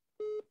say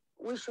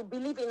we should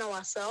believe in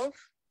ourselves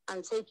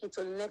and take it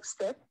to the next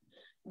step.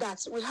 That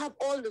we have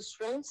all the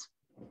strength.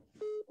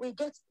 We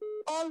get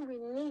all we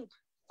need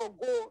for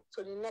go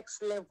to the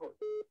next level.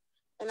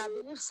 And I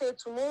believe say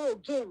tomorrow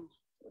game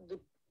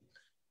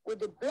with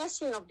the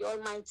blessing of the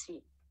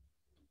Almighty,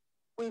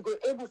 we go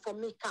able for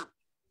me camp.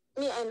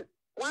 Me and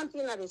one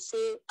thing that they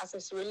say as a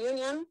Sierra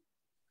Leonean,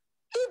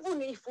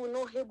 even if we're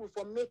not able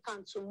for make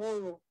camp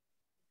tomorrow,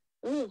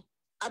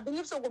 I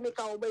believe so we make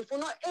camp, but if we're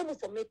not able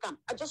for make camp,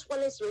 I just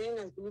want Sierra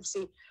Leoneans believe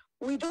say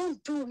we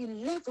don't do we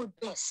level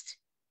best.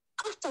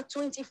 After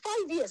 25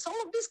 years, some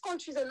of these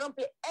countries they don't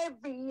play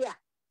every year.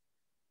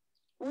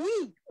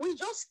 We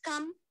just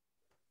come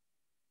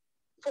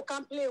for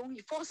camp play.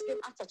 We first game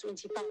after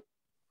 25.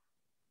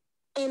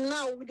 And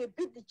now we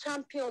beat the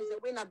champions, they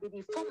win be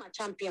the former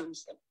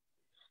champions.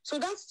 So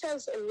that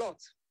tells a lot.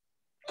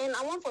 And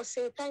I want to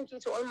say thank you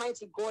to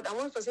Almighty God. I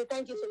want to say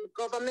thank you to the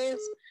government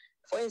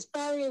for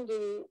inspiring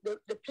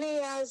the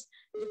players,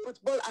 the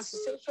Football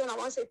Association. I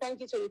want to say thank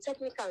you to the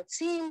technical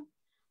team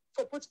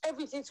for put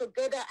everything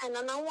together. And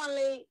I want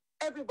to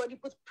everybody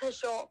put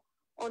pressure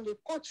on the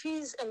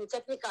coaches and the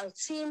technical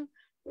team.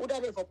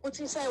 Whether they for put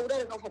inside, whether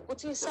they not for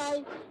put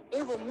inside.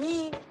 Even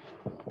me,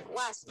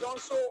 was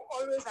also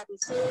always at the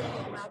same,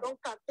 and I don't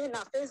campaign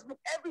on Facebook,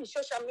 every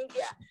social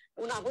media.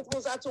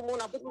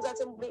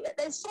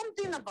 There's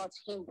something about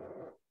him.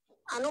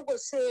 I not go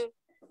say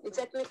the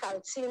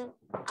technical team,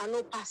 I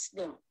know pass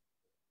them.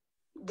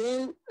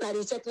 Then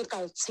the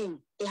technical team,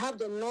 they have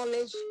the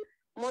knowledge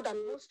more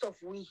than most of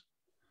we.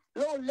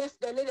 No left,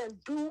 they let them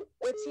do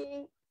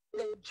waiting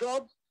the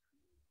job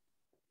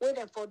where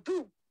they for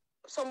do.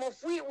 Some of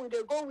we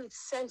they go with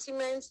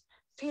sentiments,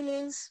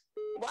 feelings,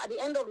 but at the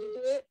end of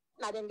the day,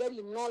 now they get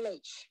the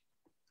knowledge.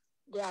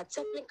 They are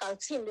technical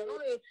team. They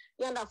don't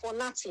end for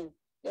nothing.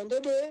 Then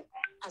they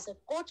as a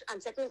coach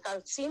and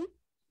technical team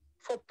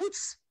for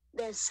puts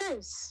their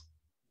sense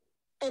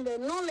and their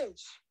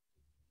knowledge.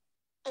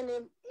 And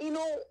then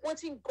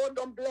what in God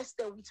don't bless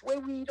them with where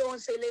we don't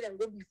say let them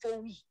go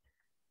before we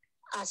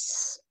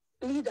as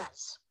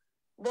leaders.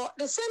 But at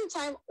the same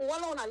time,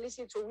 one want to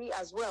listen to we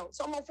as well.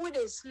 Some of you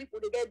they sleep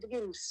when they get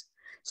dreams.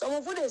 Some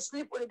of you they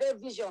sleep when they get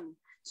vision.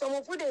 Some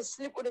of you they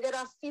sleep when they get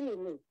a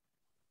feeling.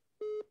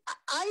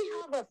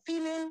 I have a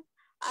feeling,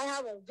 I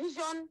have a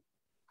vision,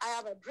 I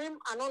have a dream.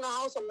 I don't know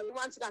how somebody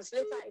wants to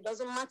translate it. It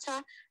doesn't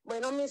matter. But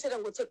it don't mean that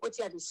I'm going to take what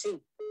you have to say.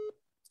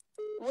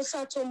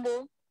 Musa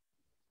Tombo,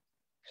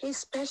 he's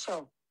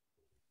special.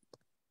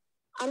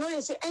 I know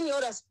they say any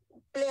other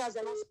players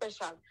are not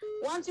special.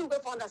 One thing we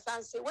have to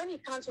understand, say, when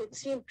it comes to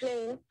team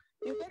playing,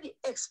 you get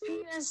the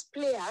experienced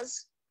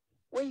players,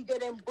 where you get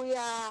them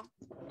Buya,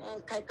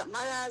 Kai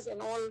Kamaras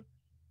and all.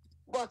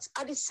 But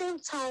at the same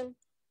time,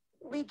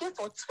 we get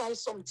to try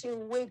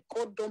something where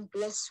God don't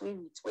bless me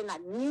with, when I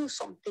knew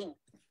something.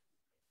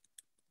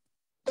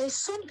 There's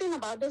something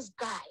about this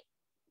guy.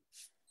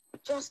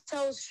 Just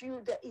tells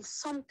you there is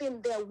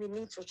something there we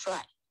need to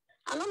try.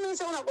 I don't mean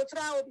I go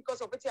try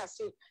because of what I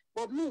say,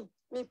 but me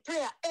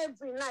prayer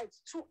every night,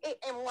 2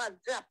 a.m. one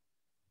drop.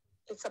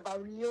 It's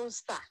about Leon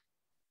Star.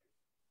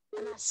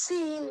 And I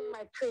see him in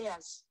my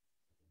prayers.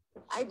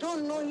 I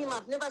don't know him,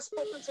 I've never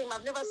spoken to him,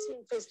 I've never seen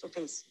him face to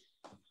face.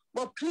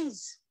 But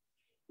please,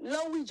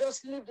 Lord, we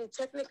just leave the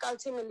technical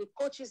team and the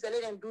coaches that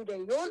let them do their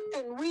own,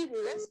 and we,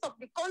 the rest of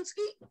the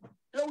country,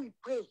 Lord, we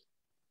pray.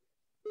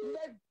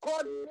 Let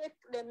God make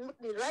them make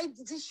the right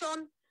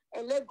decision,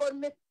 and let God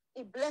make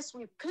it bless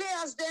with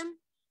players them.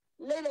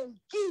 Let them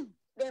give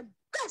them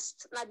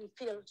best in the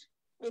field,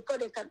 because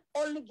they can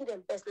only give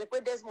them best. Like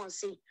what Desmond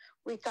say,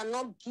 we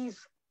cannot give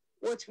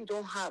what we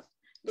don't have.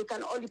 The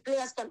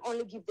players can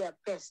only give their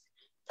best.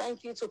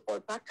 Thank you to Paul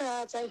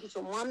Parker, thank you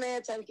to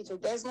Mohamed, thank you to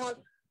Desmond.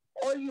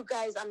 All you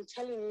guys, I'm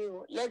telling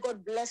you, let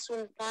God bless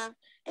you now,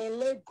 and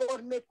let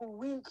God make you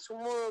win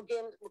tomorrow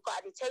game. Because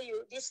I tell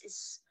you, this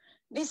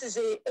is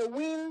a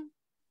win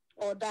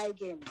or die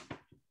game.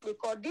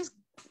 Because this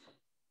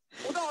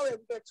we don't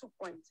already get 2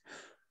 points.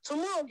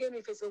 Tomorrow game,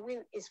 if it's a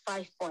win, is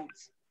 5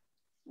 points.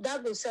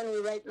 That will send me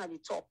right at the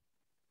top.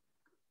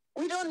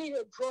 We don't need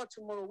a draw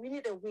tomorrow. We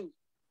need a win.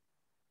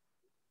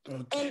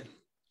 Okay. And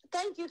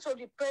thank you to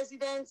the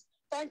president.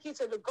 Thank you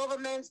to the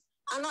government.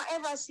 I don't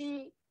ever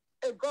see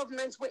a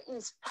government will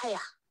inspire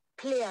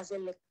players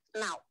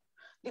now.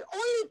 The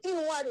only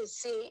thing what they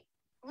say,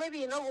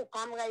 maybe will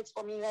come right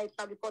for me right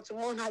now because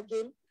tomorrow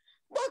again.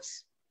 But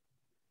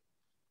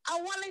I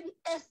wanted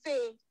the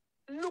FA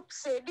look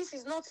say this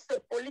is not a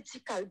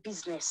political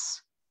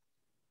business.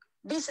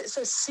 This is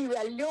a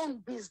Sierra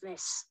Leone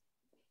business.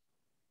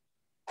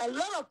 A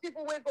lot of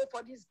people will go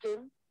for this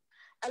game.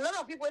 A lot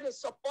of people that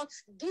support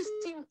this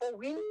team for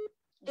win.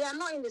 They are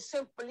not in the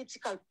same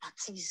political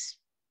parties,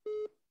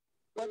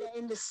 but they're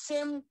in the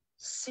same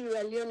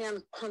Sierra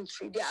Leonean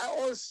country. They are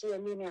all Sierra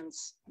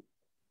Leoneans.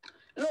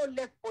 No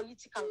left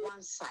political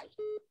one side.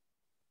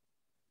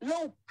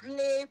 No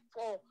pray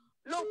for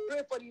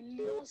the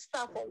Leone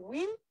Star for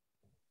win.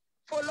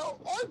 For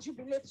all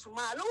jubilate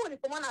tomorrow. No one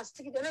come on and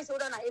stick it. They say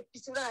we're not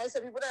APC, we're not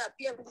SFP, we're not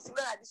PM, we're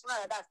not this, we're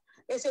not that.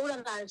 They say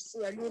we're not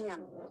Sierra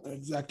Leonean.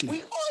 Exactly. We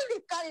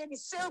only carry the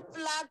same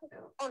flag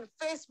on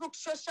Facebook,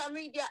 social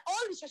media,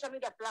 all the social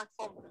media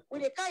platforms. We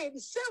carry the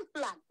same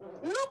flag.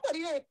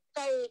 Nobody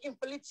carry in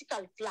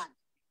political flag.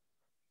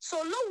 So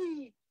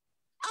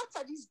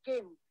after this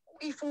game,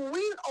 if we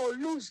win or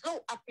lose,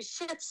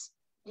 appreciate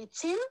the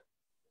team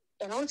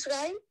and on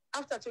try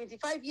after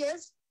 25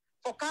 years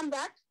for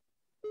comeback.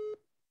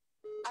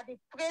 At the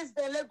praise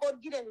them, let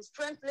God give them the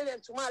strength, let them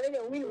tomorrow, let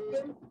them win the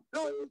game.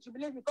 No, you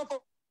believe me, come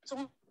for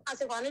tomorrow. I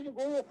said, I need to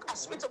go. I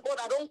swear to God,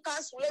 I don't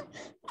cancel it.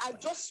 I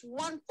just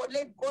want to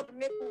let God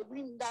make me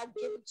win that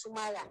game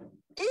tomorrow.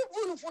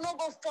 Even if we don't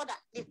go further,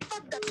 the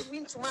fact that we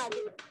win tomorrow,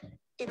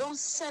 it don't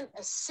send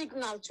a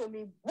signal to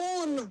me.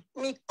 Boom,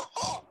 me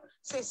call.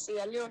 Say,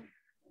 Sierra Leone,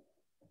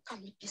 can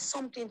it be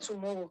something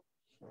tomorrow?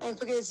 And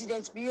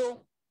President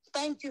Bio,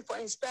 thank you for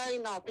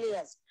inspiring our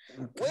players.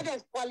 Okay. When they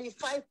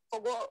qualify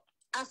for go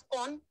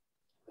AFCON,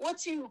 what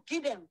do you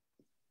give them?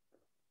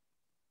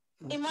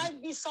 It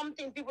might be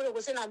something people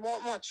will say not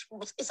much,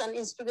 but it's an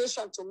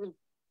inspiration to me.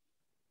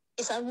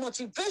 It's a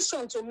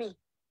motivation to me.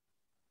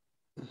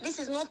 This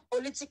is not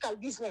political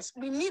business.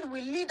 We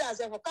leaders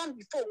that have come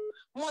before.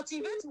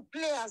 Motivate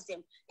players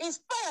them.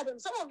 Inspire them.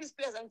 Some of these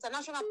players are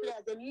international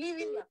players. They live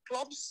in their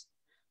clubs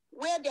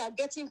where they are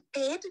getting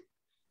paid.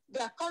 They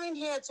are coming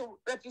here to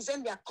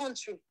represent their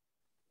country.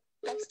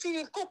 Like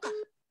Steven Coker.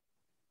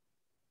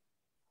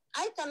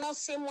 I cannot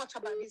say much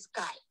about this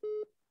guy.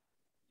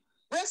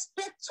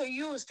 Respect to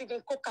you, Stephen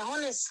Coker,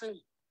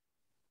 honestly.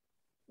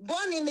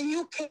 Born in the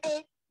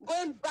UK,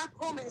 going back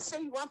home and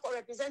saying you want to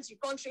represent your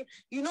country,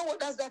 you know what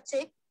does that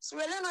take?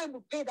 Sierra Leone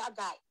will pay that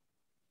guy.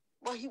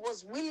 But he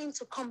was willing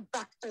to come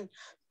back and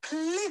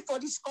play for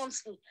this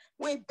country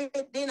where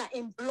Dana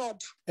in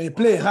blood. And he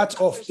play hat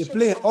off. He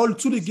play all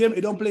through the game,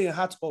 he don't play a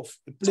hat off.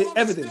 He play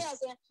everything.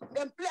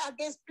 They play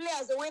against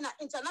players, they win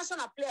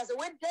international players, they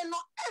they're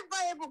not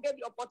ever able to get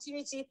the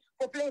opportunity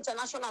to play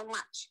international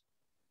match.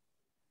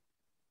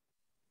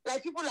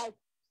 Like people like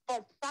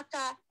Bob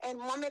Parker and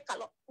Mohamed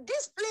KALLON.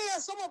 These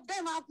players, some of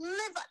them have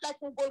never, like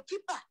a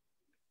goalkeeper.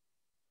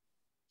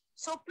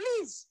 So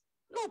please,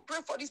 no pray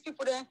for these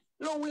people there.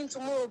 No win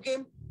tomorrow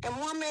game. And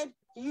Mohamed,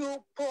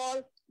 you,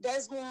 Paul,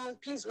 Desmond,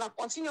 please, now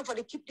continue for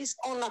the keep this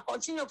on. Now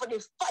continue for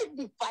the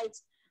fight.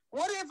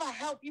 Whatever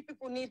help you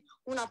people need,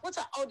 when I put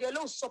out there,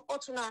 no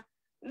support,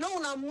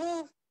 now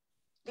move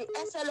the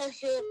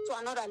SLFA to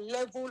another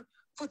level.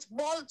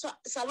 Football,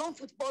 salon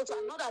football to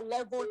another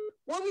level.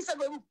 When we say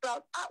we're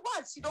proud,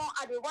 you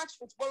don't watch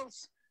football.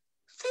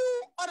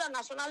 Few other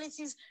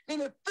nationalities, they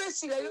play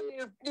Sierra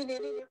Leone,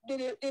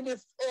 they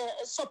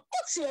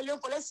support Sierra Leone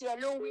for let Sierra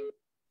Leone win.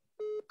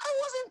 I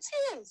was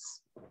in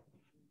tears.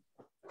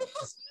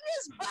 Because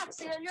years back,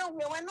 Sierra Leone,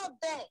 we were not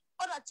there.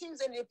 Other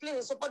teams and they play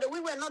and support, we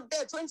were not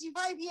there.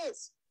 25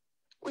 years.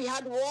 We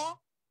had war.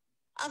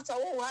 After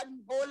war, we had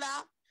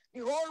Ebola. The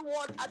whole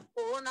world had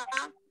Corona.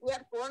 We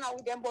had Corona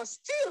with them, but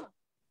still,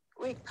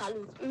 we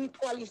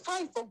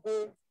qualify for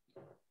goal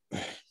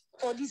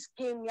for this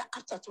game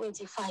after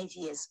 25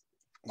 years.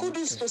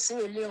 Kudos to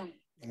Sierra Leone.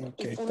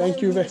 Okay,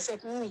 thank you very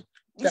much.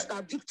 This is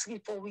a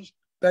victory for we.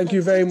 Thank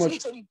you very much.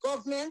 Victory to the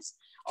government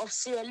of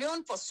Sierra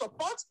Leone for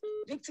support.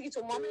 Victory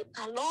to Mohamed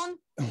KALLON,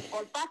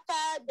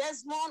 Olpata,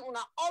 Desmond, who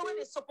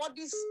already support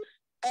this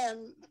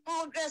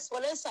progress for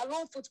the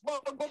salon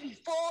football go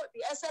before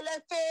the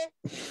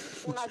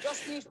SLFA. We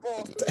just need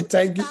for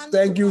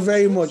thank you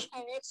very much.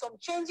 And make some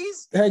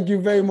changes. Thank you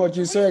very much.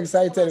 You're so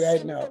excited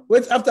right now.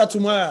 Wait, after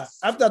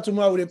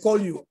tomorrow, they call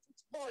you.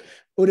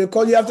 Or they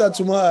call you after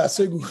tomorrow.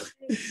 So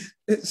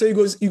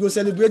you go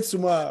celebrate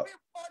tomorrow.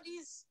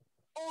 Everybody's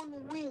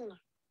own win,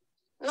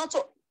 not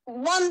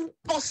one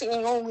person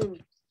in own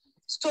win.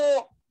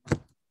 So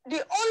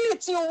the only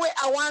thing where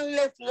I want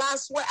left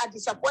last where I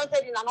disappointed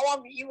in, and I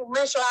want you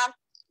mention,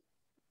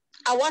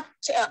 I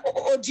watched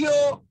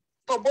Audio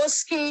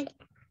Boboski.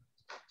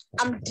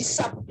 I'm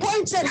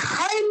disappointed,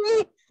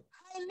 highly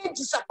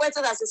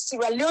disappointed as a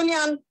Sierra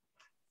Leonean,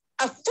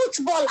 a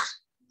footballer.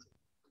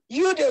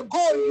 You the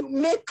goal, you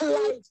make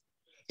life.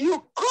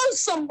 You call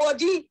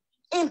somebody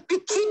in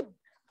Peking,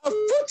 a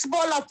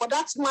footballer for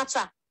that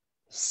matter,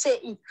 say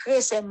he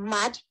crazy and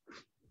mad.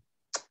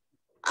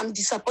 I'm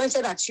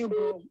disappointed at you,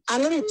 bro. I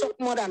know you talk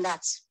more than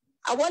that.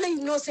 I want you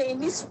to know, say,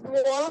 in this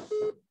world,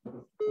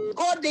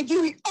 God, they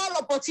give you all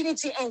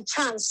opportunity and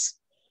chance.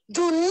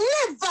 Do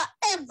never,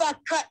 ever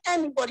cut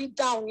anybody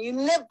down. You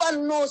never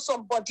know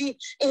somebody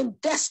in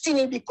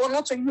destiny because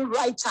not to you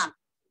right hand.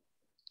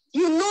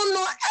 You don't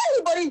know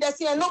anybody in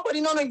destiny, and nobody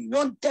know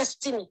your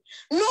destiny.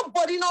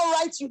 Nobody know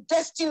write your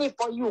destiny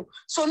for you.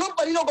 So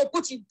nobody know go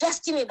put your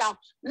destiny down.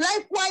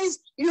 Likewise,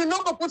 you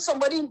know go put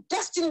somebody in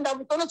destiny that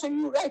will turn to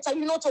you right, and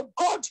you know to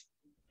God.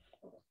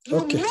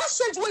 Your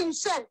message when you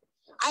send.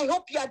 I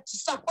hope you are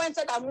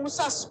disappointed that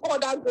Musa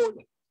scored that goal.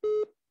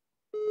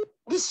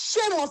 Be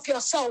shame of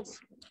yourself.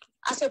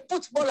 As a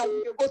footballer,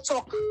 you go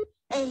talk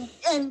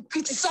and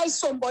criticize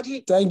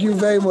somebody. Thank you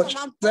very much.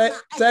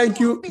 Thank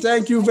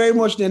you very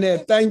much,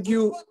 Nene. Thank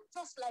you.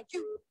 Just like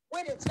you,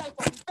 where they try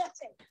for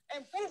betting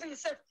and prove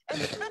yourself and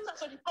better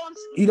to the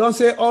country. You don't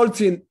say all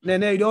thing,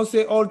 Nene. You don't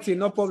say all thing.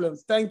 No problem.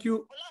 Thank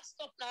you.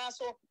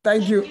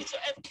 Thank you. Thank you to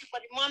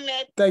everybody,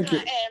 Mohamed. Thank you.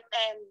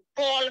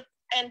 Paul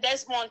and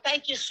Desmond.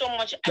 Thank you so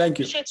much. Thank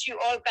you. I appreciate you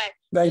all, guys.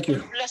 Thank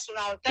you. Bless you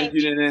now. Thank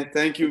you, Nene.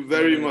 Thank you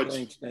very much.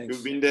 Thanks.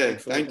 You've been there.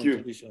 Thank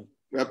you.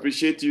 We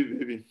appreciate you,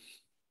 baby.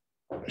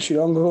 She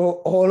don't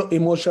go all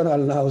emotional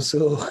now,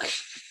 so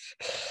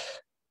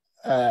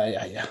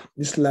yeah.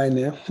 This line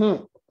here.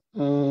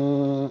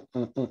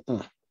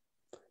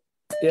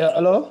 Yeah,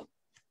 hello?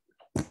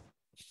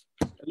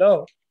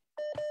 Hello?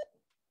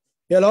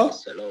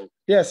 Hello.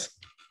 Yes.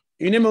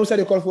 Your name outside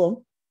the call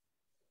from?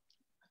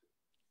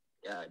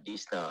 Yeah,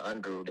 this now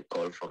Andrew, the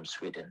call from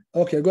Sweden.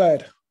 Okay, go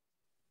ahead.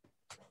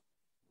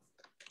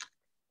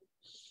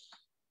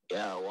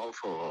 Yeah, I want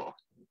for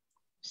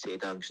say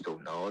thanks to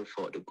all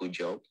for the good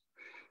job,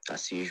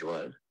 as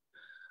usual.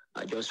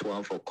 I just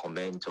want for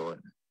comment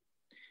on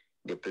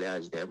the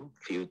players them,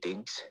 few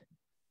things,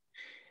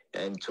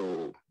 and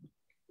to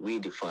we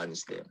the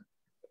fans them.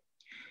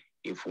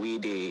 If we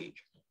the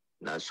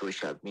na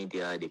social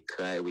media they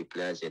cry we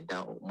players are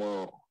down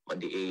more on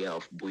the area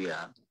of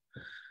Buya,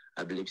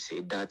 I believe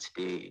say that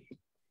they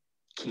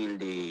kill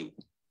the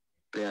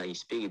player in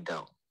spirit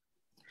down.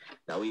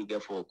 Now we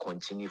get for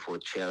continue for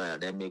chair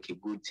and then make it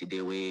good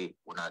today way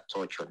when I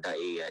touch on that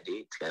area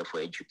they try for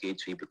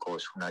educate we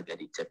because we not get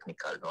the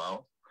technical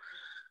now.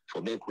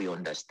 For make we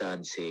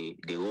understand say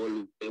the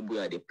role we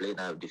are the playing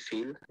out of the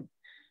field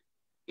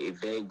is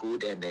very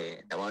good and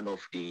one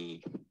of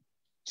the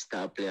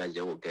star players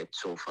that will get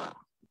so far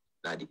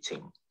now the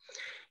team.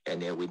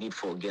 And we need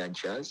for get a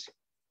chance.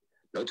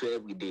 Not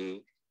every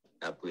day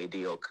every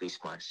day or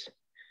Christmas.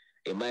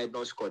 They might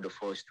not score the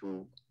first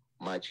two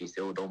matches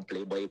they don't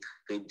play, but he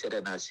created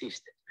an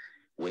assist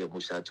where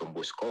Musa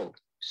Tombo scored.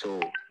 So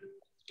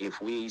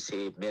if we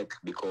say make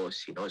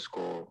because he not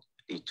score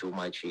the two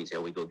matches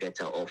and we go get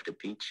her off the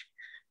pitch,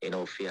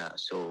 fear.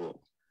 So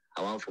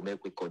I want to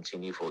make we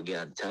continue for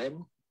game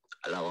time,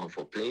 allow him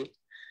for play.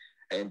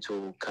 And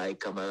to Kai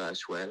Kamara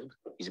as well.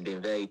 He's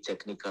been very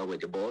technical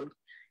with the ball.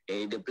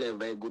 And they play a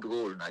very good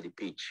role on the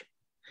pitch.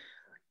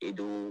 He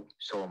do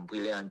some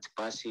brilliant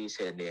passes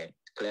and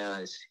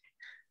clearance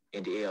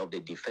in the area of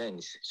the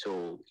defense.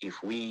 So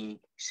if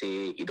we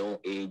say you don't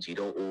age, you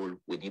don't old,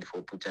 we need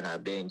for put on our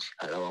bench,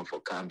 allow him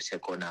for come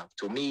second half.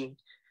 To me,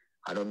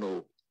 I don't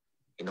know,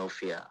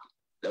 fear.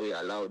 That we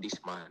allow this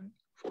man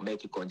for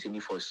make it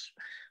continue for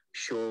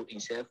show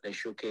himself and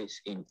showcase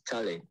in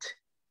talent.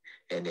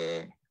 And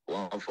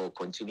one for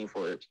continue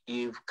for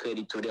give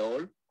credit to the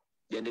all.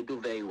 Then they do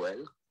very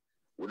well.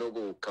 We don't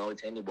go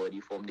count anybody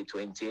from the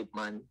 28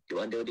 man, the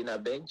one they're in a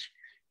bench,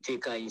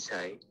 take her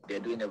inside. They're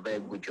doing a very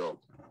good job.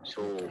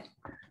 So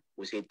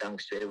we say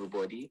thanks to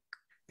everybody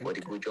for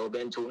the good job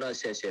and to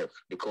us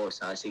because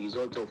as a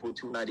result of what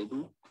they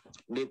do,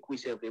 make we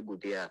self able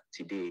there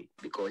today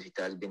because it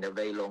has been a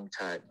very long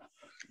time.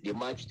 The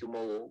match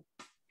tomorrow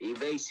is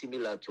very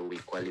similar to we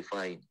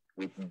qualifying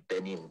with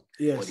Benin.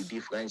 Yes. But the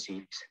difference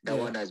is that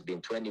one has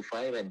been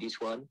 25 and this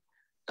one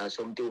is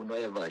something we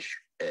never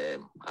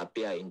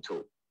appear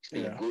into.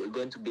 It's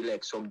going to be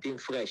like something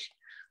fresh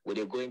where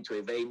they go into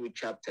a very new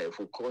chapter. If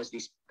we cross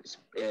this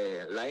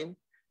line,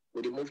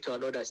 we move to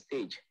another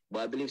stage. But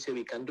I believe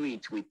we can do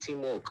it with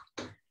teamwork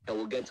and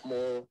we'll get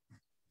more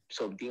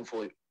something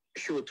for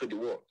show to the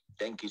world.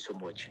 Thank you so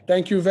much.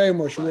 Thank you very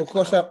much. We'll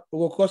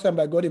cross them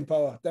by God in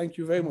power. Thank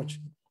you very much.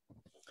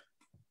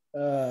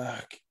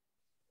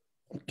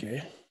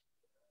 Okay.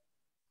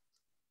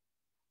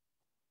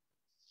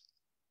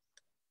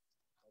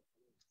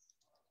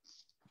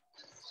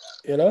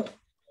 Hello?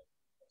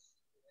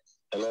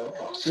 Hello?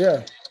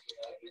 Yeah.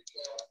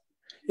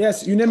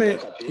 Yes, you name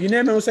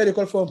it outside the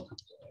call from.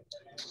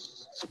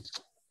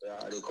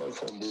 Yeah, they call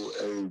from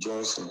Eric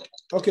Johnson.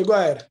 Okay, go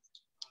ahead.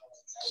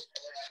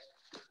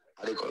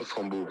 They call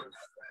from Boo.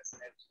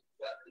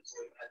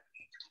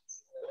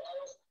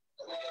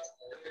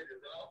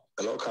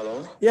 Hello,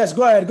 Kallon? Yes,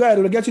 go ahead.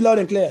 We'll get you loud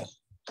and clear.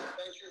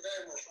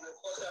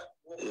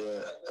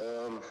 Yeah,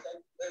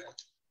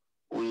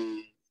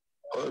 we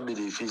all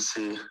believe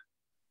say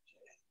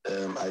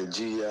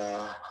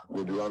Algeria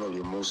will be one of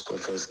the most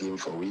toughest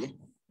games for we.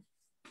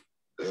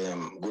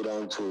 Go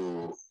down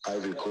to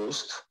Ivory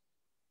Coast.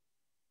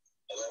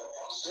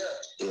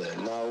 Yeah,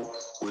 now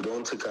we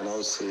don't take an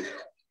out say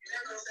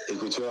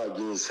Equatorial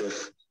Guinea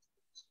itself.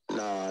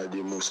 Now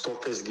the most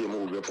toughest game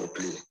we'll get for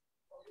play.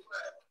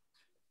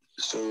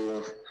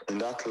 So in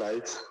that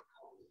light,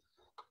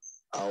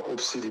 I hope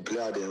see the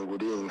player then go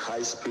there in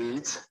high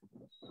spirit.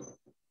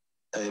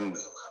 And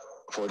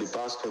for the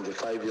past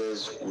 25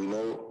 years, we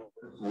know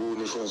who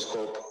Nations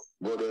Cup,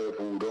 God help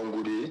who don't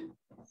go there.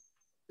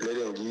 Let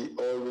them give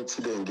all we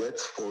them get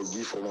for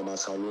give for Mama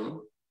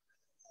Saloon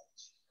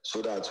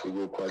so that we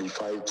will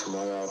qualify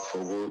tomorrow for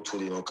go to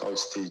the knockout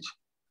stage.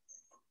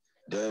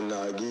 Then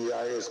I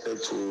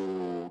expect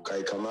to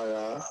Kai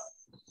Kamara,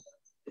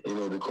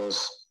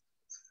 because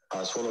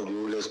as one of the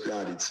oldest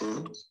players on the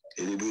team,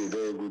 he do a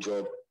very good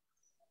job.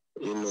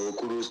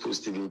 Kudos to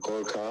Stephen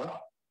Colker,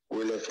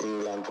 who left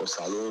England for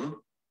Salon,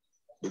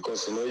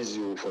 because it's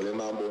easy for them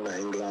born in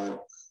England.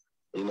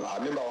 I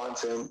remember one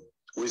time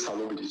we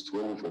Salon with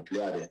struggle for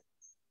player there.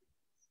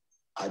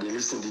 I did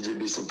listen to DJ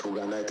Basin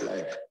program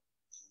Nightlife.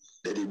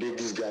 They big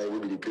this guy will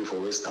be play for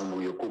West Ham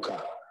with your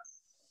cooker.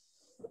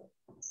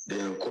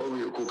 Then call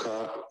your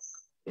cooker.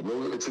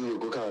 What your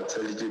cooker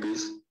tell DJ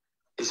Basin?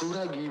 He said, would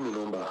I give me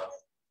number?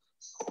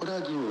 Would I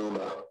give me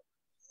number?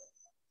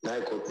 Now I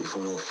cut the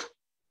phone off.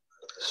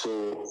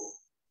 So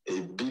a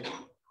big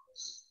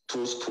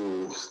toast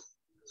to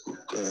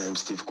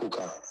Steve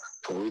Cooker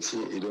for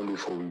waiting he don't do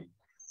for me.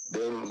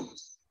 Then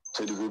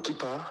to the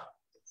goalkeeper,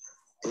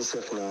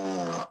 himself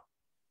na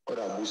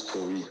other boost for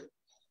me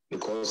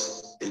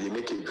because he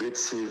make a great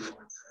save.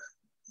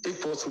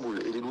 If possible,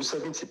 he do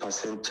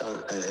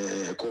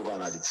 70%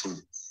 cover at the team.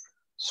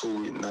 So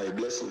now a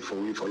blessing for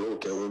me for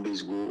local when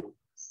base go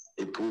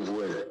improve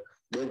well.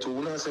 Then to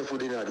win ourselves for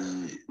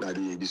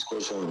the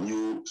discussion,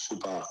 you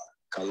Super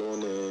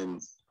KALLON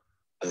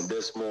and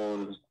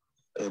Desmond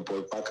and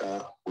Paul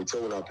Parker, we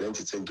tell you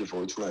plenty thank you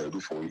for what you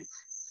do for me.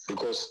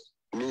 Because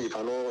me, if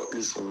I don't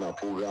listen to a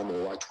program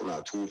or watch one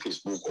or two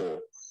Facebook or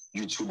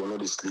YouTube or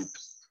not sleep,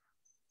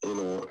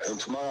 and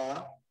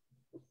tomorrow,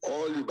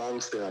 all the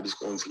banks there in this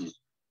country,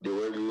 they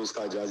will use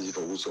Star Jazzy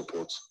for good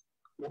support.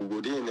 We'll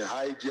go there in the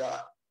high gear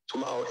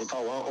tomorrow, in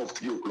fact, 1 of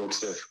 3 o'clock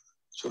safe.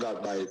 So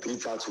that by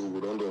 3:30 we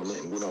will run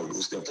and go now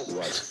use them to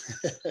watch.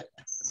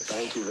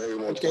 Thank you very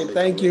much. Okay,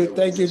 thank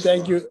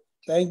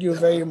you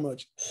very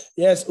much.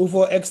 Yes, we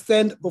for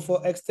extend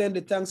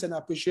the thanks and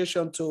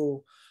appreciation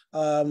to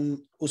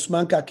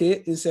Usman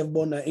Kake in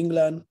born in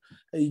England.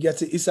 You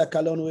get Issa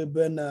KALLON we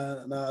born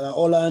in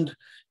Holland,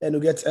 and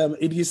we get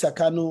Idris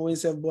Akanu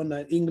in born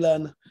in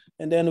England,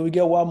 and then we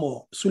get one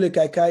more Sule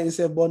Kaikai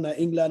in born in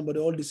England, but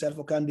they all decide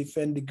for can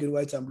defend the green,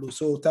 white, and blue.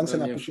 So thanks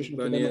and appreciation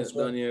to them as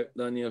well.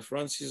 Daniel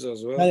Francis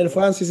as well. Daniel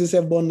Francis is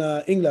born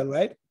in England,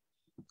 right?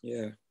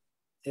 Yeah.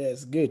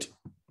 Yes, good.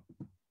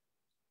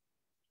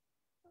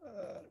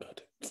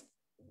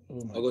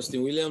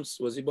 Augustine Williams,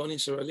 was he born in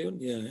Sierra Leone?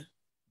 Yeah.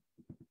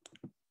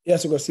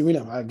 Yes, Augustine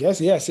Williams. I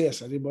guess,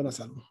 yes. I did born in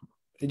Sierra Leone.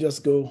 He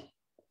just go.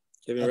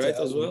 Kevin Wright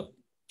as well?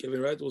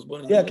 Kevin Wright was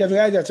born in England.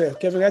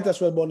 Kevin Wright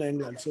as well born in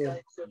England.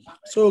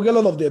 So we get a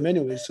lot of them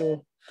anyway.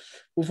 So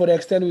for the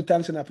extent, we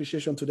thanks and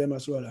appreciation to them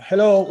as well.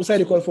 Hello, who said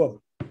the call for?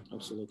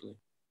 Absolutely.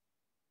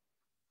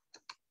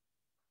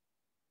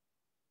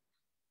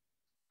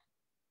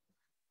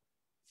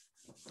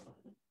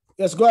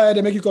 Yes, go ahead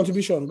and make your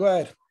contribution. Go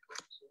ahead.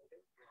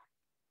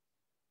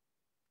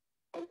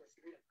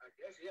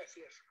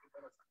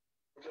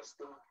 Yes.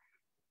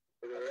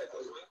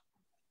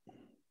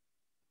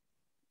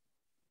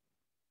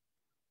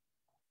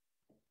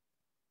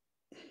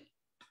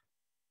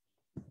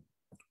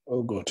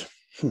 Oh God.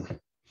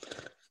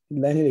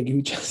 Landing a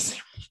give chance.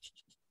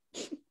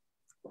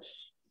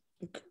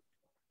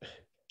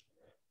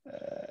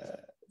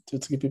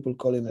 2-3 people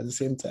calling at the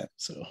same time.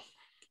 So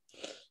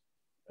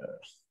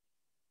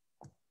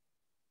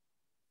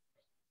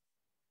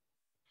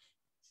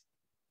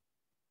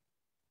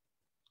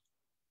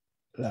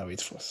allow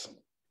it first.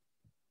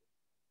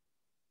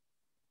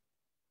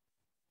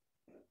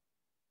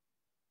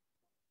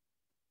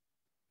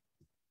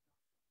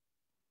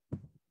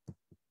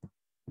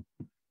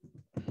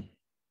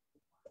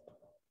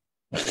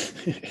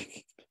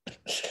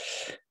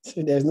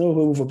 So there's no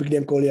way for pick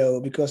them call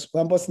here because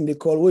one person they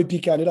call, we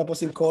pick another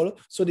person call.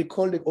 So they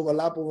call, they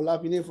overlap.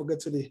 You never forget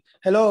to the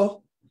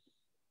hello.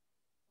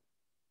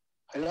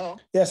 Hello.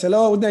 Yes,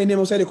 hello. What's your name?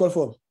 What's the call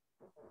from?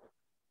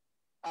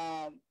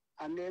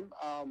 I name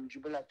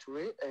Jubela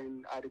Toure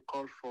and I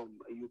call from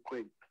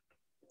Ukraine.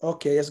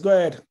 Okay, yes, go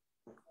ahead.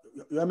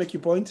 You want to make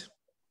your point?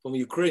 From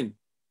Ukraine?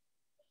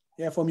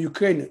 Yeah, from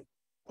Ukraine,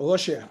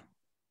 Russia.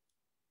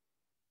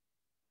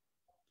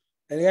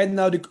 And right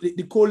now,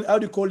 the cold, how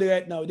the cold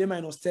right now? They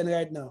 -10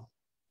 right now.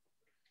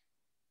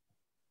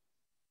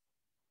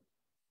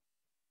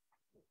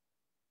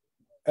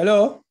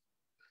 Hello?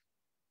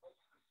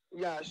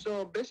 Yeah,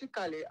 so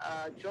basically,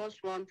 I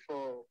just want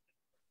to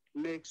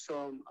make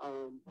some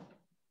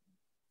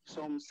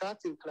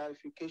certain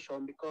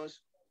clarification because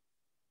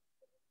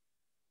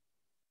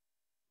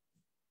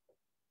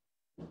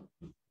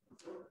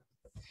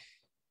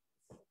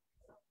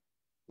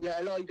yeah,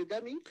 hello, you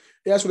get me?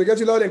 Yes, we get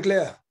you loud and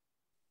clear.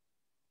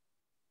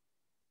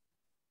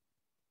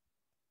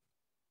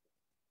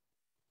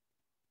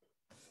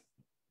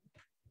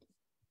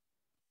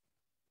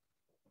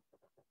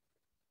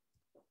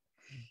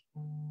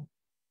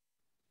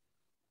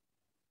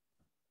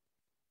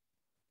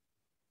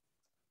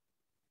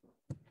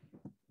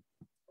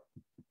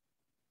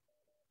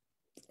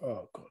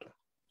 Oh, God.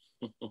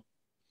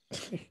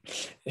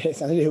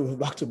 Yes, I need to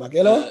back to back.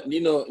 Hello?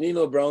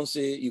 Nino Brown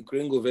say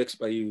Ukraine go vex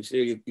by you.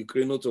 Say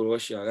Ukraine not to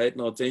Russia. Right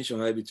now, tension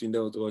high between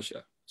them and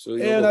Russia. So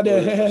you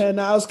Yeah,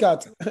 now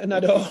Scott.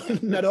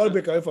 Not all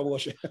break away from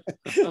Russia.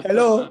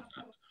 Hello?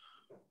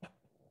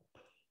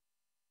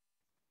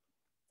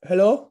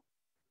 Hello?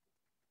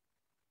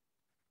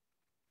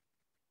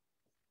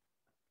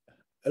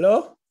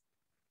 Hello?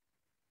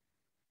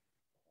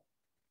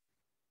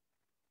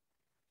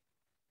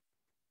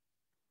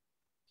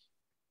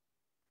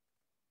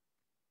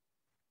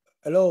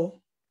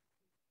 Hello?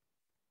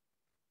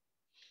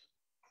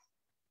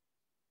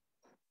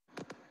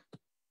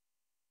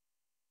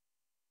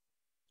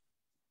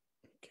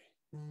 Okay.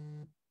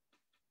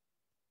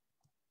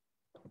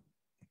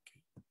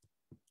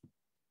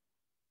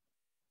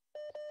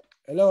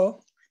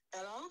 Hello?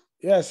 Hello?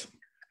 Yes.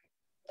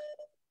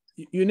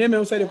 You name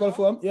and who said you call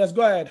from? Yes,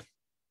 go ahead.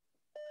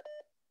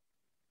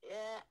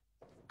 Yeah,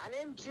 my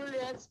name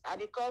Juliet. I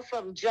call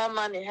from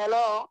Germany.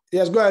 Hello?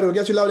 Yes, go ahead. We'll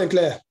get you loud and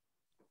clear.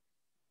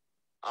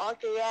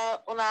 Okay, yeah.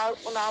 On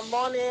our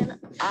morning,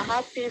 I'm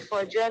happy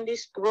for joining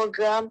this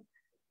program.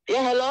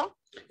 Yeah, hello?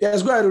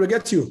 Yes, go ahead. We'll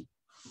get you.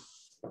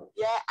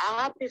 Yeah, I'm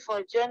happy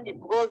for joining the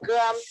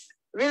program.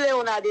 Really,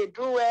 when they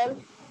do well,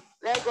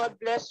 let God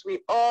bless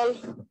we all.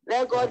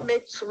 Let God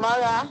make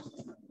tomorrow.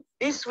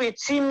 This with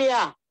team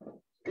here,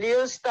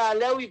 Leon Star.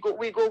 Let we go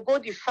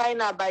the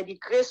final by the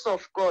grace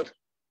of God.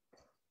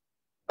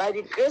 By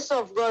the grace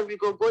of God, we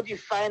go the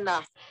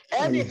final.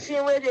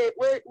 Anything where they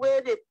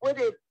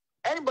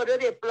anybody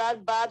they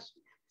plan bad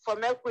for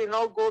make we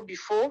not go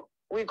before,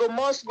 we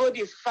must go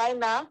the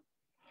final,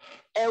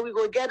 and we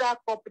go get that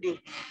cup day.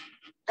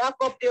 That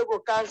cup day go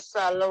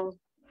cancel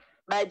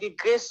by the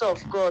grace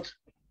of God.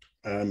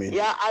 Amen.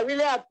 Yeah, I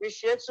really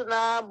appreciate you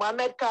now,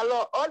 Mohamed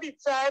KALLON. All the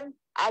time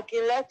I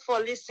can let for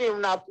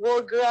listening to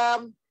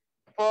program,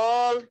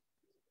 Paul,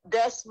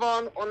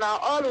 Desmond,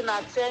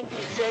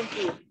 thank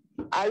you.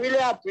 I really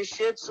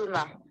appreciate you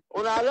now.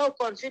 Una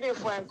continue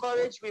for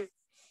encourage me.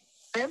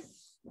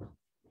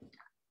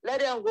 Let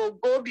them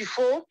go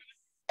before,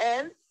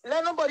 and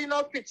let nobody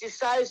not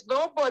criticize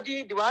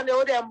nobody. The one they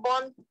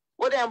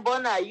them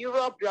born at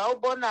Europe, they are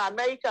born at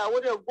America,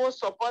 where they go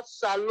support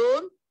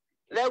Salon.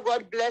 Let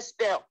God bless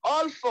them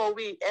all for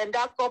we and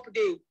that cup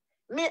day.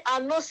 Me,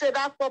 I know say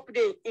that cup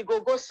day it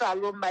go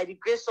Salon by the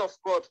grace of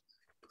God.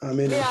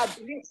 Amen. Me, I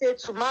believe say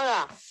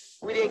tomorrow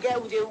we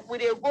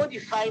go the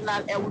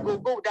final and we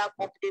go with that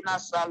cup day na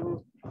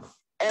Salon.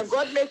 And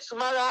God make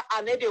tomorrow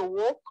and they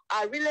walk.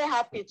 I really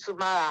happy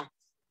tomorrow.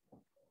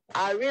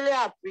 I really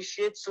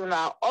appreciate you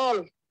now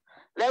all.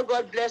 Let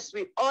God bless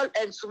we all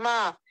and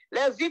tomorrow.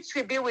 Let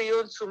victory be with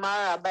you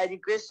tomorrow by the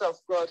grace of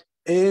God.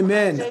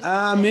 Amen.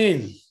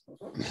 Amen.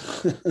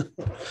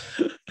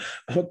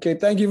 Okay,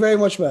 thank you very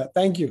much, man.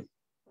 Thank you.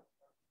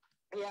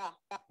 Yeah.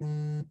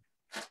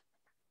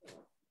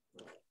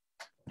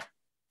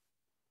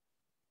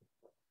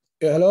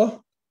 Yeah,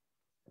 hello?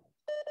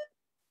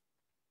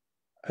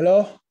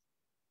 Hello?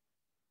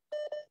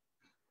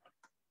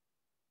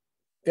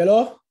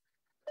 Hello?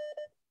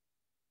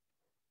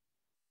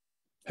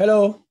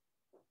 Hello?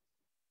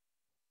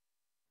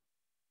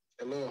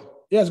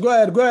 Hello. Yes, go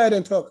ahead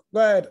and talk. Go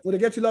ahead. Will they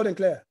get you loud and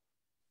clear?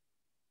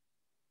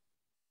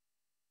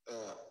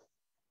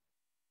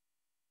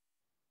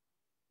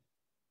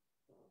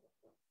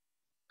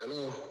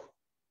 Hello.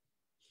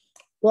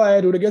 Go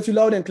ahead. Will they get you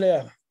loud and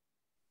clear?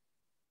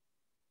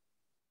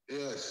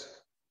 Yes.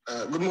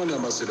 Good morning,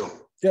 Ambassador.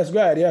 Yes, go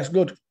ahead. Yes,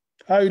 good.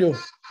 How you doing?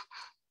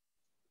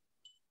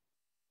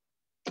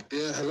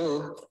 Yeah,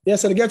 hello.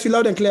 Yes, I'll get you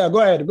loud and clear.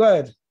 Go ahead. Go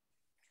ahead.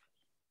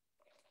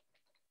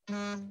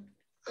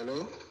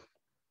 Hello.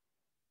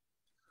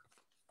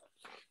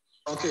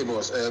 Okay,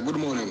 boss. Good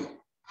morning.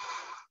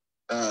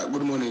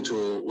 Good morning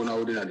to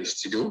Unaudin at the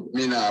studio.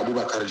 Mina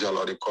Abubakar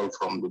Jalo, they call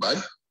from Dubai.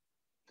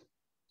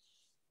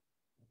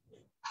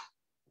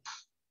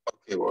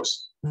 Okay,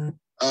 boss.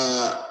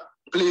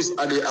 Please,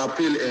 I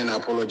appeal and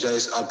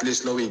apologize. At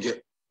least, we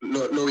get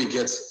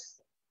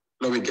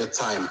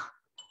time.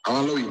 I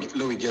want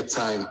we get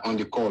time on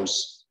the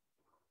calls.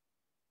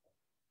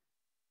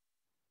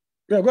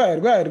 Yeah, go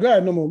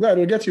ahead. No more. Go ahead.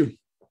 We'll get you.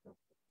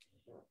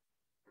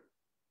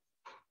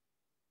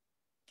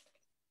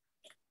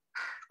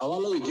 I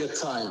want we get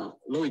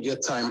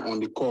time on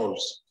the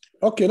calls.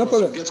 Okay, no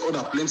problem. We get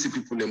other plenty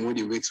people them where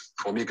they wait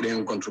for make their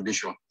own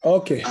contribution.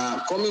 Okay.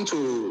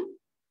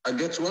 I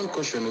get one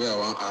question where I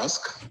want to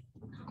ask.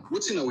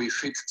 What's in our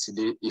fit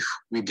today if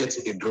we get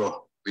a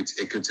draw with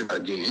Equatorial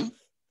Guinea?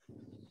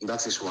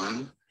 That is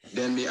one.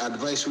 Then the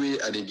advice we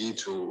are give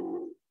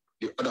to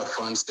the other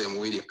fans them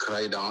where they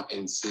cry down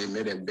and say,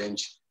 made them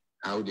bench,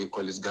 how they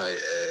call this guy,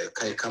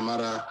 Kai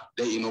Kamara,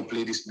 they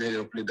play this,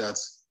 they play that.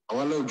 I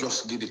want to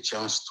just give the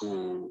chance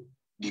to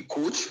the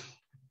coach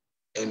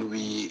and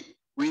we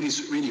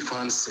really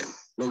fans them.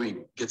 Now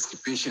we get the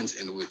patience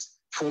and wait.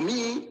 For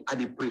me, I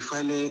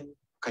prefer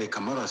Kai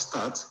Kamara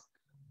start.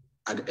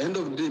 At the end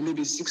of the day,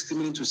 maybe 60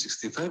 minutes to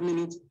 65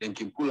 minutes, then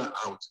can pull her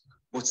out.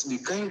 But the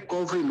kind of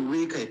covering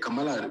way Kai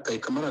Kamara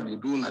they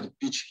do on the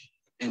pitch,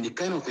 and the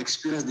kind of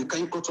experience, the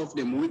kind cut off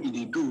them way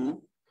they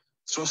do,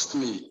 trust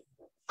me.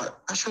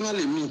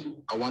 Actually, me,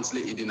 I want to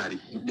lay it in at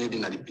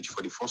the pitch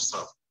for the first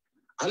half.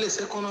 I'll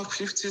second half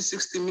 50,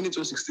 60 minutes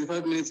or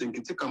 65 minutes and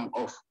can take them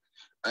off.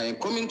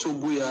 Coming to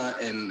Buya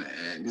and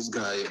this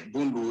guy,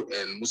 Bundu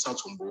and Musa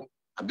Tumbo,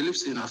 I believe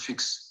saying a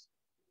fix.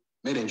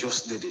 Made them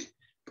just did it.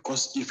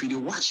 Because if you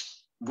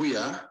watch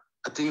Buya,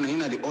 I think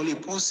the only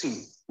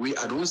person where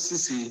I don't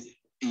see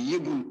a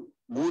go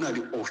on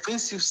the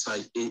offensive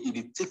side,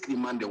 it take the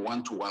man the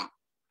 1-to-1.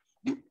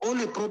 The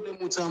only problem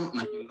with him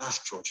is the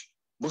last church.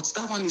 But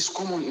that one is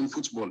common in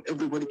football.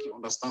 Everybody can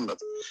understand that.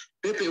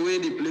 Pepe, where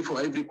they play for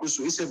Ivory Coast,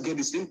 so he get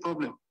the same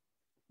problem.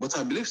 But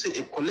I believe say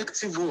a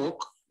collective work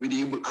will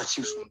be able to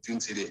achieve something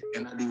today.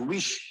 And I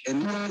wish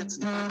and get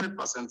the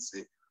 100%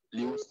 say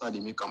Leon study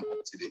me come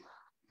up today.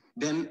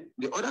 Then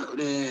the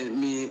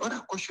other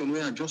question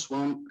where I just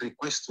want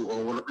request to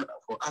or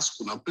for ask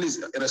you now,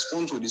 please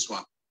respond to this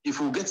one.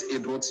 If we get a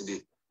draw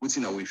today, what's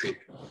in our way?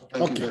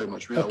 Thank you very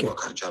much. We are work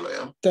hard,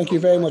 yeah? Thank you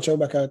very much,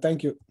 Obaka.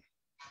 Thank you.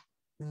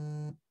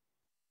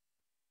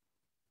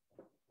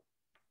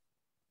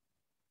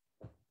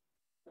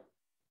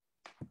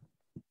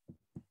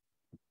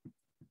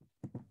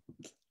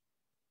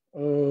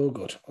 Oh,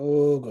 good.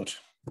 Oh, good.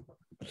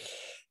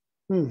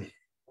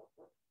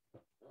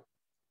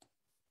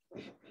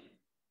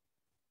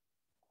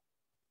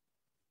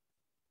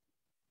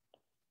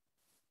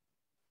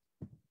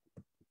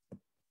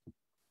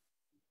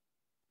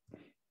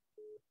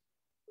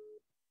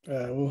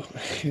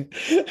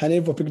 I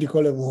need to pick the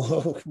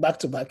call back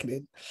to back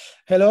then.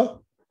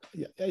 Hello?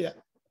 Yeah.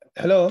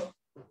 Hello?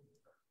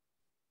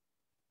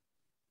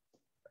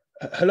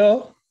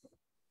 Hello?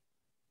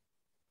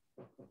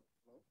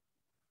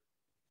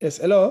 Yes,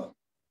 hello?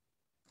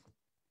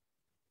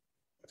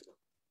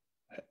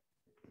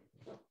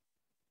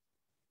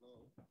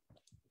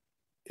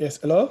 Yes,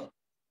 hello?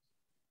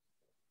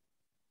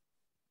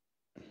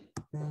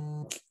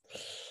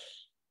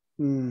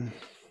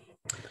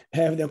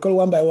 If they call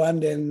one by one,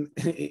 then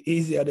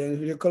easier. Then if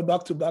they call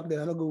back to back,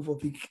 then I'm not going for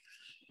pick.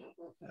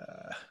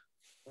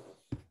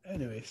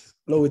 Anyways,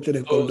 so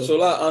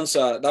that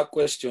answer that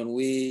question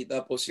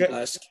that person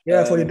asked.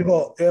 Yeah, for the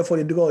draw. Yeah, for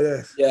the draw,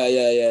 yes.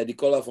 Yeah. The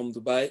caller from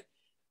Dubai.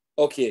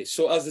 Okay,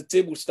 so as the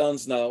table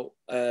stands now,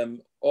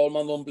 all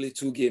man don't play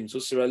 2 games. So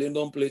Sierra Leone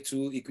don't play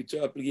 2,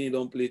 Equatorial Guinea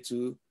don't play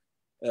 2,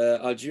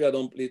 Algeria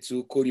don't play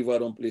 2, Cote d'Ivoire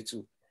don't play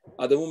 2.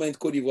 At the moment,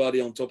 Cote d'Ivoire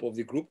is on top of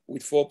the group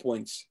with 4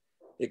 points.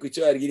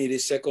 Equatorial Guinea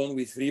is second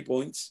with 3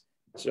 points.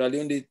 Sierra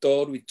Leone is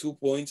third with 2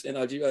 points, and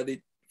Algeria is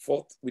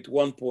fourth with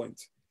 1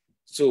 point.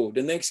 So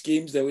the next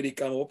games that will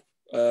come up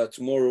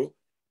tomorrow,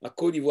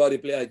 Cote d'Ivoire they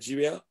play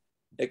Algeria,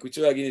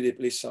 Equatorial Guinea they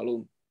play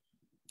Salon.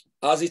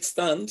 As it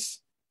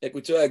stands,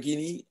 Equatorial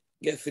Guinea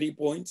get 3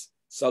 points,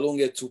 Salon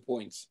get 2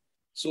 points.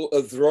 So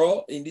a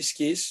draw in this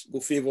case will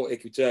favor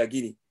Equatorial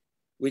Guinea,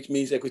 which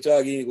means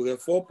Equatorial Guinea will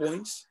get 4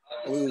 points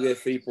and we will get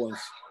 3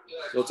 points.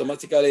 So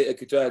automatically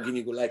Equatorial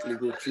Guinea will likely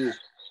go through.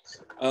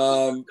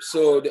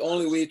 So the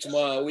only way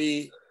tomorrow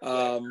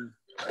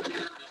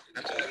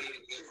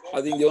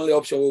I think the only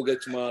option we'll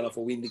get tomorrow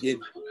for win the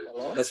game.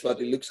 That's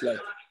what it looks like.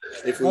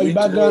 If we win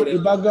tomorrow,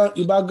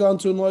 your background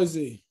too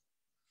noisy.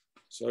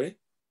 Sorry?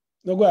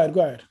 No, go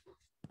ahead.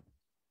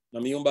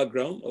 My own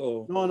background?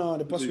 Or no,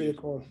 the person you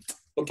call.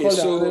 Okay,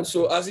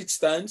 so as it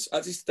stands,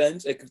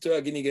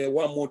 Equatorial Guinea get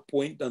 1 more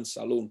point than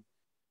Salon.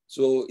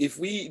 So if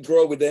we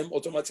draw with them,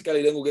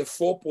 automatically then we'll get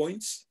 4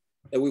 points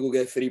and we will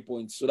get 3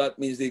 points. So that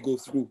means they go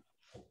through.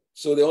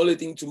 So the only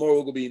thing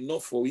tomorrow will be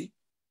enough for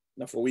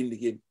win the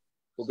game.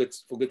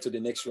 Forget to the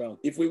next round.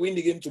 If we win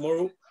the game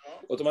tomorrow,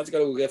 automatically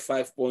we'll get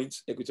 5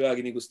 points. Equatorial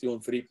Guinea will stay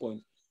on 3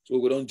 points. So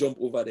we don't jump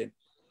over them.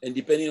 And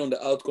depending on the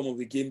outcome of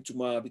the game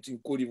tomorrow between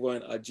Cote d'Ivoire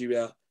and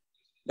Algeria,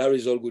 that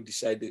result will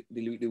decide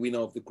the winner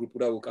of the group,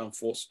 whether we can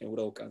first and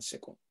whether we can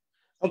second.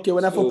 Okay,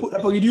 when I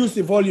reduce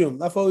the volume,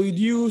 that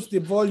you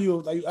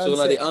answer. So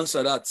now they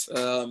answer that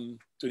to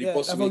the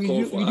possible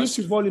call for reduce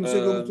the volume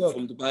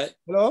from Dubai.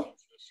 Hello?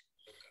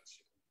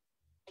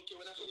 Okay,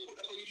 when I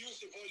reduce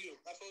the volume,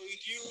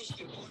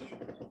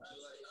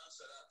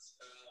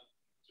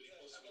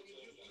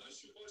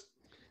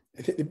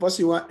 the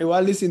person you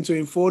want listen to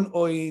in phone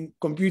or in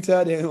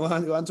computer, then you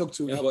want to talk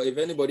to. Yeah, but if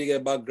anybody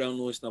get background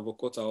noise now for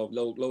cut off,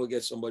 let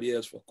get somebody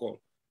else for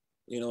call.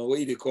 You know,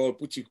 where they call,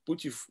 put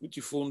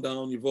your phone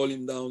down, your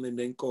volume down, and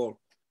then call.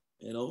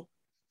 You know.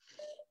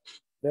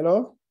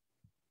 Hello?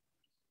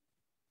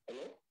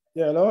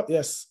 Yeah, hello?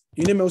 Yes.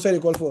 Your name outside the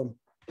call phone.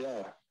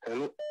 Yeah.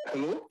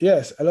 Hello?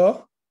 Yes,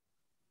 hello?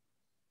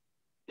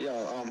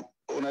 Yeah,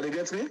 when they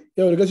get me?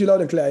 Yeah, we get you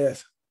loud and clear,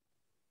 yes.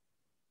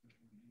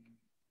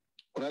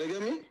 When they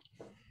get me?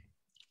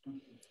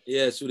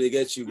 Yes, so they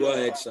get you. Go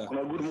ahead, sir.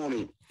 Good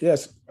morning.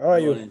 Yes, how are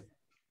you?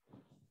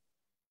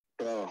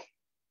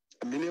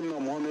 My name is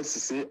Mohamed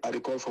Sisse. I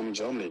call from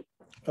Germany.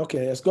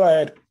 Okay, yes, go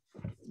ahead.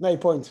 Now your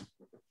point.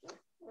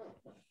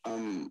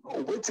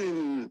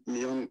 Waiting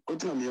my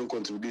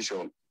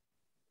contribution.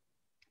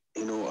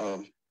 You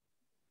know,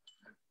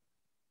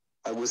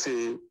 I would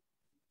say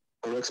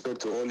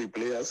respect to all the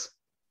players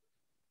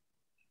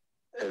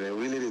And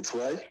really they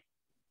try.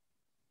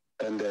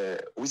 And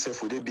we say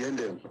for they behind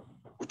them,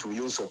 to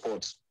your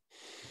support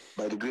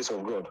by the grace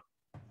of God.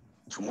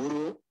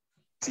 Tomorrow,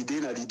 today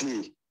na the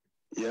day.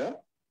 Yeah?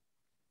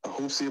 I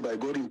hope say by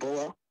God in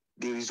power,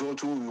 the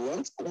result we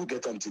want, we'll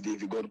get them today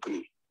if God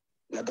pray.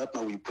 Now that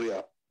now we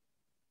pray.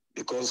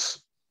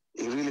 Because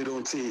it really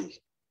don't say.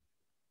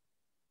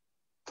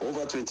 For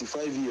over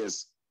 25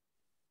 years,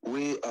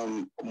 we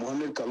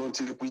MOHAMED KALLON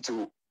take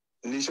to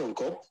Nation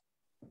Cup.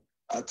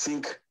 I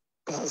think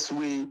past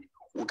way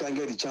we can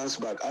get the chance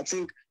back. I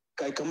think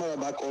Kai Kamara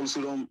back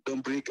also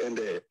don't break and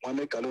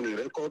MOHAMED KALLON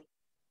record.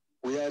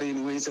 We are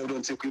in ways that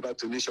don't take we back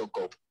to Nation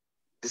Cup.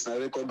 It's not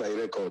record by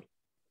record.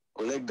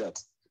 We like that.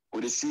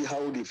 We see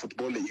how the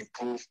football they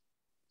improve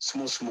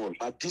small.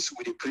 At this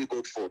we pray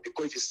God for.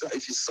 Because if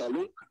it's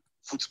salon,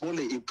 football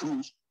they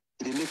improve,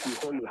 they make we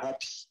all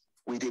happy.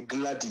 We they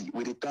gladdy,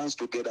 we they dance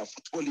together.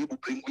 Football will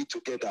bring we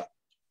together.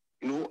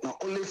 You know, now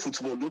only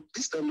football. Look,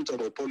 this time not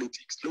about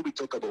politics. Let me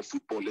talk about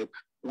football.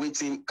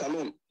 Waiting,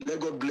 KALLON, let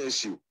God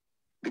bless you.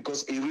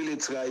 Because he really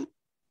try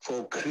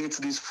for create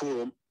this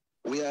forum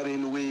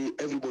wherein we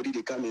everybody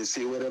they come and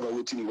say whatever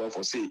waiting you want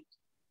for say.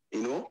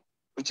 You know,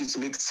 which is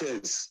makes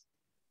sense.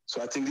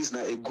 So I think this is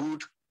not a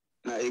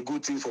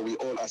good thing for we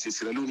all as a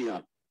Sierra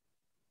Leonean.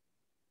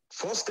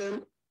 First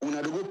time when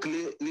I go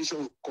play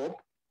Nation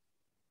Cup,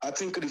 I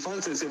think the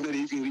fans have never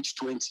even reached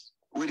 20.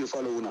 We they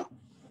follow now.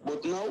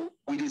 But now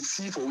we they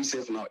see for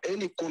ourselves now.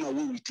 Any corner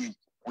where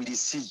we they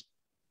see.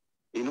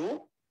 You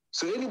know?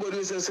 So anybody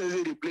who says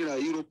they play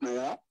in Europe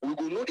now, we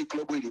go know the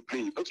club where they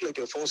play. Not like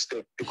a first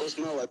step. Because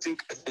now I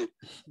think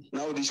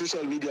now the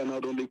social media now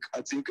don't make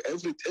I think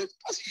every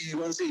you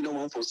want to say you don't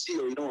want for see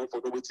or you don't want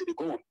for nobody to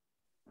go on.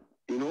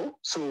 You know?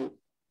 So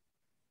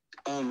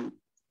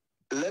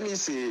let me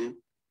say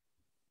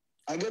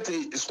I get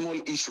a small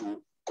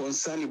issue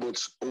concerning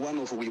about one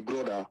of we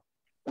brother.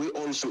 We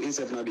also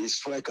inside now the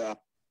striker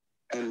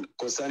and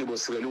concerning about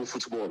Sierra Leone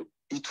football.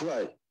 He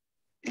try,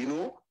 you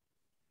know.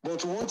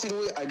 But one thing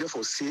we I get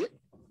for say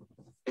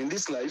in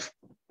this life,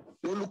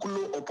 no look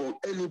low upon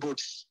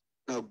anybody.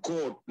 Now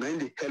God, now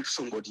they help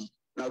somebody.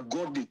 Now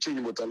God they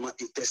change what I'm not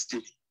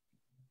destiny.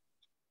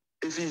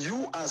 If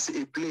you as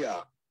a player,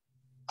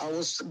 I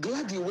was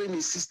glad when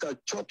his sister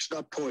touched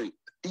that point.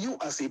 You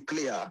as a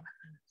player,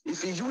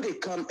 if you they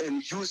come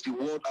and use the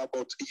word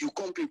about you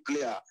complete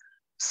player,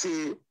 say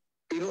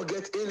you don't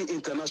get any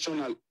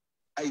international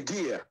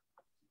idea.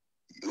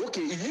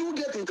 Okay, if you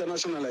get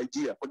international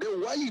idea, but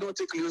then why you don't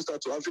take Leon Star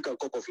to African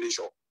Cup of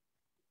Nations?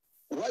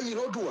 Why you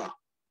not do it?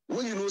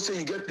 When you know say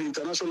you get the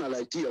international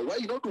idea, why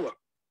you not do it?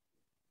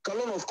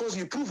 KALLON, of course,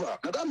 you prove her.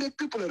 Now that make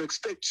people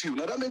respect you.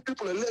 Now that make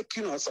people like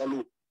you as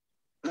alone.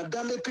 Now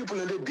that make people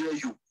they dare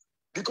you.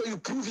 Because you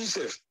prove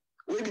yourself.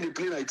 When you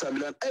play like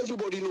Milan,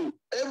 everybody know,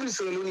 every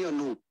Sierra Leonean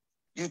know.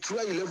 You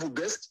try your level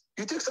best,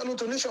 you take KALLON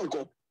to Nation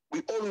Cup.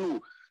 We all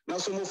know. Now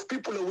some of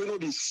people will not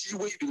be see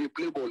where you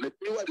play ball. Let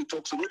me why they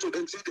talk so not to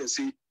them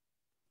say.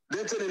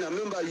 Then tell them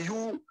remember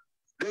you,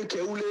 then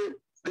Keule,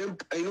 then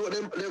you know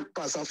them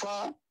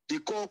Pasafa, the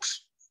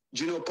Cox,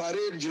 Gino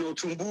Parade, Gino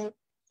Tumbu,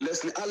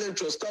 Leslie Allen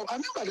Trust. I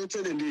remember they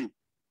tell them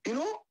you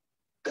know,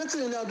 that's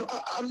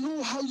I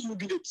know how you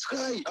be the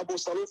try about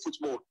salon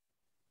football.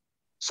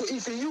 So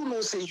if you know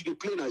say you can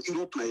play in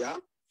Europe player,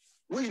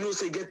 when you know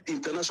say get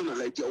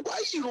international idea,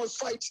 why you don't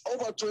fight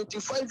over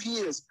 25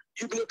 years?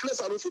 You play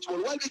salon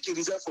football. Why make you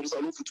resign from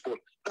salon football?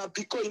 Now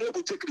because you're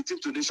able to take the team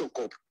to Nation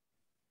Cup.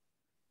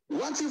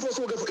 One thing for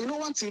so you know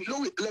one thing,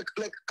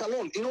 like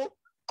KALLON, you know,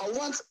 I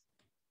want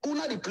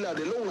una the player,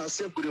 the long and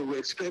self will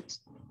respect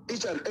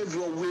each and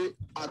every way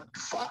as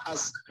far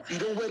as you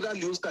don't wear that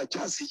Leon Star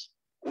jersey.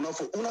 Una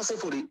say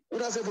for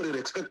the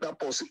respect that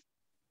person.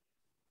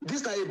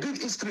 This is a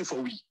big history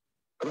for we,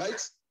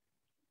 right?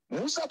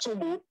 Musa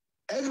Tombo,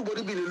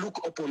 everybody be look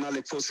upon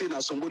Alec for saying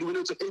as somebody we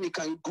not any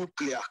kind of good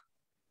player.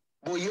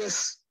 But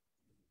yes,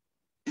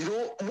 you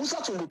know, Musa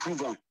Tombo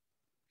prove him.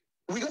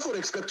 We got for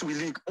respect to the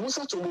league.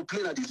 Musa Tombo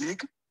playing at the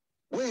league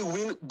where he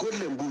win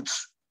golden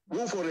boots.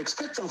 Go for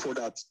respect him for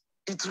that.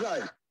 He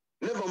tried.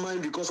 Never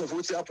mind because of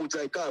what happened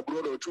to Ika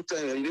abroad or 2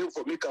 times and you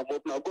for make him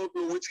up. Now God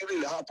know what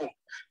really happened.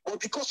 But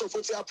because of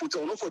what happened,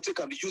 I'm not for take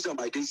and use them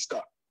by this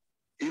star.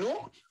 You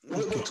know?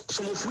 But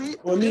some of we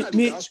at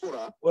the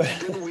diaspora,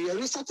 then we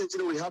research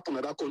something will happen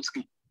at that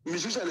country.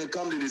 Musicians they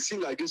come, they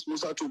sing against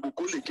Musa Tombo,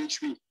 go they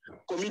catch me.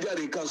 Comedian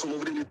they come, some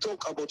of them they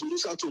talk about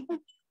Musa Tombo.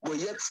 But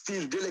yet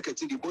still, they like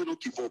the boy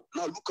don't give up.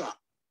 Now look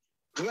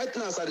at right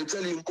now, as I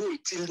tell him, goal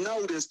till now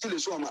they still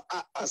show him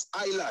as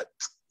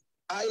highlights.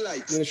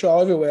 They show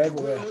everywhere.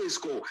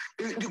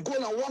 The goal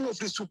now one of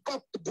the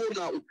superb goal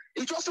now.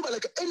 It just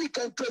like any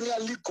kind of Premier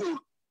League goal.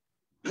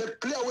 Like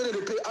player when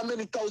they pay how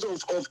many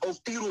thousands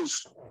of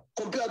euros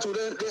compared to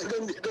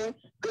them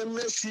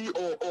Messi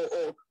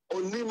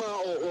or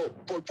Neymar or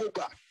Paul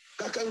Pogba.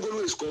 That kind of goal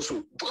is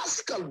also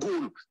classical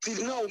goal.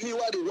 Till now, me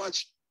while they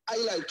watch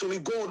highlight to me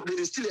goal,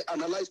 they still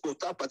analyze for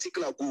that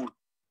particular goal.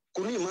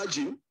 Can you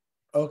imagine?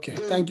 Okay,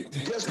 then, thank you.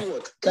 Guess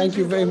what? Thank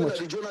you very much.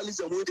 The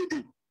journalists are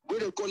where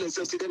they call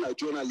themselves then a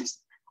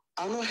journalist.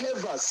 I don't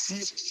ever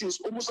see since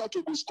almost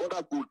to go score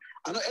that goal.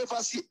 I don't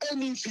ever see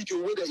any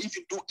video where they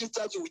even do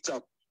interview with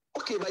him.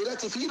 Okay, but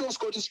that if he don't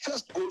score his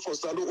first goal for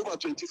Salo over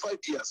 25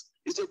 years,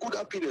 it's a good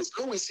happiness.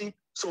 Now we see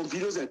some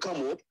videos that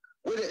come up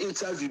where they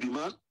interview the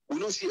man. We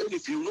don't see any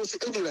video, we don't see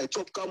any like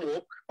top come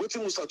up.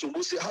 Waiting Musa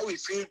Tombo say how he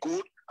feel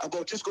good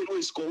about this goal when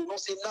he score. We don't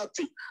see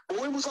nothing. But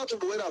when Musa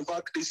Tombo went and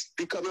back,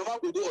 the cameraman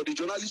will go or the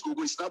journalist will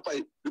go snap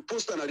by the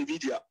poster and the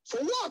media. For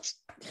what?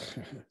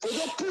 For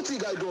that pretty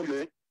guy done,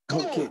 man.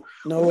 Come on.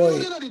 No way.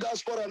 We already done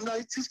for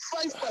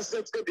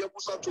 95% maybe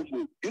Musa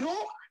Tombo. You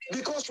know?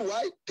 Because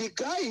why? The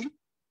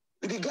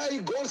guy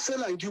God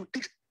sell and you.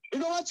 You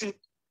know what?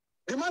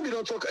 The man did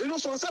not talk. You know,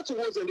 some certain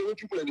words and the way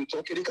people are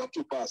talking, they come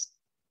to pass.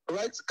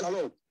 Right?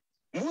 Kallon.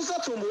 Musa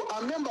Tombo, I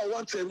remember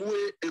one time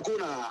where they go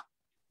now,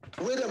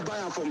 where they buy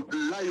him from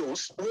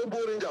Lions, where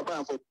Bo Ranger buy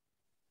him from.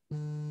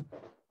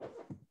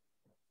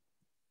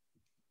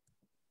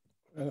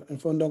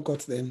 And phone don't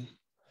cut then.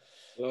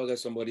 Well, get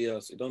somebody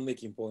else. It don't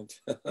make him point.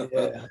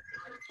 Yeah.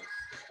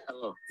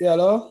 Hello. Yeah,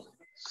 hello?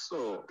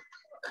 So,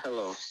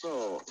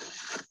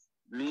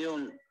 my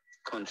own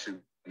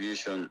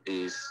contribution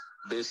is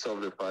based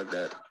off the fact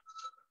that,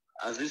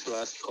 as this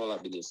last caller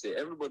did say,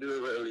 everybody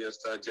will earlier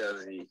start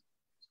Jazzy.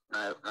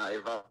 I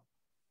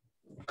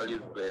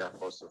valued player,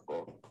 first of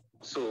all.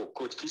 So,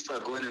 Coach Kista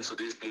going into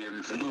this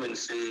game, knowing,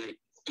 say,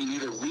 he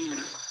need a win.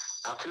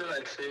 I feel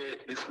like, say,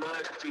 the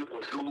smart people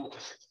do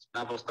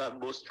now start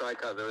both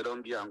strikers, they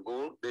don't be on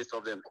goal based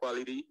off them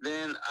quality.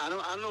 Then,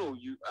 I know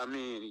you,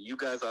 you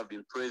guys have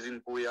been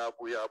praising Booyah.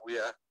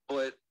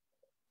 But,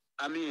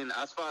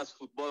 as far as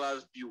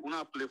footballers, you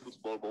not play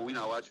football, but we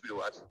not watch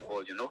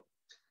football, you know?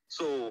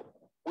 So,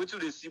 what do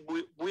they see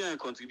Booyah in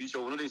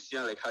contribution? We know they see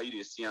like how you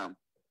they see him.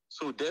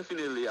 So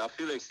definitely, I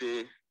feel like,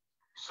 say,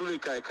 Sule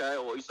Kaikai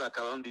or Issa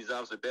Kallon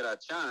deserves a better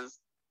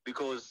chance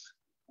because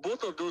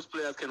both of those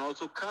players can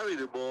also carry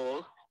the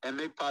ball and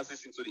make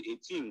passes into the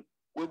 18.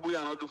 What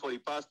Booyah not do for the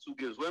past 2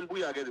 games. When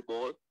Booyah get the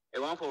ball, they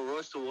want for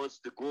rush towards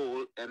the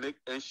goal and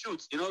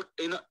shoot. You know,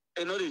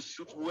 they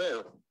shoot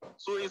well.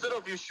 So instead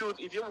of you shoot,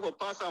 if you have a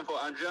pass on for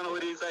Adriano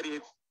with inside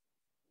it, you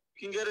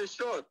can get a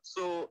shot.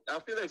 So I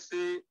feel like,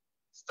 say,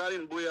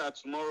 starting Booyah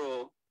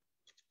tomorrow,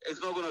 it's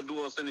not going to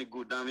do us any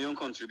good. Damn, your own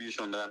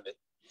contribution, damn it.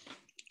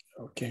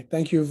 Okay,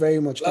 thank you very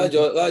much. I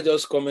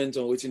just comment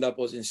on what that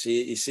person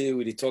say. He say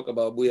we talk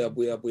about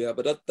Booyah,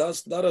 but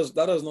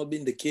that has not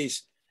been the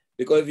case.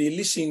 Because if you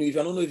listen, I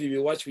don't know if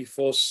you watch with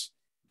first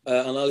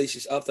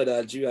analysis after the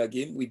Algeria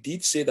game, we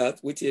did say that,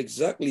 which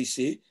exactly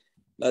say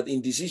that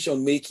in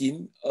decision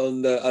making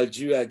on the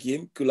Algeria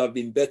game could have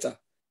been better.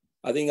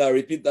 I think I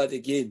repeat that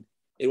again.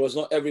 It was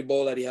not every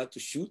ball that he had to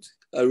shoot.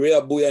 A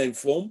rare Booyah in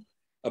form.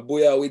 A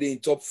Booyah with in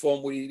top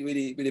form, with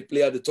the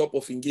player at the top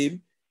of in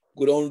game,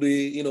 could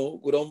only,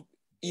 could on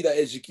either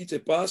execute a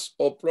pass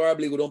or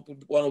probably could on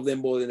put one of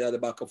them balls in the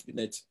back of the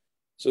net.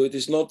 So it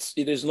is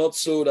not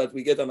so that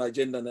we get an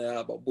agenda now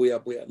about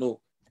Booyah. No,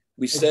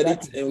 we said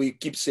it and we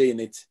keep saying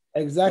it.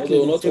 Exactly.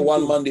 Although not for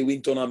one man they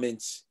win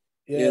tournaments.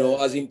 Yeah.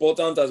 As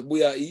important as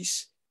Booyah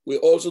is, we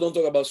also don't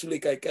talk about Sule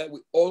Kaikai. We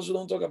also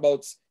don't talk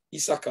about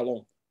Issa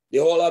Kallon. They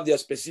all have their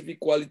specific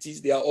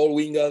qualities. They are all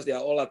wingers. They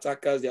are all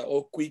attackers. They are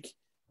all quick.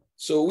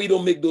 So we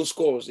don't make those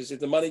calls. It's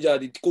the manager,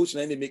 the coach,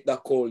 and they make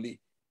that call.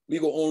 We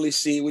go only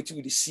say what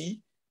we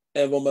see,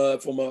 and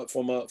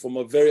from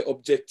a very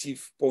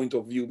objective point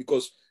of view,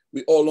 because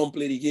we all don't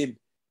play the game.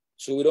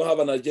 So we don't have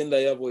an agenda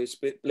here for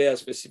a player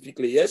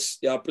specifically. Yes,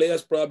 there are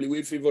players probably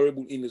way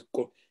favorable in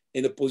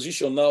the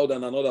position now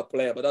than another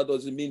player, but that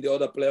doesn't mean the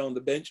other player on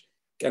the bench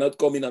cannot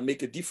come in and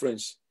make a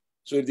difference.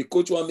 So if the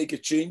coach want to make a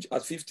change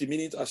at 50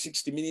 minutes, at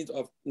 60 minutes,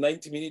 at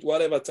 90 minutes,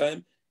 whatever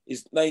time,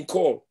 it's 9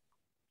 call.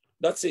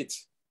 That's it.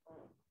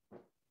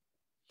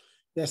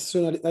 Yes,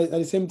 so at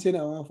the same thing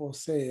I want to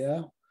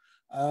say,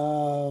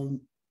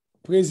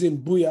 praising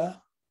Booyah,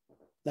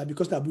 that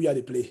because that Booyah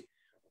they play,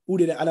 who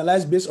they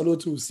analyze based on what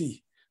to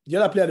see. The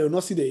other player, they will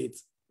not see the 8.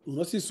 We will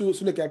not see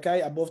Sule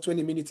Kaikai above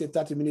 20 minutes,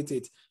 30 minutes,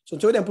 8. So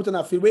until they put on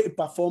a field where it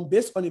perform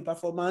based on the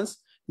performance,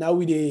 now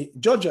we the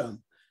judge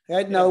them.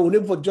 Right now, we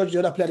never judge the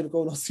other player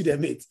because we don't see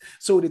them 8.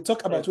 So they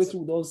talk about what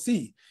we don't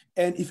see.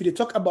 And if they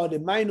talk about the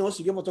minus,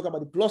 you can talk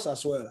about the plus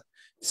as well.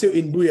 So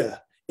in Booyah,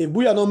 if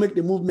Booyah don't make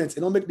the movements,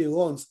 and don't make the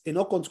runs, and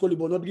not control the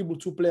ball, not dribble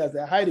 2 players,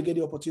 they're high to get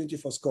the opportunity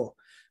for score.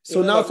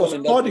 So now for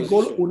score, the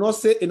goal will not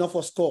say enough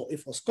for score.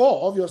 If for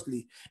score,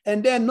 obviously.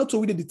 And then not to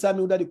really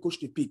determine whether the coach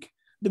they pick.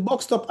 The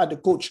box stop at the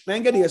coach. Now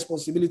get the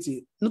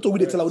responsibility. Not to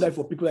really tell whether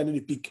for people I need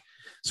to pick.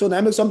 So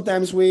now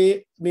sometimes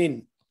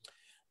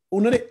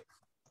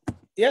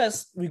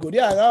yes, we go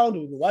there around,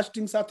 we watch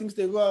things, how things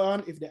they go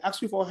around. If they ask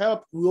you for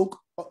help,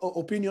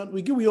 opinion,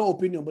 we give you your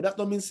opinion, but that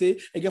don't mean say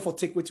again for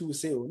take what you will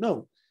say. Oh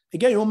no. You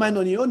get your own mind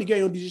on your own, you get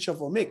your own decision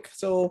for make.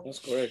 So that's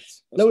correct.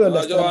 I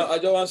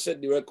just want to set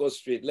the record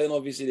straight. Then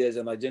obviously there's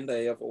an agenda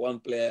here for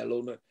one player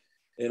alone,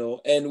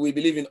 and we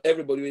believe in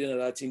everybody within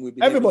that team. We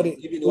believe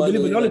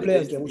in all the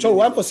players. So we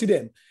want to see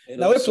them.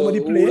 Now if somebody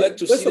play, like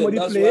to see them.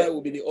 That's why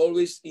we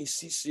always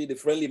insist the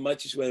friendly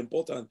matches were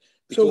important.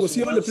 So we'll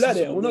see all the players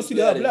there. We'll not see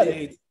the other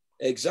player.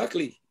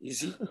 Exactly. You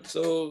see?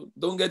 So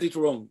don't get it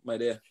wrong, my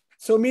dear.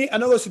 So me, I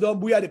know sit down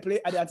booyah the play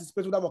at the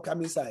anticipate what will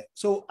come inside.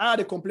 So I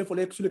had a complaint for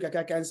the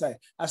Kaka inside.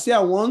 I say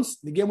once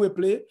the game we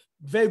play,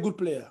 very good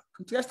player,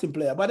 interesting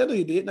player. But at the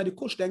end of the day, now the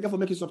coach then get for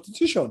making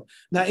substitution.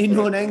 Now he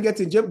know now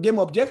getting game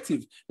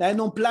objective. Now he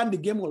don't plan the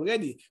game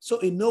already. So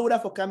he know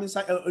that for coming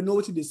inside, know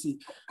what they see.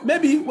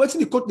 Maybe what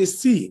the coach they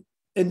see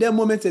in that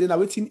moment, and then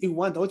waiting he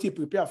want, what he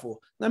prepare for.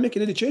 Now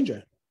making the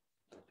changer.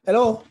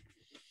 Hello.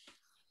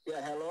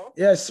 Yeah, hello.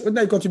 Yes. What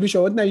your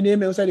contribution? What your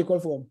name? Outside the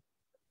call from?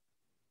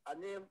 I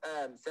name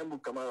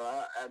Sembu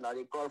Kamara and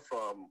I call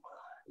from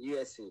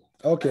USA.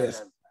 Okay.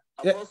 And,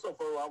 I also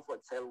for one for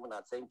Telvin,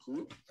 I thank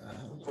you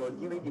for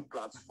giving the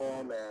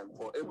platform and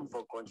for able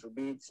to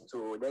contribute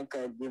to them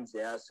kind of games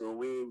there. So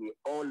we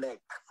all like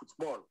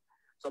football.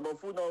 Some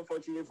of you not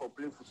unfortunately for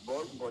playing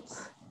football, but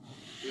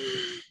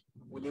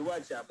we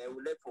watch them and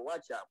we like for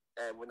watch them.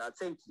 And when I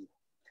thank you.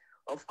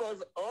 Of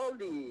course, all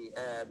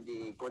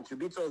the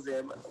contributors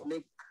them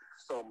make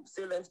some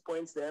salient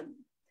points them.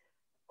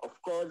 Of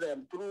course,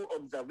 through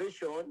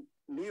observation,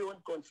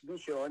 Leone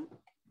contribution,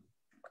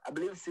 I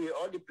believe see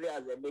all the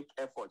players they make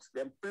efforts.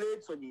 They play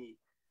to the,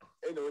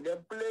 they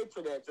play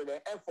to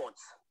the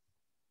efforts.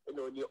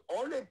 The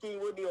only thing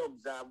when they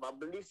observe, I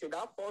believe see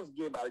that first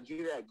game,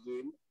 Algeria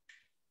game,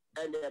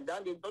 and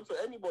then they don't to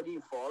anybody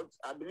in fault.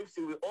 I believe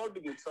see we all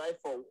be try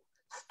for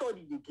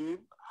study the game,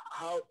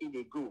 how it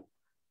they go.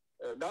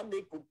 That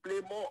make we play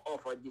more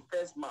of a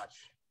defense match.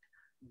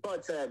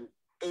 But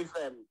if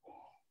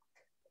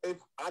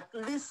at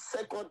least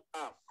second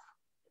half,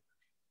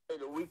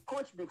 we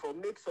coach before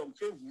make some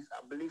changes,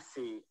 I believe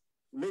say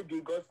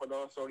maybe God for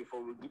now, sorry for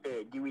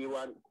give me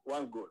one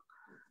goal.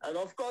 And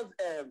of course,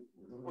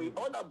 we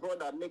other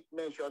brother make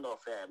mention of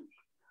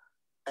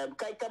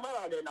Kai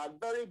Kamara, then a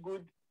very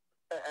good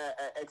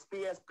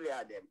experienced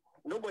player them.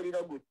 Nobody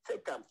not good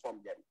take him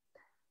from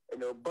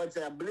them. But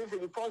I believe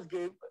in the first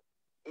game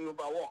he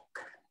overworked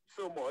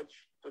so much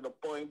to the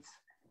point,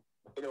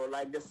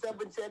 like the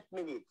 70th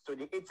minute to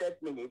the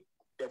 80th minute,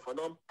 therefore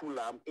don't pull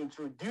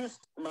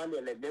introduced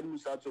Manuel and then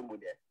Musa Tomo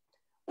there.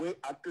 We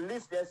at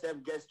least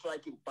themselves get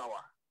striking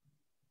power.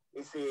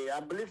 I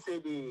believe say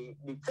the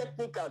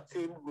technical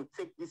team would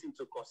take this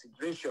into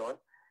consideration.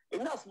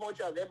 In as much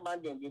as them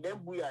man they then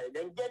booyah,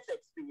 then get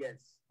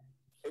experience.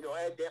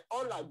 They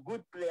all are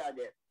good player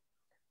there.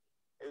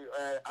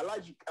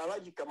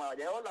 Alaji Kamara,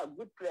 they all are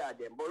good player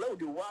there. But let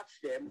we watch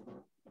them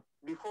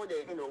before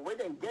they, when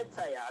they get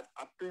tired,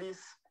 at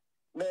least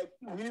make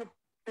new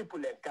people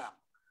like come.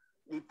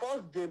 The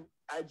first game,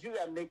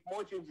 Nigeria make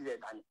more changes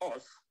than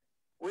us.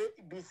 We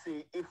be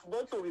say if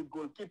not so we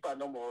goalkeeper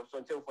no more, so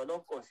until we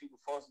don't concede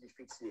first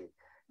defeat here.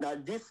 Now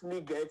this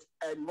me get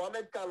and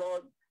Mohamed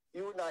KALLON,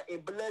 you know a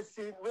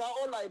blessing. We are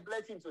all a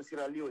blessing to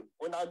Sierra Leone.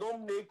 When I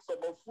don't make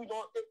some of we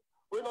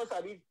don't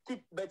sabi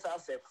kick better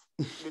self,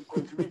 they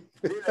contribute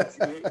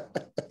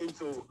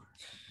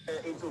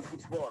into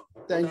football.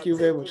 Thank you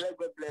very much.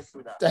 God bless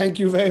you. Thank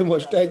you very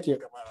much. Thank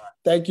you.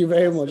 Thank you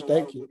very much.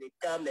 Thank you. They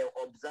come and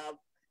observe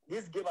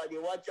this game and they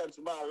watch and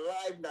tomorrow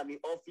live in the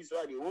office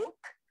where they work.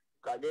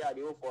 Because they are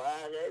the work for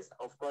IRS.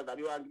 Of course, that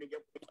you want to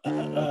get.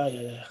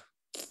 Yeah.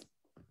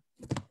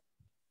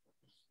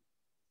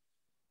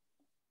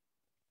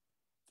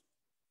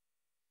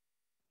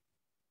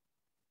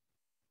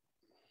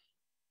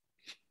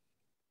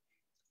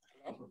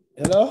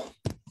 Hello?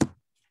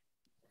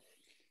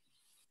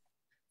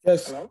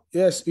 Yes. Hello?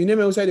 Yes. You name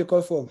me outside the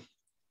call from.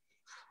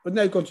 What's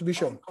your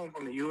contribution? I'm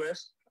from the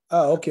US.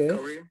 Okay.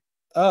 Korean.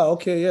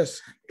 Okay,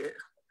 yes. Yeah.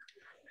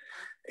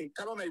 Hey,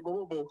 KALLON,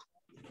 Bobo.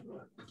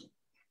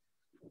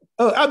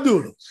 Oh,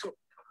 Abdul. So,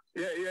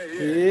 yeah.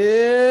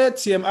 Yeah,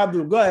 TM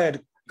Abdul. Go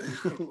ahead.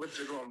 What's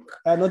it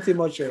on? Nothing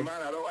much. Man,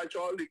 I don't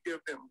actually give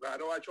them. I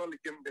don't actually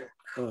give them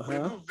there. They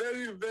do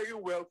very, very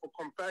well for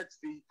compact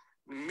the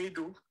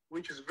middle,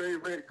 which is very,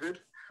 very good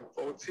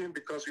for our team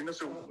because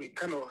so we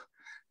kind of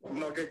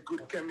not get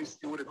good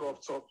chemistry when they go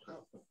up top.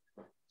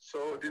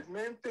 So the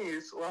main thing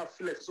is what I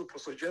feel like so for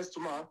suggest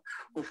tomorrow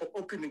go for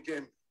open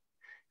again.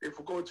 If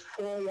we go to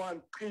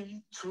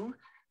 4-1-3-2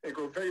 and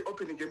go very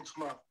open again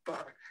tomorrow,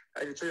 but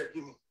I can tell you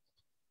Guinea.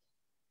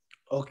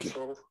 Okay.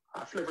 So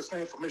I feel like it's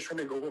not information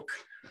they go work.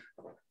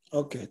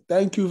 Okay.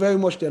 Thank you very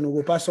much. Then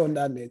we'll pass on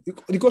that.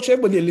 The coach,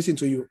 everybody listen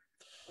to you.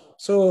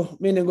 So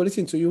me then go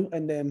listen to you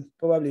and then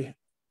probably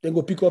then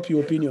go pick up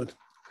your opinion.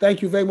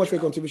 Thank you very much for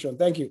your contribution.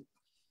 Thank you.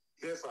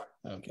 Yes, sir.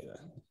 Okay.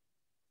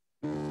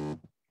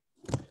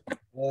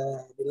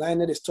 The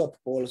line is top,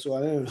 Paul. So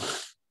I don't know.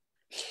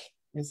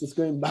 This is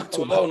going back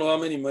to. I don't know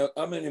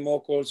how many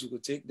more calls we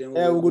could take. Then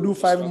we'll go do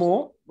 5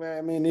 more.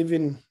 I mean,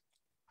 even.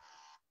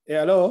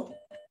 Yeah, hello.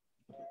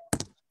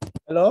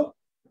 Hello.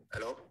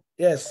 Hello.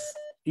 Yes.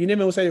 You name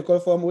me outside your call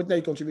from. What's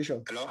your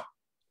contribution? Hello.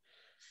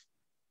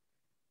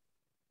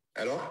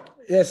 Hello.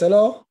 Yes.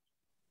 Hello.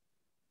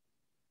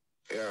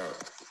 Yeah.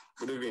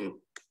 Good evening.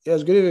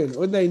 Yes. Good evening.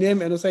 What's your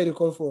name and outside your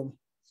call from?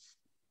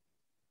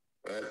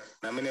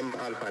 My name is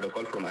Alpha. I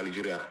call from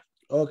Algeria.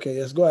 Okay.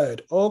 Yes. Go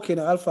ahead. Okay.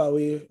 Now Alpha.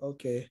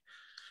 Okay.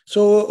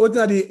 So what's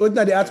not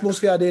the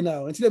atmosphere there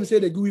now? Until them say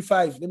the GUI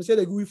 5, them say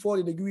the GUI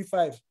 4, the GUI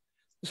 5.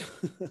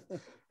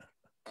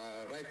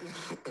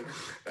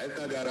 Right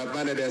now, they are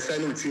abandoned. They're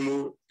signing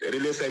team. They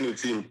really signing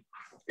team.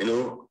 You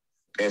know,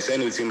 and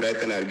signing team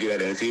right now. Nigeria.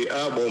 They say,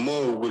 but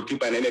more will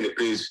keep an end of the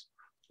place.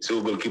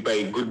 So we'll keep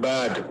a good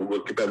bad.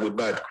 We'll keep a good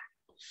bad.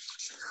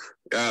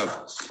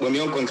 My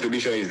own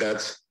contribution is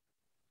that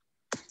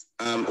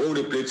all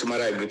the play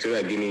tomorrow at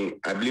Equatorial Guinea,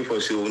 I believe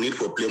also we need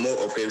to play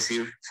more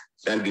offensive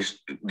than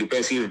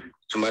defensive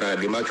tomorrow.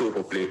 The match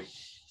will play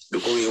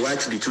because we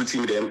watch the two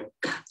teams. Them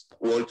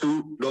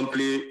 1-2 don't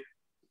play.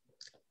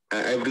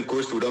 Ivory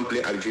Coast, we don't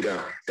play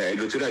Algeria. The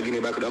Equatorial Guinea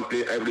back, we don't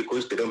play Ivory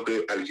Coast, they don't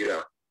play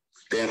Algeria.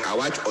 Then I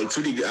watch all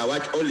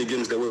the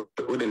games that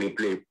they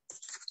play.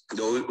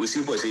 So we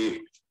see for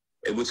say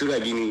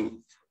Equatorial Guinea,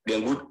 they're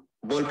good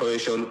ball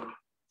possession,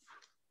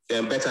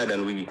 they're better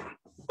than we.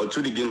 All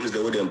the games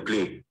that they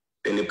play,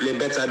 then they play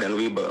better than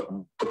we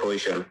ball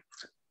possession.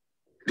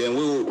 Then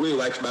we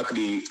watch back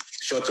the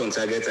shots on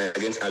target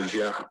against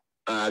Algeria.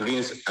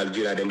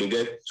 Then we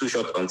get 2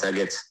 shots on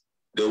target.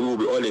 Then we will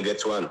be only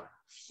get 1.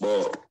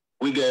 But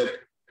we get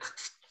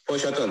 4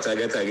 shots on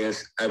target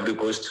against Ivory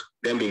Coast,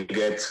 then we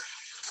get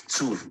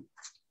 2.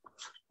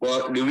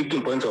 But the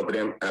weakening point of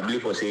them, I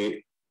believe, was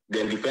say,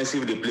 then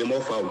defensive, they play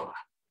more foul.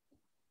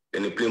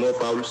 Then they play more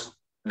fouls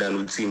than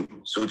we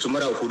team. So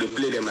tomorrow, if we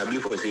play them, I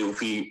believe, was say,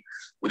 if we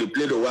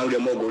play the 1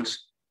 game more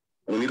goals,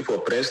 we need for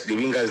press the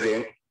wingers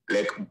then,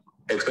 like,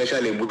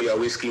 especially we are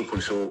always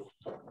skillful, so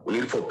we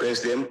need for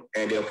press them,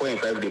 and then 4 and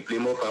 5, they play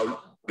more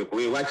foul. Because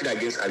we watch it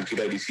against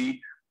Algeria, they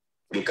see,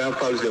 they can't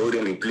foul the way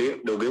they play.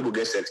 They'll be able to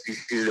get set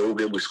pieces, they'll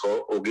be able to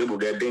score, or be able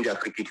to get danger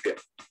free kicks them.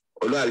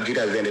 Although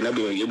Algeria then they're not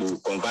being able to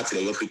convert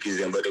their own free kicks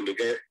them, but they may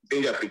get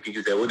danger free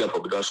kicks they wouldn't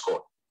probably don't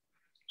score.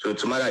 So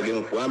tomorrow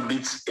again, if one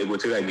beats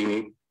Equatorial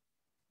Guinea,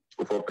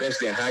 if we press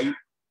them high,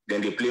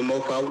 then they play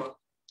more foul.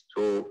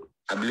 So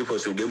I believe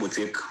us will be able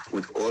to take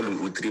with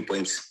 3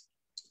 points.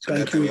 So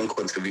Thank that's you. my own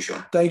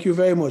contribution. Thank you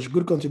very much.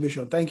 Good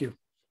contribution. Thank you.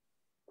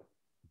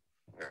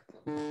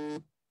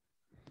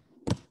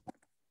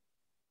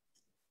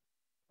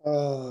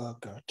 Oh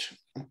God.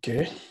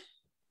 Okay.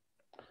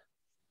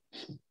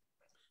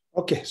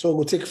 Okay, so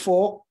we'll take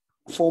four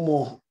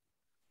more.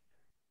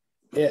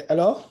 Yeah,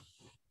 hello?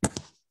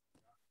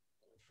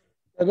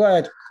 Yeah, go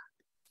ahead.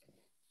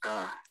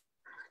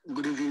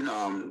 Good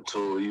evening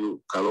to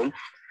you, KALLON.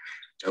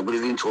 Good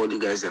evening to all the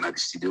guys in the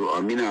studio.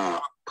 I'm in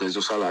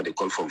President Salah, they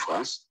call from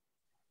France.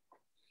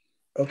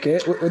 Okay,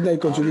 what's the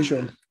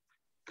contribution?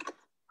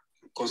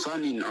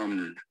 Concerning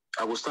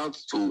I will start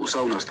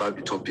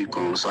the topic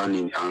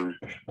concerning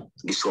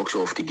the structure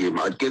of the game.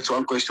 I'll get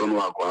one question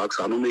I will ask.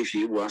 I don't know if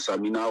you will answer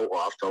me now or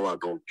after we're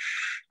done.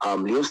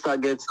 Leon Star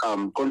gets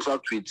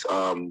contract with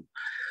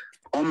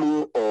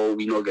Omro or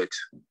we not get?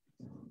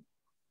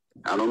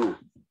 I don't know.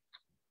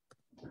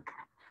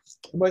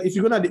 But if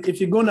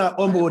you're gonna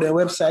onboard their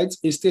website,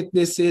 they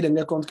say they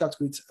get contract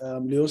with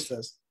Leon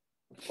Stars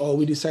or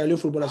with the Sierra Leone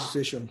Football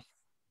Association.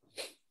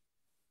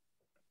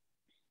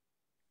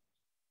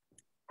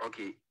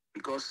 Okay,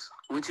 because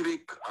when you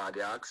make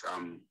the ask,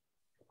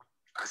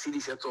 I see the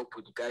setup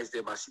with the guys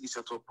there, but I see the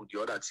setup with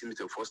the other teams,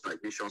 the First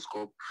Nations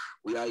Cup.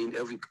 We are in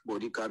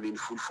everybody coming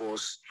full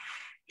force.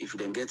 If you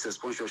then get a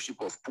sponsorship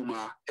of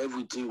Puma,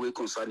 everything we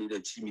concerning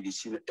the team,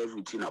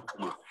 everything at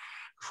Puma.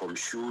 From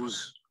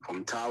shoes,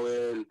 from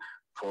towel,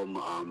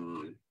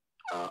 from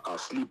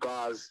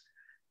slippers,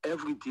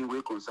 everything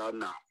we concern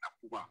now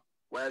Puma.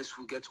 Whilst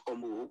we get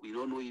Omo, we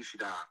don't know if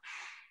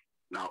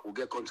now we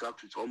get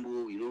contract with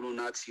Omo, we don't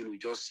know nothing, we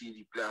just see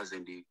the players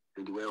and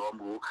they wear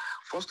Omo.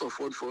 First of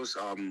all,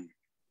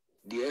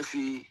 the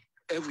FA,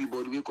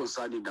 everybody we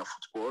concerned in the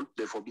football,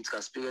 they forbid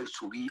experience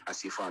to we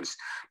as a fans.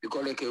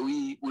 Because like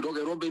we don't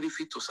get no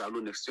benefit to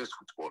Salon express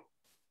football.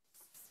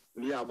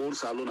 Me about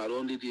Salon, I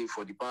don't need it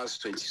for the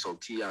past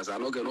 20-something years. I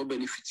don't get no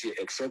benefit here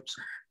except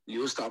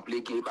you start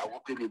playing game, I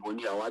won't pay me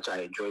money, I watch,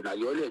 I enjoy. Now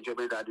the only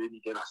enjoyment I do is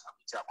get a money.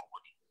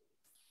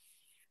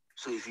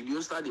 So if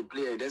you start the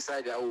play and that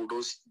side we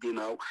don't see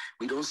now,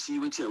 we don't see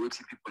what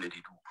people they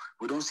do.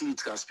 We don't see the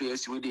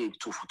transparency when they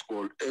into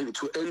football and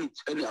to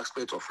any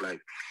aspect of life.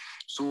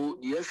 So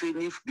the FA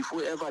need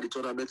before ever the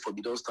tournament for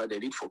we don't start, they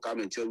need for come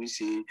and tell me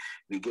say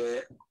we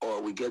get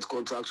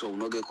contracts or we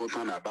not get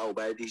contract about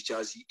buy this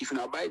jersey. If you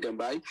not buy them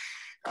buy,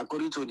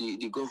 according to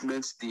the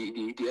government,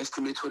 the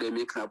estimate for they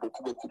make na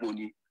boku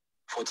money.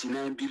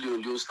 49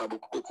 billion euros na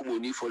boku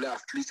money for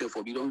at least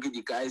for we don't get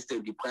the guys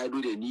them the pride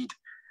they need.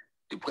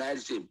 The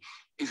price them.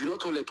 If you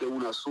not all like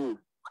a so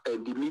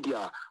the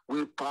media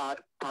will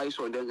price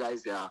on them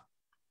guys there.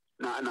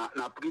 Now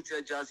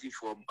printed jersey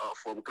from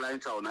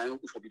clientele. Now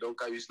if we don't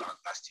carry use na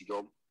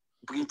stadium,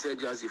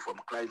 printed jersey from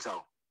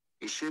clientele.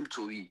 A shame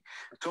to we.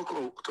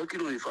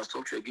 Talking on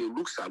infrastructure again.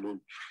 Look Salon.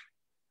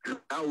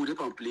 How would they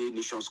can play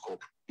Nations Cup?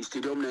 The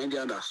stadium na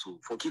India and so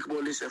for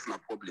kickball itself no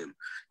problem.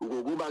 We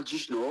will go back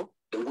just now.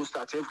 Then go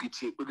start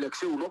everything. Like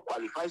say we not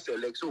qualify. So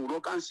like so we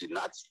not can see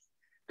nothing.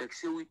 Like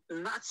say we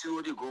not see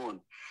what they go on.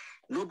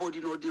 Nobody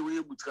know the way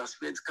with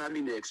transparent come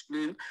in and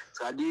explain.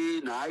 Today,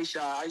 na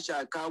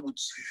Aisha come with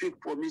fake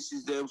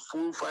promises. Them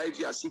 4, 5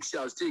 years, 6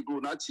 years, stay go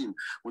nothing.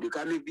 We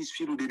can make this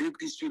field, they make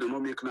this field, and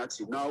not make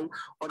nothing. Now,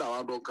 other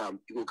one don't come.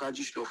 You go catch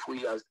you 4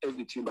 years,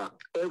 everything back.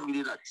 Every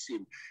day like the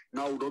same.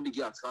 Now we don't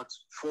begin attract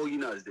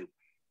foreigners then.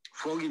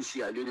 Foreign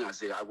Sierra Leone, I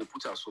say I will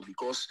put us so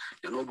because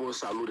the noble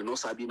salon, the no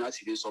sabi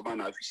nothing. They so man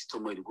I visit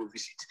somewhere to go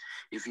visit.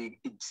 If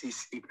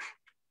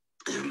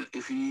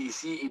he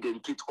see he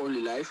dedicate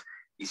only life.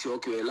 He say,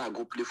 okay, well, I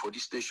go play for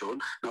this nation.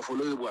 Now,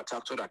 follow you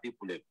attract other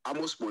people.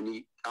 Almost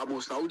money,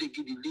 almost now they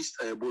give the least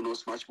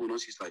bonus, match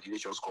bonus is like the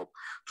Nations Cup,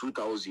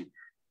 2,000.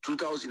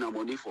 2,000 are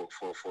money for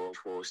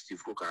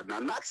Steve Coker.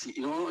 Now, that's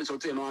you know, it's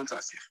okay, no answer.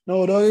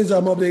 No, there is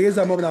a mob. There is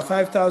a mob na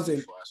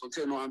 5,000. So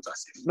tell no answer.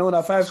 No,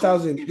 na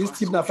 5,000. So this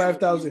team na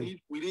 5,000.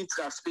 We need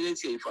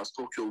transparency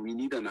infrastructure. We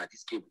need an at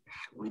this game.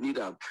 We need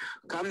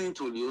coming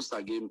into the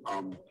All-Star game.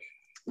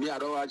 Me I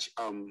don't watch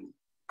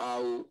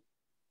how.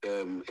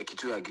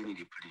 Equatorial Guinea they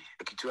play.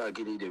 Equatorial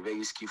Guinea they're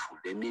very skillful.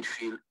 They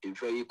midfield is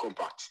very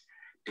compact.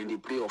 Then they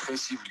play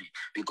offensively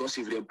because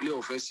if they play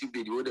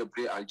offensively, the way they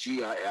play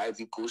Algeria,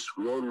 Ivory Coast,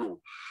 we all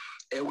know.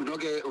 And we not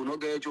get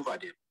edge over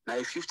them. Now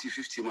a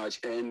 50-50 match,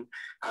 and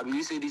I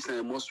believe say this is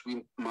a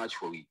must-win match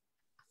for we.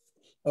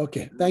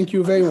 Okay, thank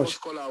you very much.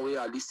 First call away,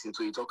 I listen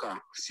to it. Okay,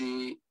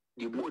 see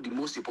the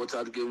most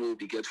important game will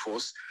be get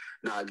first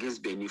now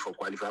against Benin for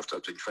qualify after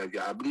 25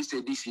 years. I believe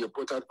say this is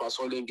important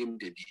personal game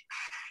they did.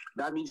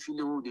 That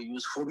midfield they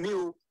use for me,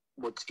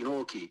 but you know,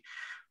 okay,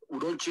 we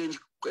don't change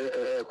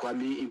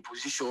Kwame in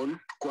position.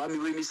 Kwame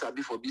when he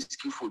sabi for this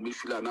skillful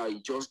midfielder now,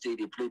 he just they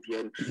play the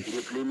end,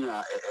 they play me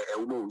a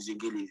woman with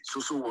Zingeli. So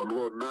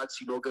one, not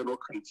you know, get no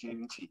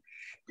creativity.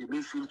 The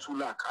midfield too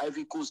lack.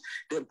 Ivory Coast,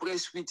 then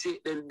press with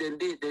it, then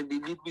they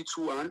lead with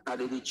 2-1,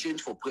 and then they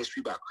change for press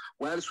feedback.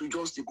 Whilst we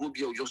just go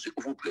beer, just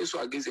if we play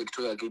so against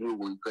Victoria again, we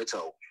will get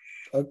out.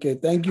 Okay,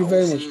 thank you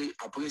very much.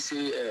 Après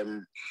c'est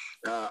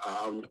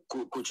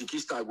Coach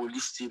Kista go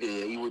listing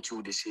what you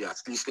would say at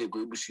least they go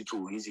able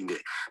to reason there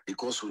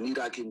because we need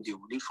that game. They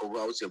need for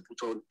out and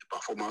put on the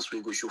performance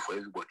we go show for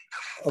everybody.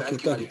 Okay,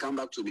 thank you. I come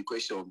back to the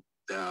question,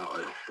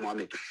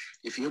 Mohamed.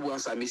 If you able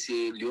answer me,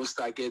 say Leon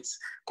Star gets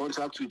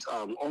contract with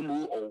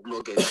Ombro or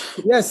not get?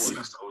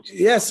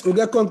 Yes, we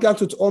get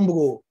contract with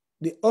Ombro.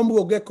 The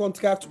Ombro get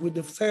contract with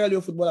the Sierra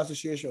Leone Football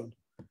Association.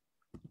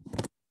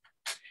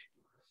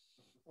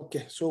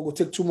 Okay, so we'll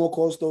take 2 more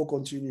calls, then we'll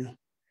continue.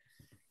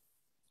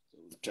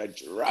 Try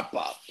to wrap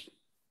up.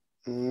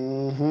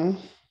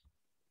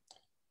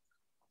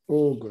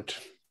 Oh, good.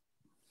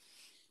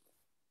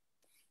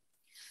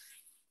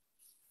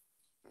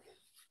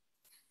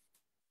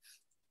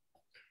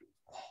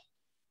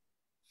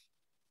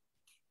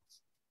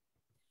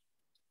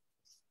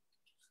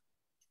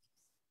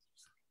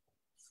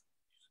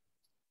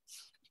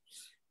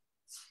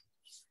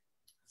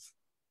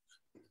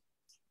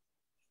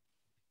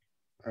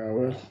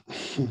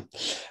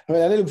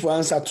 Well, I need to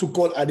answer 2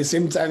 calls at the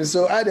same time.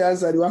 So I the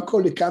answer, the one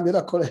call the cam, the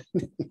other call.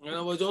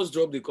 I will just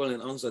drop the call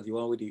and answer the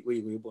one with the way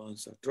you able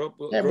answer. Drop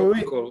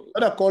the call.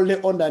 Other call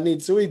they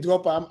underneath. So we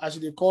drop them.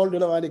 Actually, call the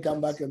other one. They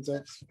come back and say,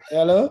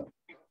 "Hello."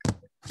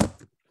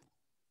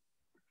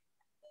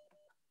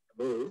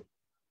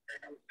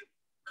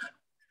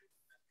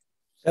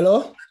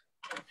 Hello.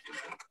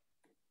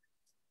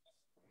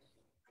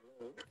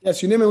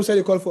 Yes, your name and who said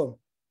you call from?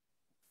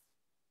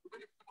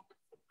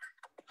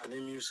 My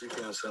name is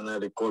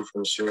Yusuf. They call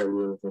from Sierra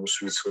Leone from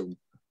Switzerland.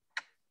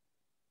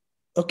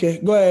 Okay,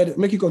 go ahead.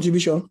 Make your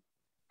contribution.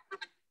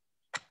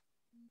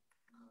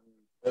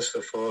 First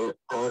of all,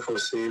 I want to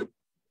say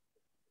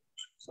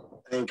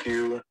thank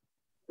you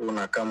when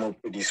I come up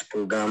with this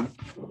program.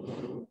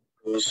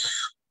 Because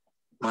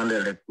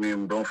man, we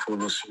don't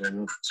follow Sierra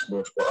Leone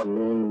football for a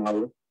long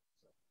while.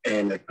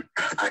 And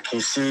I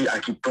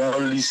can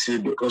proudly say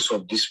because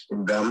of this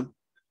program,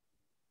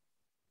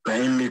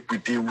 I make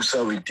with the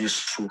USA with this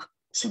show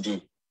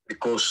today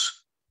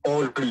because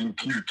all the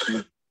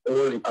people,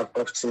 all the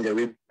actors in the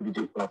way we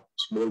do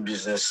small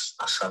business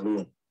as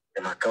alone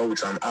and account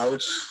them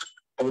out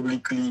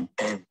publicly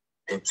and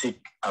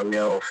take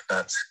aware of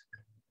that.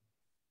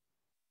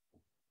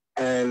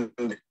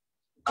 And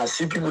I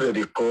see people that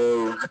they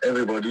call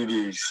everybody,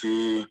 they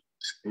say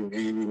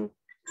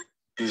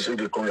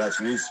they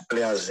congratulate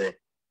players there.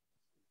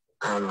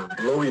 And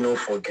no, we don't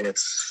forget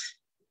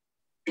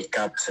the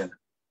captain,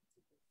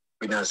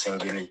 Winner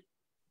Sengeli,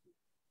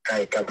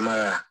 Kai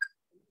Kamara.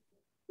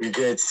 We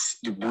get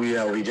the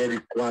Buya, we get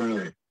the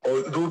Kwame.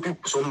 Although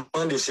people, some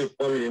man they say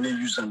Kwame, they may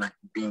use them like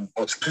being,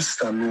 but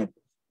Krista know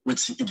what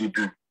they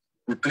do.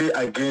 We play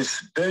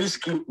against very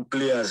skilled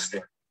players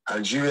there,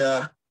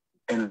 Algeria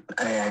and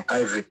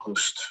Ivory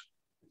Coast.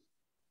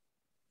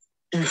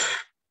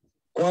 If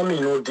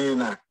Kwame no day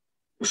na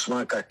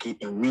Usman Kaki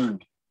in win,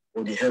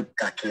 or they help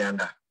Kaki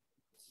under.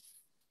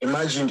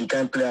 Imagine the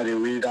kind of player they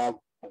will that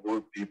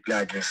would be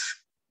play against.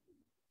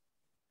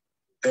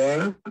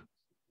 Then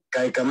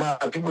Kai Kama,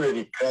 people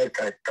really cry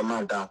Kai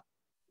Kama down.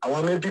 I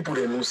want many people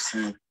they know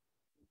see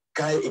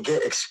Kai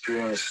get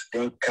experience,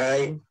 then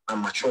Kai a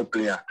mature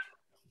player.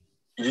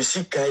 You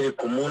see Kyrie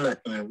Komona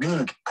in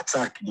wing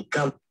attack, they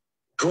can't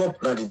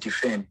drop now the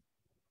defend.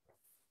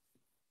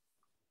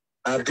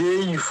 Are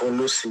they you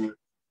follow see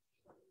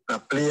a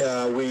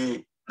player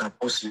we na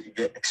possibly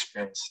get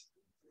experience?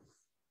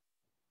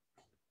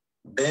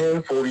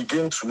 Then for we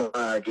game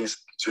tomorrow against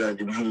Picture,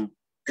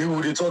 we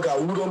would talk I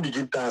wouldn't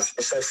begin dance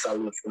exercise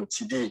salon from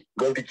today.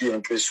 Don't begin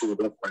interest so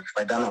don't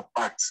qualify that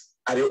apart.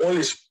 I they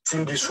always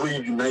think this way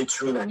unite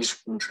you and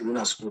this country when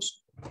I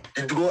suppose.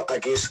 They go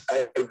against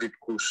every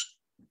coast.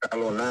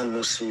 KALLON now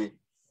no say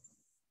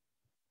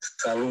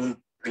Salon,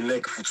 we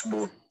like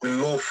football. We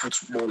love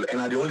football.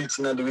 And the only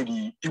thing that the way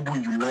the people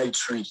unite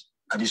we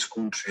at this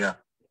country.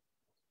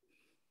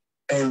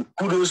 And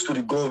kudos to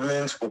the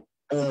government for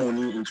pouring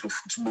money into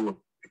football.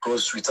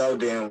 Because without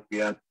them,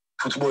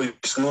 football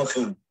is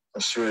nothing in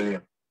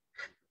Australia.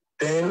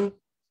 Then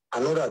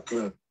another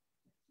thing,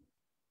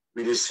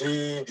 we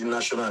see the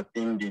national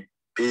team, they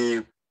pay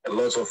a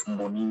lot of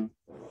money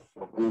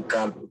for go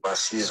camp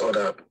overseas,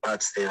 other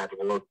parts there at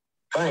the world.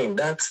 Fine,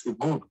 that's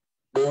good.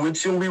 But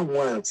what we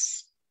want,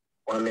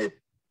 MOHAMED,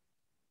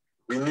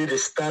 we need a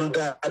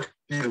standard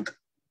field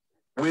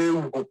where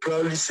we will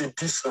probably say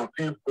this is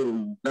field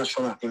for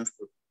national team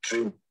for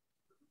dream.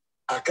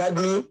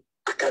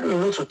 Academy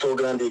not to talk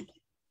grand again.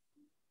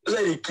 It's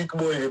like they kick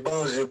ball, they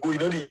bounce, they go,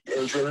 they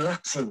enjoy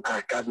nothing at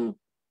academy.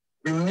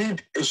 We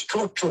need a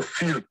structured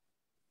field.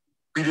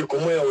 We dey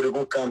come here, we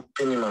go camp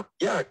Kenema.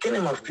 Yeah,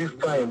 Kenema feel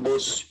fine,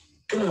 but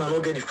Kenema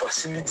not get the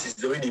facilities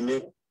the way they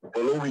make,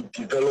 but we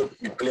develop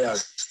the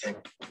players.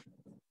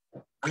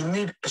 We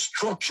need a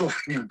structured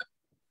field.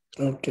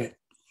 Okay.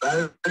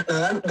 And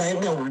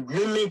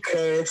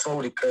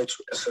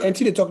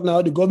they talk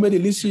now, the government they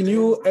listen to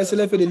you,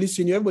 SLF they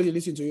listen to you, everybody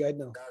listen to you right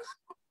now.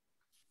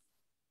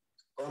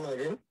 Come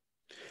again?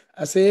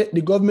 I say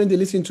the government they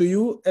listen to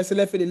you,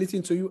 SLF they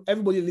listen to you,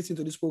 everybody listen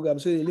to this program,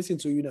 so they listen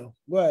to you now.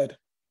 Go ahead.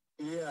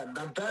 Yeah,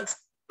 that's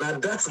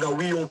that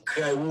we don't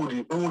cry,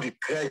 we only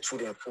cry to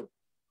them for.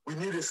 We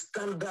need a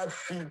standard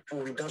field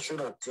for the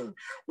national team.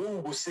 We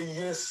will say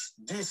yes,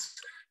 this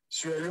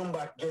Sierra Leone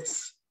back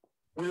gets.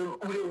 We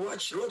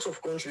watch lots of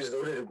countries that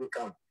already go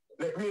camp.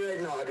 Like me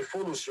right now, I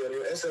follow Sierra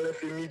Leone,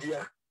 SLFA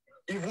media.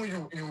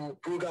 Even you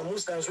program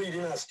most times when you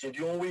didn't ask you,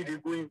 the only way they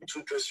go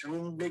into dressing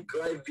room, make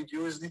live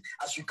videos,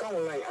 as you come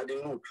online, I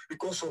don't know,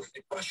 because of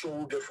the passion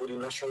we get for the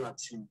national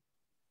team.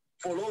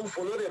 Follow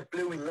them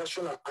play with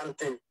national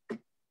anthem.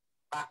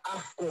 At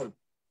AFCON,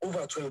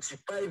 over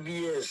 25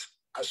 years,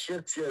 I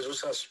shed tears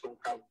also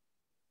spoke out.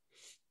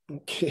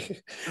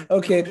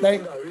 Okay,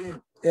 thank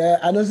you. Yeah,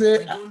 I don't say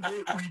we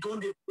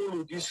don't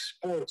follow these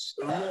sports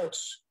a lot.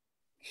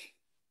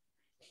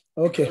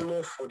 Okay. We get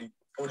love for the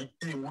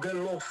team. We get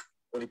love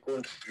for the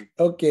country.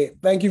 Okay,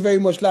 thank you very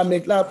much. Thank you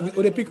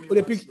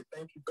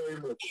very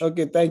much.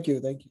 Okay, thank you.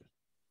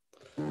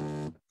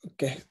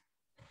 Okay,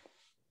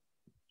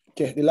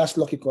 the last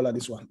lucky caller,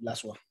 this one,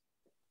 last one.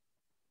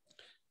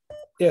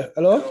 Yeah,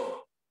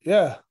 hello?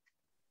 Yeah.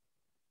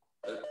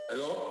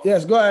 Hello?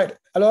 Yes, go ahead.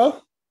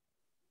 Hello?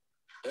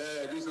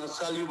 This is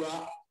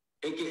Saliba,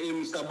 aka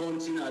Mr.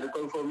 Bontina, I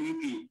call from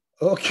UK.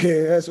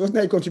 Okay, yes. What's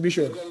my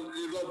contribution?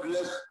 God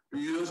bless the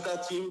Youngster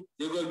team.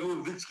 They're going to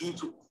do victory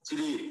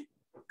today.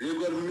 They're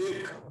going to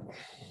make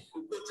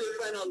the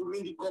final,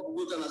 win the cup,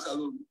 go to the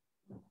salon.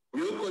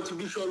 Your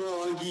contribution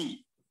on give.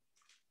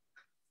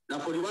 Now,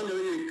 for the one that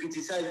really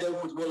criticize them,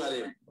 football at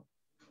them.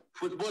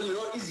 Football is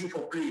not easy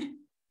for play.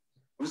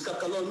 Mr.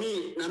 KALLON,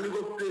 me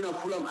go play na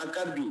Fulham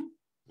Academy.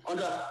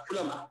 Under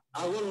Fulham,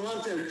 I won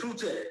 110,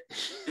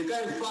 the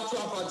guy is far too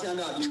party and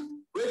that.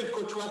 Where the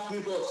coach asked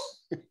me first.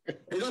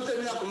 They don't tell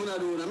me how come I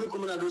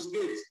come on those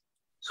gates.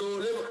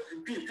 So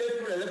people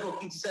left for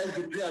criticize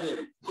the player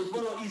there.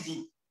 Football not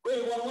easy. When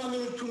you want 1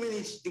 minute, 2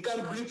 minutes, they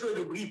can't breathe through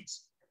the breathe.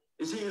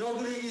 You see, it's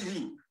not really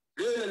easy.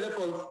 They left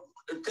for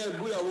tell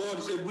Booyah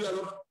word, say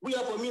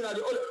Booyah for me now.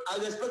 I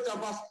respect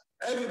and pass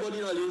everybody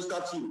in the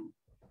Youngster team.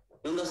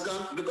 You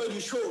understand? Because the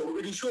show,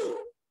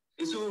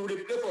 is we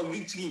play for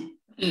victory.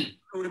 We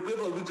play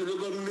for victory. They're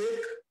going to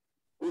make,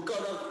 we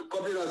call that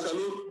copy and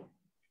salute.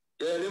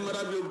 Yeah, they might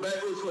have your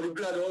Bibles for the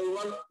player,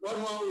 one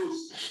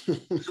house.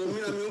 So, me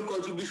and my own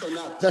contribution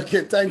that.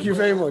 Okay, thank you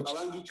very much. I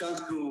want the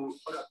chance to.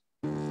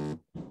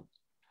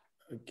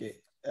 Okay.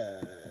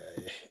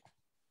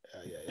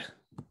 Yeah.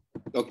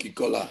 Okay,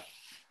 caller.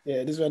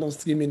 Yeah, this one I'm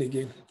streaming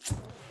again.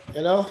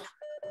 Hello?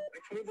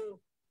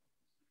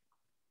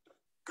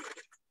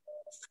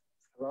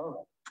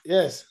 Hello?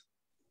 Yes.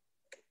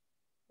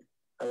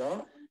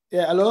 Hello?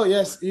 Yeah, hello?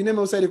 Yes. Your name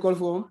outside the call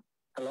from?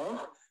 Hello?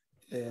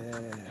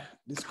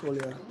 This call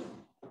here.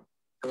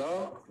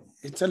 Hello?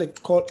 It's a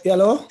call. Yeah,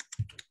 hello?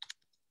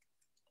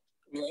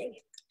 Yeah.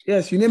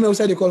 Yes, your name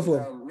outside the call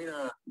from?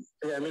 Mina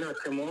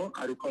Temo,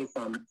 I call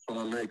from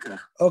America.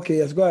 Okay,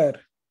 yes, go ahead.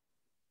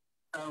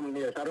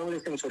 Yes, I don't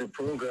listen to the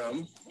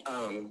program.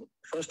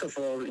 First of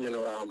all, I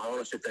want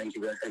to say thank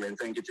you guys, and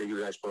thank you to you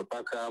guys for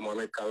Baka,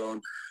 MOHAMED,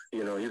 KALLON.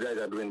 You guys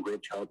are doing a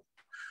great job.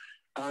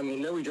 Let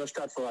me just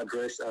start to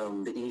address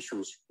the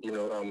issues,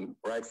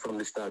 right from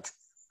the start.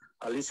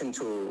 I listen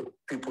to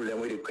people that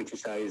way they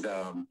criticize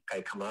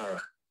Kai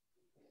Kamara.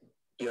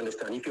 You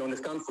understand? If you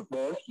understand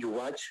football, you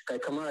watch. Kai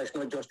Kamara is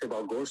not just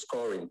about goal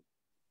scoring,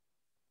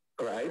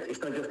 right? It's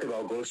not just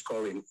about goal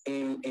scoring.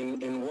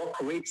 In work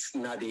rates,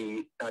 na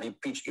the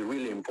pitch is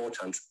really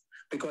important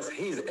because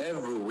he's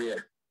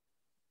everywhere.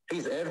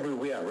 He's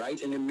everywhere,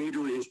 right? In the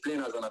middle, he's playing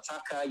as an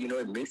attacker, a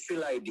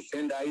midfielder, a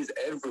defender, he's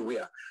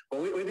everywhere.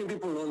 But when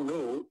people don't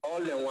know,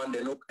 all they want,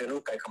 they know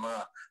Kai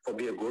Kamara for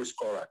being a goal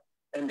scorer.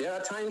 And there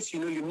are times,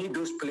 you need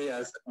those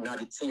players in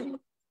the team.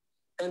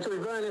 And to be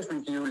very honest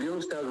with you,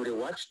 Leone stars, when they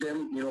watch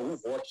them,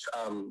 who've watched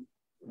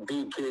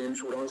big games,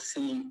 who don't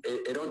see,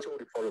 they don't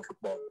really follow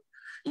football.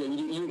 Yeah,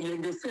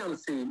 they see I'm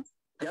saying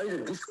there is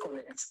a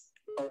disconnect.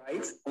 All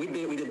right, with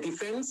the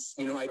defense,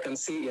 I can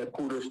say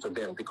kudos to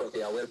them because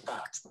they are well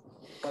packed.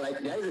 But like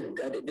there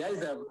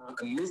is a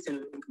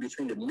missing link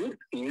between the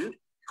midfield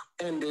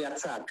and the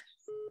attack.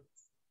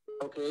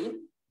 Okay,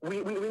 we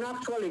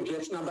actually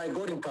get now by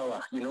God in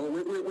power. We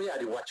are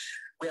the watch.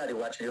 We are the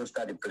watch. They don't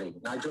start the play.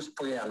 Now just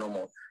play no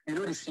more.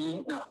 The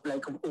see now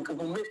like we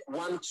make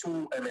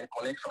 1-2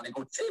 connection. It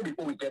go take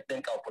before we get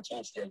the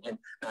opportunity again.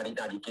 Now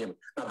the game.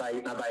 Now by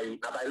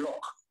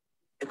luck.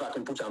 If I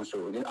can put them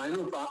so, I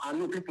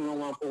know people don't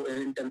want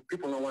and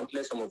people don't want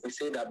less of we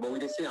say that, but we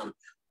say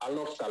I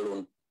love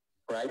Salon,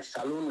 right?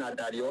 Salon that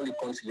the only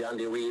country and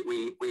the way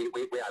we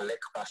are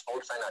like past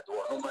outside at the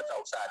world, no matter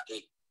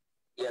outside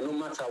no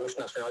matter which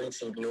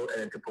nationality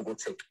people go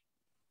take.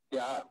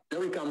 Yeah, then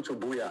we come to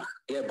Buya.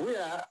 Yeah,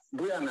 Buya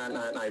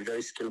is a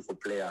very skillful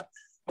player,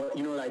 but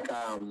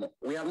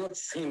we have not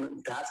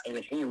seen that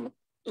in him.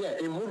 Yeah,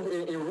 he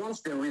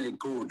runs them really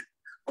good,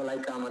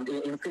 but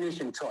in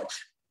finishing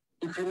touch.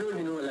 If you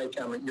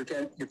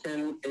you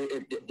can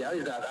there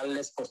is that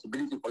less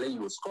possibility for you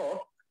to score.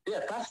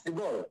 Yeah, pass the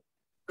ball.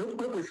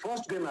 Look the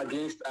first game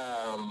against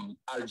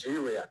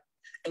Algeria.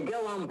 And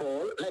get one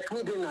ball, like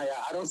me doing I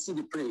don't see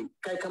the play.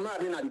 Kai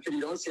Kamara in the play,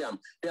 you don't see him.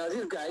 There are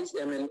these guys,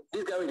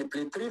 this guy will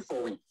play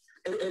 3-4 weeks.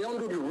 And they don't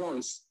do the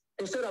runs.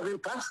 Instead of him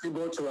pass the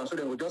ball to him, so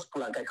they will just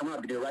pull and Kai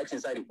Kamara be the right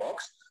inside the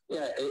box.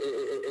 Yeah,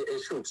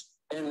 it shoots.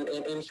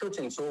 And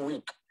shooting so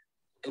weak.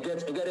 It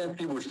gets them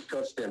people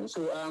shots them.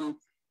 So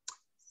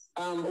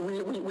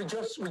we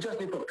just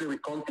need to play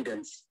with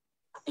confidence.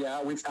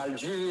 Yeah, with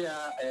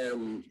Algeria,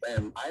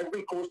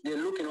 Ivory Coast, they're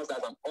looking at us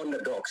as an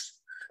underdogs.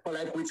 But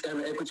like with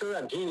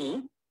Equatorial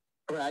Guinea,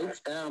 right?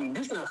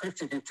 This is a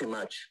 50-50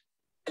 match.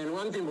 And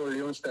one thing about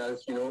Leone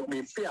stars,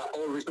 they fear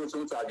always not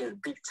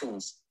against big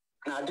teams.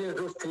 Now against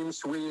those teams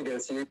we they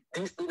say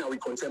this thing are we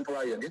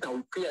contemporary and this are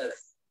we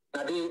peers.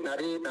 Now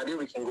they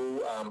we can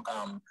go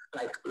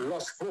like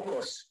lost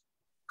focus.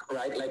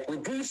 Right, like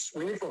with this,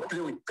 we need to play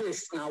with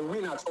pace. Now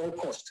win at all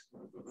cost.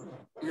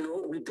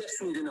 We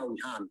destiny in our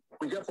hand.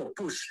 We get for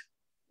push,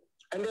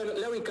 and then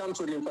let we come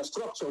to the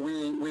infrastructure. We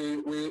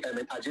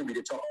Ajay be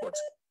the talk about.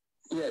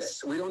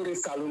 Yes, we don't get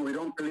saloon. We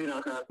don't play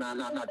on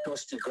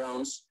dusty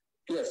grounds.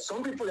 Yes,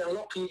 some people are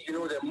lucky. They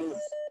move.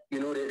 They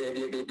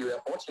were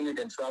fortunate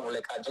and travel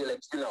like Ajay.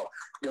 Like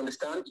you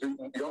understand.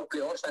 You don't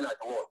play outside at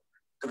all.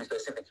 To be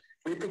specific,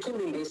 we became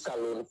in this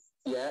saloon.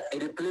 Yeah,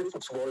 and they play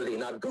football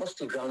in our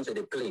dusty grounds and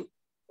they play.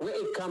 Where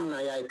it come now,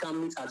 I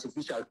come meet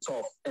artificial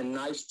tough and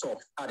nice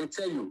tough. I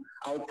tell you,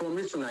 I'll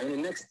promise you now in the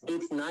next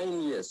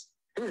 8-9 years,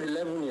 this is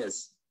 11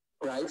 years,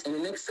 right? In the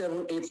next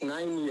 7, 8,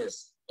 9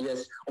 years,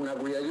 yes, on a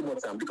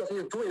because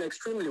he's doing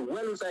extremely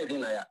well inside in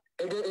there.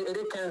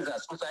 They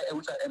Kansas,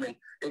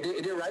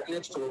 they right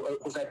next to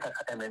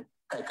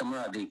Kai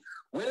Kamara.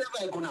 Whenever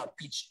I go now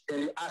pitch,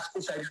 they ask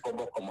inside for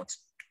Bokomot.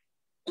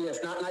 Yes,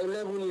 now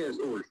 11 years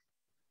old.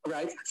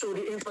 Right, so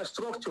the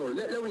infrastructure.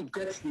 Let me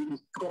get the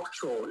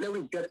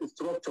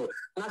structure.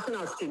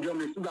 National Stadium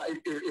is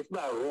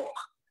about rock.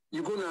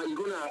 You're gonna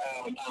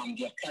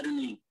the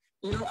academy.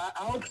 I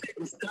hope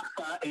the staff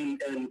and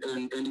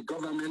the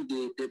government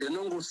they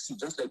don't go see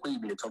just like when you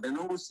been talking. They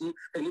don't go see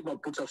anybody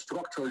put a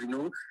structure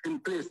in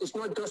place. It's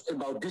not just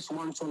about this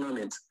one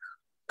tournament.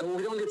 And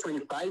we only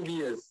 25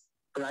 years,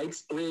 right?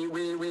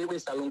 We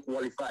Salon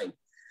qualified.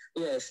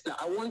 Yes,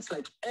 I want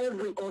like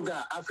every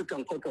other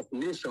African Cup of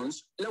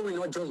Nations, let we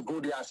not just go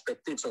there as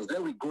spectators,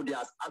 let we go there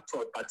as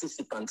actual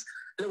participants,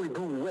 let we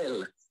do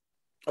well.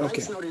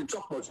 Okay. Right now they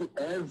talk about it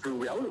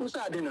everywhere. I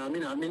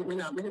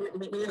mean,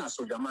 a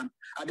soldier man.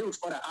 I deal with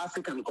other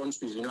African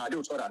countries, I deal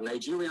with other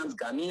Nigerians,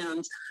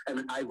 Ghanaians,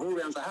 and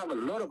Ivorians. I have a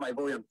lot of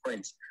Ivorian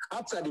friends.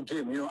 After the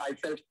game, I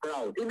felt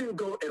proud, even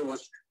though it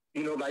was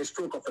by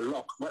stroke of a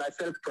luck. But I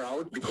felt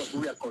proud because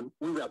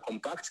we were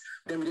compact.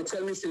 Then they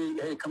tell me, say,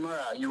 hey,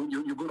 Kamara, you're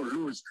going to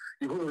lose.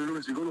 You're going to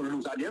lose. You're going to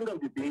lose. At the end of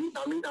the day,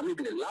 I'm even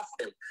going to laugh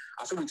them.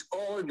 I saw with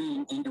all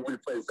the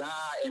Wilfreza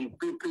and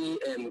Pepe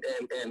and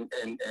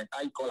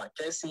I call it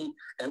Cassie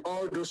and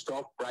all those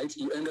stuff, right?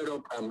 You ended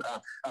up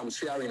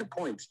sharing a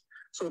point.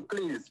 So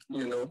please,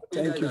 you know, you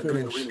Thank guys you are very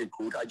doing much. really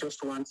good. I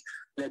just want,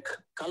 like,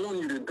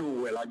 KALLON, you to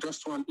do well. I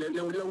just want, let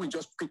me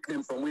just pick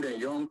them from where they're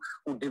young,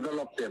 who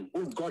develop them,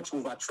 who've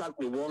attracted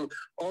the world.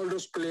 All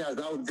those players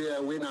out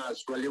there,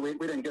 winners,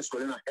 we then get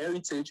Sweden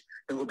heritage,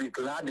 they will be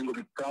glad, they will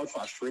be proud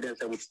for Sweden,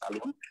 they will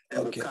salute,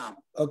 and will come.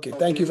 Okay,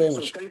 thank you very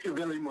much. So thank you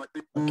very much.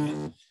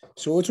 Okay.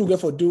 So what you get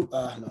for do?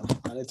 No,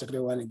 I'll take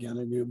the one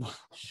again.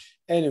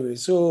 Anyway,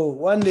 so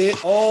one day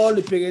all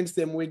the parents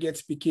them will get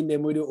speaking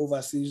them with the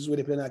overseas with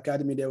the playing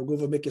academy. They will go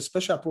for make a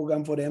special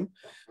program for them.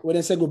 When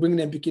they say go bring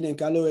them picking and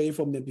calorie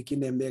from them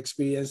picking them the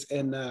experience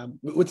and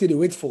what did they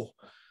wait for?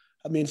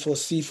 I mean for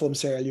C from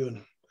Sierra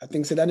Leone. I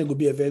think so that it will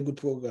be a very good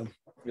program.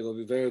 It will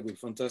be very good,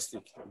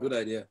 fantastic, good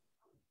idea.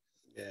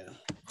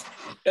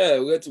 Yeah,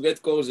 we had to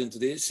get calls in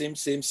today. Same.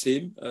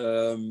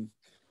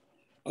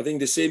 I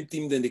think the same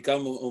team then they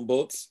come on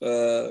board.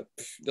 The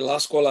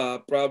last caller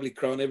probably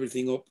crown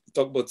everything up.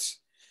 Talk about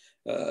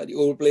the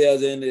old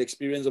players and the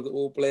experience of the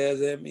old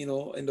players, you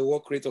know, and the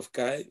work rate of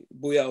Kai.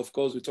 Booyah, of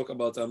course, we talk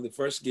about the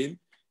first game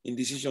in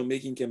decision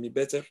making can be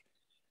better.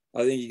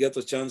 I think he got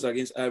a chance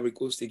against Ivory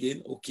Coast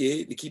again.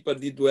 Okay, the keeper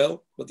did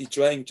well, but he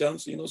trying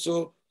chance, you know.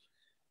 So,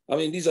 I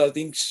mean, these are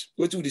things.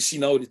 What do they see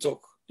now? They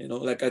talk, you know.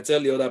 Like I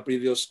tell the other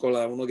previous caller,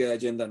 I will not get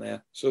agenda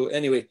now. So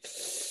anyway.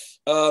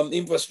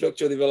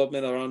 Infrastructure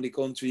development around the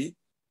country.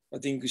 I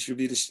think it should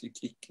be this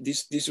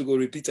will go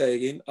repeater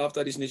again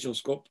after this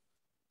Nations Cup.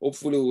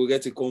 Hopefully we'll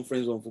get a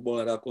conference on football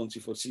in that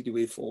country for see the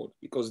way forward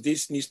because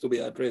this needs to be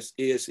addressed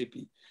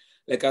ASAP.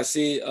 Like I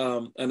say,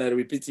 and I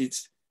repeat it,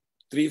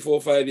 3,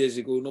 4, 5 years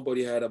ago,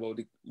 nobody heard about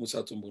the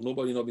Musa Tumbo.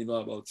 Nobody know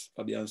about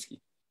Fabianski.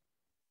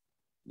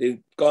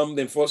 They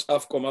first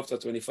half come after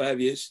 25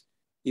 years.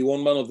 He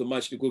won man of the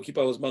match. The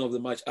goalkeeper was man of the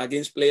match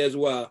against players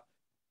who are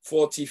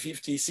 40,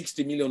 50,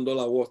 $60 million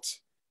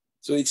worth.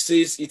 So it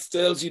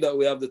tells you that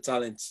we have the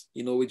talent.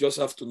 You know, we just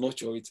have to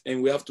nurture it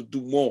and we have to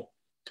do more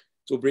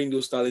to bring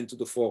those talents to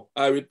the fore.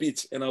 I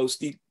repeat, and I will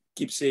still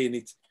keep saying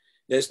it.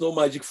 There's no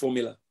magic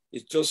formula.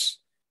 It's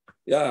just,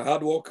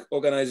 hard work,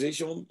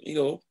 organization, you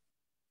know,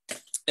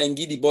 and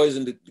give the boys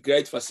in the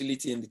great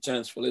facility and the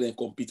chance for letting them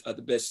compete at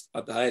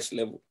the highest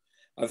level.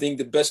 I think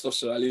the best of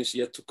Sierra Leone is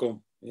yet to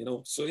come, you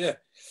know. So, yeah.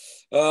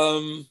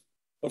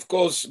 Of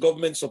course,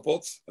 government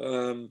support.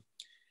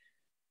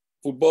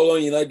 Football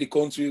unite the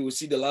country. We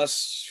see the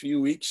last few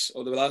weeks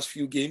or the last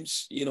few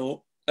games, you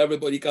know,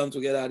 everybody come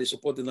together. They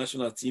support the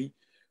national team.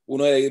 We're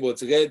not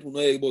about red. We're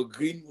not about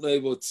green. We're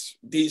not about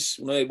this.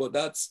 We're not about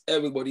that.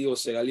 Everybody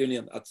was Sierra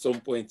Leonean at some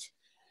point.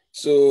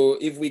 So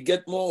if we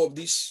get more of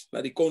this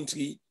at the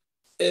country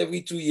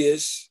every 2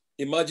 years,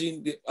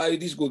 imagine how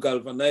this go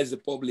galvanize the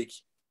public,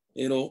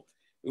 you know.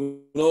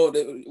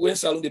 When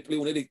Salon they play,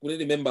 we need to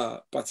remember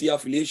party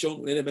affiliation,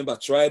 we need to remember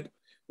tribe,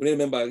 we need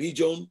to remember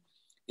region.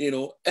 You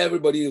know,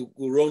 everybody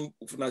will run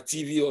from a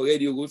TV or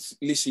radio, go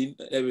listen,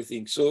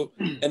 everything. So,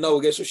 and now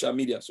we get social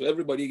media. So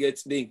everybody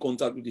gets in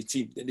contact with the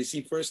team. Then they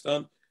see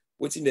firsthand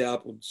what's in there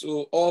happen.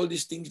 So all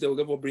these things, they will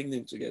ever bring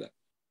them together.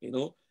 You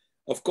know,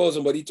 of course,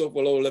 somebody talk a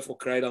lot left for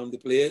cry down the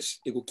players.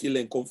 It will kill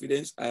them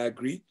confidence. I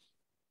agree.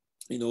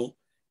 You know,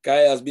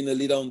 Kai has been a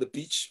leader on the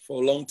pitch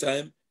for a long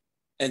time.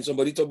 And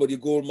somebody talk about the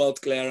goal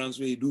mouth clearance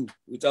we do.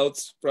 Without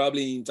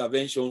probably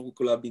intervention, we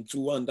could have been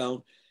 2-1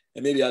 down.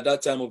 And maybe at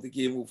that time of the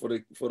game, for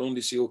them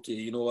to say, okay,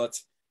 you know what,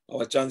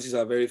 our chances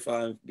are very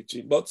far in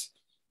between. But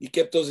he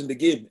kept us in the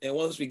game. And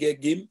once we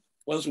get game,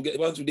 once we're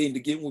in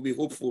the game, we'll be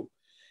hopeful.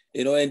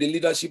 You know, and the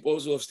leadership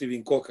also of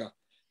Stephen Cocker.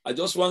 I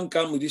just want to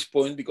come with this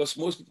point because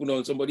most people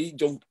know somebody,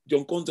 John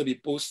Conte, they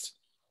post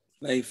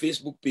on a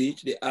Facebook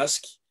page, they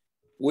ask,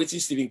 what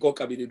is Stephen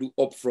Cocker they do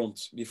up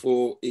front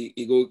before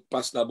he go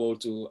pass that ball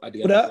to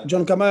Adrian?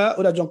 John Kamara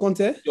or John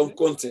Conte? John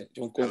Conte.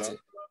 Hello?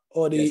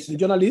 Or the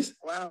journalist?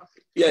 Wow.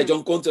 Yeah,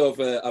 John Conte of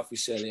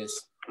Africell,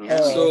 yes.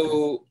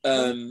 Oh.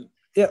 So,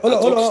 yeah,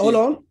 hold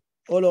on.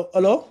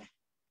 Hello?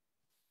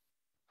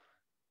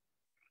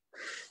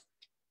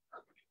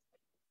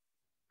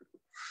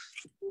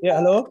 Yeah,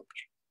 hello?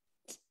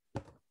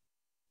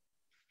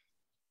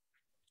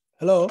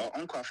 Hello? Oh,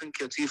 Uncle, I think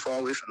you're too far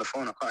away from the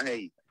phone. I can't hear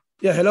you.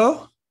 Yeah,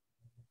 hello?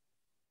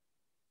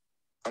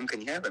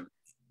 Can you hear him?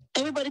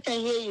 Everybody can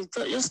hear you.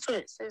 Just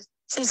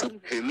say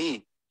something. Who,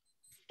 me?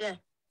 Yeah.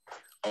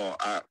 Oh,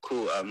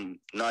 cool.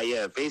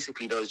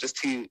 Basically, there was just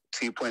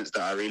two points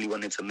that I really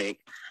wanted to make.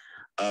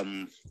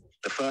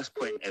 The first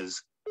point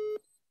is,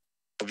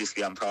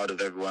 obviously, I'm proud of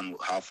everyone,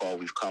 how far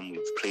we've come.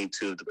 We've played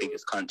two of the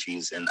biggest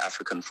countries in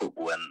African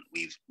football, and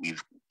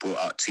we've brought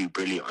out 2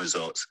 brilliant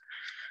results.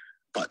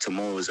 But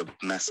tomorrow is a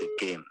massive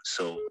game,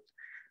 so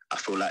I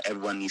feel like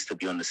everyone needs to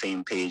be on the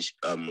same page.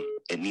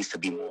 It needs to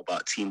be more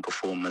about team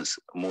performance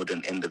more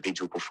than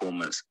individual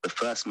performance. The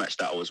first match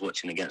that I was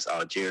watching against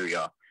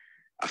Algeria,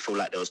 I feel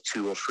like there was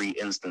 2 or 3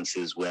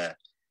 instances where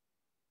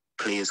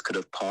players could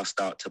have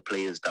passed out to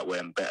players that were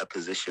in better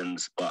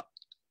positions, but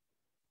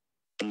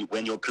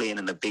when you're playing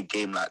in a big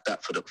game like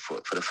that for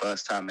the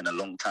first time in a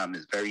long time,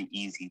 it's very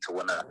easy to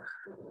want to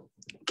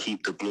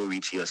keep the glory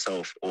to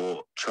yourself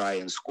or try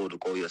and score the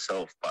goal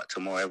yourself. But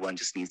tomorrow, everyone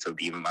just needs to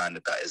be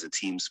reminded that it's a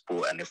team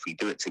sport, and if we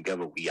do it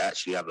together, we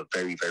actually have a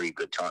very, very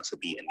good chance of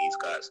beating these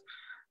guys.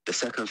 The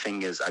second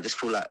thing is, I just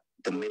feel like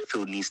the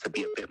midfield needs to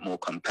be a bit more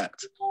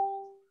compact.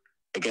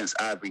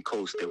 Against Ivory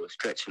Coast, they were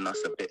stretching us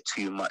a bit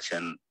too much,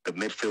 and the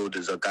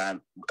midfielders are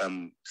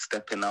going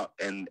stepping out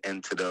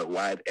into the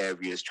wide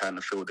areas, trying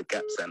to fill the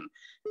gaps, and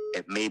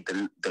it made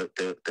the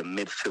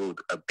midfield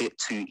a bit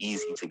too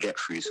easy to get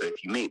through. So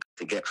if you make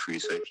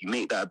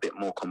that a bit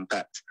more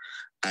compact,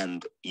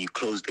 and you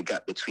close the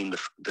gap between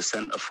the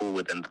centre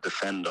forward and the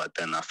defender,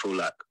 then I feel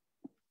like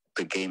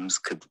the game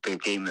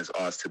is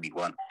ours to be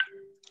won,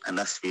 and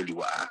that's really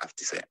what I have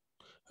to say.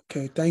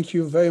 Okay, thank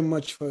you very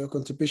much for your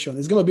contribution.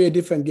 It's going to be a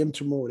different game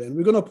tomorrow, then.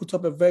 We're going to put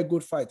up a very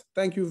good fight.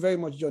 Thank you very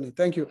much, Johnny.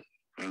 Thank you.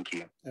 Thank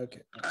you.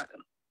 Okay.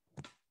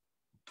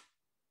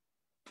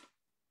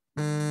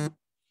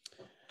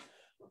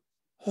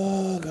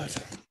 Oh, God.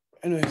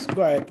 Anyways,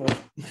 go ahead, Paul.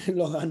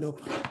 Long hand up.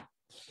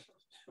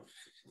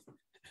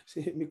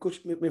 See, my coach,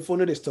 my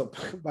phone is stop.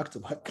 Back to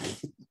back.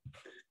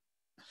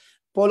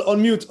 Paul,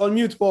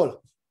 unmute,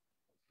 Paul.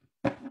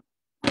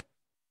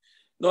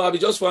 No, I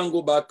just want to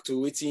go back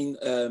to waiting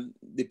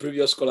the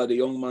previous caller, the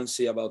young man,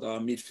 say about our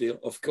midfield.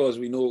 Of course,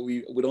 we know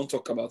we don't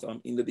talk about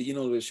in the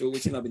beginning of the show,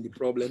 waiting have been the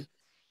problem.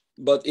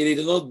 But it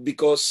is not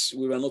because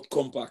we were not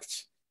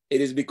compact.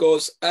 It is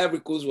because Ivory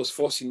Coast was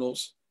forcing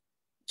us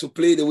to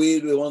play the way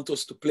they want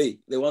us to play.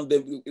 They want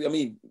them, I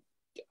mean,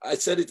 I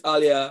said it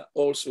earlier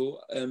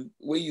also,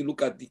 when you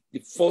look at the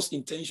first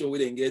intention we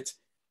didn't get,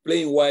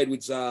 playing wide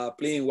with Zaha,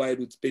 playing wide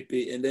with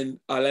Pepe, and then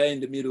Alaya in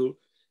the middle,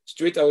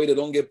 straight away, they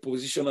don't get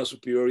positional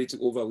superiority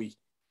over we.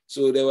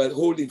 So they were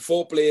holding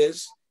 4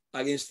 players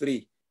against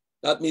 3.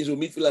 That means we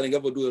midfield and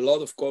to do a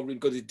lot of coverage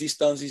because the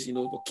distances,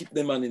 to keep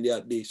them in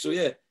their day. So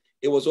yeah,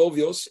 it was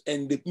obvious.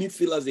 And the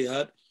midfielders they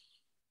had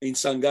in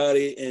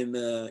Sangare and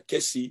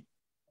Kessie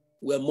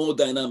were more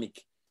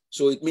dynamic.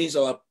 So it means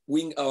our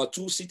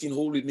 2 sitting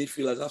holding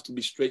midfielders have to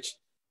be stretched,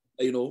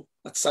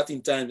 at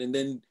certain times, and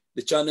then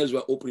the channels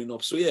were opening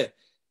up. So yeah,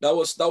 that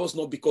was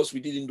not because we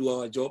didn't do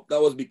our job.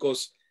 That was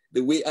because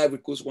the way Ivory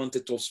Coast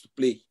wanted us to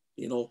play,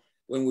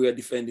 when we were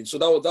defending. So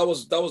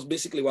that was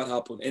basically what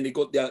happened, and they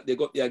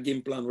got their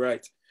game plan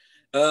right.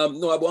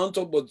 No, I want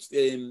to talk about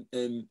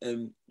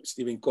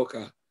Stephen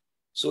Cocker.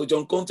 So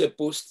John Conte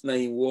post na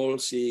in wall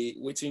say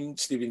waiting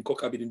Stephen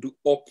Cocker didn't do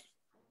up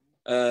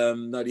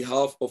now the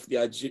half of the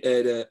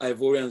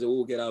Ivorians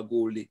will get our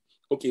goal.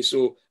 Okay,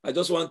 so I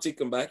just want to take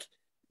them back.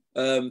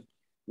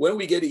 When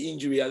we get the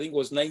injury, I think it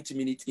was 90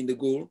 minutes in the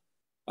goal.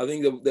 I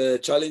think the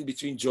challenge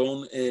between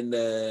John and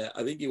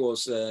I think it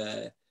was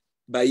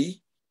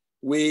Bailly,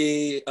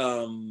 where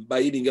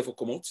Bailly didn't get for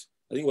come out.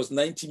 I think it was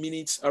 90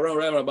 minutes,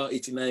 around about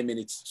 89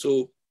 minutes.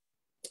 So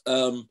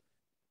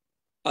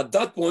at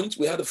that point,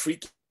 we had a free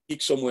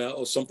kick somewhere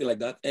or something like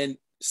that. And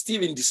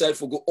Steven decided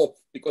to go up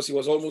because it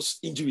was almost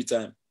injury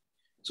time.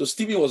 So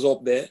Steven was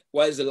up there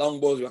while the long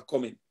balls were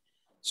coming.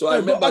 So I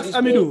remember this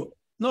ball.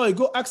 No, you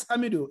go ask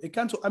Amidou. It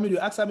can't to Amidou.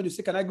 Ask Amidou,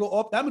 say, can I go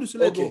up? Amidou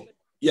said, okay. Go.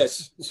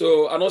 Yes.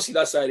 So I don't see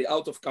that side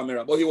out of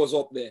camera, but he was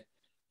up there.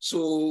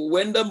 So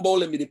when the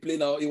ball and me play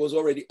now, he was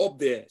already up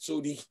there.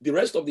 So the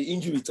rest of the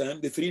injury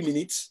time, the 3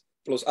 minutes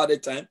plus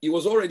added time, he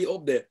was already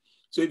up there.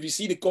 So if you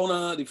see the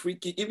corner, the free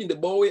kick, even the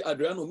ball where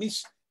Adriano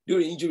missed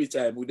during injury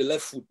time with the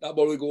left foot, that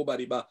ball will go over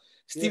the bar.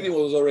 Steven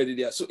was already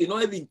there. So,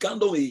 not even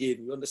count on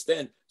again, you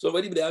understand?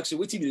 Somebody they ask you,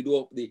 what did they do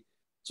up there?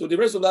 So the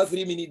rest of that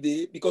 3 minute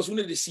day, because we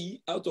need to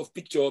see out of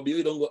picture,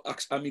 we don't go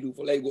ask Amidou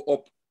for like go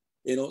up,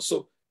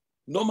 So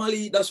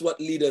normally that's what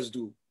leaders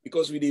do,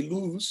 because when they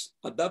lose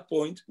at that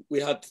point, we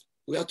had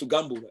to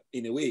gamble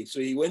in a way. So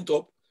he went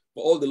up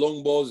for all the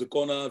long balls, the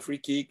corner, free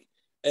kick,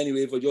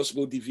 anyway, for just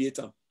go deviate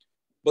him.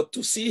 But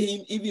to see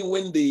him, even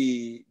when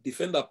the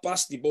defender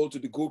passed the ball to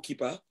the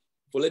goalkeeper,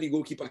 for letting the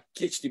goalkeeper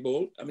catch the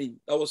ball, I mean,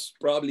 that was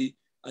probably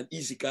an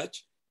easy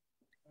catch.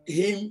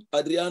 Him,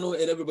 Adriano,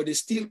 and everybody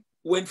still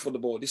went for the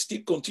ball. They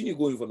still continue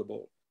going for the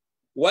ball.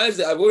 Whilst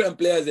the Ivorian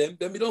players, then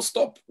they don't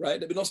stop, right?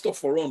 They don't stop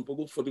for run, for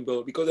go for the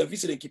ball, because the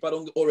visiting keeper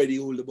don't already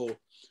hold the ball.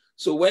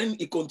 So when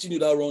he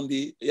continued that run,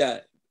 the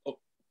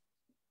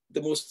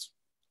most,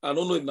 I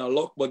don't know if not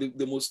luck, but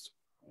the most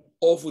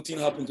awful thing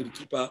happened to the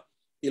keeper.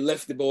 He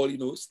left the ball,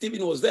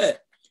 Steven was there.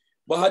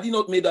 But had he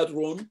not made that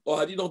run, or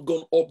had he not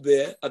gone up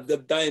there at the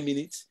dying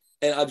minutes,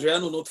 and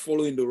Adriano not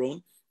following the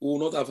run, we will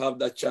not have had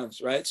that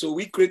chance, right? So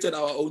we created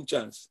our own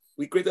chance.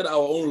 We created our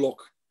own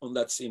luck on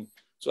that scene.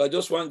 So I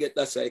just want to get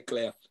that side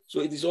clear. So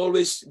it is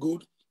always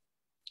good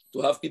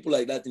to have people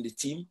like that in the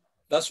team.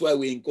 That's why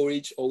we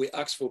encourage or we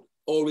ask for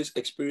always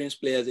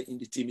experienced players in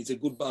the team. It's a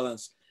good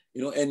balance,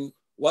 and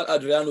what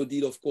Adriano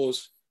did, of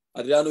course,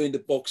 Adriano in the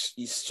box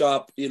is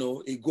sharp, he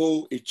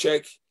go, he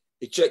check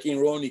in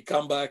run, he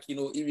come back,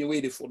 even way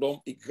they for them,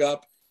 he grab,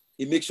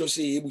 he makes sure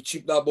he will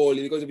chip that ball,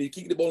 because if he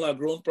kick the ball on the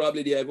ground,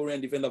 probably the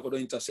Ivorian defender for the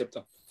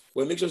interceptor.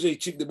 Well, make sure he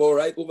chip the ball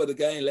right over the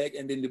guy in leg,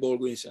 and then the ball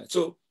go inside.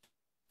 So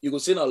You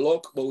could say a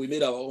luck, but we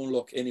made our own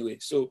luck anyway.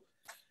 So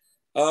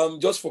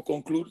just for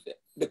conclude,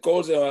 the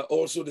calls are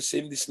also the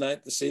same this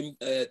night, the same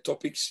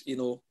topics,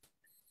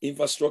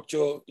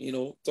 infrastructure,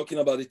 talking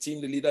about the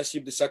team, the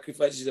leadership, the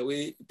sacrifices, the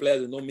way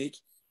players do not make.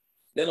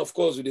 Then, of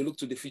course, we look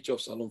to the future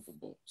of Salon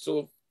football.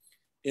 So,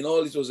 in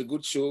all, it was a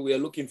good show. We are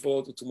looking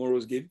forward to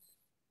tomorrow's game.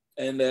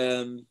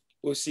 And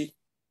we'll see.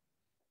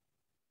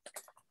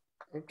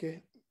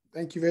 Okay.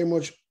 Thank you very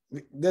much.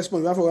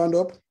 Desmond, you have a round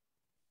up?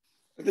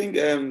 I think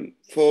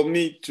for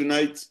me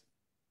tonight,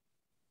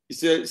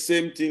 it's the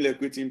same thing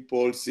like what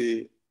Paul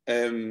say.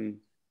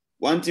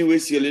 One thing we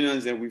see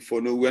Leones and we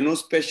follow, we're not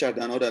special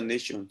than other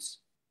nations.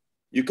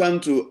 You come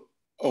to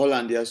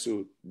Holland there,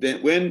 so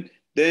then when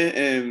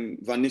Van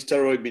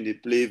Nistelrooy been they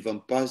play,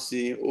 Van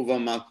Persie,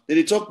 Overmars,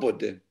 they talk about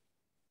them.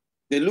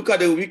 They look at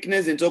the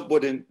weakness and talk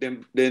about them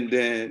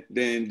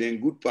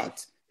good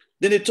parts.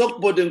 Then they talk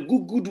about them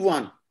good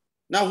one.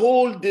 Now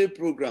whole day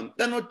program,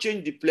 they're not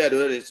change the player the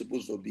way they're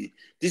supposed to be.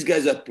 These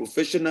guys are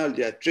professional,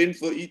 they are trained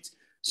for it.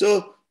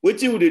 So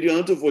what would they do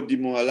not for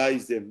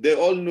demoralize them? They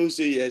all know,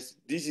 say yes,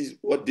 this is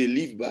what they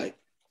live by.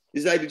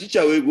 It's like the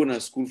teacher will go to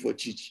school for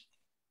teach.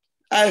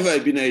 I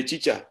have been a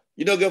teacher.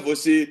 You don't get for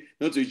say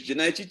not to teach.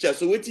 A teacher.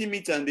 So what team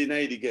meet and they know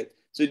they get.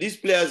 So these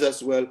players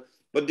as well.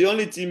 But the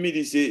only thing me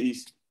they say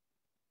is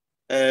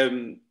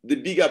the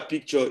bigger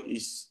picture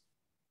is,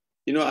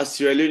 as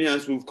Sierra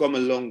Leoneans, we've come a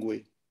long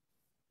way.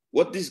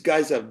 What these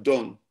guys have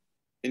done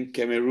in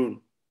Cameroon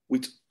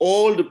with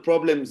all the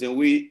problems and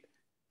we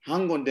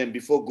hang on them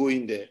before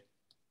going there,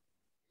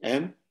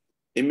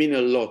 it mean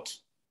a lot.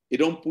 It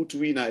don't put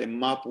we in a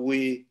map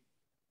way.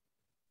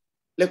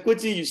 Like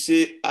what you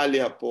say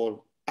earlier,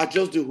 Paul, I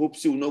just do hope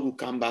so we not go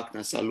come back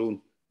na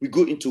Salon. We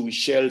go into we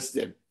shells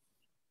them.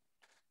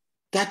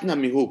 That na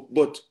me hope.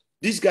 But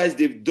these guys,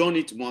 they've done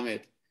it,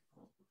 Mohamed.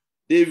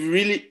 They've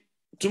really,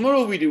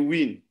 tomorrow we will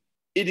win.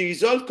 If the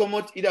result come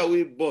out either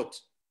way, but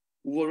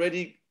we've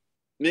already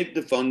made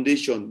the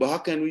foundation. But how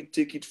can we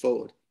take it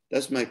forward?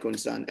 That's my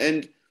concern.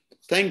 And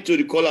thanks to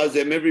the callers,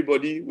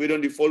 everybody, we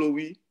don't follow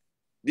we.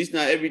 This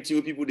now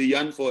everything people they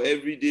yearn for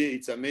every day.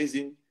 It's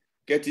amazing.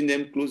 Getting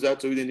them closer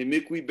to it, and they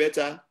make we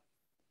better.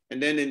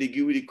 And then they give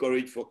you the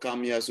courage for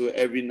come here so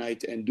every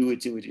night and do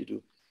it with you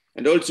do.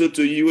 And also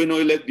to you,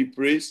 like the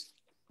praise.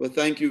 But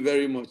thank you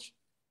very much.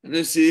 And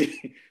then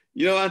say,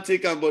 I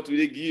take them, but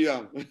we give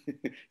you.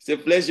 It's a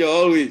pleasure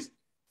always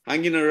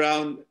hanging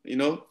around,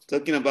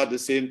 talking about the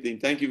same thing.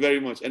 Thank you very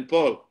much. And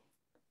Paul.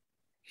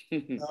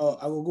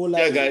 I will go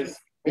live. Yeah, guys.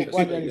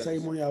 One day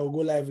ceremony, I will go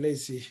live.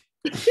 Let's see.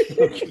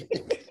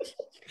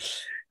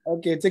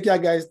 Okay, take care,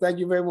 guys. Thank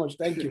you very much.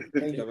 Thank you.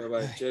 Thank you.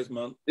 Bye-bye. Cheers,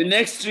 man. The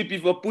next trip,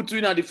 if I put you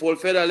in at the fall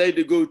feather, let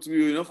they go to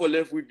you, for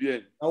left with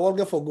bien. I won't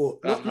get for go.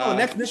 No,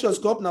 next Nations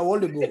Cup, now all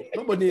the go.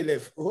 Nobody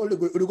left. All the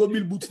go. We go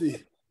build boots there.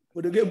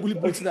 We go get bully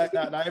boots that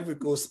every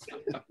coast.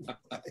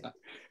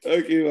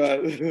 Okay,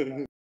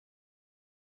 man.